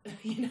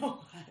 You know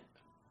what?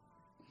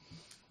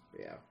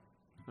 yeah.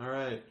 All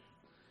right.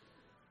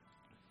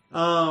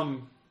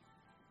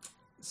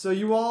 So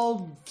you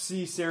all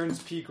see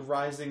Saren's Peak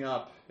rising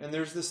up, and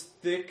there's this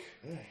thick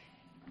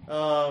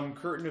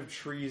curtain of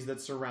trees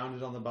that surround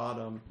it on the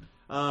bottom.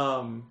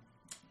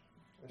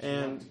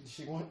 And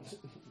She wants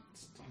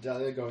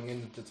Delia going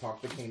in to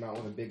talk to came out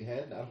with a big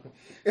head.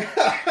 She's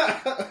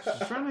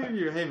trying to give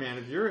you, hey man,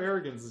 if your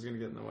arrogance is going to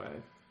get in the way.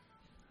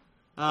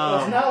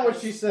 That's not what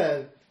she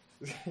said.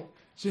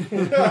 They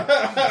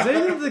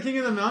think the King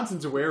of the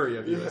Mountains are wary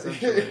of you,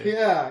 essentially.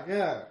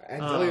 yeah.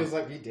 And Delia was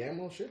like, he damn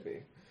well should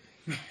be.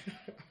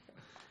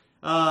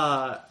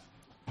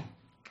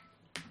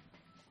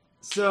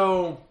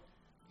 So,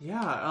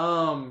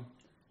 yeah,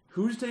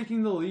 who's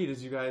taking the lead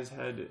as you guys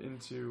head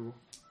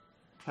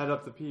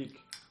up the peak?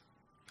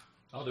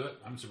 I'll do it.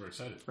 I'm super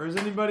excited. Or is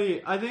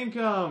anybody, I think,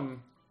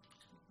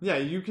 yeah,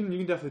 you can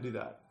definitely do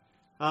that.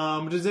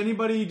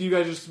 Do you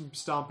guys just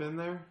stomp in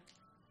there?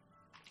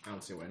 I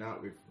don't see why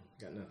not. We've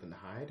got nothing to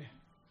hide.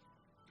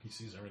 He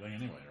sees everything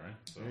anyway, right?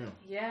 So.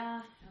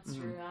 Yeah, that's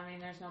true. I mean,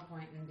 there's no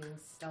point in being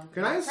stealthy.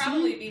 Can I It'd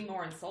probably see be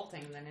more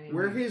insulting than anything.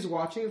 where he's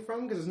watching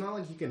from? Because it's not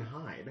like he can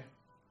hide.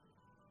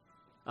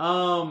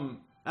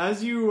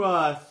 As you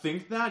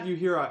think that, you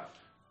hear a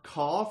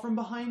call from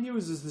behind you.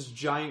 Is this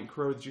giant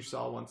crow that you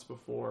saw once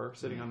before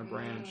sitting on a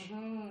branch?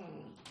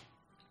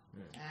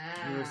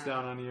 It looks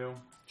down on you,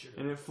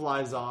 and it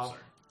flies off. Sorry.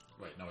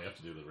 Wait, no, we have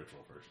to do the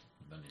ritual first.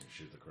 Then you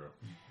shoot the crow.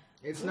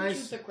 It's Who nice.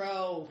 shoots the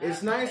crow?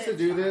 It's nice to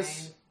do fine.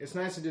 this. It's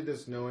nice to do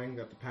this knowing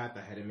that the path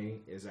ahead of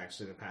me is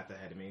actually the path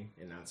ahead of me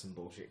and not some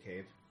bullshit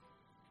cave.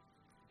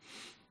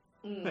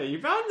 Hey,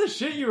 you found the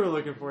shit you were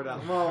looking for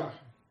down. Well,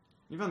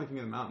 you found the King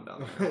of the Mountain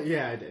down there.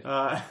 Yeah, I did.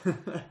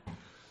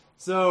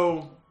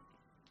 So,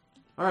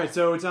 all right.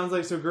 So it sounds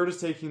like Gerda's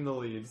taking the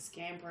lead.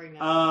 Scampering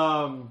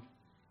up.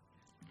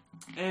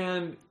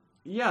 And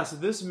yeah. So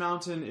this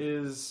mountain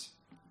is,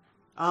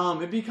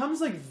 it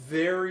becomes like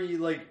very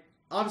like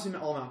obviously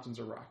all mountains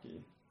are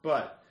rocky,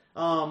 but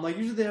like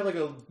usually they have like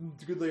a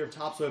good layer of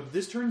topsoil. But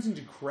this turns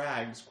into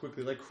crags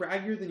quickly, like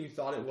craggier than you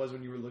thought it was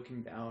when you were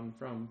looking down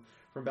from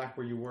back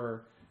where you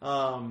were.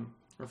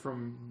 Or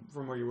from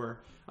where you were.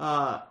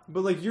 But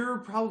like you're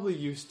probably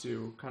used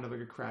to kind of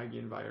like a craggy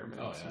environment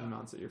in the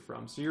mountains that you're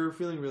from. So you're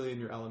feeling really in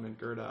your element,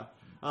 Gerda.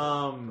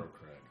 Pro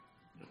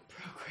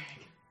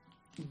Craig.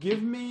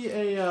 Give me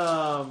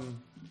a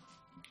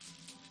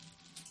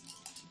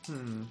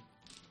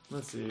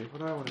let's see. What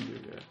do I want to do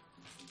here?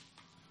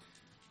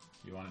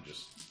 You want to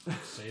just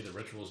say the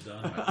ritual's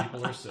done, my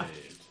people are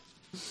saved.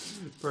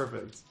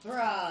 Perfect.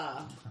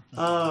 Hurrah!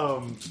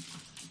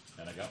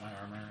 And I got my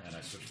armor, and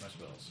I switched my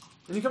spells.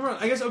 And you come around.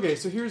 I guess okay.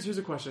 So here's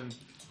a question.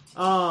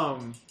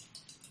 What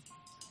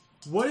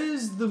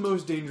is the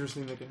most dangerous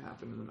thing that can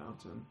happen in the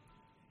mountain?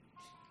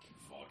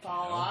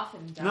 Fall off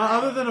and die. Not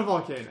other than a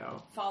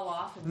volcano. Fall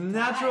off and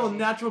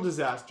Natural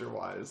disaster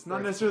wise,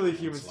 not necessarily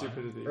human Slide.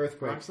 stupidity.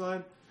 Earthquake. Rock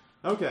slide.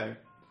 Okay.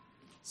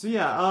 So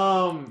yeah.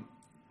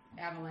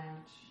 Avalanche.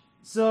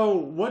 So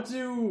what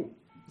do?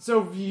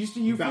 So you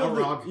feel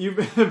Balrog.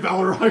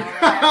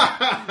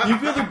 Balrog. You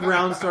feel the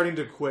ground starting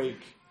to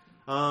quake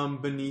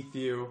beneath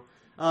you,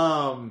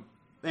 and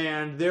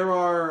there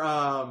are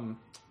I'm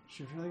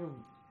trying to think of.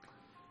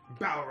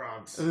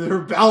 Balrogs. There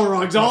are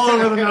Balrogs all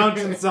over the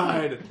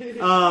mountainside.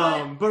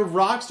 But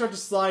rocks start to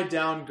slide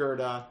down,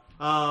 Gerda.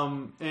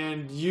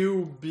 And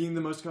you, being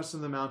the most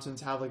accustomed to the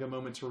mountains, have like a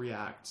moment to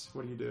react.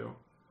 What do you do?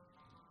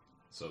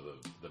 So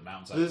the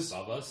mountainside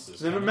above us is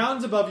The coming?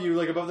 mountains above you,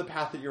 like above the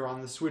path that you're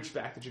on, the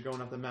switchback that you're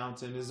going up the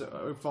mountain is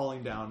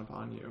falling down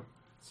upon you.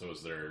 So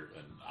is there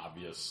an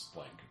obvious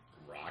like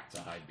rock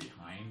to hide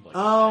behind, like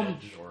Um, an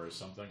edge or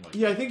something? Like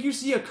Yeah, I think you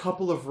see a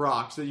couple of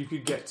rocks that you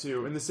could get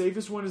to, and the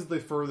safest one is the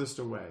furthest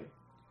away.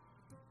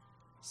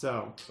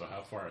 So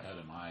how far ahead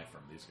am I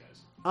from these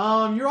guys?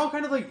 you're all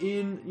kind of like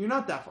you're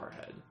not that far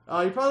ahead.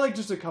 You're probably like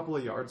just a couple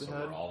of yards So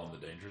ahead. we're all in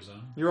the danger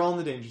zone. You're all in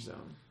the danger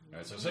zone. All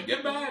right, so say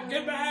get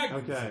back.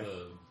 Okay.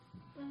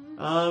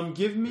 So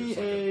Give me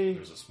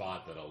there's a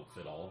spot that'll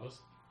fit all of us.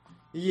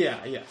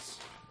 Yeah, yes.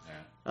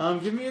 Yeah.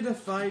 Give me a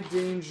defy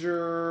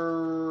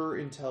danger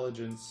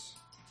intelligence.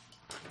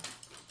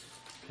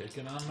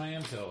 Picking on my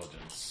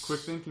intelligence. Quick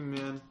thinking,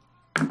 man.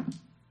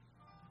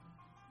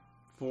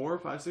 4,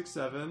 5, 6,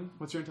 7.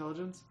 What's your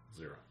intelligence?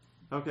 0.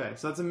 Okay,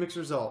 so that's a mixed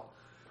result.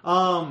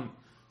 The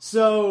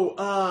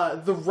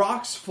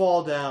rocks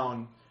fall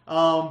down.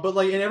 But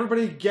like, and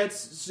everybody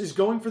is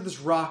going for this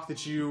rock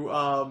that you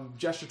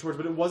gesture towards,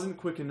 but it wasn't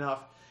quick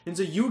enough, and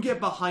so you get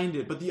behind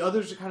it, but the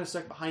others are kind of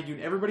stuck behind you,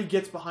 and everybody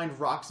gets behind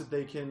rocks that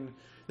they can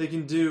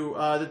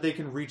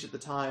reach at the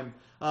time.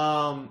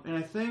 And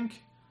I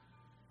think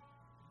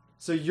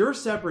so. You're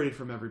separated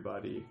from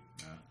everybody,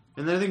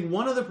 and then I think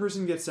one other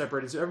person gets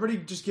separated. So everybody,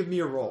 just give me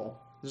a roll.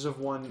 Just of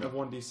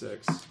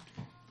 1d6.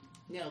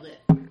 Nailed it.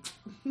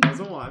 That's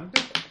a 1.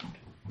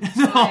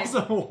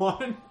 Also a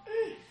 1.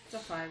 It's a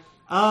 5.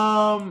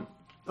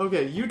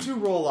 Okay, you two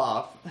roll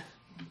off.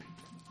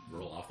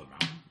 Roll off the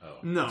mountain? Oh.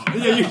 No.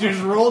 Yeah, you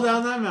just roll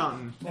down that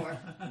mountain. 4.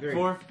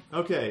 4?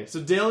 Okay, so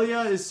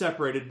Dahlia is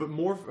separated, but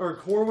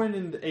Corwin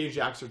and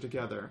Ajax are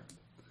together.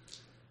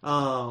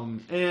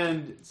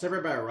 And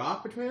Separated by a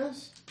rock between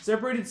us?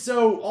 separated,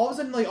 so all of a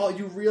sudden, like,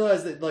 you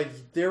realize that, like,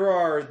 there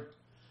are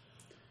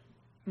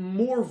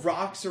more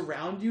rocks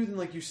around you than,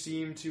 like,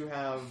 seem to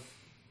have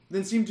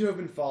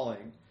been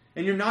falling.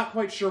 And you're not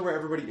quite sure where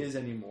everybody is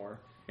anymore.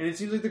 and it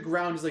seems like the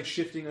ground is like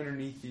shifting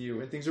underneath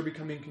you, and things are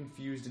becoming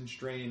confused and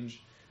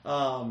strange.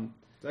 So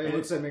I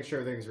look to make sure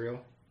everything's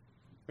real.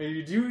 Do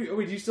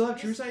you still have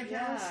True Sight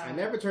cast? Yeah. I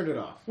never turned it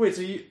off. Wait,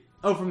 so you...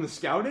 Oh, from the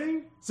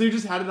scouting? So you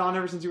just had it on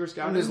ever since you were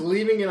scouting? I'm just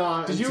leaving it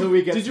on Did until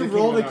we get Did to you the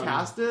roll to Kingdom of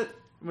cast it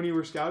when you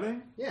were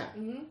scouting? Yeah.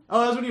 Mm-hmm.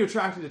 Oh, that was when you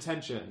attracted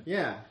attention.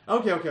 Yeah.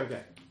 Okay.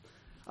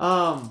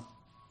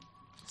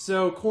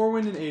 So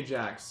Corwin and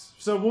Ajax.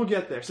 So we'll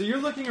get there. So you're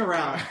looking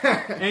around,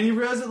 and you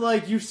realize that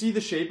like you see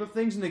the shape of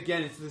things, and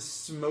again, it's this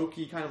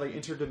smoky kind of like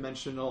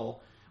interdimensional,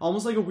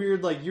 almost like a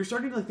weird like you're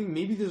starting to like think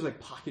maybe there's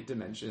like pocket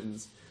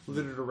dimensions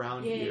littered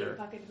around here.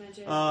 Pocket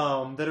dimension.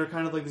 That are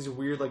kind of like these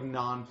weird like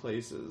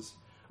non-places.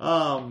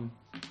 And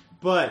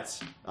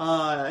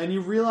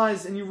you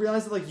realize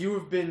that like you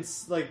have been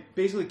like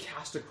basically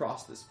cast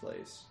across this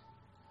place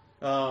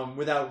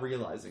without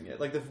realizing it.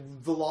 Like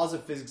the laws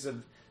of physics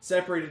have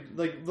separated,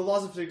 like the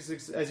laws of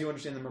physics as you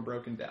understand them are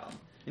broken down,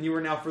 and you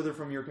are now further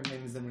from your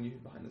companions than when you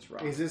hid behind this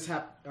rock. Is this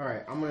all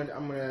right? I'm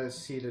gonna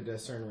see to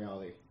discern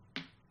reality.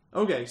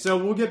 Okay, so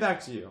we'll get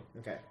back to you.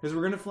 Okay. Because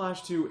we're gonna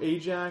flash to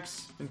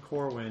Ajax and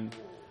Corwin.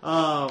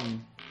 I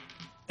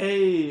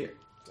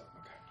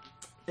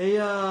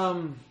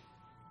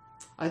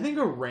think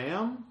a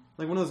ram,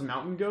 like one of those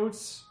mountain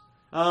goats,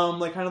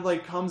 like kind of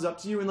like comes up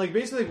to you, and like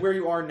basically like, where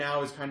you are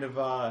now is kind of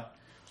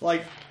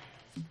like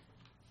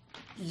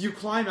you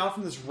climb out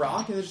from this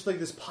rock, and there's just like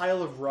this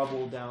pile of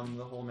rubble down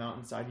the whole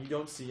mountainside. You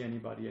don't see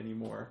anybody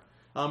anymore.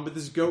 But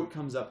this goat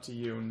comes up to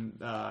you and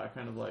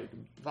kind of like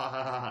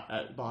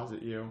baws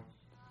at you,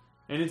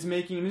 and it's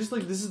just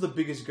like this is the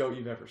biggest goat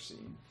you've ever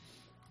seen.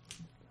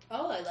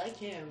 Oh, I like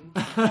him.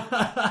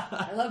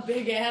 I love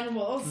big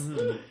animals.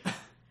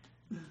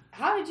 Mm-hmm.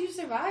 How did you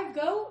survive,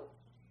 goat?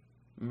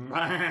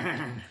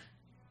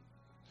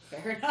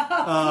 Fair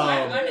enough.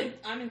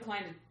 I'm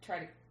inclined to try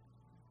to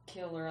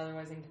kill or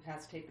otherwise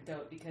incapacitate the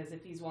goat, because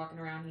if he's walking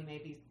around, he may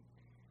be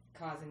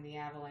causing the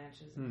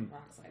avalanches and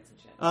rock slides and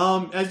shit.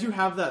 As you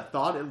have that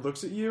thought, it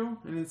looks at you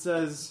and it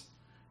says,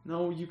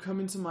 "No, you come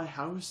into my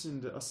house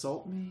and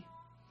assault me,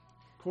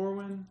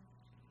 Corwin?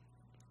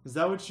 Is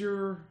that what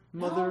your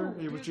mother,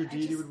 what your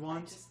deity would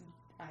want?"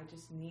 I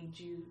just need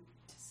you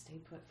to stay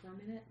put for a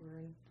minute.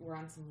 We're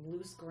on some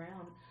loose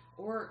ground,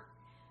 or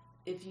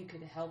if you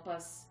could help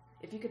us,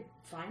 if you could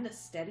find a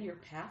steadier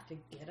path to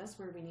get us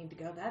where we need to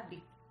go, that'd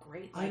be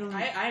great. Like,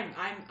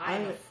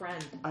 I'm a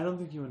friend. I don't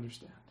think you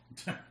understand.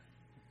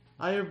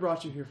 I have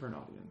brought you here for an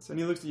audience. And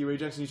he looks at you,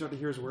 Ajax, and you start to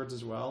hear his words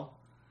as well.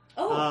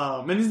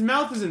 Oh. And his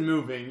mouth isn't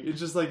moving. It's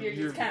just like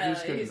he's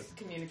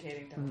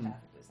communicating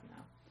telepathically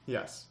somehow.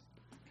 Yes.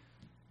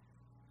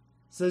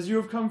 Says you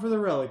have come for the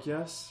relic,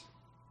 yes?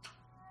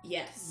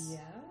 Yes. Yes.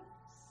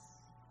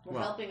 We're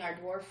helping our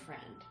dwarf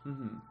friend.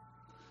 Mm-hmm.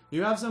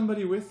 You have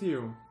somebody with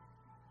you.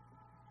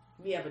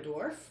 We have a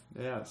dwarf.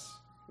 Yes.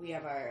 We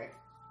have our...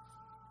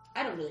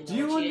 I don't really know. Do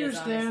you what she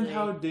understand is,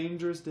 how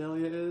dangerous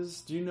Delia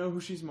is? Do you know who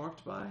she's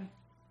marked by?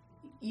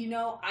 You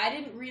know, I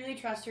didn't really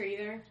trust her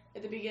either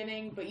at the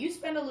beginning, but you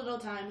spend a little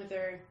time with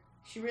her.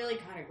 She really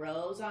kind of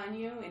grows on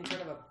you in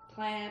sort of a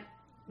plant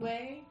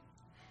way.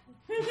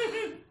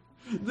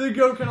 The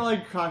goat kind of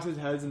like cocks his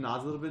head and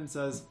nods a little bit and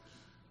says,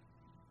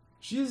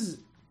 "She is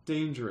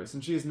dangerous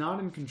and she is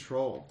not in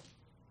control.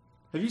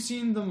 Have you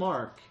seen the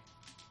mark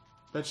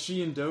that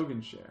she and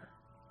Dogen share?"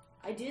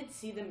 I did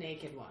see them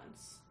naked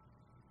once.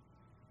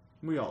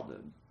 We all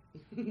did.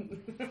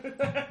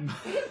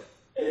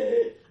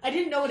 I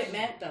didn't know what it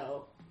meant,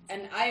 though.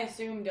 And I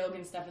assume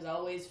Dogen stuff is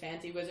always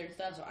fancy wizard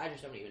stuff, so I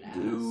just don't even ask.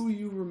 Do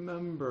you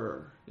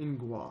remember in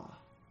Gua?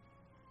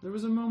 There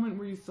was a moment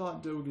where you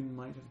thought Dogen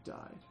might have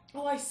died.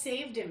 Oh, I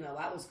saved him, though.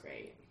 That was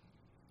great.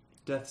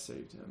 Death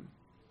saved him.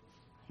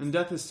 And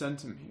Death has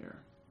sent him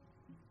here.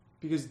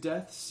 Because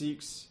Death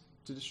seeks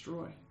to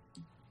destroy.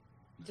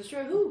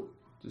 Destroy who?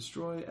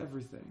 Destroy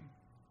everything.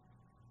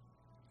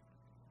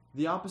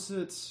 The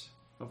opposite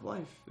of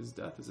life is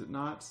death, is it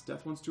not?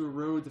 Death wants to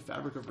erode the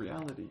fabric of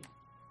reality.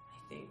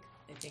 I think.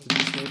 To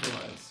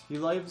destabilize. He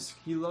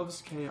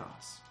loves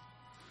chaos.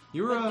 But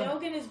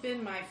Dogen has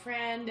been my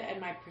friend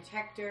and my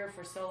protector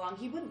for so long.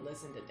 He wouldn't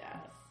listen to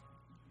Death.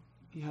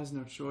 He has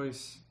no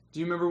choice. Do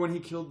you remember when he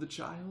killed the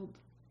child?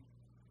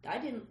 I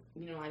wasn't a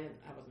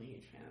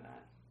huge fan of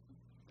that.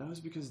 That was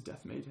because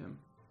Death made him.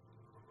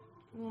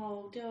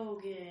 Oh,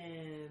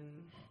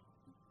 Dogen.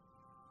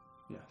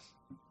 Yes.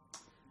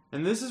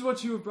 And this is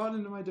what you have brought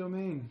into my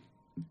domain.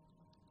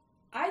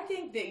 I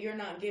think that you're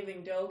not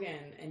giving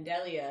Dogen and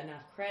Delia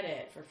enough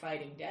credit for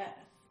fighting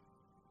Death.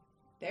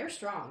 They're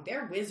strong.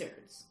 They're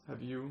wizards.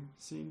 Have you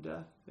seen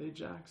Death,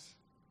 Ajax?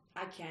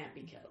 I can't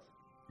be killed.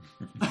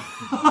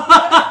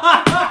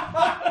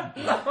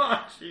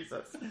 Oh,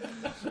 Jesus.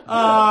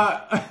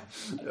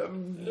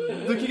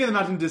 The King of the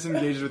Mountain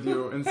disengaged with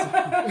you and said,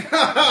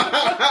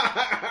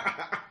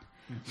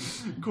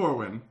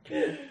 Corwin,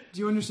 do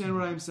you understand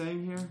what I'm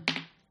saying here?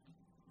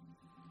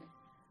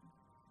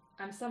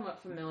 I'm somewhat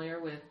familiar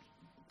with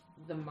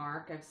the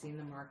mark. I've seen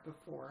the mark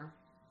before,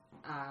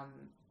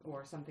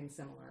 or something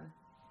similar.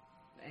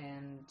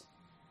 And,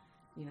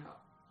 you know,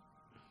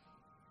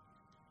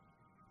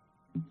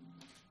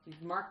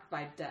 He's marked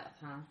by death,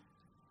 huh?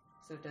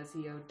 So does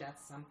he owe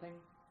death something?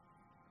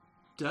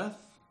 Death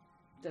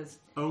Does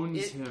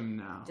owns him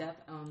now.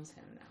 Death owns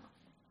him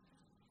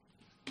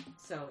now.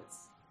 So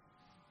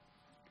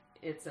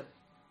it's a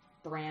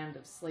brand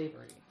of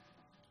slavery,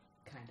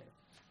 kind of.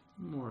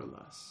 More or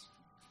less.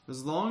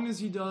 As long as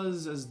he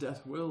does as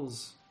death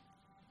wills,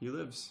 he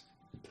lives.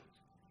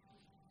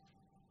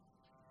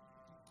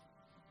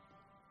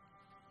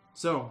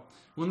 So,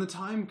 when the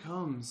time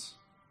comes,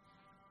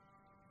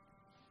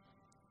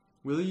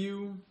 will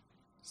you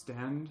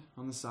stand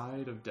on the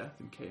side of death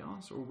and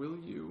chaos, or will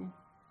you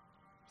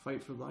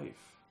fight for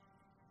life?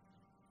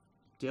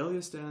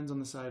 Dahlia stands on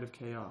the side of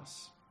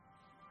chaos.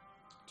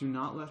 Do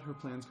not let her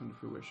plans come to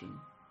fruition.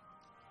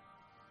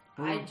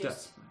 Or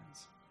death's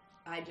plans.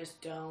 I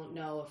just don't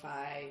know if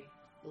I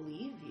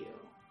believe you.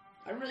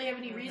 I don't really have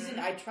any reason.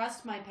 I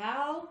trust my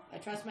pal. I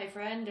trust my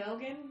friend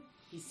Dogan.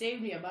 He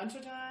saved me a bunch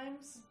of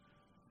times.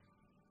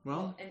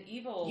 Well, And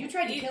evil... You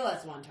tried to kill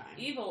us one time.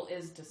 Evil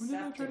is when did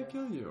I deceptive. try to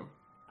kill you?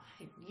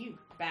 You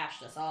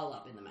bashed us all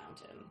up in the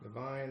mountain. The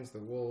vines, the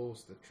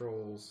wolves, the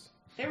trolls.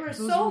 There were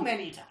Those so were-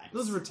 many times.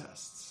 Those were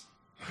tests.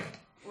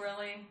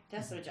 Really?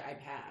 Tests which I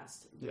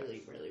passed Yes.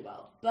 really, really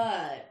well.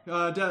 But King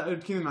of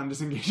the Mountain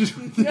disengages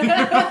with you.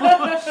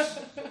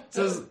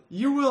 Says,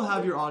 you will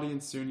have your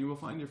audience soon. You will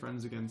find your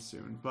friends again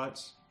soon.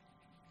 But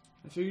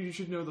I figured you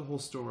should know the whole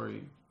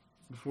story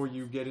before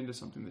you get into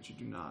something that you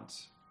do not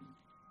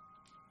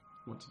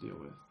want to deal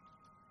with.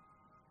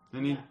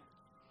 And he... Yeah.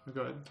 Oh,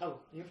 go ahead. oh,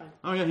 you're fine.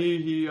 Oh, yeah,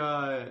 he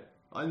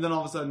and then all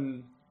of a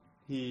sudden,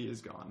 he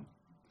is gone.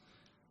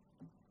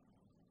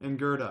 And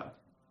Gerda.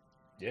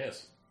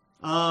 Yes.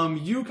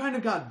 You kind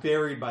of got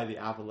buried by the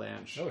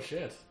avalanche. Oh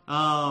shit.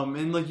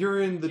 And like you're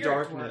in the You're a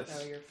darkness. dwarf,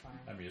 though, you're fine.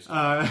 I'm used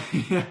to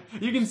it. Yeah,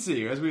 you can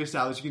see, as we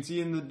established, you can see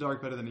in the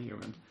dark better than a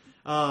human.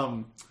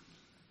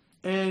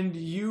 And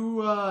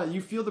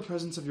you feel the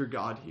presence of your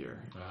god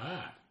here.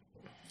 Ah.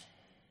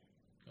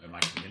 Am I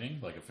communing?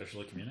 Like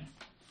officially communing?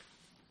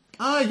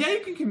 Yeah, you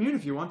can commune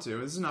if you want to.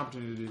 This is an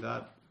opportunity to do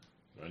that.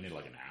 Do I need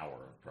like an hour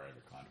of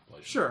private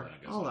contemplation? Sure, Then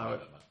I guess I'll allow do it.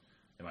 that much.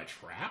 Am I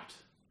trapped?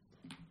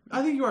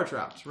 I think you are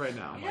trapped right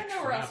now. You got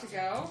nowhere else to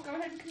go. Go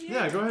ahead and commute.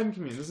 Yeah, go ahead and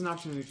commune. This is an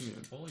opportunity to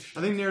commune. Holy shit.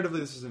 I think narratively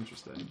this is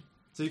interesting.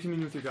 So you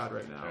commune with your god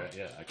right now. Alright,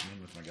 yeah, I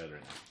commune with my god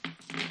right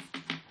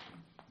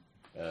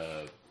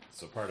now.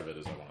 So part of it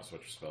is I want to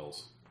switch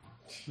spells.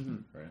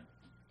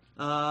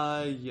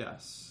 Right?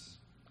 Yes.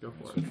 Go I'm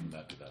gonna for switch it. from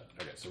that to that.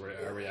 Okay, so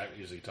are we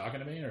usually talking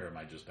to me, or am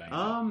I just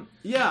banging?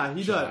 Yeah,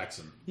 he does.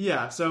 Chillaxing?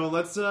 Yeah, so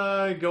let's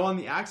go on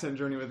the accent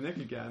journey with Nick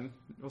again.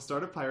 We'll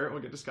start at pirate,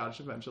 we'll get to Scottish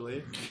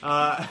eventually.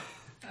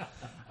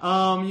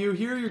 You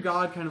hear your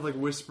god kind of like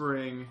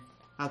whispering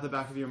at the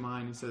back of your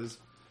mind. He says,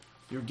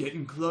 "You're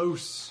getting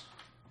close."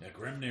 Yeah,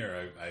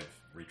 Grimnir, I've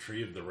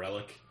retrieved the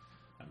relic.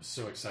 I'm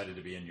so excited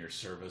to be in your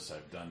service.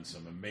 I've done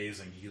some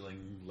amazing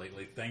healing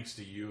lately. Thanks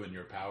to you and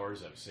your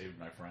powers, I've saved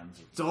my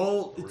friends. It's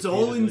all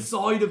Repeatedly.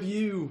 inside of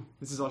you.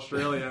 This is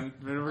Australian.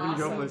 We're gonna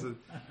go Awesome. places.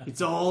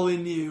 It's all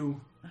in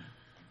you.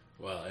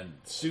 Well, and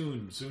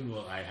soon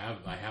will I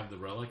have the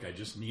relic. I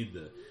just need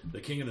the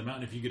King of the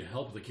Mountain. If you could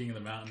help the King of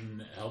the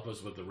Mountain help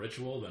us with the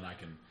ritual, then I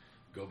can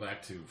go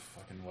back to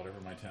fucking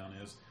whatever my town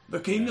is. The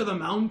king of the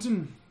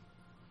mountain.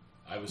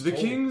 I was The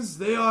told, kings,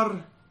 they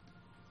are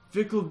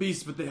fickle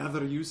beasts, but they have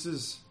their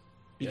uses.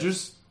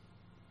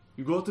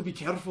 You got to be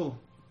careful.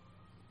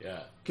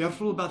 Yeah.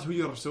 Careful about who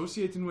you're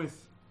associating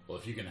with. Well,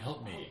 if you can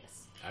help me,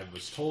 I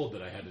was told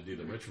that I had to do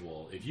the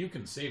ritual. If you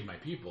can save my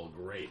people,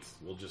 great.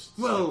 We'll just skip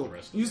Well, the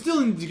rest of you it. still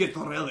need to get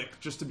the relic,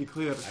 just to be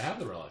clear. I have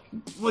the relic.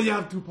 Well, you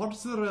have 2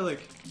 parts to the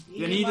relic.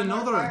 You need one more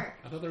another. part.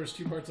 I thought there was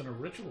 2 parts in a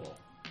ritual.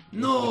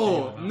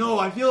 No,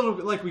 I feel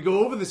like we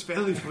go over this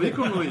fairly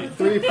frequently.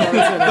 3 parts in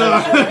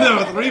There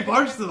are 3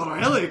 parts to the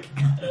relic.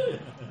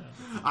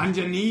 And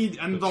you need,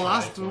 and the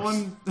last Triforce.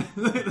 one,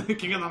 the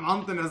King of the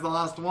Mountain is the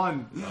last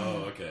one.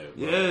 Oh, okay.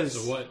 Well, Yes.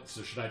 So what?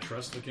 So should I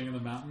trust the King of the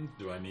Mountain?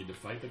 Do I need to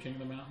fight the King of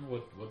the Mountain?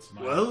 What's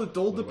my? Well, it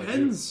all what do I do?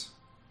 depends.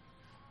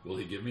 Will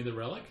he give me the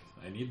relic?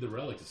 I need the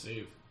relic to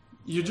save.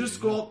 You just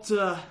got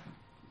to...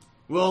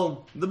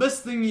 Well, the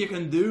best thing you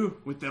can do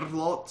with their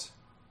lot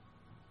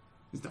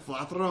is to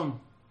flatter them.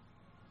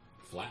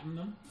 Flatten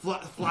them?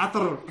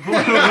 Flatter. With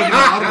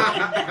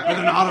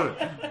an R.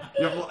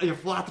 You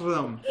flatter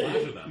them.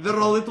 Flatter them. They're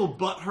a little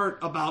butthurt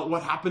about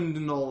what happened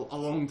a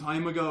long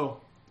time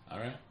ago. All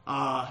right.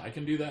 I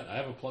can do that. I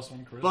have a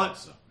 +1 charisma. But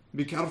so.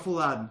 be careful,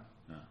 lad.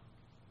 Yeah.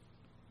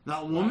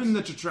 That woman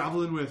that you're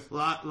traveling with,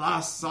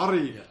 lass,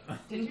 sorry.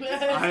 Yeah.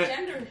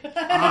 Gender.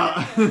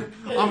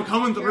 I'm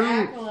coming through.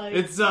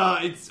 acolyte.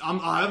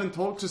 I haven't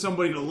talked to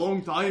somebody in a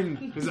long time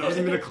because I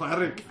wasn't been a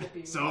cleric.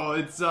 So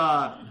it's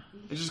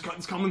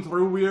coming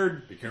through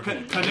weird. Be careful.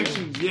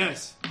 Connections,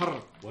 yes.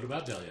 Her. What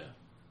about Delia?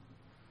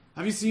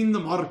 Have you seen the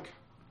mark?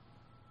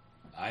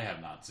 I have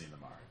not seen the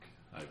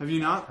mark. Have you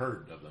not? I've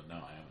heard of them. No,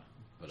 I haven't.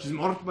 But She's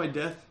marked by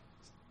death,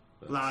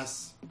 that's-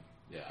 lass.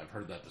 Yeah, I've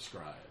heard that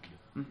described.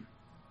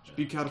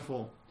 Be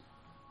careful.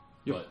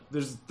 But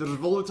There's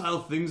volatile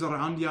things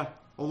around you.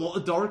 A lot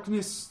of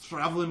darkness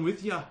traveling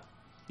with you.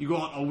 You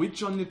got a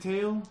witch on your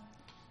tail.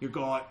 You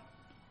got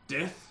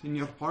death in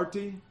your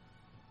party.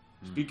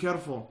 Just be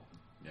careful.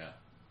 Yeah,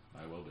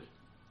 I will be.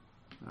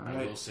 All I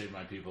right. will save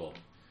my people.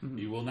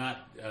 You will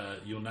not.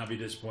 You'll not be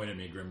disappointed in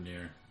me,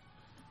 Grimnir.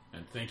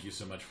 And thank you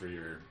so much for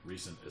your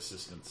recent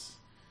assistance.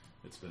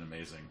 It's been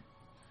amazing.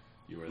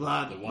 You are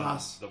Lad, the one,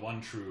 lass. the one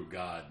true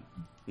god.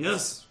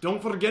 Yes,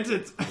 don't forget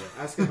it.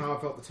 Ask him how I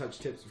felt to touch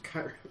tips of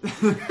Kyra.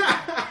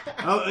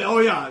 Oh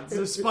yeah.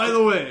 Just by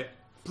the way,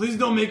 please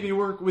don't make me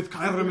work with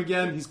Kyram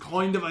again. He's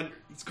kind of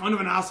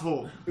an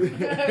asshole. He's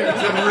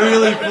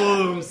really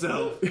full of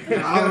himself.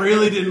 I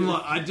really didn't.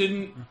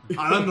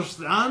 I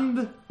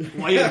understand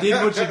why you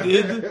did what you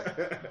did,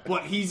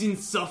 but he's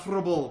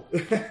insufferable.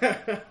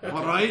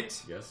 All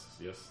right. Yes.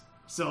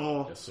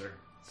 So Yes, sir.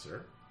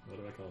 Sir? What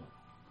do I call him?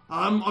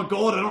 I'm a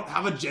god. I don't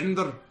have a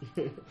gender.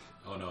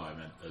 Oh, no, I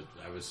meant...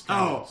 I was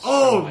trying to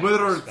show my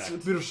whether respect.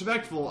 it's be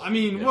respectful. I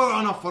mean, Yes. we're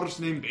on a first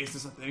name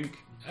basis, I think.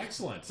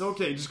 Excellent. It's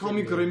okay. Just call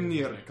me Can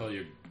Grimnir. I call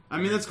you... I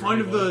mean, that's kind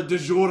of the de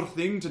jour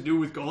thing to do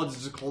with gods,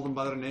 is to call them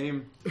by their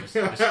name.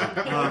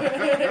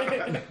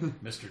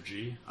 Mr.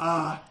 G.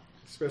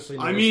 Especially.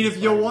 I mean, if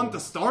you want to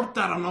start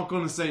that, I'm not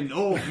going to say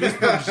no.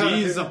 Mr.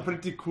 G is a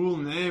pretty cool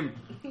name.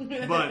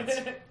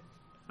 But,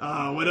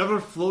 whatever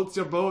floats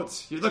your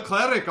boat. You're the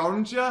cleric,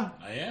 aren't you? I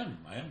am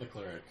the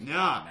cleric.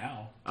 Yeah.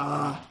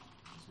 Now.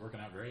 It's working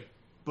out great.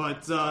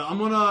 But,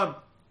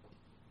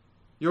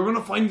 you're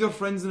gonna find your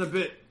friends in a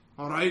bit.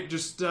 Alright?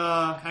 Just,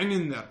 hang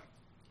in there.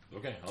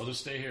 Okay, I'll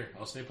just stay here.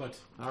 I'll stay put.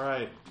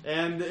 Alright.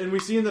 And we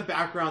see in the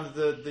background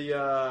that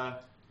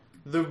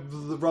the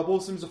rubble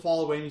seems to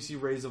fall away, and you see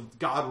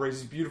God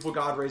rays, beautiful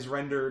God rays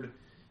rendered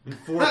in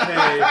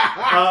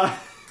 4K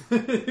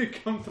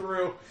come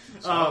through.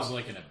 So I was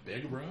like in a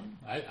big room?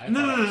 I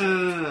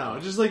No.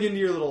 Just like into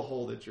your little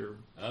hole that you're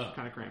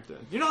kind of cramped in.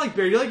 You're not like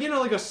buried. You're like,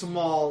 like a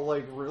small,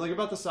 like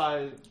about the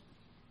size,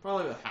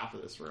 probably about half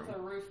of this room. The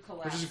roof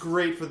collapsed. Which is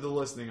great for the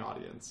listening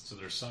audience. So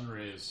there's sun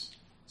rays.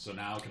 So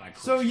now can I...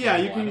 So yeah,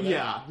 you scramble can,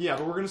 out of it? yeah.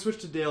 But we're gonna switch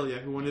to Dahlia,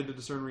 who wanted to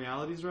discern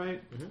realities,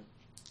 right?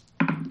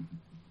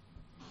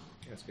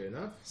 That's good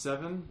enough.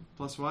 7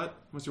 plus what?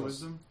 What's your Plus-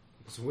 wisdom?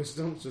 So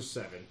wisdom, so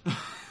 7.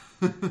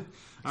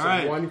 All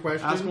right. one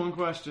question? Ask one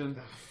question.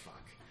 Oh,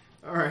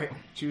 fuck. All right.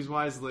 Choose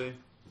wisely.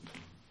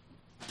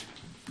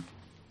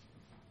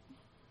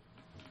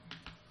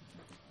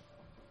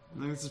 I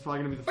think this is probably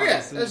gonna be the Oh final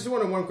yeah, scene. I just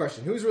wanted one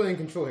question. Who's really in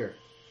control here?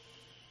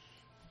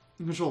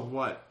 In control of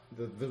what?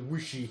 The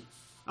wishy.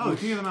 Oh, the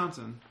King of the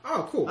Mountain.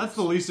 Oh, cool. That's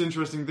the least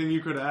interesting thing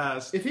you could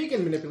ask. If he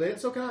can manipulate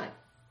it, so can I.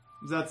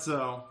 Is that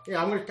so?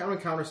 Yeah, I'm gonna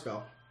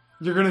counterspell.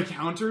 You're gonna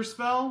counter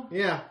spell?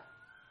 Yeah.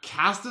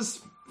 Cast a...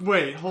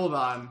 Wait, hold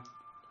on.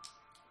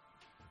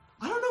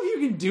 I don't know if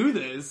you can do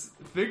this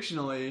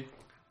fictionally.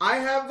 I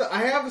have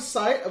a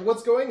sight of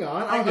what's going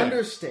on. I Okay.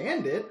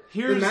 understand it.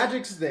 Here's- the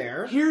magic's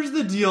there. Here's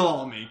the deal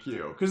I'll make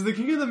you. Because the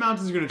King of the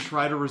Mountain is going to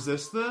try to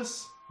resist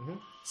this.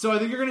 So I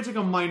think you're going to take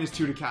a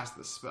 -2 to cast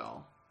this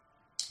spell.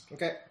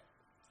 Okay.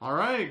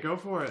 Alright, go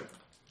for it.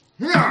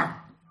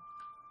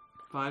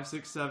 5,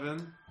 6,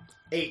 7.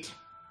 8.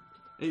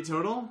 8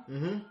 total?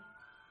 Mm-hmm.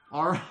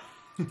 Alright.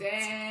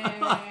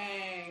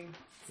 Dang.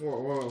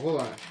 Whoa,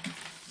 hold on.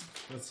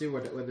 Let's see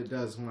what it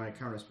does when I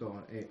counterspell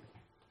on 8.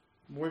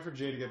 Wait for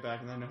Jay to get back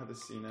and then I know how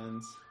this scene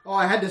ends. Oh,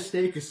 I had to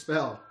stake a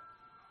spell.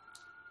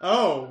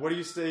 Oh, what are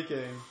you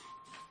staking?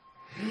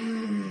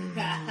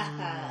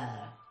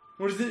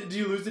 What is it? Do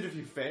you lose it if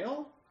you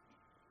fail?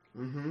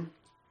 Mm-hmm.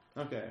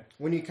 Okay.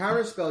 When you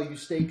counterspell, you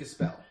stake a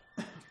spell.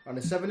 On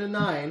a 7 and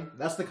 9,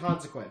 that's the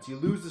consequence. You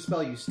lose the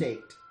spell you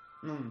staked.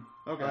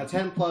 Okay. On a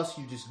 10 plus,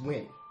 you just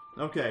win.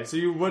 Okay, so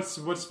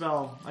what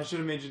spell? I should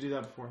have made you do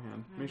that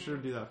beforehand. Make sure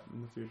to do that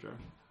in the future.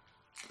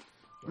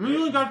 I mean, you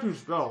only got 2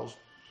 spells.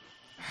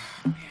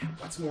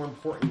 What's more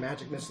important,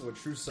 magic missile or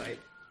true sight?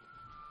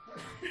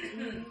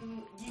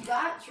 You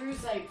got True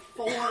Sight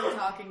for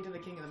talking to the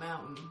King of the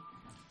Mountain.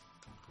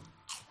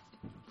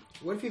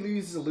 What if he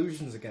uses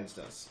illusions against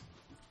us?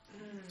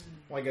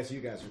 Well, I guess you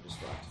guys are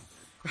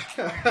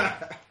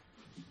disrupt.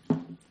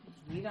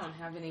 We don't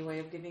have any way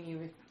of giving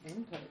you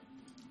input.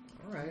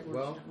 All right.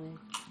 Well,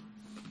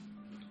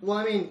 Unfortunately.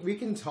 I mean, we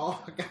can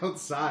talk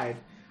outside.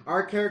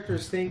 Our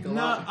characters think a No,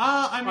 lot.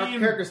 I Our mean,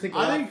 characters think a I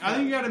lot think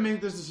fast. you got to make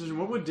this decision.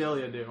 What would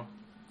Dahlia do?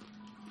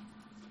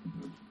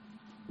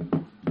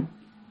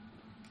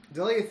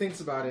 Delia thinks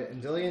about it,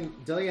 and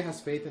Delia has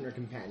faith in her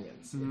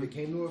companions. If it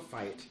came to a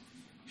fight,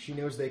 she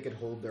knows they could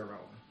hold their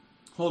own.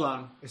 Hold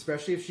on.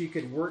 Especially if she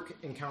could work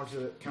and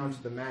counter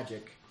the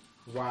magic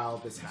while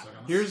this happens.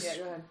 Here's Yeah,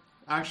 go ahead.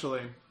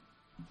 actually,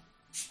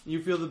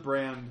 you feel the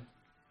brand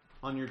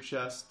on your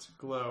chest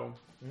glow,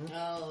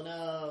 Oh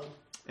no.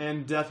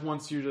 and Death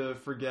wants you to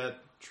forget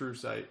True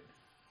Sight.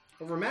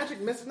 Over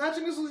magic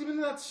missile's even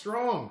that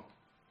strong.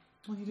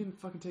 Well, you didn't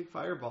fucking take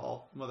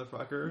Fireball,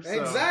 motherfucker. So.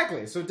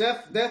 Exactly. So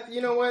death.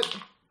 You know what?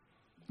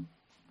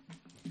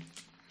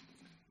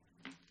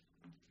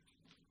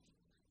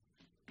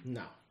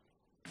 No,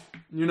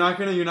 You're not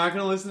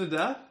gonna listen to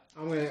Death.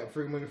 I'm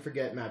gonna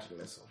forget magic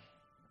missile.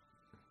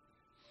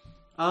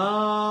 Living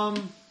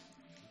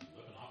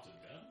off to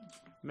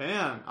death?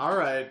 Man, all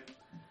right.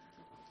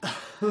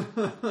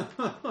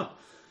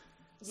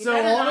 You So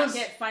better all not of,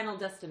 get Final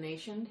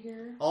Destination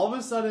here. all of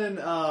a sudden,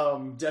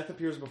 Death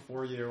appears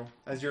before you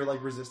as you're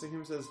like resisting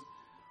him. Says,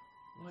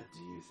 "What do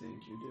you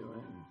think you're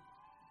doing?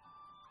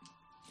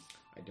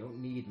 I don't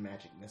need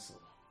magic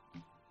missile.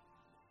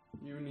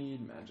 You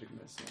need magic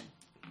missile.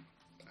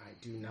 I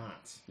do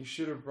not. You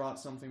should have brought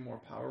something more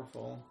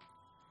powerful.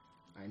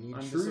 I need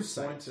I'm true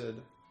sight.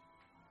 disappointed."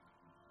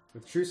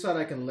 With true sight,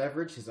 I can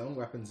leverage his own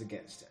weapons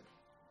against him.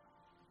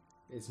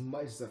 It's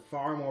a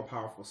far more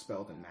powerful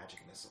spell than magic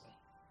missile.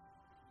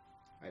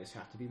 I just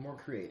have to be more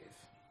creative.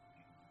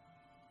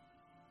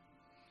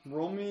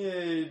 Roll me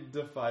a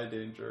Defy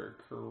Danger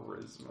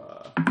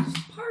Charisma.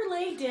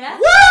 Parlay death.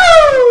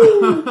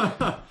 Woo!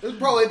 This is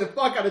probably the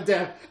fuck out of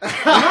death.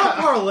 I'm not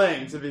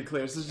parlaying, to be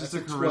clear. This is just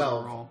That's a a charisma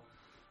 12. roll.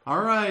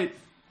 All right.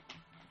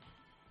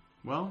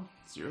 Well,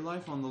 it's your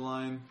life on the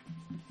line.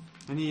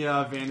 And he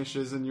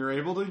vanishes, and you're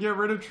able to get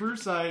rid of True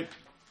Sight.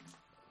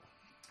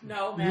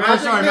 No, man.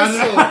 Magic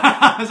missile.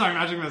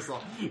 Magic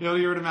missile. You're able to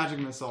get rid of magic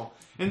missile.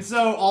 And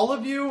so, all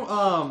of you,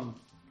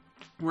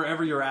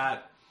 wherever you're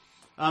at,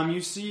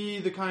 you see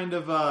the kind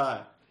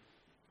of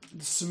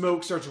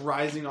smoke starts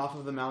rising off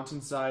of the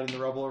mountainside and the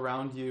rubble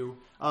around you,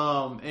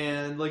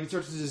 and like it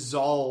starts to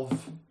dissolve,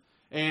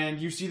 and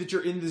you see that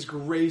you're in this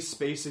gray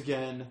space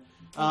again.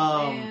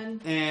 Man.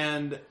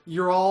 And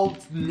you're all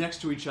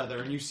next to each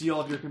other, and you see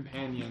all of your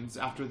companions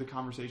after the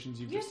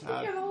conversations you've You just guys been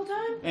had. here the whole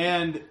time?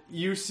 And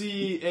you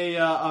see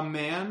a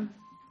man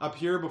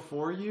appear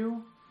before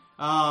you,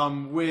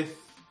 with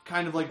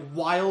kind of like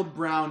wild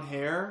brown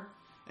hair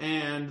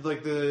and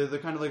like the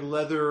kind of like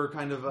leather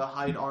kind of a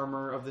hide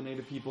armor of the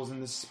native peoples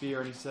in this spear,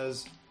 and he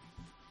says,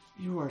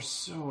 "You are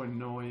so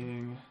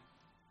annoying."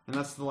 And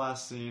that's the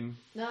last scene.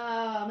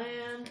 No,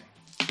 man.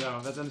 So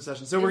that's end of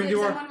session. So Is we're gonna it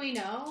do someone our. we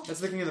know? That's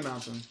the King of the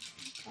Mountain.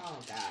 Oh,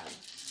 God.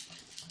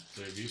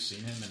 So have you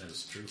seen him in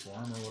his true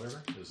form or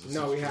whatever? Is this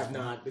No, his we true have form?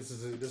 not. This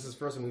is the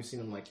first time we've seen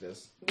him like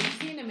this. We've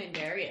seen him in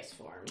various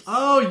forms.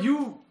 Oh,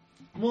 you.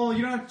 Well,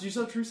 you don't have. Do you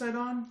still have True Sight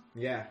on?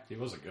 Yeah. He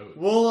was a goat.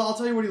 Well, I'll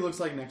tell you what he looks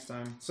like next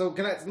time. So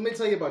let me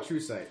tell you about true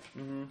sight.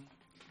 Mm-hmm.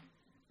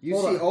 You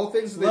Hold see on. all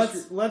things.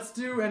 Let's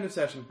do end of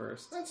session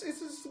first. Let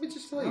me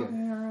just tell you. Okay,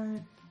 all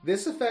right.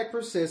 This effect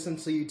persists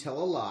until you tell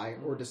a lie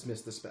or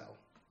dismiss the spell.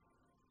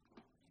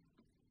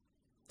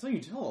 So you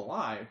tell a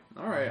lie.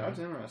 All right, that's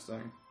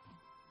interesting.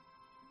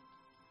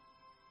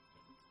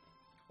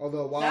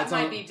 Although while That it's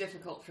might on, be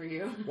difficult for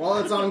you. while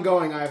it's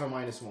ongoing, I have a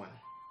 -1.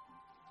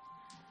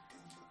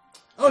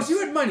 Oh, so you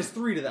had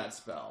 -3 to that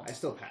spell. I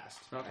still passed.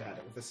 Okay. I had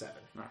it with a 7.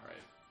 All right.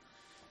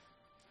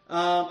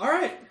 All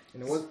right.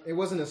 And it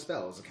wasn't a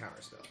spell; it was a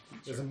counter spell.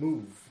 It was a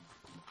move.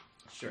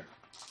 Sure.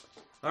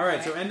 All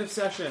right. So end of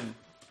session.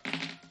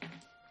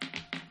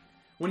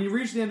 When you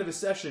reach the end of a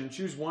session,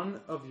 choose one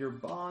of your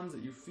bonds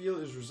that you feel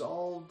is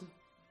resolved.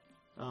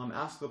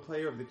 Ask the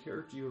player of the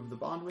character you have the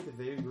bond with if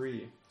they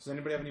agree. Does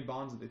anybody have any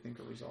bonds that they think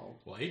are resolved?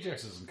 Well,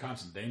 Ajax is in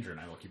constant danger, and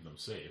I will keep them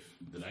safe.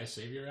 Did I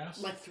save your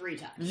ass? Like 3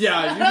 times.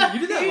 Yeah, you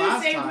did that You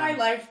last saved time. my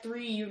life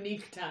 3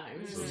 unique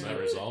times. So is that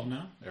resolved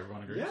now?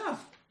 Everyone agrees? Yeah,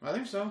 I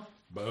think so.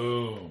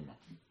 Boom.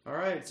 All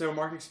right. So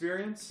mark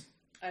experience.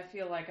 I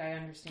feel like I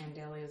understand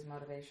Dahlia's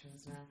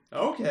motivations now.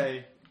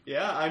 Okay.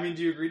 Yeah. I mean,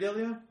 do you agree,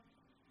 Delia?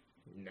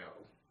 No.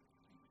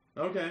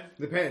 Okay.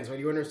 Depends. When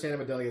you understand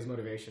Medelia's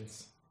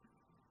motivations,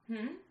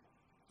 Hmm?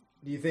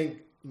 do you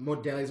think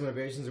Delia's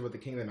motivations are what the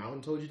King of the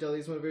Mountain told you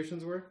Delia's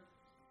motivations were?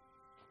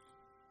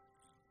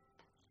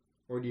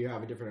 Or do you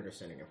have a different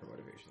understanding of her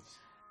motivations?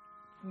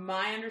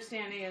 My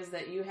understanding is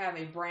that you have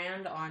a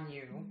brand on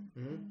you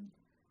Mm-hmm.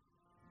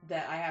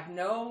 that I have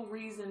no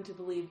reason to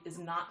believe is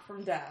not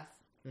from death.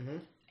 Mm-hmm.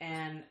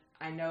 And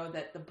I know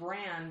that the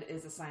brand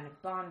is a sign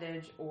of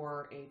bondage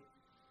or a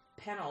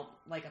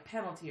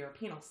penalty or a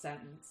penal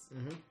sentence.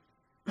 Mm-hmm.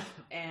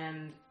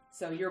 And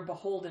so you're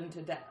beholden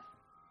to death.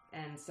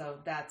 And so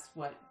that's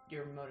what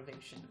your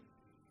motivation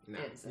No.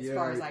 is, as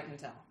far as I can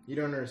tell. You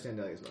don't understand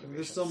Delia's motivations.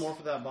 There's still more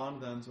for that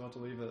bond then, so we'll have to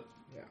leave it.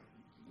 Yeah.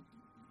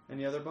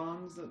 Any other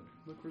bonds that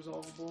look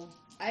resolvable?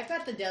 I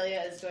thought the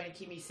Delia is going to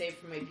keep me safe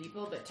from my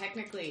people, but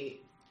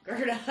technically,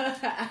 Gerda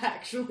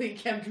actually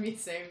kept me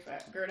safe.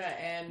 Gerda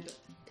and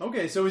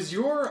Okay, so is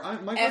your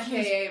my question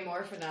FKA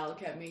Morphinel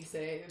kept me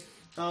safe.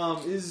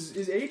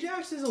 is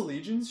Ajax's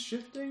allegiance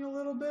shifting a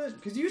little bit?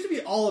 Because he used to be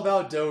all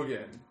about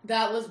Dogen.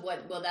 That's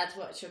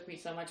what shook me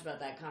so much about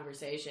that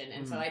conversation.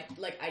 And so I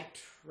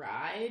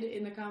tried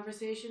in the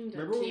conversation to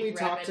Remember when we keep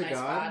talked repping to my God?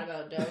 spot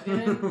about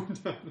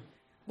Dogen.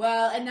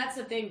 Well, and that's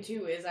the thing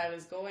too, is I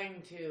was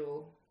going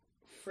to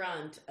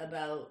front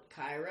about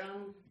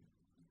Chiron,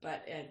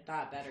 but I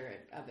thought better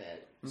of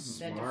it than to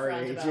Smart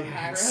front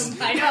Ajax.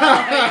 about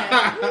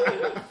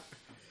Chiron. I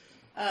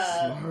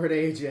know. Smart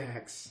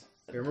Ajax.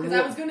 Remember Because I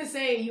what- was going to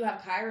say you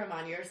have Chiron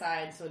on your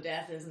side, so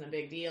death isn't a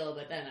big deal,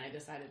 but then I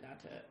decided not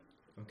to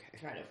Okay.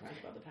 try to front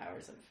about the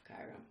powers of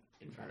Chiron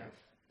in front of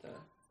the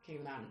King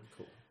of the Mountain.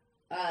 Cool.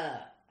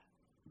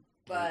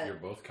 But You're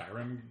both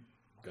Chiron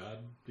god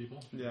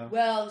people? Yeah.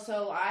 Well,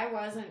 so I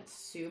wasn't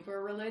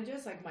super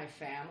religious, like my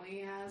family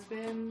has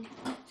been.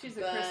 She's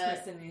a But-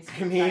 Christmas in these.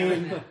 I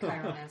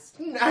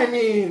mean, I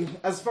mean,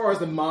 as far as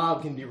the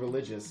mob can be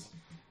religious.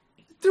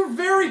 They're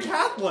very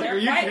Catholic. They're Are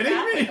you quite kidding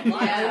Catholic, me? a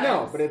lot. Yeah. I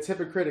know, but it's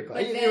hypocritical.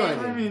 But You know what then-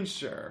 I I mean? mean,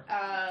 sure.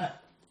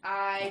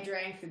 I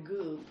drank the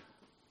goop,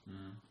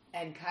 Mm.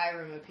 and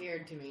Kyram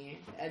appeared to me,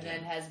 and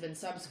then has been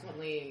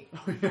subsequently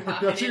Don't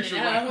popping you in should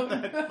and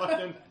write out. that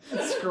fucking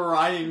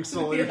scrying Yeah, 'cause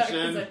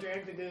solution. I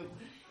drank the goop.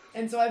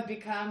 And so I've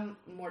become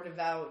more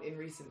devout in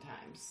recent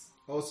times.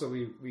 Also,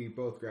 we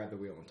both grabbed the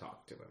wheel and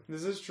talked to him.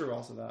 This is true.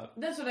 Also, that.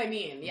 That's what I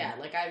mean. Yeah,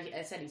 like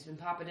I said, he's been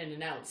popping in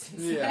and out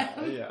since Yeah,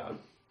 then. yeah.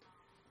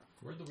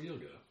 Where'd the wheel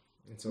go?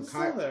 And so It's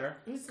still there.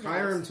 He's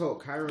Kyram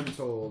nice.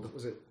 told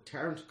was it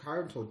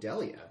Kyram told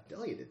Delia.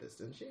 Delia did this,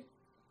 didn't she?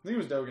 I think it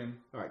was Dogen.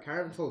 Alright,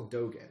 Kyram told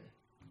Dogen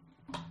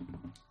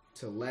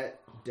to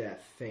let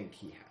Death think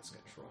he has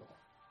control.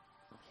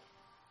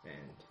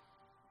 And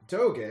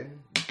Dogen,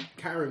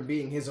 Kyram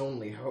being his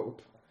only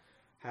hope,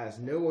 has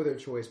no other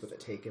choice but to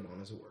take him on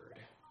his word.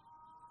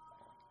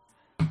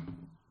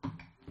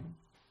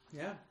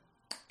 Yeah.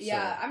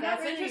 Yeah, I'm not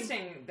That's really.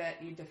 interesting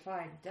that you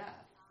defied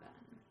death.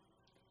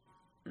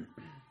 Then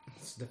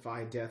It's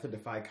defy death or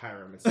defy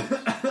Kyram.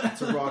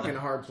 It's a rock and a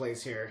hard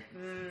place here.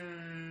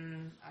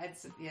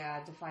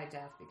 defy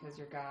death because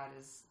your god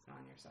is on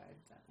your side.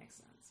 That makes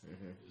sense.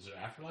 Is there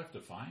afterlife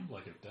defined?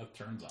 Like if death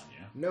turns on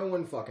you? No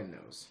one fucking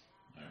knows.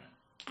 All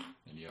right.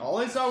 And you All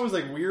I saw was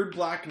like weird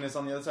blackness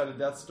on the other side of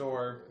Death's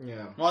door.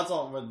 Yeah. Well, that's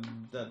all what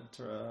that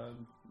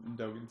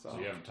Dogen saw. So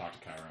you haven't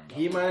talked to Kyram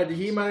about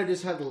He might have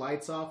just had the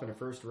lights off in the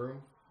first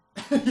room.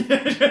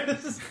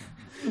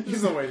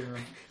 He's in the waiting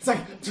room. It's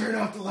like, turn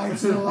off the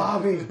lights in the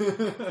lobby.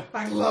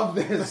 I love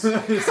this.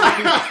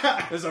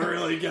 This will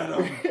really get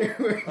him.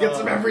 Gets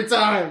him every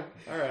time.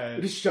 All right.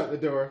 Just shut the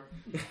door.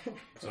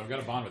 So I've got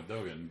a bond with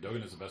Dogen.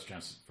 Dogen is the best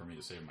chance for me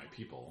to save my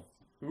people.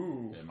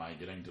 Ooh. Am I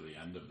getting to the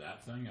end of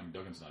that thing?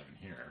 Dogen's not even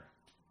here.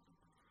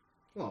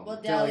 Well,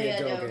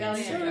 Delia Dogen.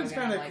 Delia Someone's Dogen,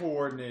 kind of like,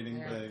 coordinating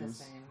they're the things.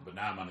 same. But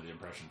now I'm under the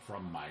impression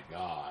from my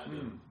god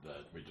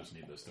that we just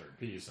need this third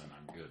piece and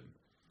I'm good.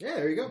 Yeah,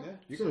 there you go. Yeah.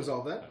 You can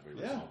resolve that. Have we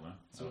Yeah. resolved that?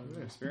 So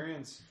Oh.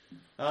 experience.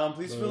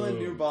 Please fill in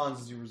new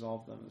bonds as you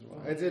resolve them as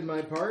well. I did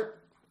my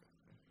part.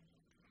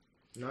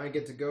 Now I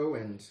get to go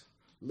and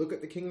look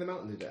at the King of the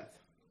Mountain to death.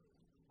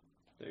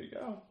 There you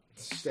go.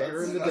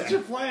 Stare in the That's death.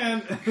 your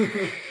plan.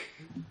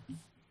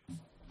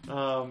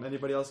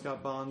 Anybody else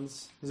got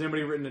bonds? Has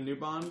anybody written a new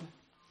bond?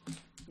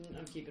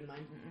 I'm keeping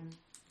mine.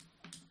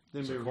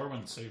 Anybody So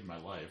Corwin saved my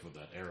life with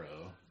that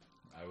arrow.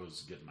 I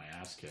was getting my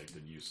ass kicked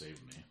and you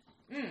saved me.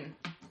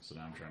 So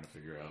now I'm trying to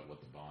figure out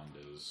what the bond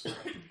is.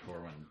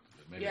 Corwin,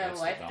 maybe Yeah, that's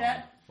life the bond.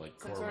 debt? Like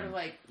Some Corwin, sort of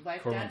like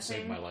life Corwin debt saved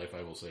thing. my life,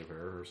 I will save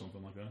her, or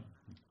something like that.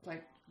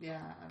 Like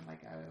yeah,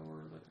 like I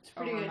over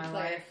Pretty over good my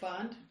player life.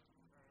 fund.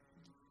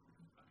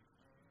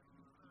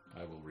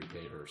 I will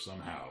repay her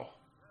somehow.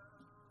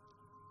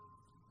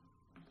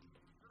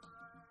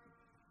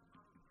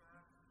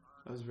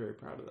 I was very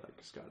proud of that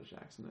Scottish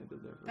accent I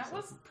did there. For a That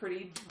second. was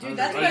pretty. Dude,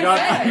 that's what I I got,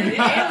 said. I It got,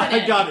 nailed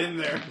it. I got in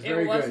there.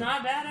 Very It was good.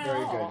 not bad at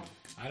Very all.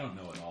 good. I don't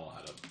know at all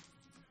how to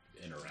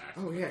interact.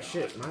 Oh with yeah, God.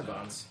 shit, my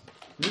bonds.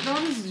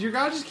 Your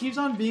god just keeps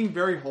on being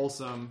very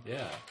wholesome.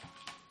 Yeah.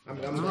 I'm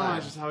I don't know, glad.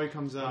 that's just how he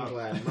comes I'm out.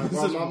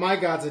 glad. My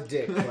god's a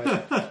dick,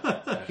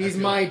 but he's I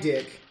feel- my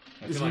dick,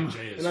 I feel like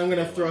Jay is and I'm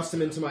gonna failing thrust him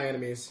to- into my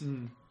enemies.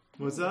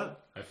 What's that?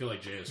 I feel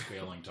like Jay is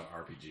failing to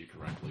RPG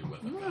correctly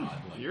with a god.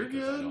 Like, You're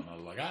because I good. don't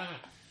know, like,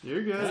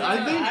 You're good.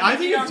 Yeah, I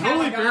think you it's don't have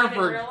totally a fair god in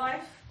for. real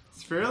life.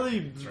 It's fairly.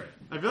 That's right.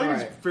 I feel like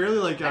Alright. it's fairly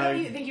like I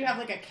don't a. think you have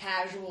like a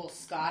casual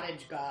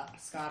Scottish god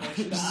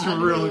Just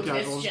who real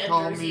casual, just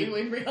call misgenders me- you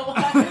in real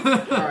life.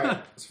 All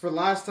right. So for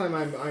last time,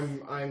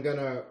 I'm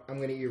gonna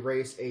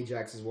erase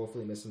Ajax's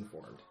woefully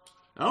misinformed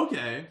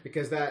Okay.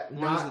 because that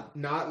Why is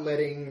not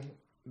letting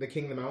the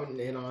King of the Mountain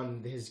in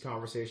on his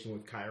conversation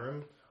with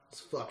Kyram was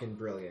fucking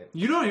brilliant.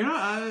 You're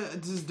not.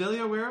 Is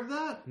Delia aware of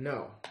that?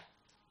 No,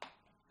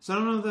 So I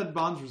don't know if that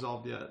bond's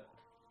resolved yet.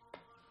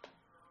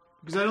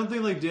 Because I don't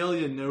think like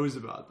Delia knows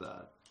about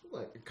that.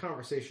 like a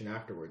conversation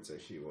afterwards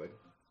says she would.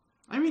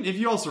 I mean, if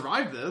you all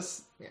survive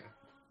this, Yeah.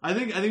 I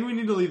think we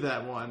need to leave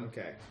that one.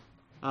 Okay.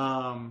 All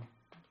All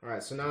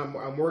right. So now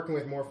I'm working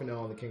with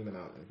Morphinell on the King of the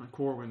Mountain.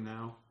 Corwin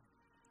now.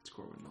 It's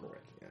Corwin now.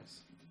 Correct. Yes.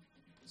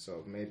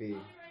 So maybe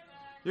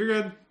You're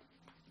good.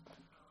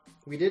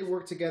 we did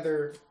work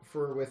together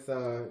for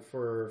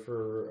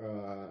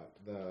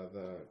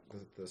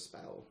the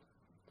spell.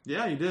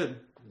 Yeah, you did.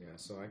 Yeah.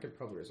 So I could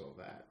probably resolve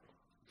that.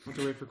 We'll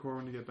have to wait for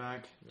Corwin to get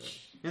back.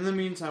 In the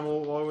meantime,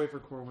 we'll wait for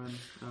Corwin.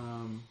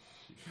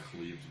 She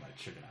cleaved my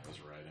chicken I was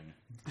riding.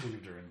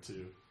 Cleaved her in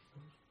two.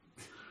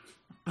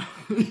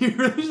 You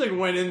really just like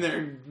went in there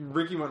and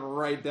Ricky went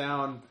right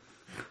down.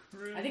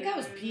 I think I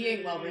was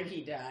peeing while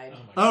Ricky died. Oh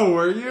my Oh, God.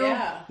 were you?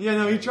 Yeah. Yeah,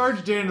 no, he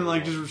charged in and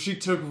like she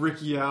took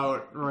Ricky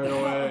out right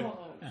away.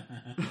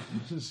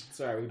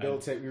 Sorry,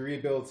 we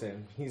rebuilt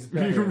him. He's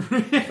better,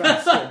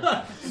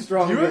 faster,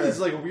 stronger. You have this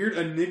like weird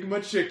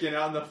enigma chicken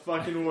out in the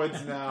fucking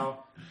woods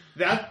now.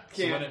 That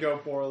So when can't it- go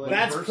poorly.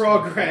 That's Burst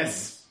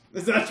progress.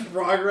 That's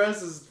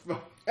progress. Is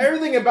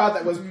Everything about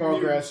that was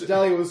progress.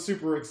 Deli was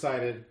super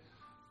excited.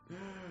 Did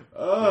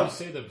you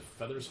say the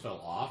feathers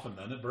fell off and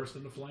then it burst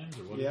into flames,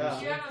 or what? did you Yeah.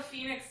 say? You have a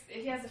phoenix.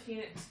 He has a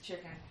phoenix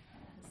chicken.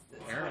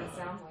 That's what it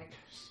sounds like.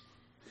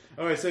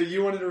 Okay, so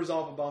you wanted to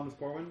resolve a bond with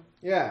Corwin?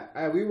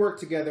 Yeah, we worked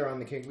together on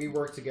the king. We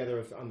worked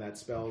together on that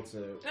spell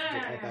to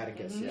get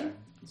Atticus. Mhm. Yeah,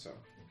 so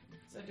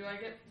So do I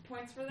get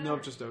points for that?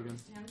 Nope, just Dogen.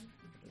 Him?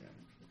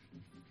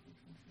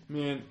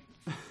 Man,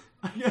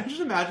 I'm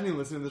just imagining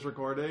listening to this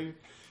recording,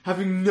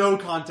 having no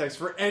context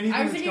for anything.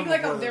 I was that's thinking come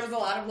like before there this. was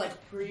a lot of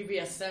like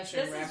previous session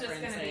This referencing. is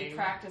just going to be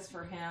practice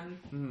for him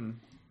Hmm.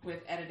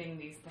 with editing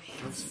these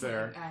things. That's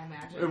fair. I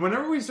imagine.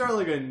 Whenever we start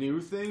like a new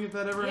thing, if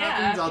that ever Yeah.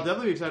 happens, I'll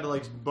definitely be excited to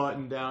like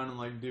button down and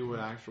like do an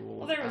actual.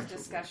 Well, there was actual-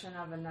 discussion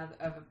of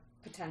a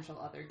potential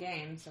other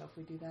game. So if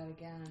we do that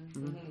again,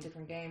 we need a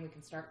different game. We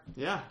can start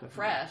Yeah, definitely.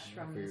 fresh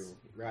from if we this.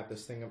 wrap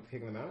this thing up,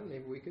 King of the Mountain,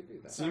 maybe we could do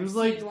that. Seems So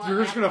like you want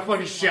you're just gonna Act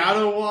fucking 1,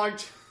 shadow walk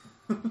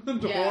the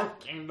Dwarf Yeah.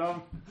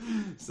 Kingdom.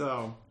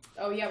 So,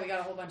 Oh yeah, we got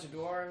a whole bunch of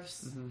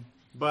dwarves.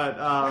 but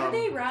Are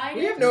they riding?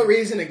 We have no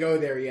reason to go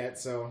there yet,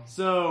 so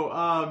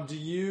do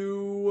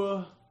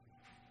you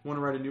want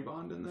to write a new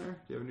bond in there?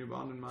 Do you have a new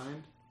bond in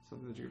mind?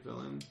 Something that you could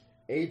fill in?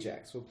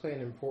 Ajax will play an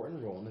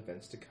important role in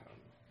events to come.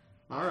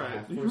 All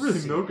right, Yeah, you're really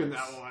foreseen milking this.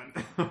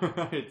 that one.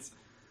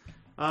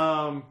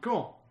 All right,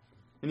 cool.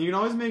 And you can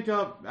always make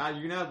up.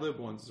 You can add lib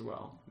ones as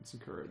well. It's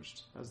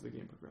encouraged as the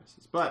game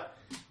progresses. But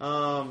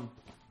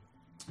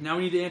now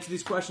we need to answer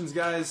these questions,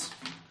 guys.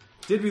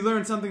 Did we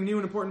learn something new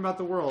and important about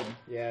the world?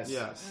 Yes.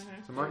 Yes.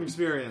 So mark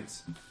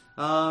experience.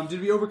 Did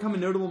we overcome a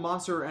notable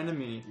monster or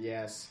enemy?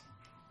 Yes.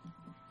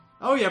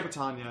 Oh yeah,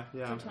 Britannia.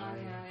 Yeah.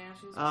 Britannia,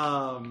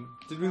 yeah,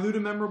 she's Did we loot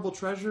a memorable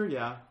treasure?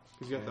 Yeah,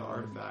 because you got the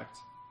artifact.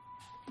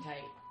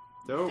 Tight.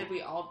 Dope. Did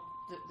we all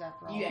did that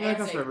for all? You Yeah, had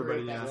that's say for everybody,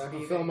 group, yeah. that When I was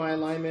fulfill even- my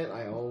alignment,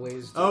 I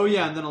always do. Oh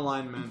yeah, and then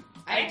alignment.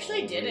 I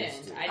actually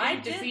didn't. I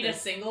didn't did defeat this. a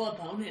single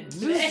opponent. This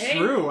today. is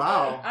true.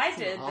 Wow. I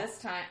did this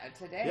time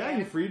today. Yeah,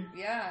 you freed.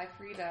 Yeah, I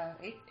freed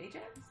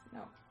Ajax. No,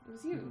 it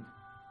was you.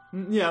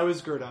 Yeah, it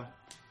was Gerda.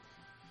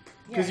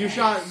 Because Yeah. you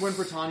shot when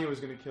Britannia was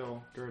going to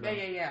kill Gerda.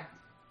 Yeah.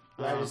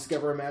 When I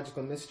discover a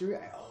magical mystery,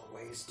 I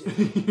always do.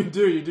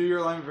 You do your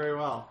alignment very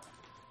well.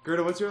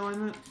 Gerda, what's your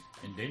alignment?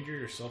 Endanger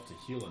yourself to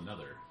heal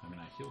another. I mean,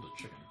 I healed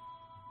a chicken.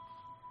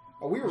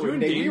 Oh, we Did were you in,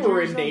 we endanger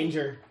were in yourself?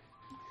 danger.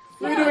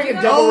 We were Yeah, doing a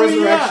yeah. double Oh, yeah,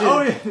 resurrection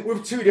oh, yeah.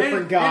 with two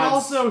different and gods.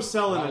 also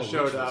Selena Oh,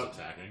 showed Lich was up.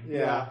 attacking.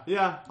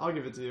 Yeah, I'll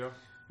give it to you. Mark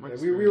Yeah, we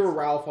experience. were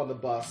Ralph on the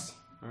bus.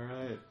 All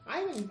right.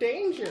 I'm in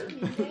danger.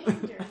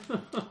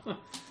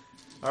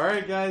 All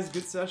right, guys.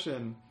 Good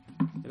session.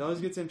 It always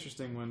gets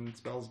interesting when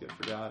spells get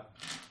forgot.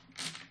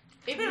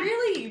 It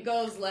really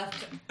goes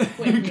left It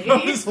quickly.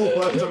 goes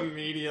left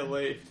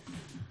immediately.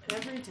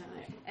 Every time.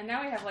 And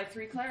now we have like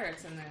 3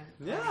 clerics in there.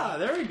 Yeah,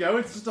 there we go.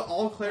 It's just an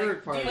all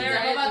cleric party. Dude,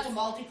 I'm about to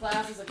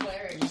multi-class as a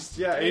cleric.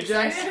 Yeah,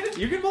 Ajax. excited?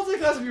 You can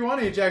multi-class if you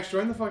want, Ajax.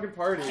 Join the fucking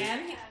party.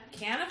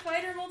 Can a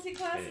fighter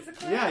multi-class as a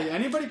cleric? Yeah,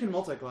 anybody can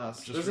multi-class.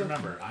 Just There's a-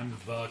 remember, I'm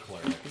the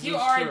cleric. this You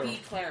is are true. the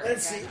cleric.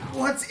 Let's I see.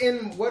 know.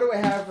 What do I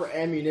have for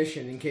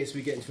ammunition in case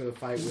we get into a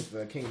fight with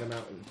the King of the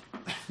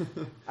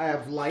Mountain? I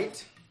have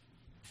light.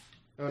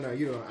 Oh no,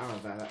 you don't. I don't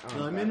have that. I don't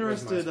No, have I'm that.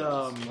 Where's my interested.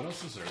 spells? What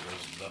else is there?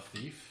 There's the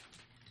thief.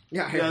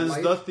 Yeah, I have Yeah, there's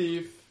light. the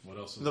thief, What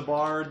else is the there?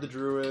 bard, the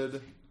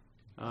druid,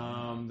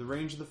 the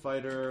range of the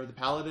fighter, the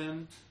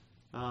paladin.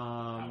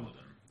 Paladin.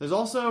 There's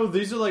also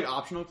these are like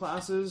optional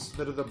classes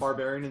that are the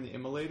barbarian and the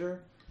immolator.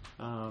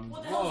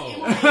 What the hell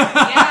Whoa. is it?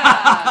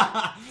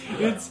 Yeah.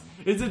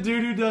 It's a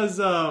dude who does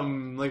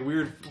like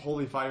weird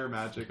holy fire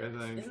magic. I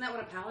think. Isn't that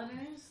what a paladin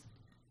is?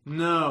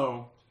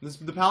 No,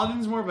 the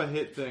paladin's more of a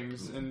hit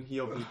things and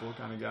heal people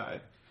kind of guy.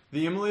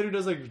 The immolator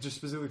does like just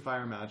specifically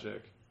fire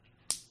magic.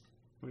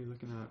 What are you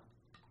looking at?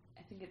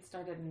 I think it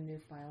started a new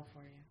file for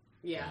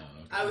you. Yeah. Oh,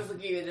 okay. I was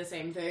looking at the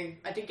same thing.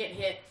 I think it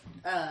hit.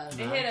 It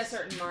hit a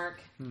certain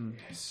mark.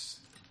 Yes.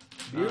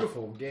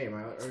 Beautiful game.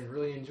 I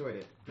really enjoyed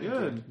it. Thank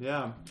Good, you.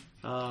 yeah.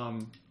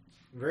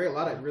 Very a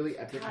lot of really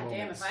epic God moments.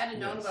 damn, if I had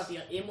known Yes. about the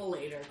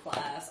immolator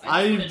class, I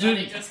I would have done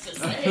did- it just to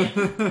say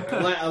it.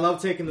 I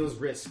love taking those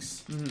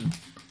risks.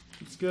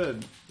 It's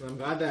good. I'm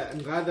glad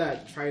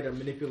that trying to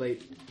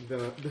manipulate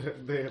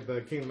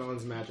the King of the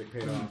Mountain's magic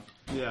paid off.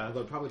 Yeah,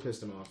 Although it probably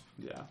pissed him off.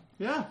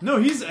 yeah.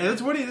 No,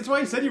 that's why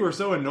he said you were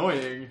so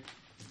annoying.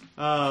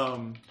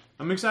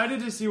 I'm excited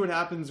to see what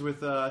happens with.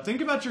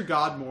 Think about your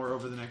god more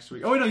over the next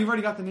week. Oh wait, no, you've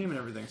already got the name and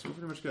everything, so we're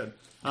pretty much good.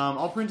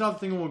 I'll print out the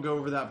thing and we'll go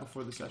over that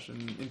before the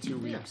session in 2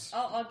 weeks.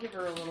 I'll give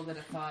her a little bit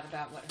of thought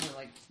about what her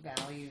like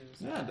values.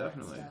 Yeah, are and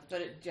definitely. stuff.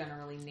 But it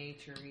generally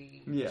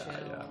naturey, Yeah,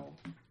 chill,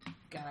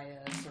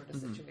 Gaia sort of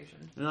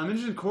situation. And I'm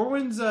interested.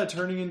 Corwin's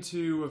turning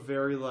into a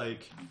very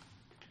like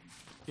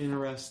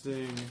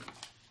interesting.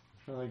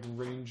 or like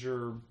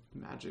ranger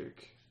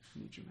magic,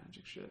 nature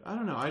magic shit. I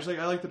don't know. I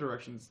like the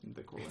directions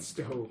that Cool It's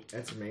went. dope.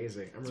 That's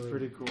amazing. I'm really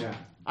Pretty cool. Yeah.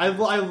 I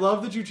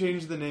love that you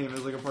changed the name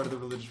as like a part of the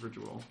religious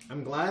ritual.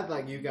 I'm glad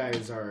like you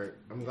guys are.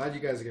 I'm glad you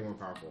guys are getting more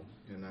powerful,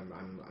 and I'm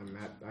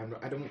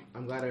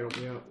glad I don't.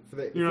 You know, for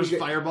the You're not if you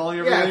just get-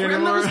 fireballing Yeah, everything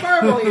I'm not anymore. just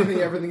fireballing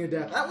everything to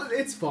death.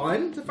 It's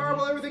fun to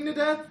fireball everything to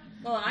death.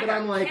 Well, and I But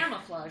got I'm like-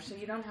 camouflage, so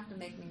you don't have to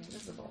make me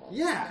invisible.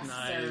 Yeah.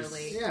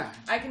 necessarily. Yeah.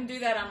 I can do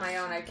that on my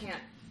own. I can't.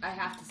 I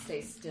have to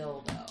stay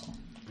still though.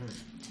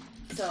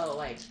 So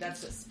like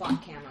that's a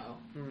spot camo.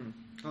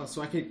 Oh,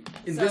 so I could So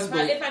invisible.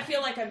 if I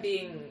feel like I'm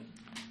being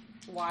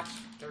watched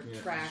or Yeah,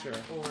 tracked sure.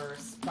 or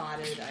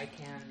spotted, I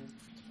can.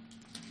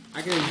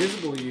 I can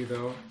invisible you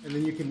though, and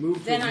then you can move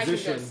to Then a I can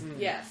position, go.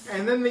 Yes.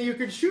 and then you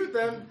could shoot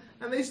them,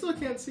 and they still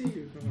can't see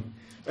you.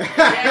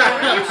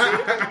 Yeah, you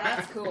shoot them.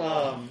 That's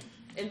cool.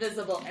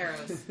 Invisible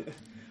arrows.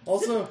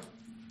 Also,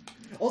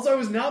 I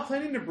was not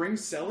planning to bring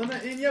Selena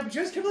in yet, but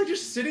you guys kept like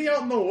just sitting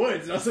out in the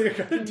woods. And I was like,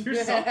 I gotta do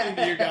something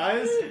to you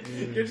guys.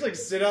 You just like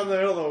sit out in the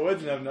middle of the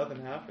woods and have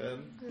nothing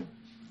happen.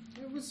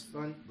 It was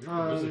fun. We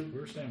were busy. We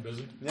were staying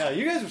busy. Yeah,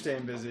 you guys were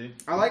staying busy.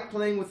 I like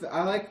playing with.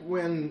 I like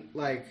when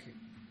like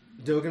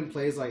Dogen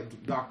plays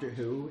like Doctor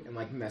Who and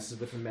like messes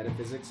with the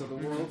metaphysics of the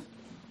world.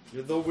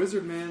 You're the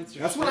wizard, man. It's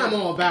your That's what shit. I'm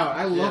all about.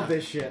 I love Yeah.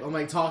 this shit. I'm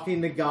like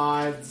talking to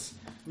gods,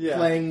 Yeah.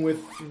 playing with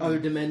other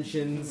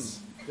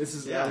dimensions. This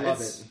is Yeah, I love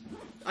it's- it.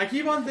 I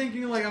keep on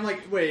thinking like I'm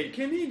like, wait,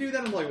 can he do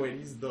that? I'm like, wait,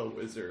 he's the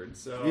wizard,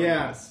 so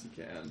Yeah. yes,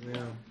 he can.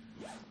 Yeah.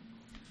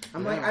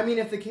 I'm Yeah. like, I mean,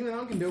 if the King of the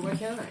Mountain can do it, why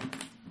can't I?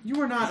 You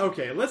are not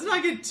okay. Let's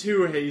not get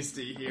too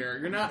hasty here.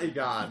 You're not a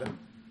god.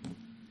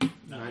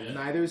 Not yet.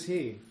 Neither is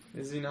he.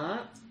 Is he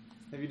not?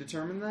 Have you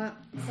determined that?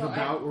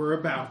 So We're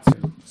about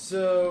to.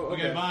 So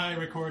Okay, bye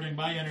recording,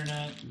 bye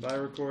internet. Bye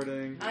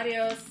recording.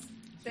 Adios.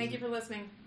 Thank you for listening.